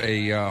lose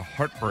a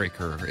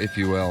heartbreaker, if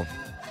you will,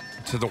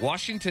 to the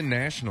Washington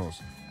Nationals.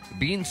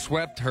 Being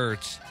swept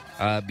hurts.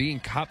 Being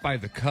caught by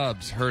the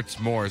Cubs hurts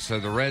more. So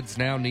the Reds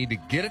now need to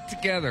get it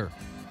together.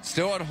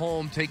 Still at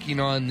home, taking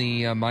on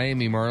the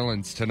Miami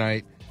Marlins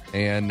tonight.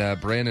 And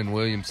Brandon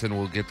Williamson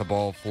will get the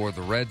ball for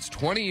the Reds.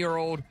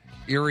 20-year-old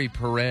Erie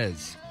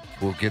Perez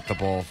will get the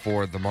ball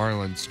for the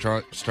Marlins,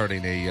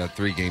 starting a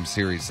 3-game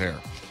series there.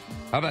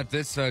 How about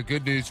this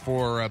good news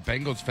for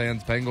Bengals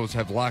fans? Bengals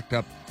have locked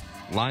up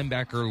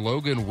linebacker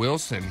Logan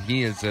Wilson.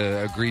 He has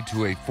agreed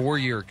to a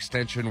 4-year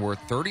extension worth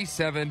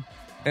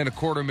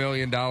 $37.25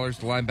 million. The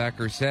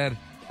linebacker said,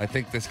 I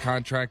think this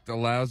contract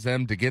allows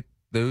them to get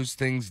those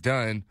things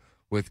done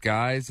with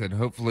guys, and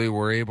hopefully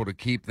we're able to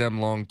keep them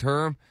long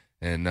term.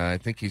 And I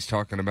think he's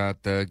talking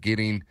about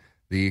getting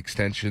the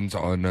extensions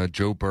on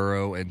Joe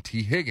Burrow and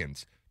T.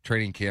 Higgins.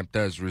 Training camp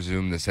does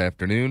resume this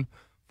afternoon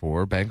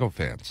for Bengal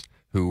fans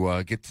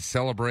who get to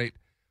celebrate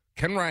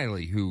Ken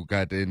Riley, who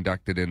got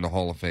inducted in the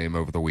Hall of Fame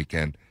over the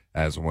weekend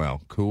as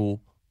well. Cool.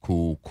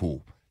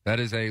 That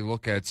is a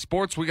look at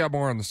sports. We got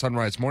more on the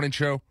Sunrise Morning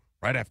Show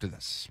right after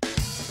this.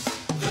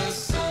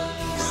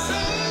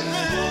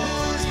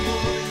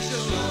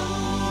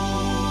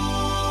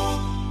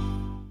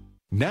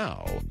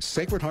 Now,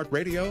 Sacred Heart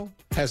Radio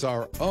has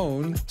our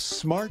own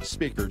smart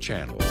speaker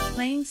channel.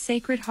 Playing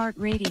Sacred Heart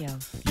Radio.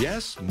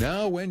 Yes,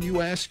 now when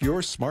you ask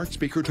your smart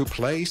speaker to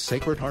play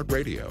Sacred Heart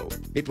Radio,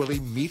 it will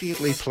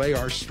immediately play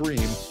our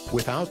stream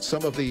without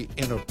some of the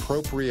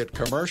inappropriate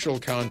commercial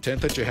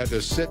content that you had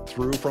to sit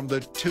through from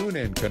the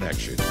TuneIn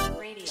connection.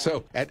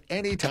 So, at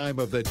any time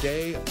of the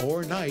day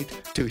or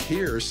night, to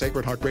hear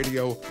Sacred Heart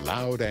Radio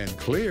loud and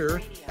clear,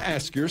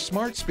 ask your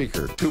smart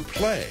speaker to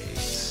play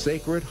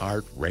Sacred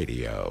Heart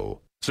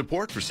Radio.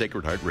 Support for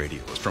Sacred Heart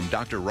Radio is from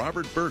Dr.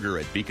 Robert Berger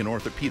at Beacon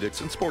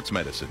Orthopedics and Sports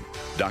Medicine.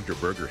 Dr.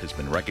 Berger has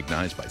been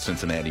recognized by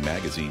Cincinnati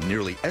Magazine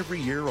nearly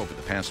every year over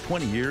the past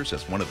 20 years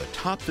as one of the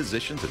top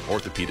physicians in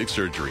orthopedic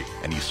surgery,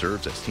 and he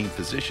serves as team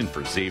physician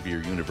for Xavier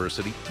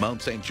University,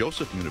 Mount St.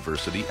 Joseph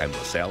University, and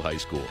LaSalle High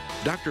School.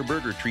 Dr.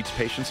 Berger treats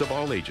patients of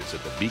all ages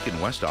at the Beacon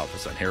West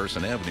office on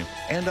Harrison Avenue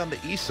and on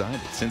the east side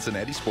at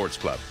Cincinnati Sports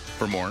Club.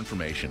 For more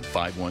information,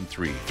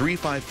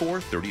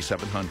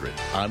 513-354-3700.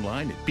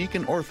 Online at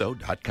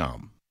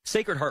beaconortho.com.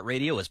 Sacred Heart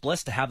Radio is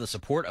blessed to have the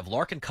support of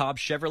Larkin Cobb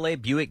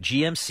Chevrolet Buick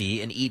GMC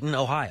in Eaton,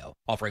 Ohio,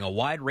 offering a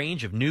wide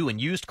range of new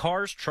and used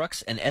cars,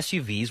 trucks, and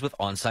SUVs with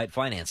on-site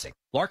financing.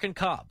 Larkin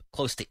Cobb,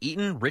 close to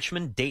Eaton,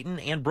 Richmond, Dayton,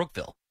 and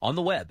Brookville. On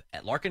the web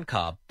at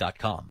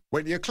larkincobb.com.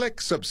 When you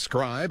click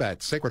subscribe at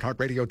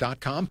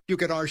sacredheartradio.com, you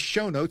get our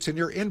show notes in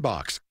your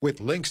inbox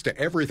with links to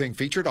everything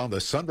featured on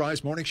the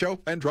Sunrise Morning Show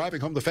and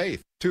Driving Home the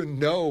Faith. To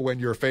know when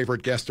your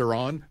favorite guests are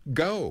on,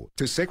 go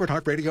to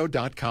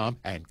sacredheartradio.com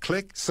and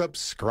click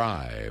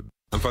subscribe.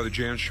 I'm Father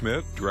Jan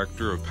Schmidt,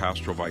 Director of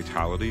Pastoral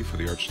Vitality for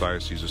the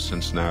Archdiocese of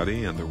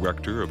Cincinnati and the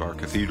Rector of our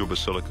Cathedral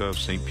Basilica of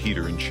St.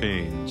 Peter in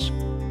Chains.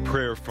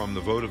 Prayer from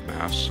the Votive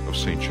Mass of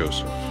St.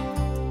 Joseph.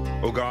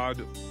 O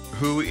God,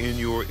 who in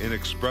your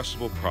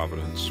inexpressible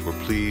providence were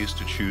pleased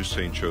to choose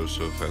St.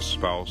 Joseph as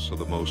spouse of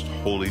the most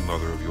holy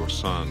mother of your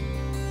Son,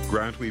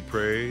 grant, we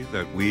pray,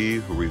 that we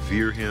who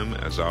revere him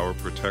as our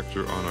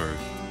protector on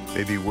earth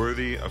may be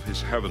worthy of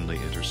his heavenly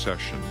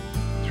intercession.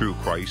 Through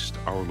Christ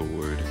our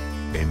Lord.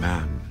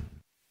 Amen.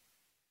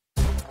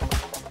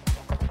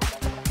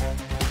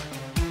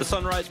 The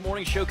Sunrise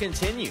Morning Show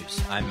continues.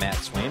 I'm Matt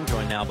Swaim,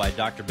 joined now by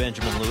Dr.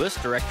 Benjamin Lewis,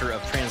 Director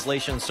of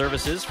Translation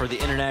Services for the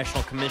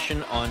International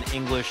Commission on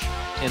English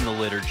in the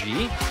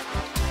Liturgy.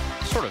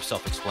 Sort of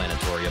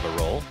self-explanatory of a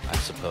role, I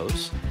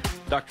suppose.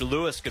 Dr.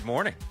 Lewis, good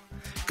morning.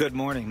 Good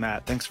morning,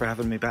 Matt. Thanks for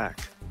having me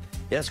back.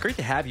 Yeah, it's great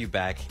to have you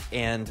back.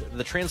 And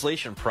the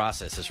translation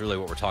process is really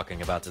what we're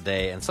talking about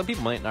today. And some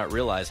people might not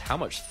realize how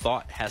much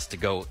thought has to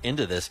go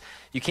into this.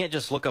 You can't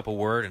just look up a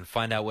word and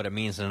find out what it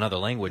means in another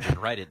language and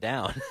write it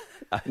down.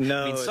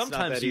 No, I mean,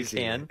 sometimes you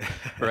can,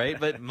 right?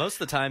 But most of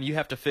the time you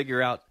have to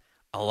figure out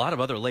a lot of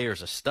other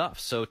layers of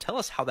stuff. So tell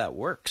us how that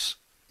works.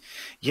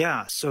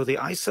 Yeah, so the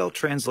ICEL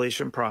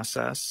translation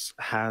process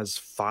has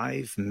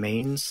 5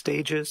 main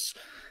stages.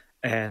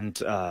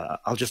 And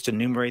I'll just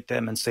enumerate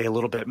them and say a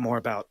little bit more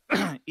about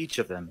each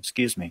of them.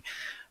 Excuse me.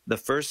 The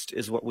first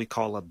is what we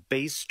call a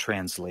base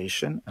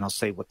translation, and I'll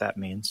say what that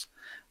means.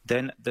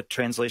 Then the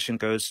translation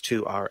goes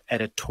to our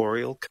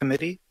editorial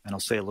committee, and I'll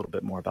say a little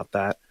bit more about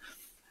that.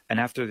 And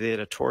after the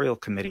editorial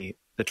committee,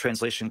 the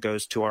translation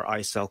goes to our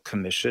ICEL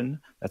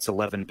commission. That's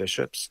 11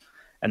 bishops,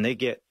 and they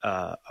get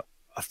a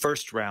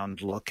first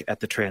round look at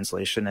the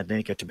translation, and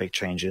they get to make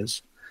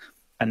changes.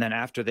 And then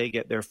after they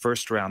get their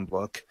first round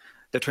look,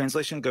 the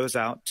translation goes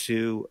out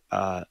to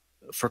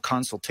for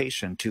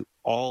consultation to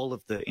all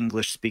of the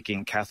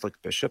English-speaking Catholic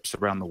bishops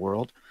around the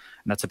world,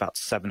 and that's about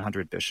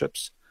 700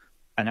 bishops.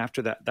 And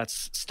after that,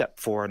 that's step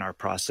 4 in our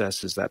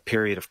process, is that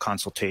period of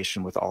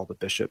consultation with all the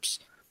bishops.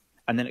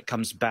 And then it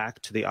comes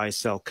back to the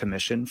ICEL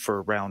Commission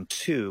for round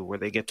 2, where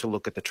they get to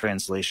look at the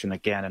translation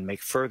again and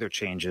make further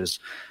changes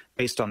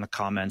based on the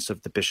comments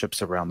of the bishops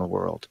around the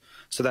world.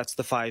 So that's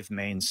the 5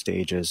 main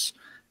stages.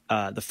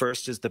 The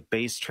first is the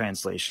base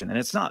translation, and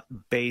it's not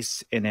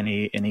base in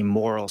any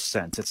moral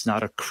sense. It's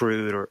not a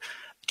crude or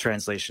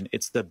translation.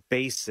 It's the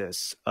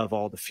basis of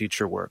all the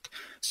future work.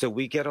 So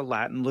we get a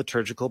Latin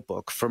liturgical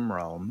book from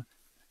Rome,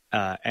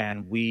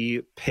 and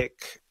we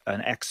pick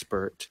an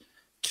expert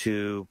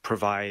to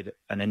provide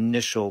an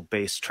initial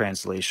base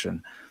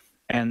translation.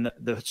 And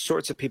the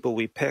sorts of people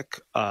we pick,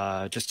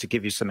 just to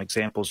give you some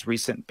examples,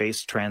 recent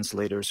base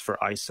translators for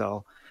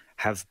ICEL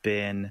have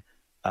been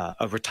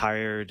a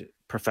retired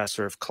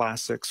professor of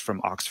classics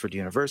from Oxford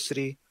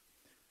University,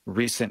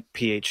 recent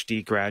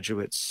PhD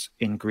graduates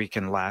in Greek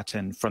and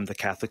Latin from the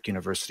Catholic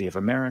University of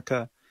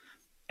America,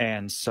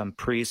 and some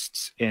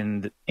priests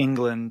in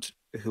England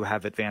who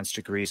have advanced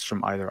degrees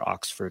from either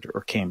Oxford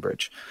or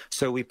Cambridge.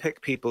 So we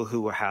pick people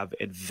who have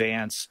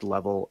advanced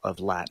level of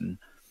Latin.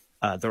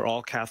 They're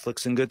all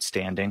Catholics in good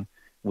standing.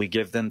 We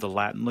give them the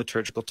Latin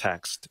liturgical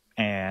text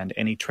and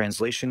any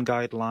translation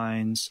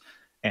guidelines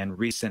and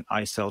recent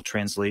ICEL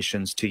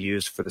translations to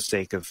use for the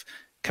sake of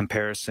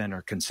comparison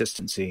or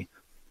consistency.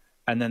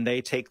 And then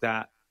they take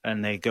that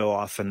and they go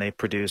off and they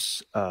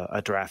produce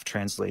a draft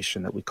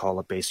translation that we call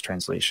a base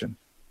translation.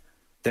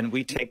 Then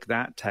we take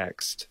that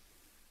text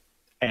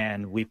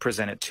and we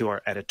present it to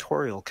our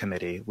editorial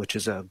committee, which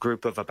is a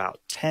group of about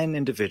 10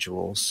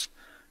 individuals,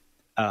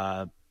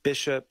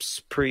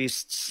 bishops,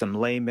 priests, some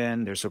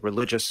laymen. There's a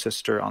religious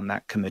sister on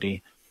that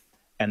committee.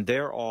 And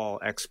they're all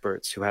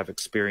experts who have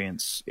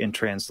experience in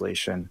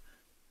translation.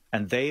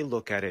 And they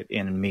look at it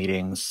in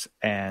meetings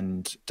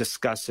and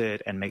discuss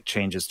it and make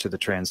changes to the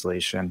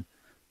translation.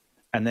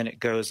 And then it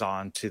goes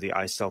on to the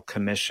ICEL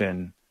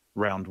Commission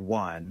round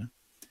 1,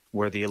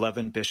 where the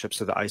 11 bishops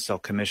of the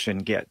ICEL Commission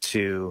get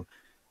to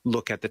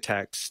look at the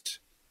text,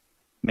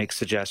 make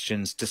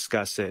suggestions,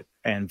 discuss it,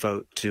 and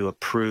vote to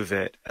approve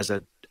it as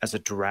as a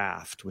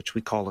draft, which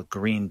we call a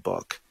green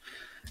book.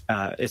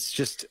 It's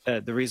just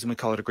the reason we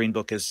call it a green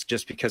book is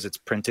just because it's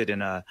printed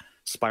in a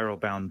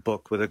spiral-bound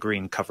book with a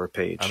green cover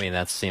page. I mean,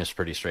 that seems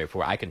pretty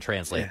straightforward. I can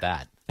translate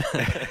that.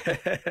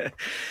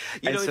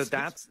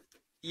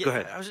 Go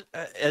ahead.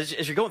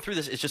 As you're going through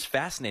this, it's just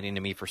fascinating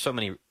to me for so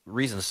many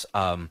reasons.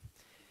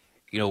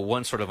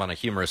 One sort of on a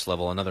humorous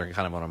level, another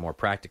kind of on a more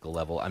practical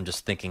level. I'm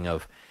just thinking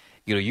of,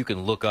 you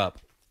can look up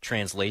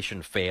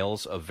translation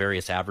fails of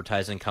various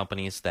advertising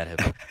companies that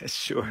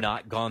have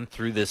not gone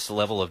through this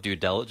level of due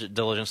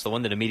diligence. The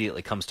one that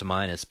immediately comes to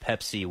mind is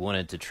Pepsi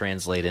wanted to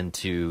translate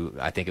into,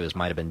 I think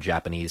might have been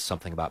Japanese,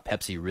 something about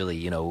Pepsi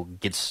really,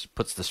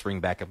 puts the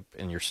spring back up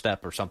in your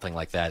step or something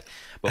like that.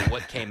 But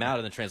what came out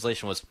in the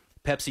translation was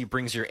Pepsi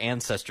brings your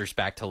ancestors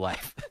back to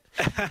life.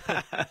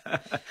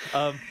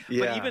 But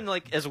even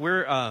as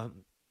we're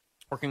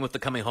working with the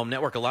Coming Home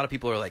Network, a lot of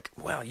people are like,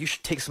 wow, you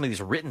should take some of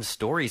these written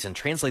stories and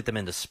translate them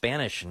into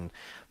Spanish and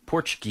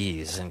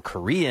Portuguese and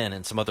Korean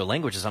and some other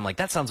languages. I'm like,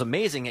 that sounds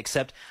amazing,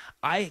 except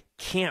I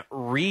can't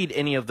read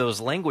any of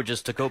those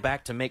languages to go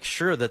back to make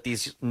sure that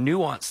these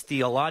nuanced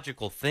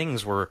theological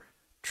things were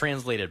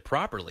translated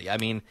properly. I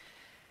mean,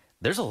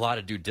 there's a lot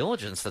of due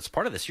diligence that's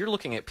part of this. You're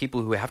looking at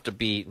people who have to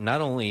be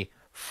not only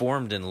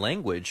formed in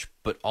language,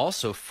 but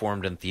also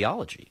formed in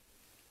theology.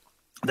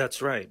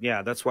 That's right.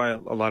 Yeah, that's why a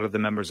lot of the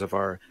members of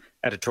our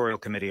editorial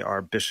committee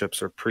are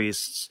bishops or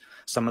priests.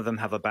 Some of them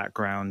have a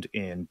background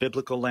in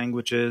biblical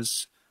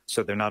languages,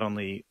 so they're not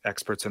only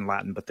experts in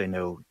Latin, but they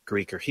know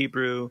Greek or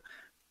Hebrew,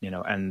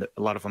 and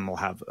a lot of them will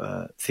have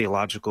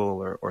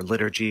theological or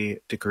liturgy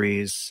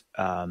degrees,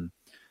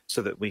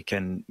 so that we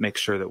can make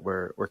sure that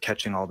we're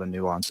catching all the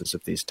nuances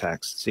of these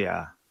texts.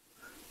 Yeah.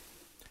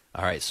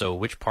 All right. So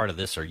which part of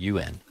this are you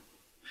in?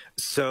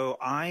 So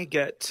I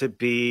get to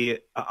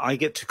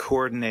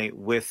coordinate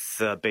with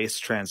the base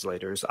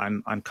translators.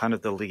 I'm kind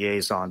of the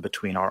liaison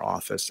between our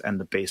office and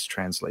the base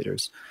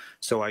translators.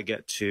 So I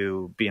get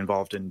to be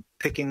involved in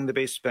picking the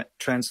base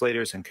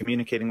translators and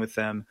communicating with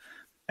them,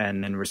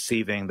 and then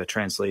receiving the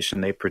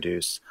translation they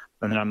produce.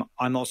 And then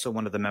I'm also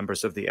one of the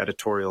members of the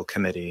editorial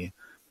committee.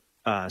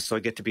 So I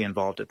get to be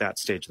involved at that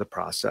stage of the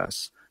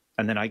process.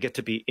 And then I get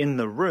to be in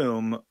the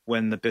room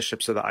when the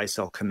bishops of the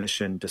ICEL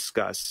Commission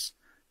discuss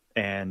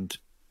and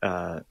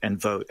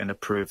vote and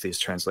approve these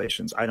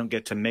translations. I don't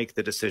get to make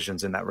the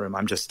decisions in that room.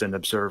 I'm just an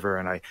observer,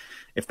 and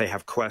if they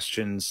have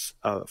questions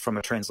from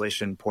a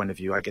translation point of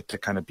view, I get to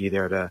kind of be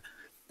there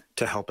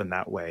to help in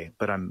that way.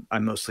 But I'm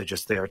mostly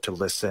just there to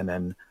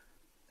listen,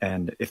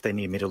 and if they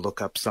need me to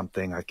look up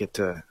something, I get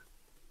to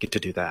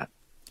do that.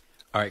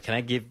 All right, can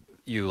I give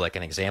you like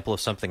an example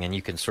of something, and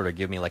you can sort of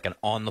give me like an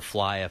on the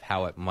fly of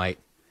how it might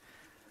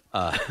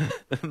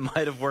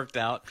have worked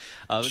out.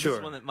 Sure. This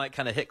is one that might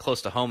kind of hit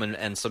close to home,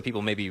 and some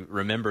people maybe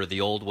remember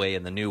the old way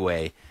and the new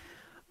way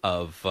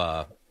of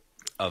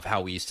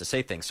how we used to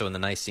say things. So in the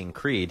Nicene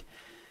Creed,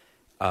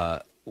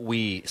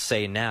 we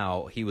say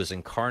now he was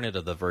incarnate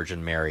of the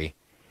Virgin Mary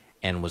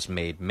and was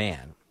made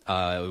man.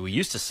 We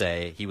used to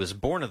say he was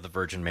born of the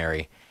Virgin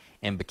Mary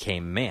and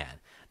became man.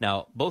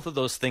 Now, both of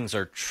those things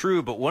are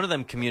true, but one of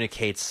them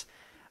communicates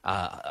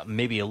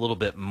maybe a little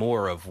bit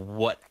more of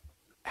what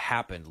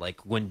happened.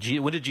 Like when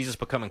did Jesus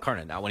become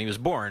incarnate? Not when he was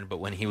born, but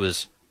when he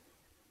was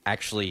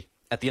actually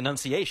at the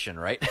Annunciation,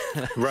 right?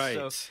 Right.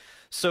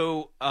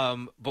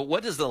 But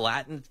what is the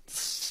Latin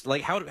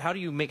like? How do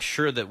you make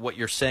sure that what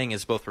you're saying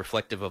is both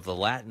reflective of the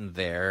Latin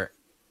there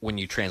when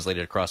you translate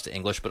it across to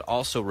English, but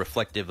also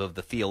reflective of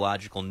the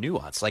theological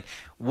nuance? Like,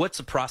 what's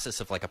the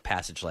process of like a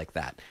passage like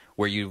that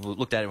where you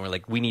looked at it and were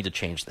like, we need to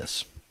change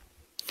this?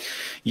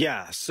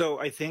 Yeah, so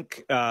I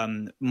think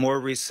more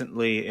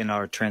recently in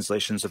our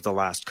translations of the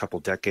last couple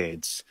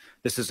decades,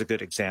 this is a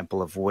good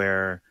example of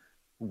where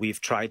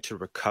we've tried to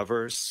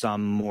recover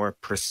some more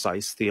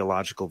precise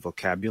theological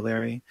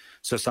vocabulary.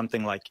 So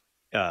something like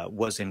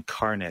was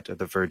incarnate of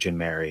the Virgin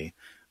Mary,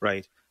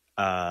 right?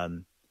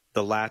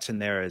 The Latin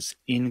there is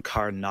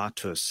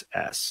incarnatus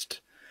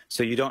est.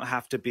 So you don't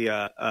have to be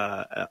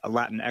a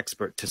Latin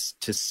expert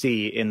to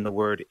see in the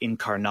word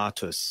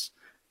incarnatus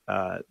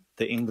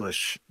the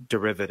English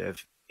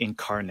derivative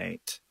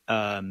incarnate.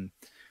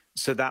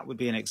 So that would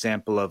be an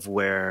example of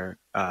where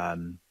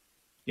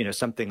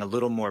something a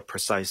little more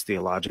precise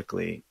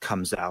theologically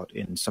comes out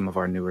in some of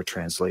our newer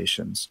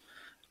translations.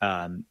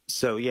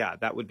 So yeah,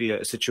 that would be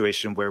a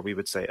situation where we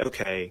would say,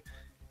 okay,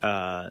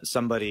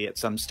 somebody at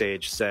some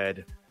stage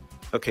said,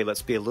 okay,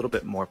 let's be a little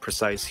bit more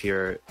precise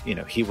here.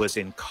 He was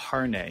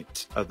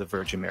incarnate of the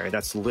Virgin Mary.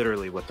 That's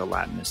literally what the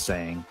Latin is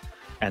saying.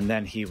 And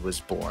then he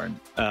was born.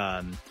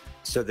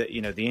 So that,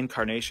 the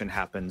incarnation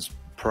happens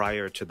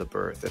prior to the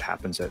birth. It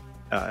happens at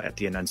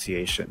the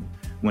Annunciation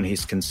when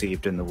he's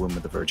conceived in the womb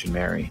of the Virgin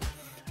Mary.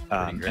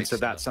 And so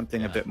that's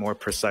something a bit more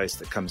precise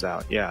that comes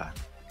out. Yeah.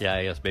 Yeah,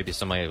 I guess maybe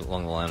somebody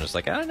along the line was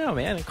like, I don't know,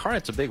 man,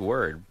 incarnate's a big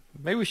word.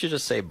 Maybe we should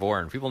just say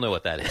born. People know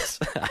what that is.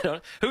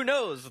 Who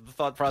knows the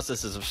thought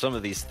processes of some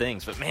of these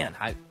things? But man,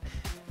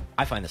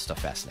 I find this stuff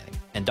fascinating.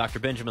 And Dr.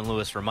 Benjamin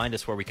Lewis, remind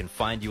us where we can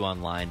find you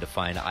online to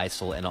find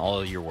ICEL and all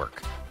of your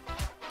work.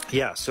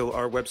 Yeah, so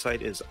our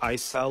website is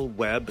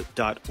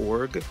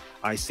icelweb.org,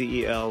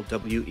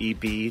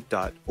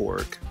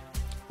 icelweb.org.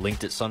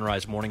 Linked at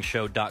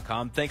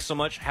sunrisemorningshow.com. Thanks so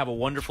much. Have a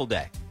wonderful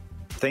day.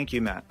 Thank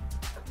you, Matt.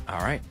 All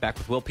right, back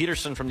with Will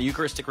Peterson from the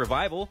Eucharistic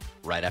Revival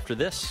right after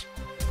this.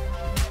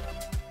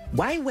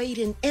 Why wait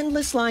in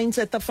endless lines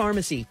at the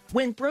pharmacy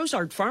when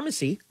Brosart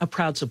Pharmacy, a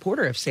proud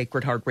supporter of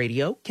Sacred Heart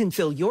Radio, can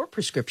fill your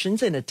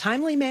prescriptions in a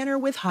timely manner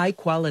with high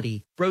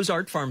quality?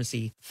 Brosart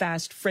Pharmacy,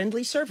 fast,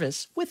 friendly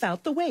service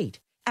without the wait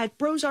at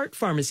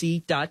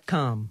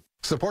brosartpharmacy.com.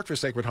 Support for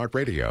Sacred Heart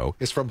Radio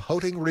is from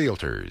Hoting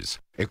Realtors.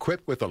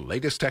 Equipped with the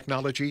latest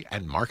technology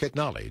and market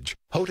knowledge,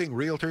 Hoting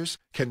Realtors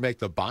can make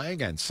the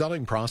buying and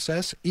selling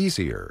process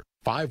easier.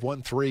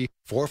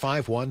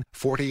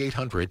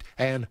 513-451-4800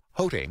 and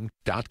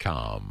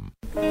Hoting.com.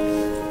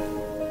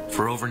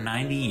 For over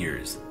 90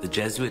 years, the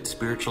Jesuit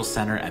Spiritual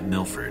Center at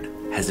Milford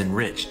has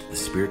enriched the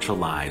spiritual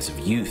lives of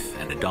youth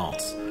and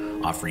adults,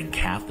 offering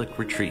Catholic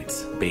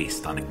retreats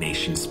based on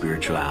Ignatian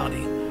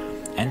spirituality.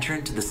 Enter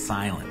into the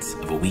silence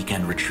of a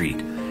weekend retreat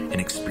and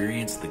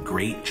experience the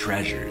great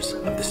treasures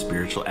of the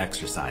spiritual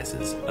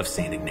exercises of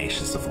St.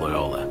 Ignatius of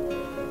Loyola.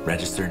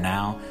 Register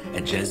now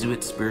at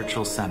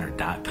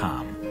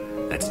JesuitSpiritualCenter.com.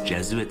 That's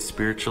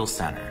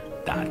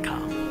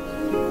JesuitSpiritualCenter.com.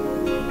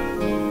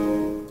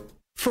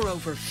 For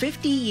over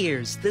 50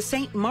 years, the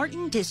St.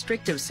 Martin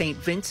District of St.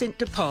 Vincent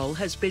de Paul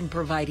has been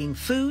providing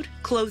food,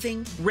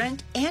 clothing,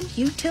 rent, and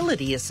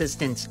utility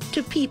assistance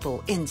to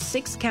people in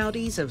 6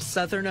 counties of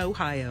southern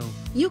Ohio.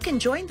 You can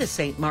join the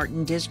St.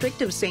 Martin District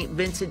of St.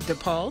 Vincent de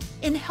Paul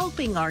in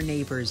helping our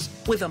neighbors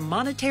with a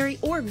monetary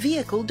or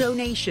vehicle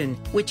donation,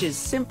 which is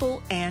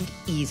simple and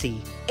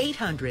easy.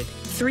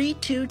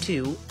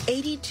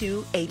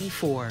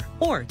 800-322-8284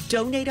 or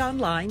donate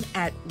online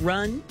at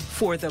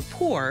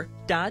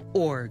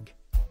runforthepoor.org.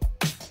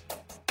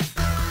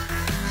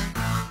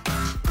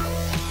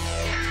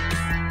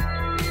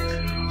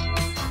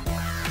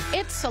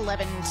 It's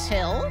 11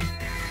 till.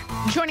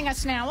 Joining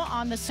us now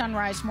on the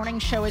Sunrise Morning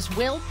Show is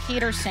Will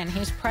Peterson.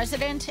 He's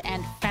president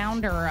and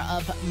founder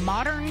of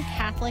Modern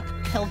Catholic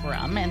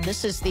Pilgrim, and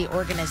this is the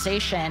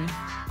organization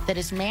that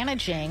is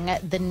managing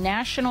the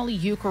National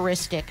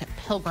Eucharistic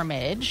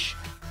Pilgrimage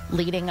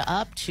leading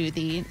up to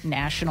the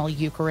National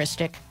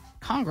Eucharistic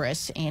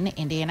Congress in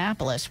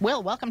Indianapolis.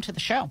 Will, welcome to the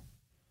show.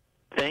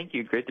 Thank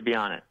you. Great to be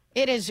on it.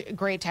 It is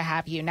great to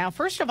have you. Now,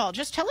 first of all,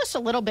 just tell us a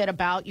little bit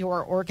about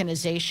your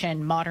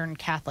organization, Modern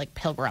Catholic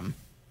Pilgrim.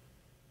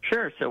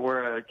 Sure. So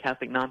we're a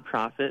Catholic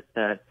nonprofit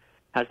that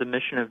has a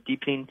mission of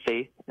deepening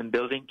faith and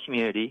building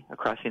community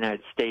across the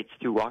United States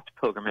through walked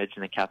pilgrimage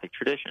in the Catholic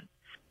tradition.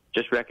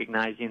 Just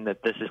recognizing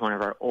that this is one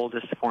of our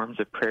oldest forms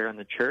of prayer in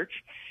the church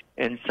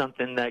and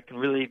something that can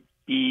really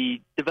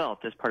be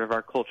developed as part of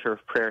our culture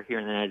of prayer here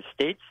in the United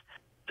States.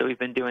 So we've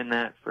been doing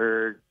that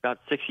for about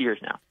 6 years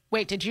now.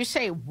 Wait, did you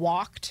say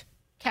walked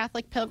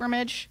Catholic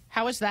pilgrimage?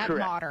 How is that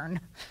Correct. Modern?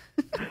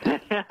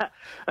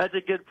 That's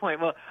a good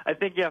point. Well, I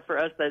think, for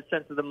us, that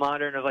sense of the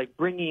modern of like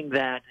bringing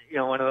that,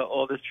 one of the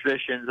oldest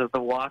traditions of the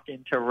walk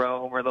into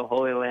Rome or the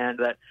Holy Land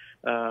that,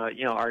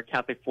 our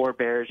Catholic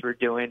forebears were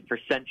doing for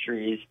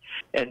centuries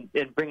and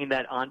bringing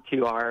that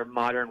onto our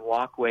modern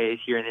walkways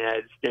here in the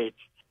United States.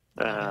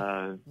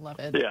 Love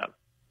it. Yeah.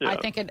 I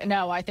think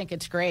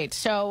it's great.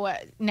 So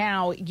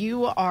now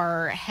you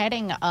are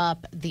heading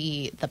up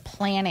the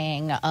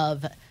planning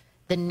of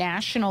the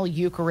National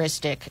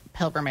Eucharistic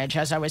Pilgrimage,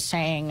 as I was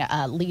saying,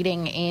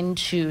 leading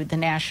into the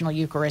National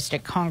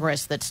Eucharistic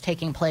Congress that's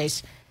taking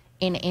place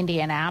in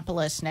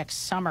Indianapolis next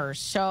summer.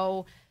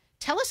 So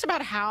tell us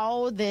about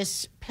how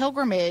this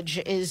pilgrimage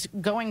is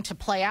going to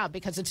play out,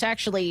 because it's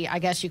actually, I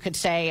guess you could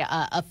say,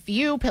 a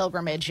few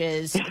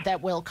pilgrimages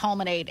that will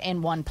culminate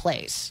in one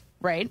place.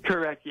 Right?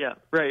 Correct, yeah.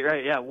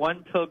 Right, yeah.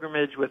 One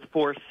pilgrimage with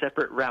 4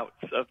 separate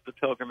routes of the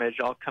pilgrimage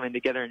all coming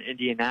together in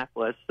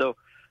Indianapolis. So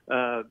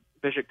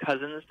Bishop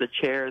Cousins, the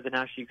chair of the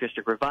National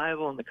Eucharistic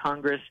Revival and the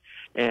Congress,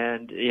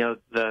 and,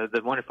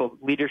 the wonderful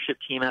leadership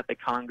team at the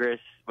Congress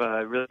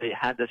really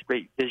had this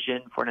great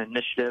vision for an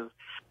initiative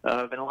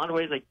of, in a lot of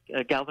ways, like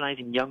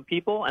galvanizing young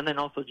people, and then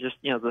also just,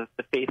 the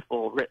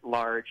faithful writ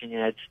large in the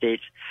United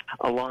States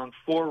along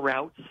 4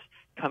 routes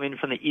coming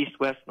from the east,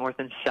 west, north,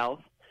 and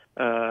south.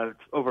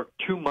 Over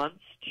 2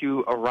 months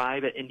to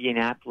arrive at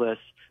Indianapolis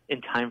in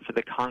time for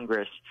the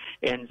Congress.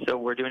 And so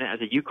we're doing it as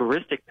a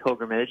Eucharistic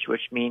pilgrimage,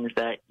 which means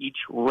that each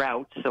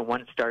route, so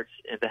one starts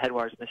at the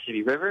headwaters of the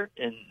Mississippi River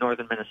in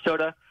northern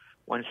Minnesota,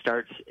 one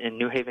starts in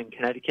New Haven,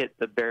 Connecticut,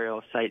 the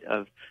burial site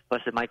of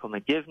Blessed Michael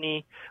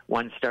McGivney,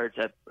 one starts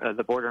at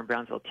the border in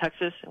Brownsville,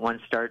 Texas, and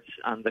one starts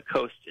on the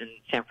coast in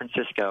San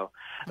Francisco.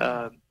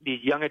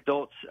 These young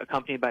adults,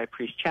 accompanied by a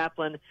priest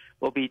chaplain,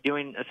 will be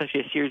doing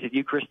essentially a series of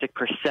Eucharistic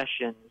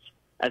processions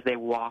as they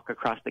walk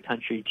across the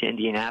country to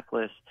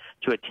Indianapolis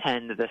to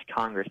attend this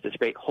Congress, this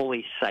great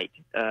holy site,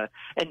 and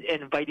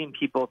inviting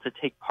people to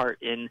take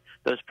part in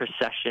those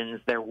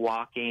processions, their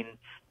walking,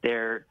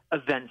 their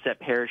events at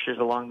parishes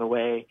along the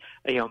way,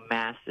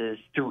 masses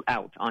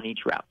throughout on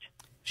each route.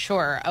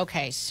 Sure.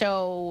 Okay.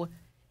 So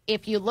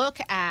if you look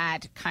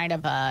at kind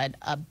of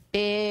a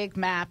big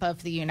map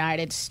of the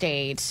United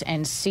States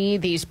and see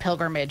these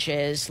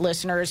pilgrimages,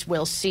 listeners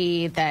will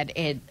see that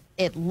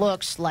it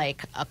looks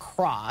like a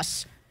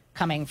cross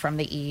coming from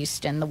the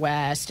east and the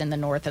west and the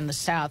north and the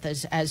south,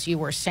 as you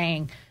were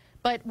saying.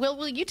 But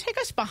will you take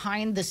us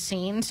behind the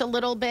scenes a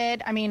little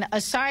bit? I mean,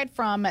 aside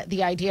from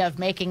the idea of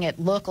making it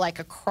look like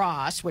a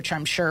cross, which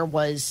I'm sure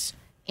was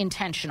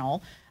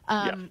intentional,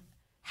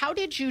 how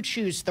did you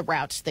choose the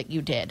routes that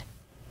you did?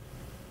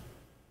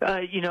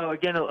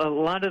 Again, a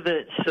lot of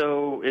it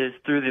is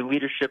through the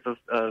leadership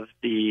of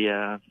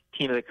the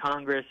team of the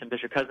Congress and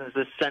Bishop Cousins,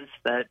 this sense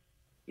that,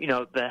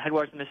 the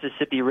headwaters of the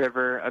Mississippi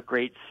River, a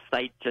great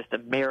site, just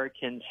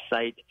American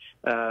site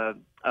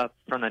up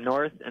from the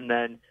north, and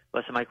then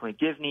Blessed Michael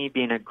McGivney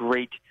being a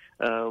great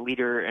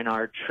leader in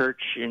our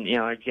church, and,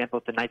 an example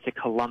of the Knights of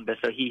Columbus.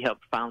 So he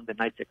helped found the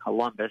Knights of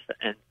Columbus,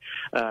 and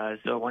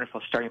so a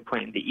wonderful starting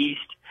point in the east.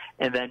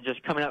 And then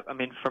just coming up,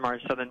 from our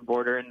southern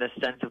border in the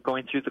sense of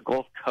going through the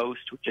Gulf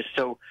Coast, which is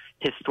so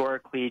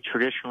historically,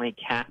 traditionally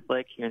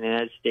Catholic here in the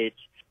United States.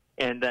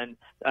 And then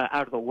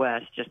out of the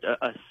west, just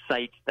a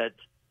site that's,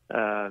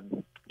 a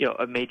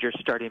major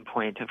starting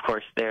point, of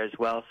course, there as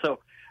well. So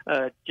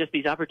just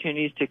these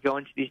opportunities to go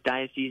into these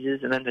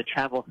dioceses and then to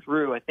travel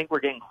through. I think we're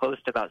getting close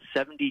to about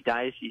 70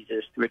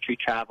 dioceses through which we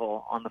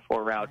travel on the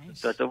 4 routes. Nice.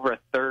 So it's over a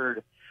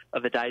third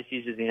of the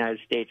dioceses of the United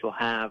States will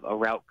have a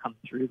route come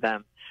through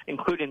them,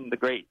 including the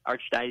great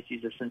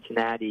Archdiocese of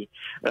Cincinnati.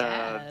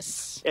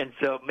 Yes. And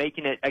so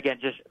making it, again,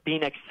 just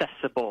being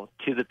accessible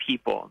to the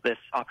people, this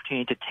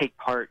opportunity to take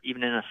part,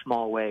 even in a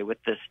small way, with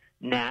this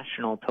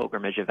national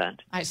pilgrimage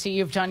event. I see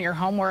you've done your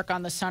homework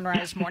on the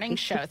Sunrise Morning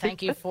Show.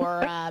 Thank you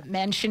for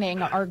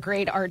mentioning our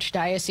great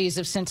Archdiocese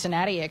of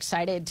Cincinnati.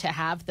 Excited to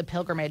have the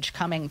pilgrimage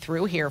coming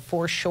through here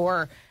for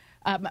sure.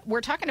 We're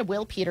talking to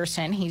Will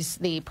Peterson. He's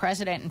the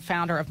president and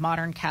founder of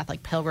Modern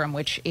Catholic Pilgrim,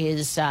 which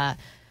is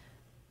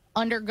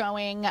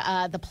undergoing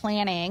the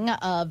planning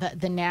of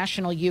the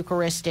National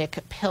Eucharistic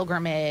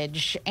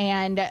Pilgrimage.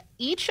 And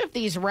each of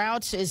these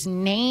routes is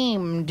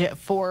named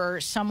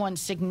for someone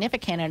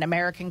significant in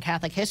American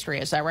Catholic history.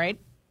 Is that right?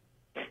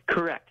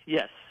 Correct,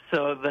 yes.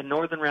 So the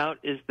northern route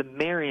is the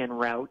Marian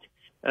route,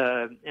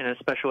 in a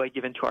special way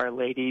given to Our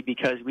Lady,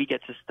 because we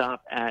get to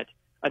stop at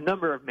a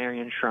number of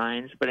Marian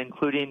shrines, but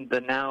including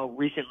the now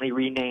recently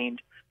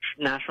renamed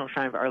National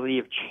Shrine of Our Lady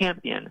of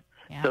Champion.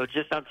 Yeah. So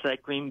just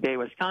outside Green Bay,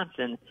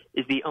 Wisconsin,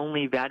 is the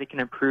only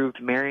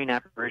Vatican-approved Marian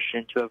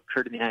apparition to have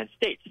occurred in the United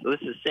States. So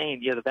this is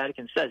saying, the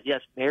Vatican says,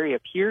 yes, Mary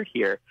appeared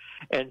here.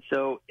 And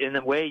so in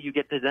a way, you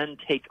get to then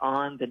take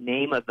on the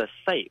name of the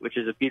site, which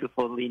is a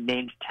beautifully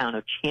named town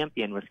of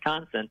Champion,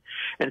 Wisconsin.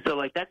 And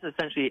so, that's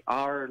essentially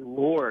our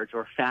Lourdes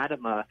or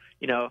Fatima,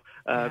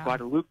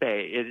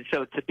 Guadalupe. And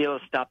so to be able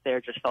to stop there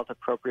just felt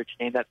appropriate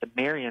to name that the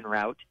Marian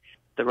route.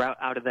 The route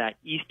out of that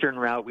eastern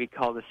route we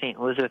call the St.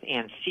 Elizabeth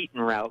Ann Seton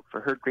route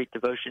for her great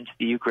devotion to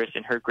the Eucharist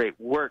and her great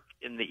work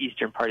in the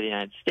eastern part of the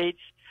United States.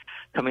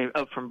 Coming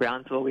up from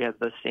Brownsville, we have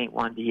the St.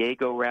 Juan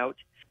Diego route,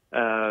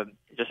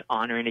 just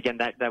honoring, again,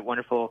 that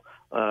wonderful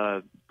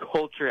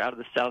culture out of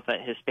the south,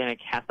 that Hispanic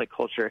Catholic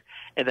culture.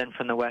 And then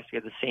from the west, we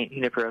have the St.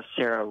 Junipero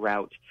Serra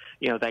route,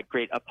 that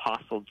great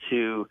apostle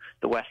to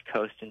the West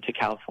Coast and to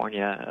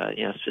California,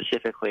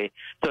 specifically.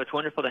 So it's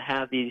wonderful to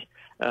have these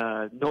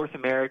North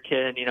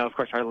American, of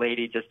course, Our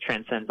Lady just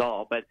transcends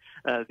all, but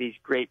these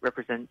great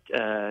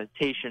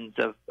representations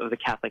of the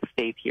Catholic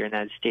faith here in the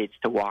United States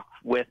to walk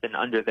with and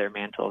under their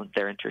mantle and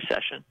their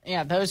intercession.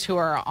 Yeah, those who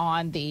are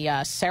on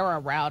the Serra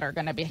route are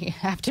going to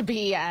have to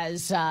be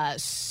as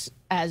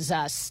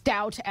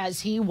stout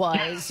as he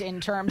was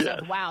in terms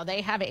of, wow,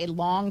 they have a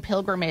long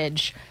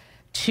pilgrimage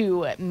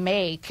to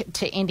make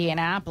to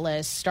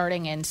Indianapolis,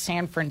 starting in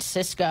San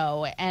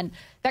Francisco. And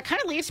that kind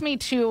of leads me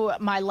to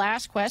my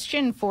last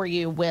question for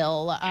you,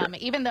 Will. Sure.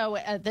 Even though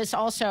this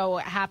also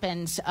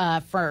happens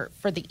for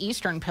the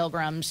Eastern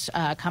pilgrims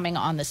coming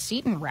on the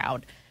Seton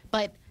route,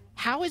 but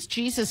how is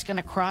Jesus going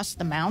to cross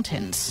the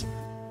mountains?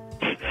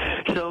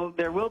 So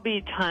there will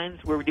be times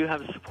where we do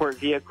have a support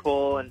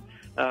vehicle, and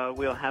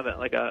we'll have it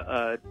like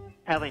a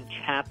traveling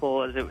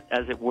chapel,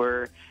 as it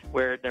were,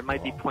 where there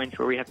might be points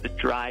where we have to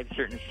drive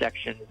certain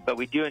sections. But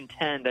we do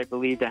intend, I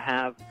believe, to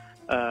have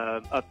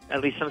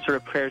at least some sort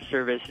of prayer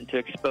service and to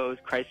expose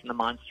Christ and the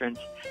Monstrance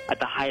at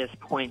the highest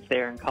points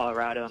there in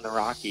Colorado and the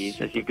Rockies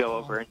as you go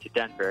over into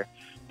Denver.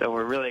 So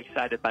we're really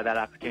excited by that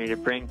opportunity to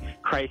bring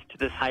Christ to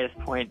this highest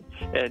point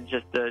and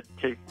just to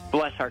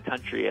bless our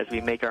country as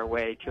we make our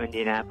way to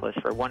Indianapolis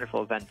for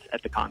wonderful events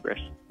at the Congress.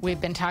 We've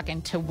been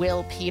talking to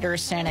Will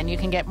Peterson, and you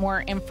can get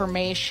more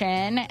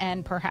information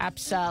and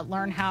perhaps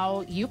learn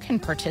how you can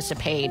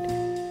participate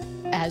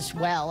as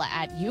well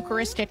at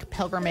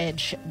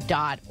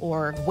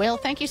EucharisticPilgrimage.org. Will,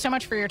 thank you so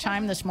much for your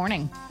time this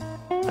morning.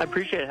 I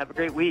appreciate it. Have a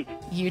great week.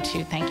 You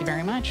too. Thank you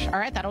very much. All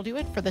right, that'll do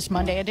it for this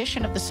Monday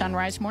edition of the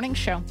Sunrise Morning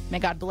Show. May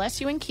God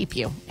bless you and keep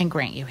you and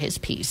grant you his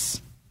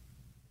peace.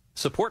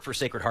 Support for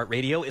Sacred Heart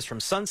Radio is from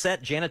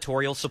Sunset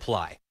Janitorial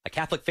Supply. a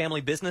Catholic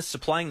family business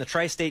supplying the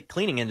tri-state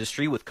cleaning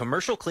industry with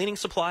commercial cleaning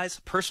supplies,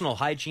 personal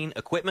hygiene,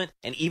 equipment,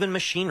 and even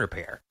machine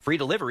repair. Free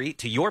delivery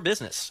to your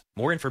business.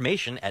 More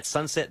information at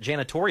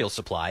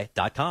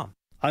sunsetjanitorialsupply.com.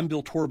 I'm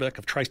Bill Torbeck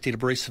of Tri-State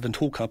Abrasive and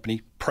Tool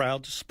Company,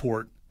 proud to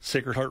support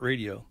Sacred Heart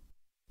Radio.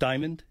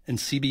 Diamond and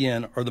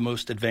CBN are the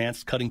most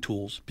advanced cutting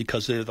tools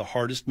because they're the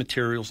hardest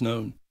materials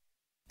known.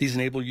 These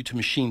enable you to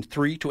machine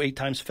 3 to 8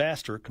 times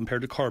faster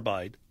compared to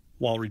carbide,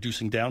 while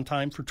reducing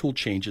downtime for tool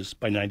changes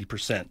by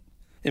 90%.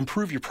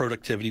 Improve your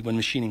productivity when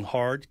machining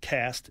hard,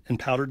 cast, and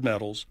powdered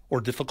metals or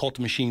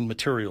difficult-to-machine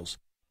materials.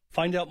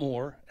 Find out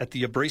more at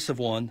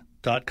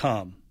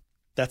theabrasiveone.com.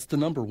 That's the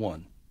number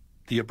 1,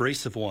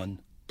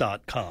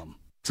 theabrasiveone.com.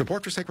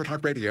 Support for Sacred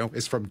Heart Radio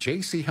is from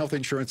JC Health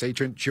Insurance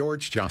agent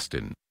George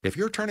Justin. If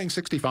you're turning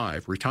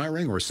 65,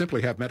 retiring, or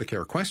simply have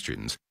Medicare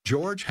questions,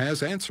 George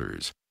has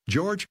answers.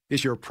 George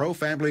is your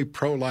pro-family,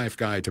 pro-life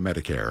guide to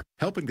Medicare,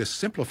 helping to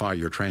simplify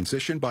your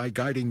transition by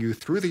guiding you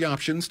through the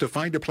options to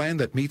find a plan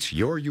that meets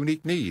your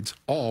unique needs,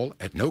 all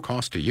at no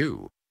cost to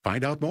you.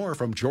 Find out more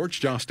from George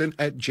Justin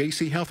at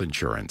JC Health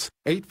Insurance,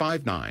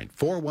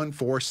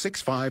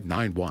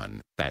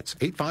 859-414-6591. That's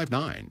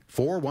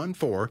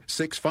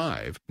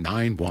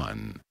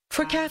 859-414-6591.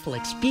 For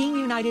Catholics, being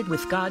united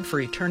with God for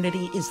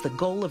eternity is the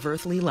goal of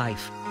earthly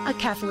life. A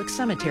Catholic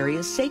cemetery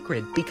is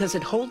sacred because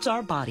it holds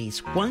our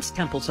bodies, once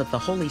temples of the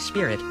Holy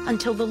Spirit,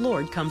 until the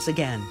Lord comes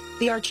again.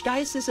 The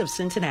Archdiocese of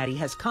Cincinnati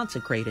has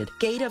consecrated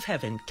Gate of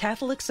Heaven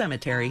Catholic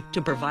Cemetery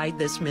to provide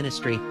this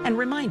ministry and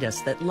remind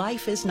us that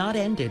life is not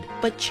ended,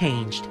 but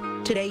changed.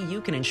 Today,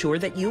 you can ensure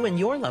that you and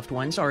your loved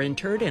ones are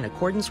interred in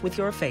accordance with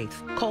your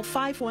faith. Call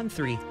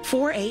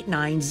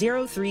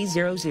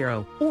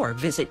 513-489-0300 or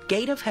visit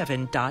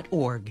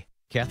gateofheaven.org.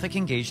 Catholic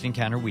Engaged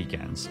Encounter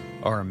Weekends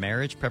are a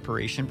marriage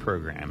preparation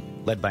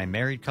program led by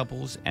married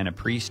couples and a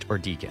priest or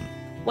deacon.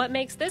 What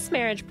makes this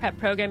marriage prep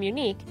program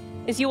unique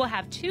is you will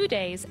have 2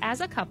 days as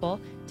a couple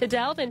to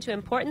delve into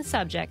important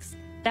subjects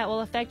that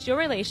will affect your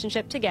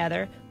relationship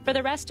together for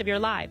the rest of your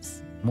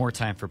lives. More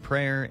time for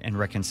prayer and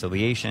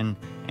reconciliation,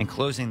 and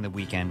closing the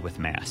weekend with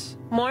Mass.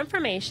 More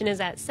information is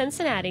at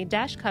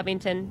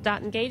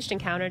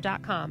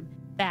cincinnati-covington.engagedencounter.com.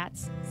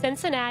 That's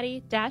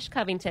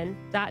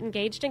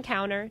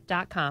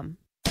cincinnati-covington.engagedencounter.com.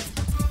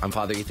 I'm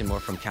Father Ethan Moore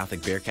from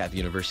Catholic Bearcat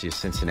University of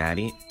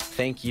Cincinnati.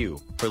 Thank you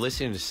for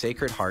listening to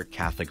Sacred Heart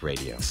Catholic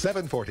Radio.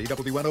 740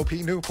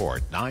 WNOP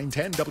Newport,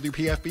 910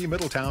 WPFB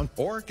Middletown,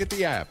 or get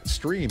the app,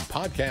 stream,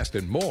 podcast,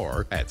 and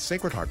more at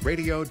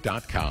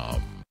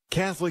sacredheartradio.com.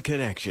 Catholic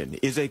Connection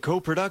is a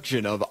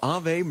co-production of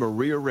Ave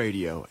Maria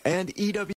Radio and EW.